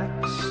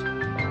relax,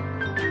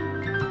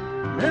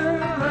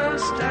 Miller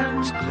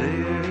stands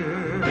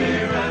clear.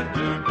 Beer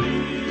after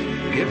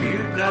beer. If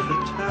you've got the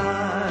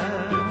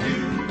time,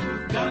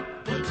 you've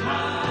got the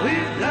time.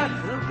 We've got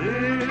the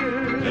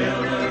beer,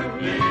 Miller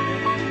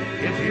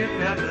beer. If you've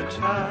got the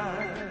time.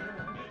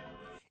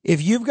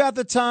 If you've got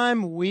the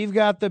time, we've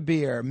got the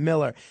beer,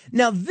 Miller.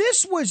 Now,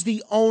 this was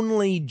the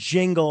only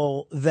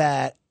jingle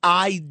that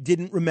I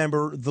didn't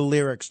remember the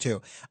lyrics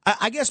to.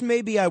 I guess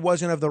maybe I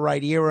wasn't of the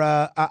right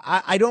era.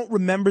 I don't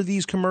remember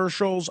these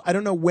commercials. I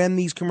don't know when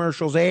these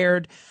commercials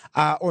aired,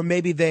 or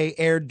maybe they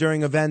aired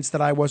during events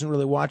that I wasn't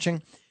really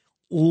watching.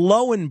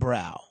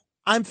 Lowenbrow.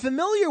 I'm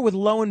familiar with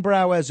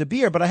Lowenbrow as a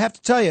beer, but I have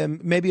to tell you,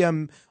 maybe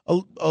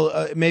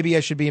maybe I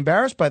should be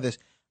embarrassed by this.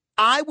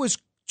 I was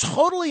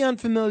totally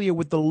unfamiliar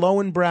with the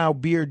Lowenbrow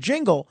beer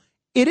jingle.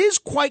 It is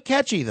quite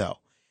catchy, though.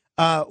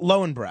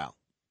 Lowenbrow.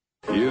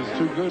 Here's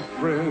to good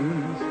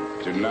friends.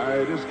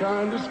 Tonight is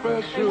kind of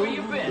special. Where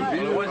you been? Well,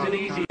 it wasn't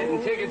easy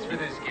getting tickets for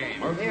this game.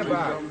 Hey,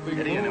 Bob.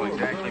 Eddie, I know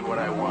exactly what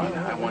I want.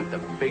 I want the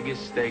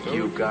biggest steak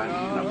you've got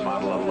and a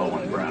bottle of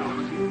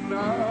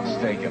Lowenbrow.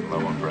 Steak and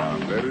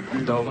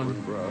Lowenbrow. Dolan,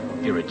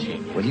 you're a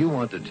genius. When you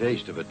want the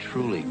taste of a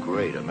truly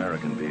great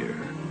American beer,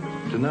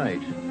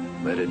 tonight,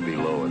 let it be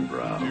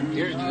Lowenbrow.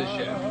 Here's to the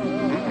chef.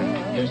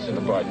 Here's to the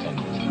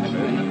bartender.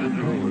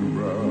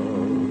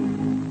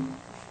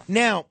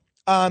 Now,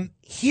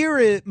 here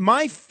is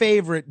my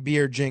favorite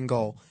beer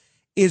jingle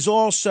is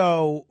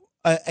also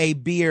a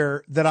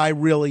beer that I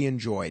really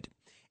enjoyed.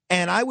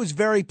 And I was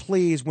very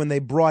pleased when they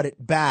brought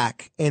it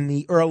back in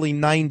the early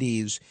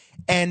 90s.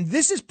 And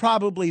this is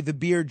probably the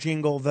beer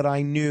jingle that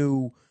I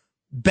knew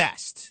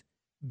best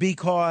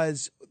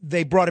because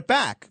they brought it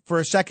back for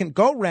a second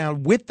go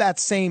round with that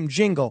same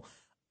jingle.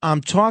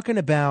 I'm talking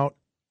about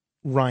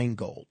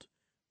Rheingold.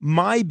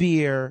 My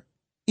beer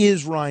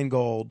is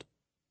Rheingold,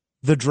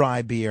 the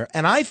dry beer.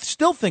 And I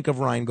still think of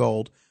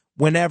Rheingold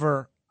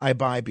whenever I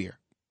buy beer.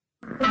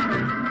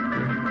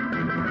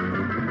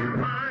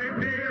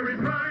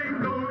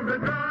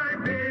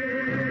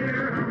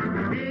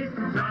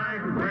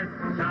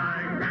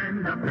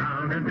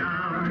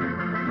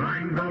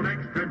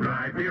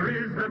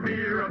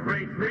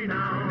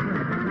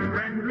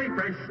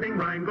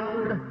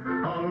 Rheingold,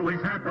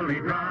 always happily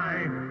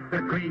dry. The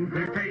clean,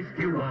 clear taste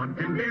you want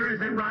in beer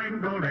is in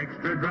Rheingold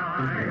Extra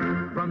Dry.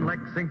 From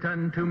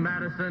Lexington to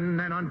Madison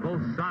and on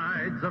both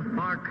sides of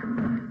Park,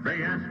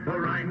 they ask for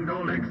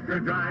Rheingold Extra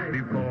Dry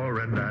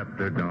before and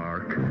after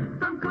dark.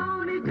 From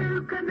Coney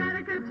to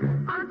Connecticut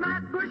on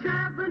Flatbush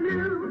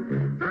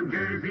Avenue, from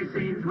Jersey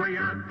scenes way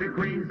out to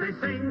Queens, they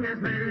sing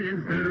as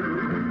millions do.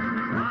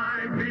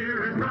 My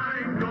beer is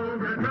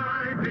Rheingold, the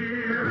dry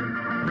beer.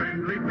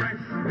 Friendly,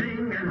 fresh,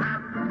 sting, and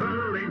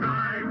happily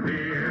dry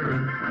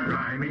beer.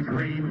 Dry means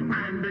clean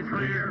and it's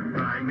clear.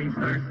 Dry means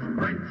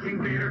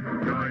thirst-quenching beer.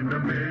 Join the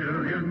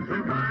millions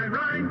who buy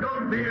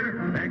Rheingold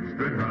beer.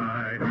 Extra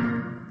dry.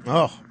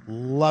 Oh,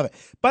 love it.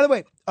 By the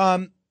way,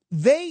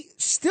 they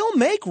still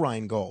make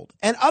Rheingold.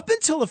 And up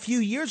until a few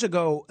years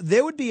ago,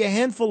 there would be a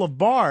handful of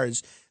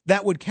bars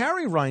that would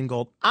carry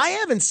Rheingold. I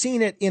haven't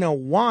seen it in a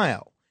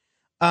while.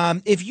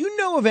 If you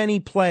know of any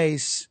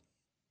place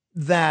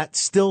that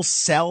still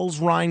sells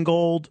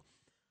Rheingold,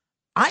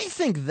 I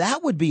think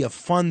that would be a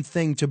fun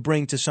thing to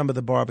bring to some of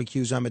the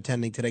barbecues I'm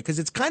attending today because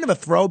it's kind of a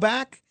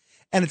throwback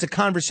and it's a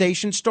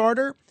conversation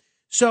starter.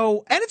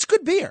 So, and it's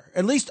good beer.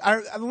 At least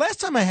the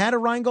last time I had a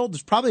Rheingold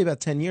was probably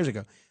about 10 years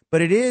ago.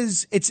 But I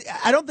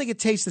don't think it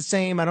tastes the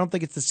same. I don't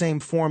think it's the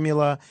same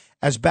formula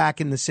as back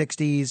in the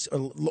 60s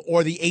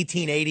or the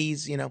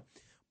 1880s, you know.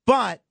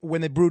 But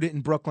when they brewed it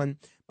in Brooklyn.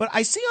 But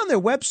I see on their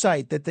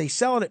website that they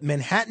sell it at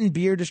Manhattan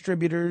Beer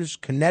Distributors,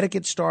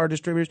 Connecticut Star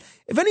Distributors.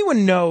 If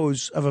anyone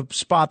knows of a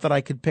spot that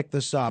I could pick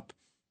this up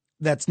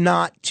that's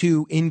not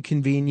too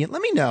inconvenient,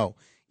 let me know.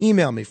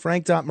 Email me,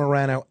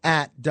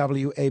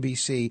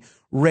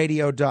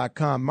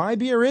 frank.morano@wabcradio.com. My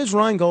beer is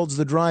Rheingold's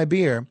the dry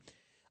beer.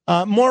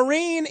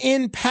 Maureen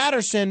in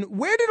Patterson,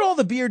 where did all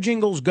the beer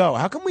jingles go?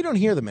 How come we don't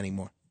hear them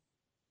anymore?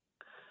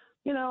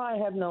 You know, I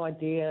have no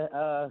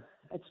idea.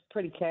 It's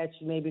pretty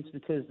catchy. Maybe it's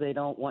because they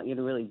don't want you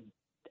to really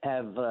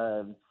have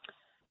the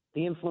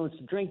influence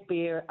to drink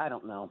beer. I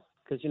don't know.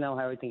 Because you know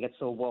how everything gets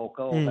so woke.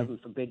 Oh, heaven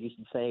forbid you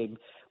should say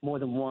more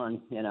than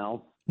one, you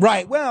know.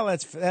 Right. Well,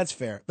 that's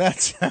fair.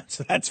 That's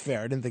fair.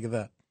 I didn't think of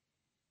that.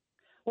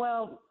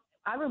 Well,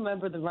 I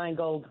remember the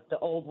Rheingold, the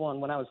old one,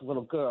 when I was a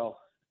little girl.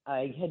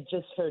 I had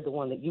just heard the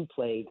one that you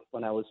played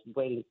when I was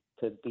waiting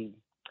to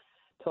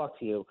talk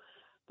to you.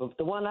 But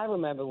the one I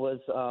remember was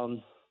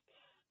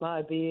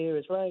my beer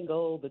is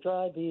Rheingold, the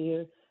dry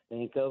beer.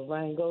 Think of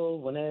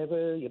Rheingold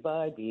whenever you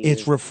buy beer.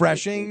 It's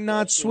refreshing,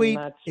 not sweet.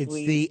 It's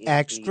the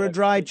extra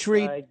dry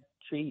treat.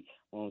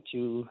 Won't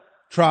you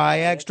Try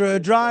extra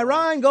dry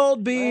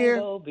Rheingold beer.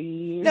 Rheingold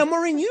beer. Now,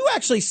 Maureen, you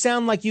actually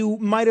sound like you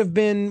might have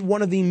been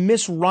one of the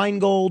Miss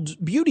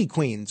Rheingold beauty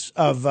queens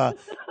of a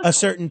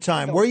certain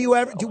time. Were you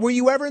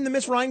ever in the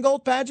Miss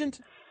Rheingold pageant?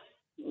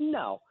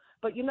 No.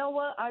 But you know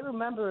what? I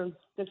remember,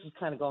 this is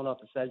kind of going off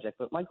the subject,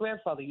 but my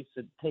grandfather used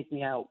to take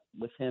me out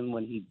with him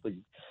when he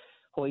would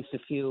hoist a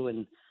few,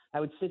 and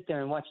I would sit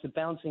there and watch the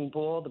bouncing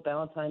ball, the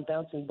Valentine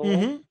bouncing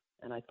ball,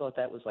 and I thought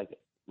that was like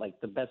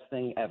the best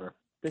thing ever.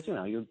 Because,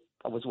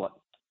 I was what,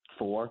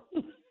 4?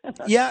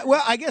 Yeah,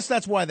 well, I guess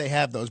that's why they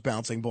have those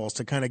bouncing balls,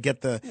 to kind of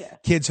get the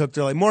kids hooked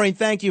early. Maureen,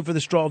 thank you for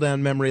the stroll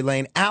down memory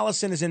lane.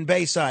 Allison is in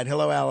Bayside.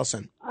 Hello,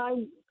 Allison. Hi,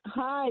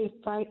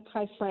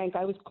 Frank.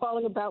 I was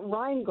calling about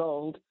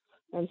Rheingold,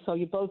 and so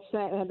you both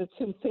had the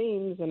two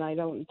themes, and I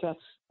don't.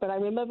 But I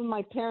remember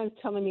my parents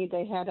telling me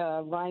they had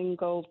a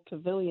Rheingold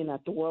pavilion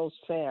at the World's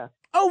Fair.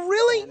 Oh,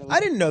 really? I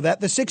didn't know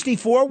that. The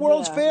 64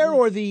 World's Fair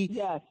or the...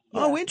 Yes.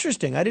 Oh,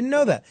 interesting. I didn't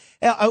know that.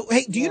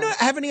 Hey, do you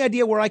have any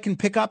idea where I can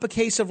pick up a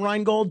case of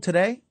Rheingold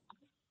today?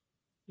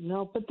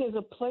 No, but there's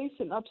a place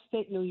in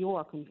upstate New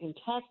York, in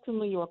Catskill,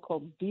 New York,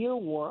 called Beer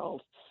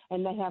World,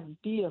 and they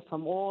have beer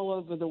from all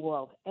over the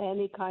world,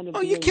 any kind of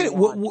beer. Oh, you kidding?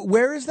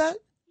 Where is that?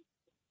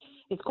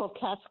 It's called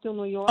Catskill,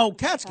 New York. Oh,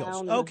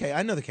 Catskills. Okay,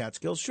 I know the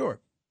Catskills, sure.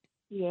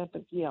 Yeah,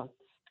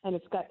 and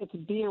it's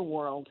Beer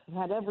World. It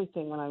had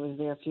everything when I was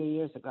there a few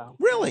years ago.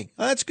 Really?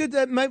 Oh, that's good.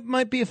 That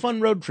might be a fun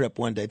road trip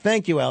one day.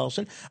 Thank you,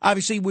 Allison.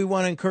 Obviously, we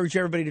want to encourage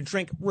everybody to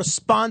drink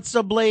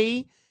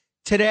responsibly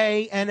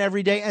today and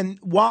every day. And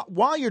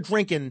while you're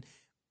drinking,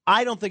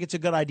 I don't think it's a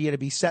good idea to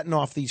be setting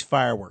off these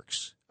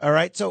fireworks. All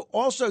right? So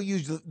also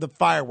use the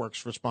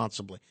fireworks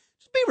responsibly.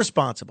 Just be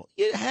responsible.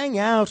 You hang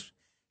out,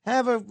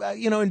 have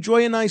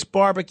enjoy a nice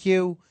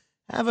barbecue,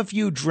 have a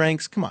few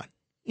drinks. Come on.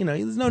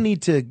 There's no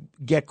need to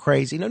get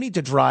crazy. No need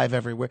to drive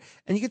everywhere.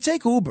 And you can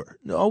take Uber.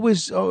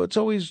 It's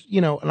always,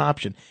 an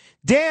option.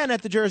 Dan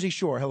at the Jersey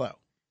Shore. Hello.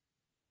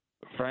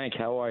 Frank,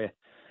 how are you?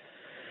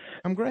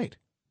 I'm great.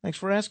 Thanks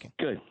for asking.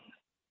 Good.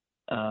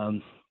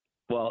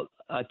 Well,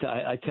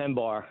 I 10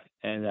 bar,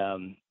 and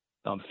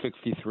I'm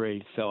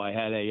 63. So I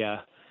had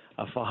a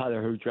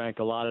father who drank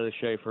a lot of the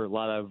Schaefer, a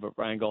lot of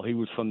Rheingold. He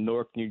was from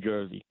Newark, New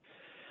Jersey.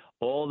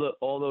 All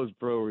those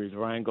breweries,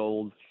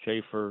 Rheingold,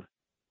 Schaefer,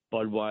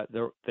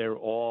 Budweiser, they're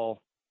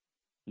all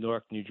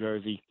Newark, New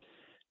Jersey.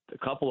 A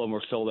couple of them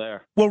are still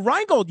there. Well,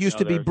 Rheingold used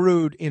to be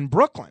brewed in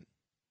Brooklyn.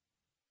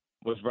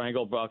 Was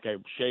Rheingold? Okay,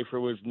 Schaefer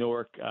was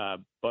Newark.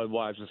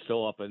 Budweiser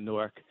still up in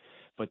Newark.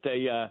 But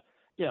they, I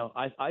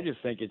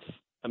just think it's.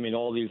 I mean,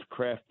 all these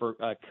craft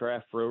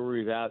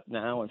breweries out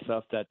now and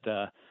stuff that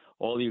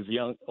all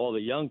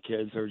the young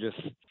kids are just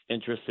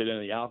interested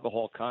in the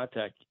alcohol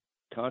content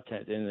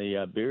in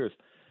the beers.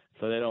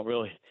 So they don't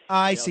really.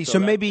 I see. So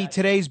maybe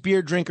today's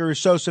beer drinker is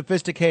so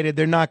sophisticated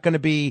they're not going to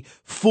be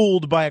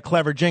fooled by a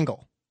clever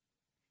jingle.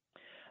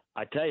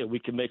 I tell you, we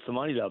can make some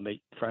money though,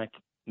 Frank.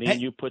 And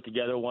you put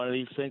together one of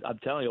these things. I'm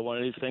telling you, one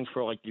of these things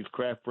for like these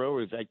craft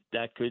breweries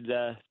that could be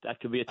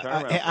a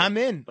turnaround. I'm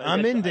in.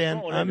 I'm in,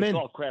 Dan. I'm in. It's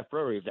all craft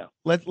breweries now.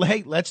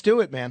 Let's do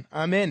it, man.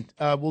 I'm in.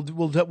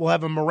 We'll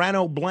have a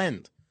Murano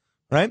blend,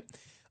 right?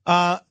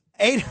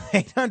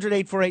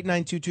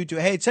 800-848-9222.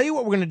 Hey, tell you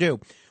what we're going to do.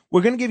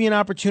 We're going to give you an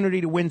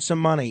opportunity to win some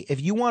money. If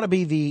you want to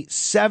be the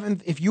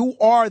seventh, if you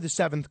are the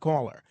seventh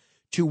caller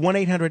to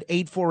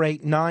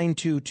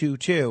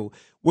 1-800-848-9222,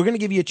 we're going to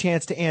give you a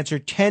chance to answer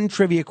 10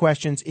 trivia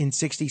questions in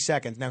 60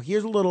 seconds. Now,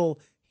 here's a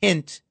little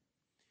hint.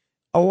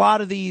 A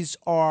lot of these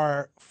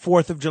are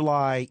 4th of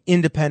July,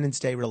 Independence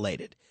Day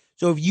related.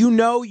 So if you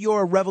know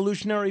your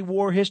Revolutionary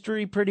War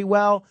history pretty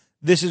well,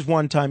 this is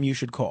one time you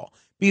should call.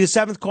 Be the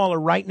seventh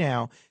caller right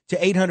now to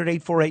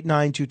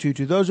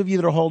 800-848-9222. Those of you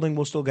that are holding,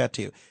 we'll still get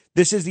to you.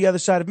 This is The Other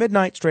Side of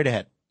Midnight. Straight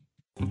ahead.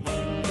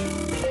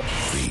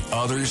 The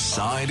Other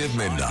Side of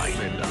Midnight.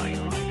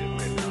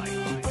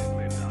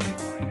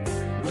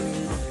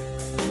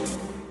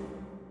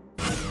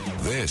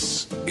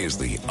 This is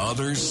The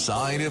Other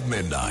Side of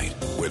Midnight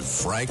with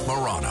Frank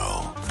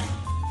Morano.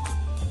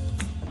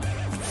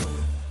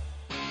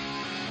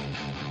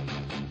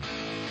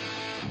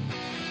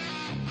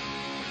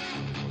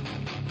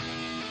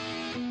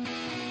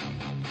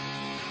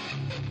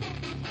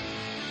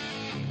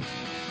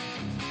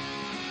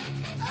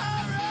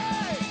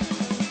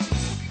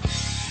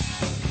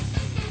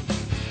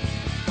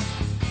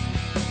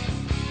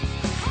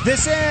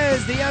 This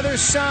is The Other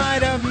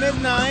Side of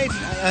Midnight,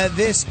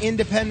 this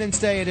Independence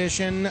Day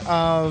edition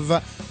of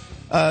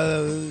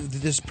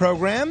this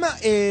program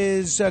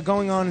is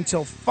going on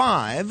until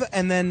 5,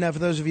 and then for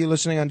those of you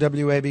listening on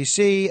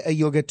WABC,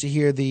 you'll get to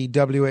hear the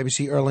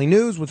WABC Early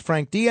News with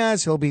Frank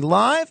Diaz. He'll be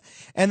live,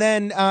 and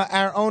then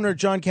our owner,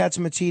 John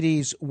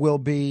Katsimatidis, will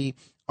be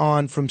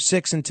on from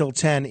 6 until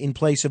 10 in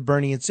place of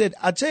Bernie and Sid.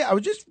 I'll tell you, I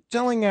was just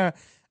telling our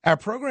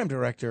program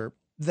director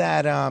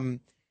that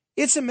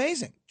it's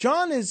amazing.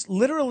 John is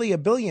literally a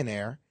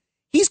billionaire.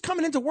 He's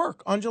coming into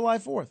work on July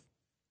 4th.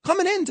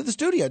 Coming into the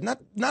studio,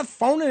 not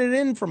phoning it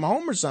in from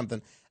home or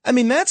something. I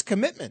mean, that's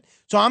commitment.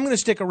 So I'm going to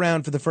stick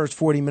around for the first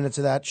 40 minutes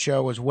of that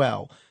show as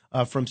well.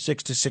 from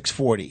 6 to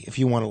 6:40 if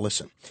you want to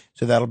listen.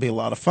 So that'll be a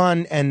lot of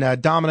fun.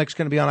 And Dominic's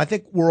going to be on. I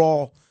think we're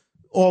all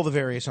the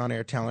various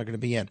on-air talent are going to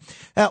be in.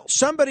 Now,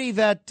 somebody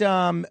that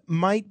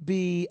might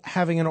be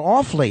having an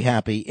awfully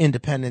happy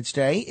Independence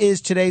Day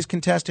is today's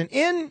contestant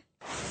in...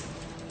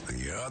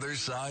 The Other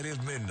Side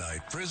of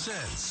Midnight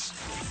presents...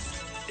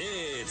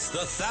 It's the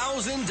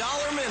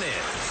 $1,000 Minute.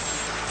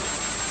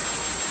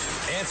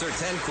 Answer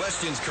 10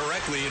 questions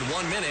correctly in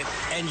 1 minute,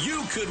 and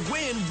you could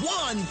win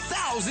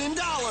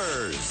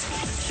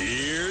 $1,000.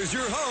 Here's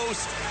your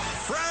host,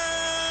 Frank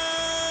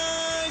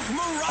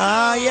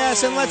Morano.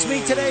 Yes, and let's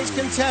meet today's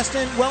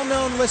contestant,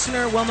 well-known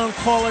listener, well-known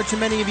caller to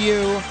many of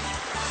you,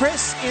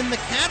 Chris in the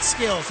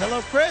Catskills.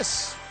 Hello,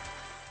 Chris.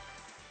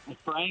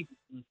 Frank,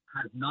 it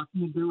has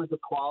nothing to do with the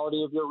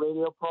quality of your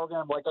radio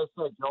program. Like I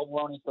said, Joe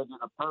Maloney said you're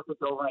the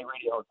perfect overnight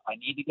radio host. I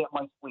need to get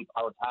my sleep.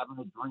 I was having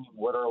a dream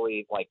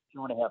literally like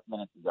 2.5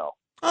 minutes ago.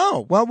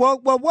 Oh,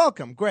 well,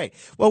 welcome. Great.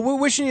 Well, we're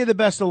wishing you the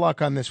best of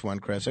luck on this one,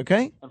 Chris,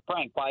 okay? And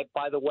Frank, by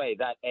the way,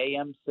 that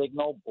AM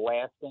signal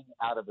blasting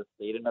out of the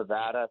state of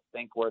Nevada,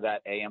 think where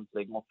that AM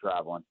signal's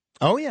traveling.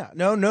 Oh, yeah.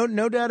 No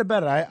doubt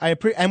about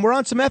it. And we're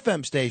on some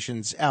FM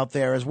stations out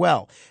there as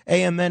well,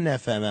 AM and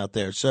FM out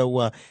there.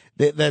 So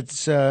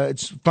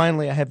it's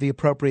finally I have the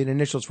appropriate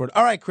initials for it.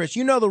 All right, Chris,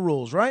 you know the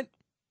rules, right?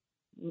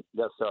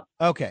 Yes, sir.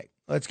 Okay,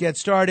 let's get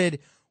started.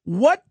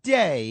 What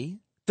day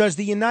does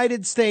the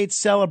United States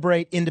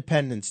celebrate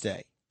Independence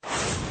Day?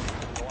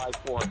 July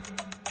 4th.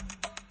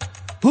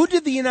 Who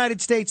did the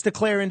United States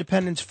declare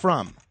independence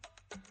from?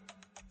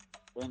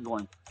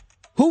 England.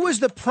 Who was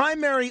the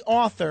primary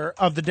author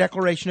of the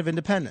Declaration of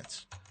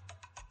Independence?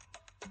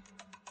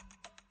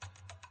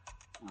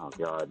 Oh,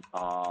 God.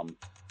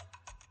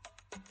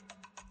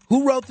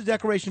 Who wrote the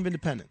Declaration of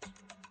Independence?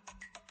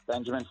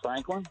 Benjamin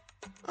Franklin?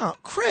 Oh,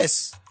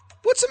 Chris,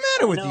 what's the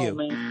matter with you?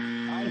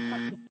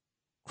 Man.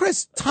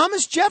 Chris,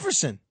 Thomas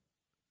Jefferson.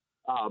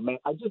 Oh, man,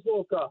 I just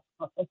woke up.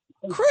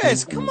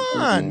 Chris, come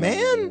on,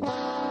 man.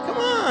 Come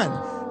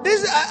on.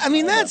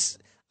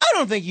 I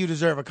don't think you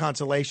deserve a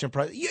consolation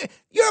prize.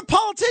 You're a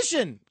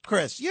politician,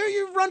 Chris.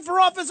 You've run for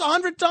office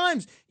 100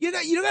 times. You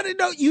got to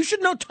know. You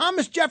should know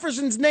Thomas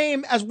Jefferson's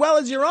name as well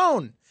as your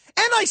own.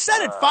 And I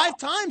said it 5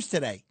 times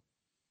today.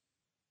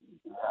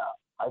 Yeah,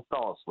 I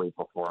fell asleep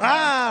before.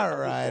 All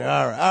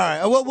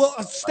right. Well, we'll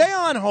stay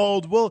on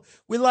hold.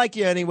 We like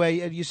you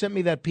anyway. You sent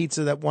me that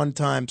pizza that one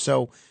time,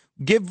 so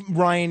give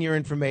Ryan your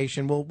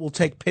information. We'll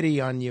take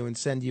pity on you and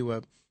send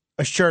you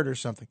a shirt or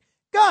something.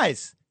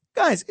 Guys,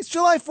 it's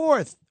July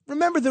 4th.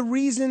 Remember the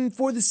reason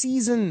for the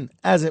season,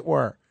 as it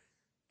were.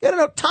 You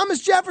know, Thomas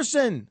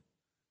Jefferson,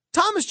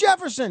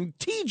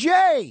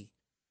 TJ,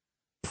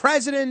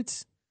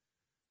 president,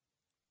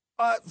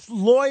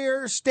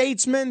 lawyer,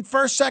 statesman,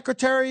 first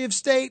Secretary of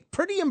State,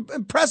 pretty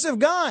impressive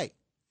guy.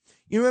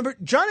 You remember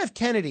John F.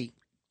 Kennedy,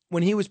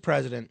 when he was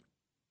president,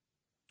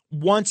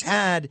 once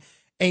had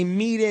a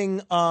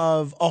meeting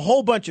of a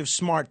whole bunch of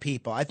smart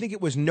people. I think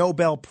it was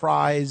Nobel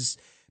Prize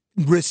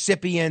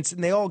recipients,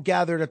 and they all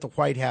gathered at the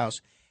White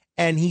House.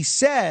 And he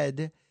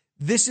said,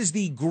 this is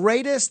the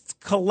greatest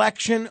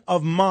collection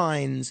of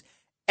minds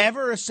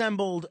ever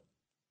assembled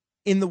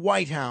in the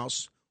White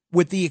House,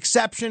 with the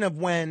exception of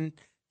when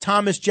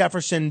Thomas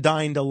Jefferson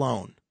dined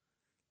alone.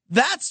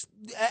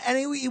 And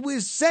he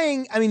was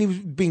saying, I mean, he was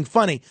being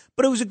funny,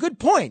 but it was a good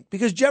point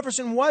because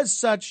Jefferson was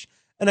such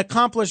an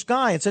accomplished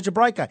guy and such a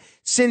bright guy.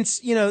 Since,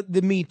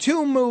 the Me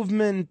Too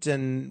movement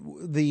and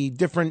the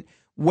different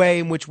way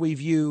in which we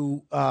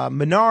view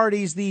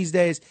minorities these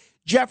days,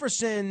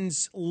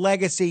 Jefferson's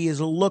legacy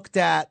is looked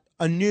at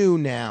anew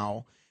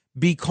now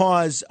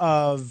because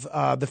of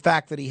the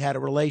fact that he had a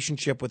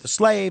relationship with a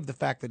slave, the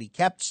fact that he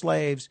kept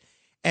slaves.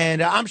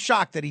 And I'm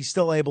shocked that he's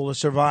still able to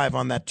survive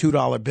on that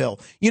 $2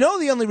 bill. The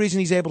only reason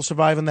he's able to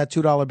survive on that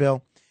 $2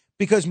 bill?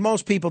 Because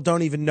most people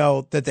don't even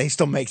know that they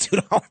still make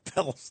 $2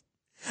 bills.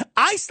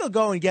 I still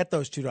go and get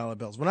those $2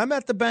 bills. When I'm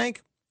at the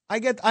bank,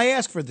 I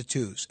ask for the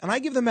twos, and I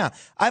give them out.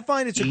 I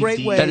find it's a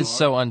great way. That is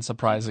so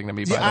unsurprising to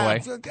me, by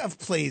the way.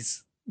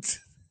 Please.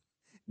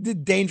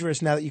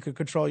 Dangerous now that you can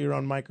control your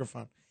own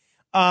microphone.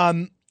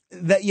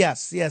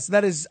 Yes,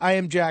 that is I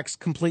am Jack's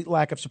complete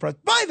lack of surprise.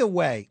 By the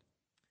way,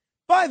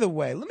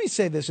 let me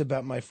say this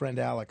about my friend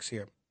Alex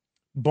here,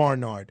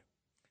 Barnard.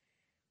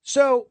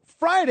 So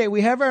Friday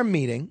we have our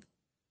meeting,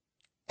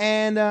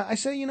 and I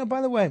say,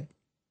 by the way,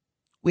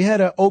 we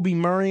had Obie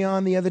Murray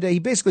on the other day. He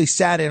basically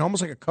sat in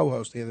almost like a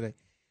co-host the other day.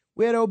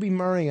 We had Obie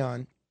Murray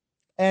on,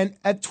 and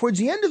towards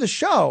the end of the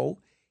show,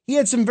 he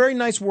had some very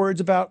nice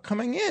words about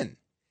coming in.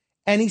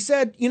 And he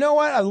said, you know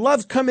what? I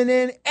love coming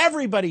in.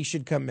 Everybody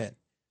should come in.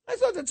 I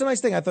thought that's a nice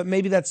thing. I thought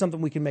maybe that's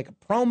something we can make a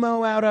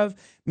promo out of.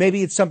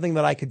 Maybe it's something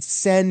that I could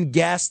send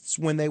guests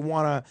when they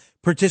want to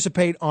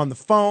participate on the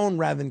phone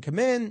rather than come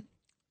in.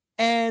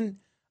 And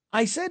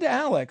I said to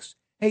Alex,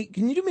 hey,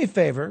 can you do me a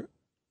favor?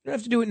 You don't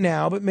have to do it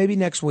now, but maybe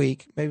next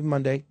week, maybe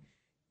Monday.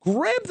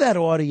 Grab that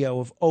audio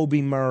of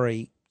Obie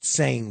Murray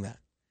saying that.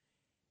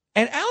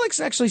 And Alex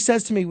actually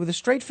says to me with a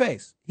straight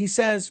face, he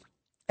says,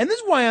 and this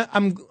is why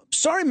I'm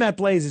sorry Matt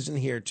Blaze isn't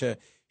here to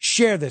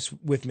share this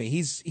with me.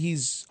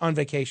 He's on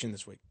vacation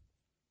this week.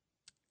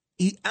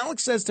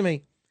 Alex says to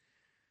me,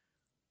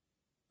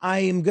 I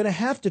am going to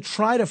have to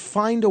try to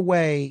find a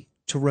way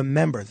to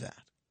remember that.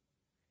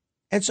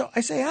 And so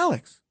I say,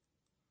 Alex,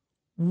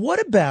 what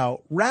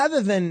about,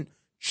 rather than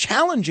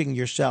challenging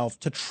yourself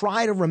to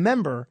try to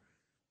remember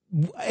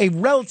a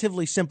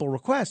relatively simple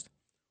request,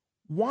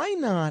 why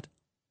not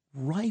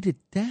write it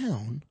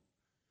down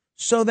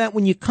so that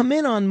when you come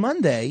in on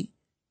Monday,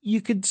 you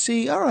could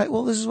see, all right,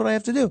 well, this is what I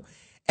have to do.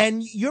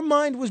 And your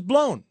mind was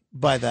blown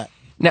by that.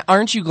 Now,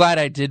 aren't you glad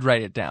I did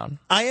write it down?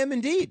 I am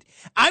indeed.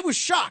 I was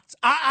shocked.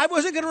 I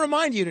wasn't going to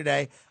remind you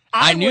today.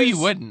 I knew you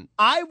wouldn't.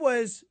 I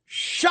was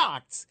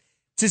shocked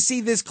to see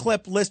this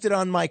clip listed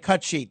on my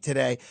cut sheet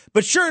today.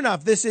 But sure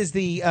enough, this is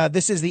the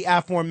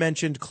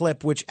aforementioned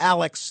clip, which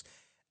Alex,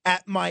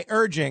 at my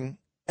urging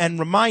and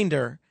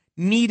reminder,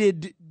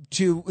 needed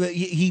to.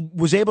 He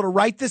was able to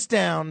write this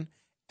down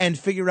and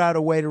figure out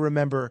a way to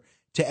remember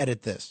to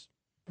edit this.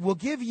 We'll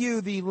give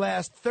you the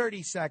last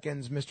 30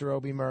 seconds, Mr.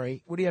 Obie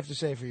Murray. What do you have to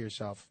say for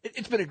yourself?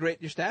 It's been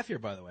your staff here,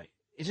 by the way.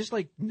 Is this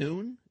like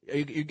noon? Are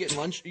you getting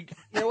lunch? You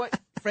know what,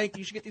 Frank?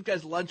 You should get these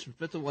guys lunch from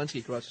Fifth and Walensky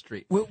across the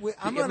street.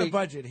 I'm on a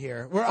budget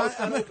here.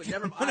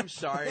 I'm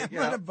sorry. I'm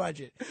on a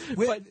budget.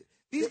 But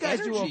these guys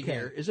do okay.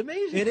 Here is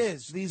amazing. It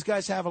is. These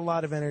guys have a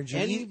lot of energy.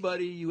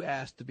 Anybody you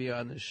ask to be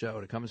on this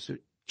show to come and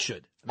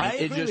should. I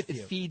agree with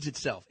you. It feeds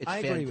itself. It's I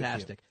agree with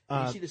fantastic. you.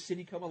 You see the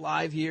city come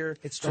alive here.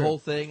 It's the true. whole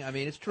thing. I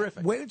mean, it's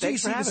terrific. Wait until you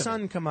Thanks for see the having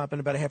sun me. come up in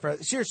about a half hour.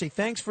 Seriously,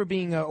 thanks for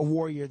being a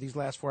warrior these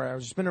last 4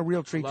 hours. It's been a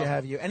real treat to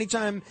have you.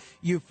 Anytime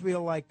you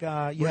feel like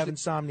you have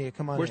insomnia,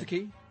 come on Where's in.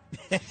 the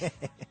key?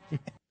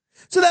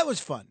 So that was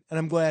fun, and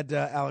I'm glad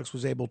Alex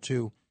was able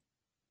to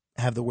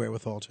have the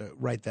wherewithal to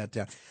write that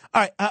down.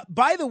 All right.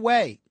 By the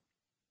way,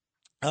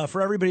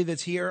 for everybody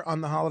that's here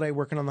on the holiday,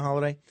 working on the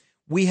holiday,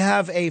 we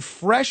have a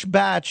fresh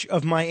batch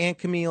of my Aunt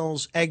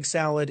Camille's egg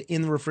salad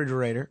in the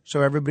refrigerator,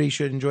 so everybody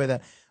should enjoy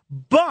that.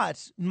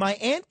 But my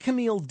Aunt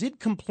Camille did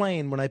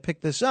complain when I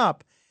picked this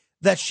up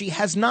that she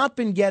has not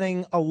been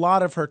getting a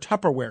lot of her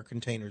Tupperware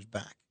containers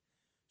back.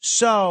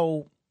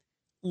 So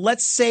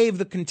let's save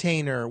the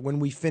container when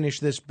we finish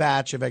this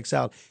batch of egg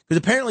salad, because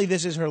apparently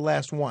this is her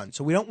last one.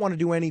 So we don't want to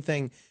do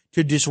anything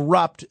to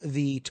disrupt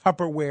the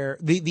Tupperware,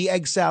 the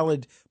egg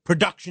salad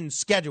production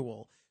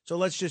schedule. So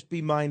let's just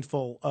be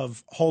mindful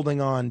of holding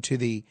on to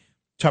the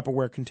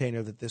Tupperware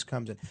container that this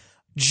comes in.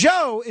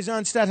 Joe is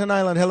on Staten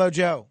Island. Hello,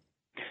 Joe.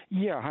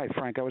 Yeah, hi,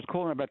 Frank. I was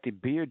calling about the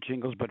beer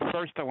jingles, but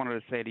first I wanted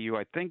to say to you,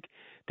 I think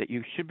that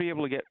you should be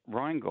able to get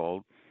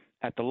Rheingold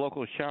at the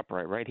local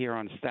ShopRite right here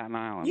on Staten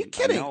Island. You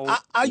kidding?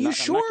 Are you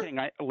sure? I'm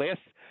not kidding.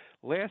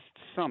 Last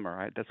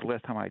summer, that's the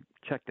last time I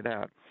checked it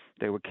out,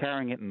 they were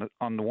carrying it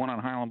on the one on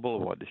Highland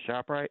Boulevard, the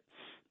ShopRite.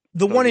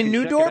 The So one you in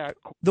can check New it Dorp? out.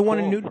 The one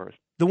Call in them New first.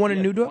 The one in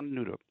Yes, New Dorp? one in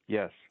New Dorp.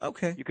 Yes.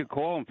 Okay. You could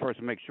call them first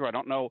and make sure. I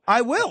don't know.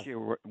 I will. this year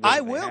whether I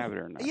they will. have it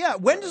or not. Yeah.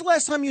 When's the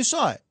last time you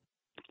saw it?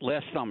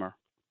 Last summer.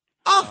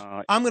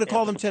 Oh, I'm going to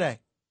call them today.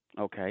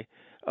 Okay.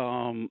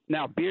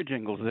 Now, beer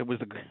jingles. There was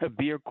a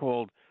beer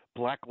called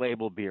Black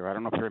Label Beer. I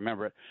don't know if you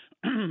remember it.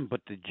 But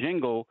the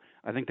jingle,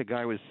 I think the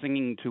guy was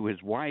singing to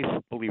his wife,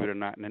 believe it or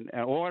not. And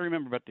all I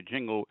remember about the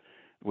jingle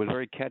was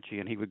very catchy.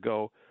 And he would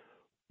go,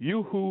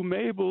 "Yoo-hoo,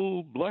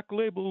 Mabel, Black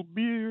Label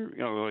Beer."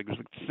 You know, like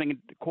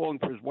singing, calling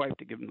for his wife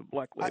to give him the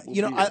Black Label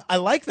beer. I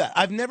like that.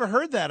 I've never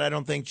heard that, I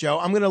don't think, Joe.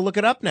 I'm going to look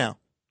it up now.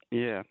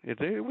 Yeah,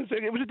 it was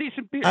a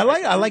decent beer.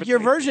 I like your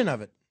version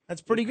of it.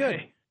 That's pretty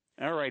good.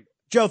 All right.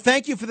 Joe,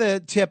 thank you for the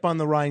tip on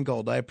the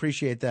Rheingold. I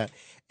appreciate that.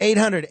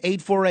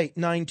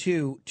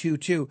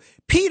 800-848-9222.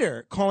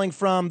 Peter calling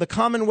from the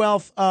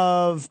Commonwealth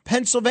of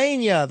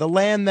Pennsylvania, the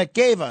land that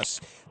gave us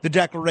the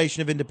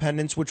Declaration of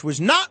Independence, which was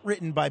not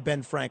written by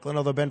Ben Franklin,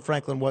 although Ben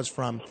Franklin was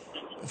from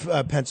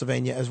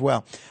Pennsylvania as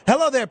well.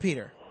 Hello there,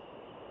 Peter.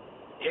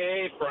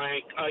 Hey,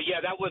 Frank.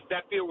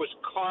 That beer was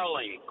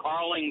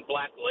Carling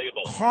Black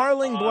Label.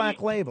 Carling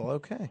Black Label,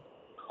 okay.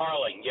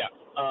 Carling, yeah.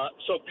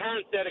 So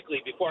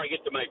parenthetically, before I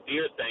get to my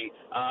beer thing,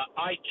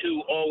 I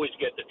too always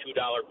get the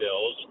 $2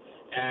 bills.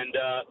 And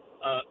a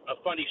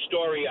funny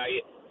story,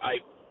 I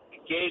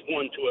gave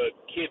one to a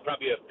kid,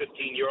 probably a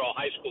 15-year-old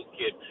high school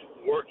kid,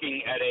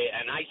 working at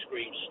an ice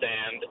cream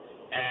stand,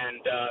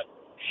 and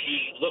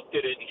she looked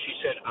at it and she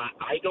said,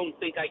 I don't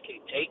think I can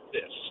take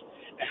this.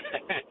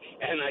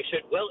 And I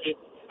said, well,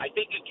 I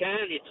think you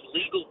can. It's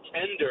legal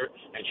tender.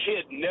 And she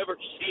had never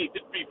seen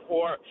it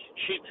before.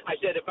 I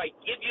said, if I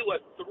give you a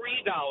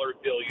 $3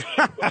 bill, you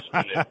should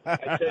question it.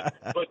 I said,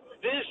 but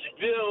this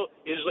bill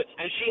is,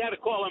 and she had to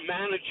call a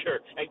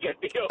manager and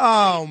get the.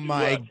 Oh,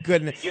 my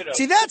goodness.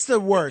 See, that's the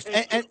worst.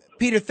 And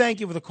Peter, thank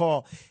you for the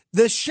call.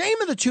 The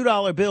shame of the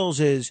 $2 bills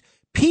is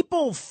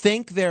people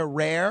think they're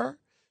rare,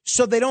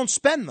 so they don't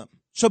spend them.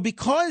 So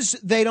because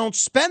they don't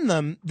spend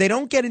them, they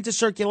don't get into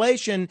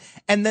circulation,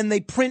 and then they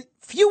print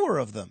fewer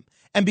of them.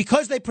 And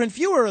because they print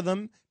fewer of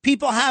them,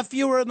 people have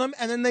fewer of them,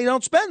 and then they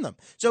don't spend them.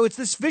 So it's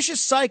this vicious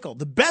cycle.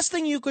 The best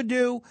thing you could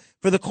do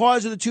for the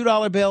cause of the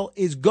 $2 bill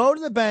is go to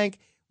the bank,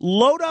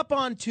 load up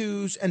on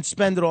twos and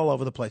spend it all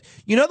over the place.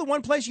 You know the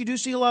one place you do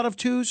see a lot of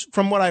twos,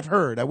 from what I've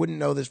heard, I wouldn't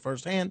know this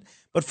firsthand,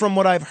 but from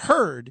what I've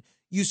heard,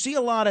 you see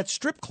a lot at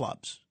strip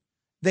clubs.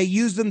 They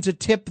use them to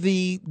tip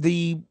the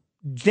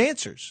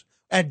dancers.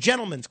 At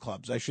gentlemen's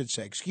clubs, I should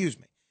say, excuse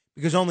me,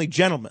 because only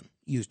gentlemen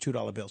use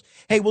 $2 bills.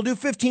 Hey, we'll do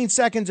 15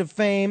 seconds of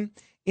fame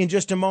in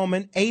just a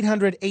moment.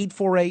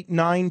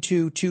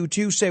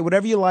 800-848-9222. Say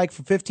whatever you like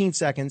for 15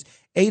 seconds.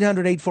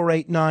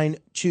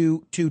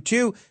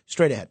 800-848-9222.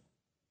 Straight ahead.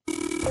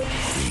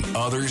 The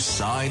Other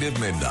Side of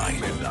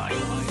Midnight.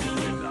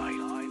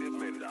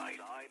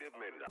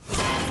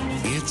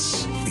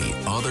 It's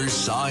The Other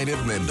Side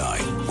of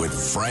Midnight with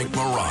Frank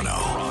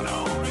Morano.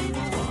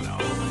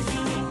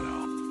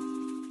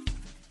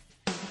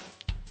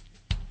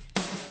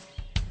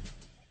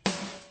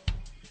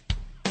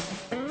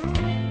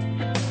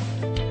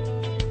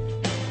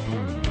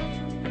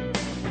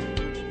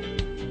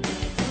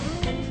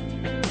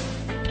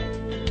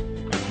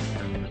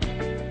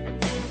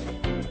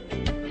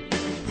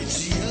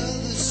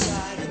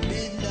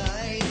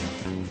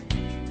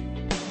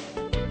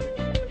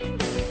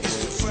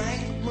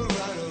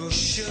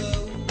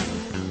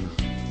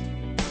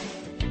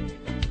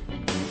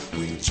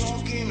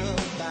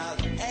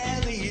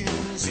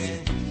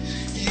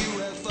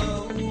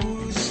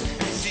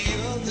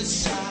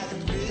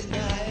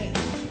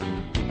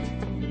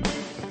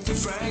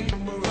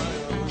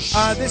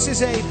 This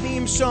is a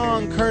theme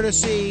song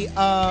courtesy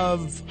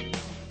of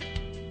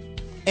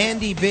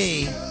Andy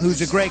B., who's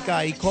a great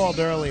guy. He called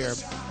earlier.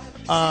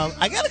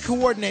 I got to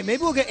coordinate.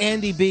 Maybe we'll get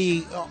Andy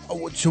B.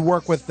 To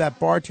work with that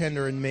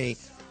bartender and me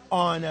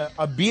on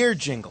a beer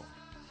jingle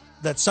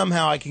that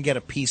somehow I can get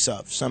a piece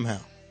of, somehow.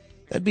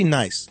 That'd be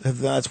nice.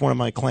 That's one of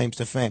my claims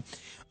to fame.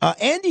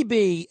 Andy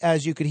B.,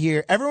 as you could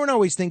hear, everyone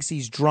always thinks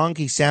he's drunk.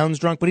 He sounds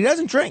drunk, but he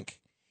doesn't drink.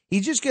 He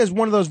just gets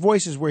one of those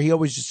voices where he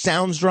always just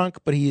sounds drunk,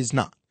 but he is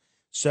not.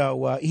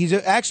 So he's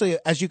actually,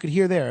 as you could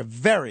hear there, a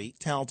very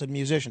talented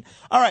musician.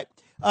 All right.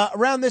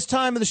 Around this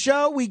time of the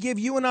show, we give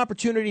you an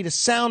opportunity to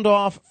sound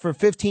off for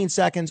 15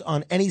 seconds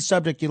on any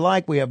subject you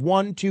like. We have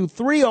 1, 2,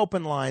 3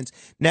 open lines.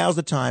 Now's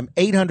the time.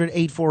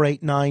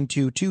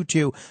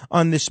 800-848-9222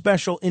 on this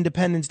special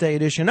Independence Day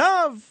edition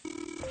of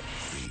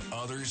The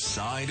Other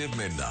Side of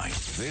Midnight.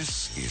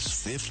 This is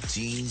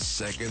 15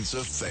 seconds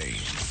of fame.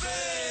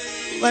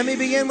 Let me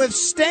begin with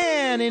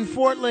Stan in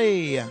Fort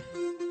Lee.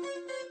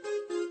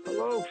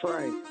 Hello,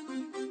 Frank.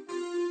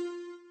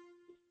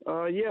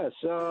 Yes,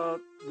 the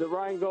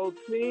Rheingold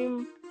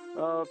theme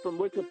from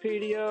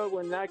Wikipedia,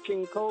 when Nat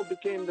King Cole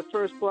became the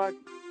first black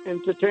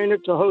entertainer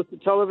to host a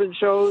television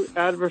show,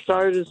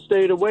 advertisers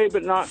stayed away,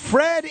 but not...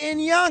 Fred in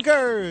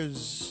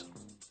Yonkers.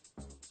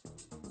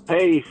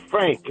 Hey,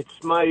 Frank,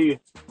 it's my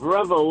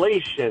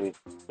revelation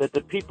that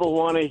the people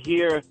want to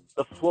hear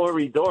the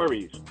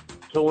Flory-Dories.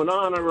 So in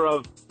honor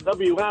of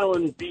W.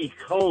 Allen B.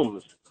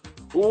 Combs,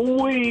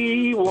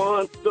 we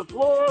want the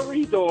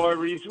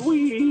Flory-Dories.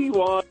 We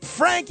want...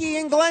 Frankie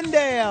in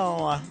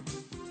Glendale.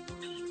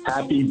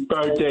 Happy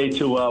birthday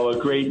to our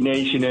great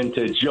nation and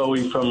to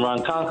Joey from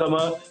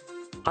Ronkonkoma.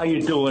 How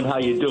you doing? How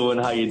you doing?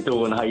 How you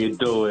doing? How you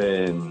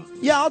doing?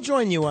 Yeah, I'll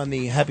join you on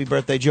the happy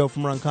birthday, Joe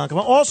from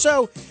Ronkonkoma.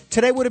 Also,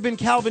 today would have been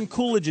Calvin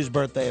Coolidge's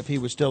birthday if he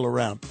was still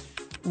around.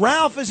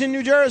 Ralph is in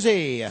New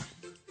Jersey.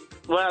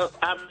 Well,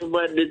 happy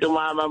birthday to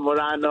Mama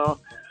Morano.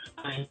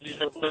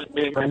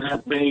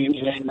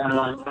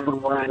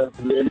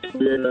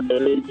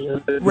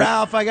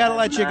 Ralph, I got to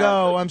let you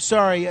go. I'm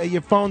sorry.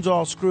 Your phone's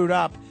all screwed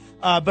up.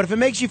 But if it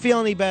makes you feel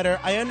any better,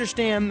 I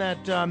understand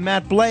that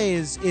Matt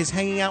Blaze is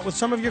hanging out with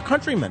some of your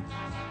countrymen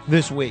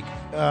this week,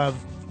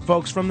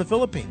 folks from the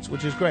Philippines,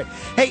 which is great.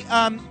 Hey,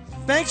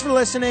 thanks for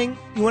listening.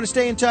 You want to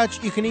stay in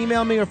touch? You can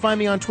email me or find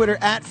me on Twitter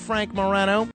at Frank Morano.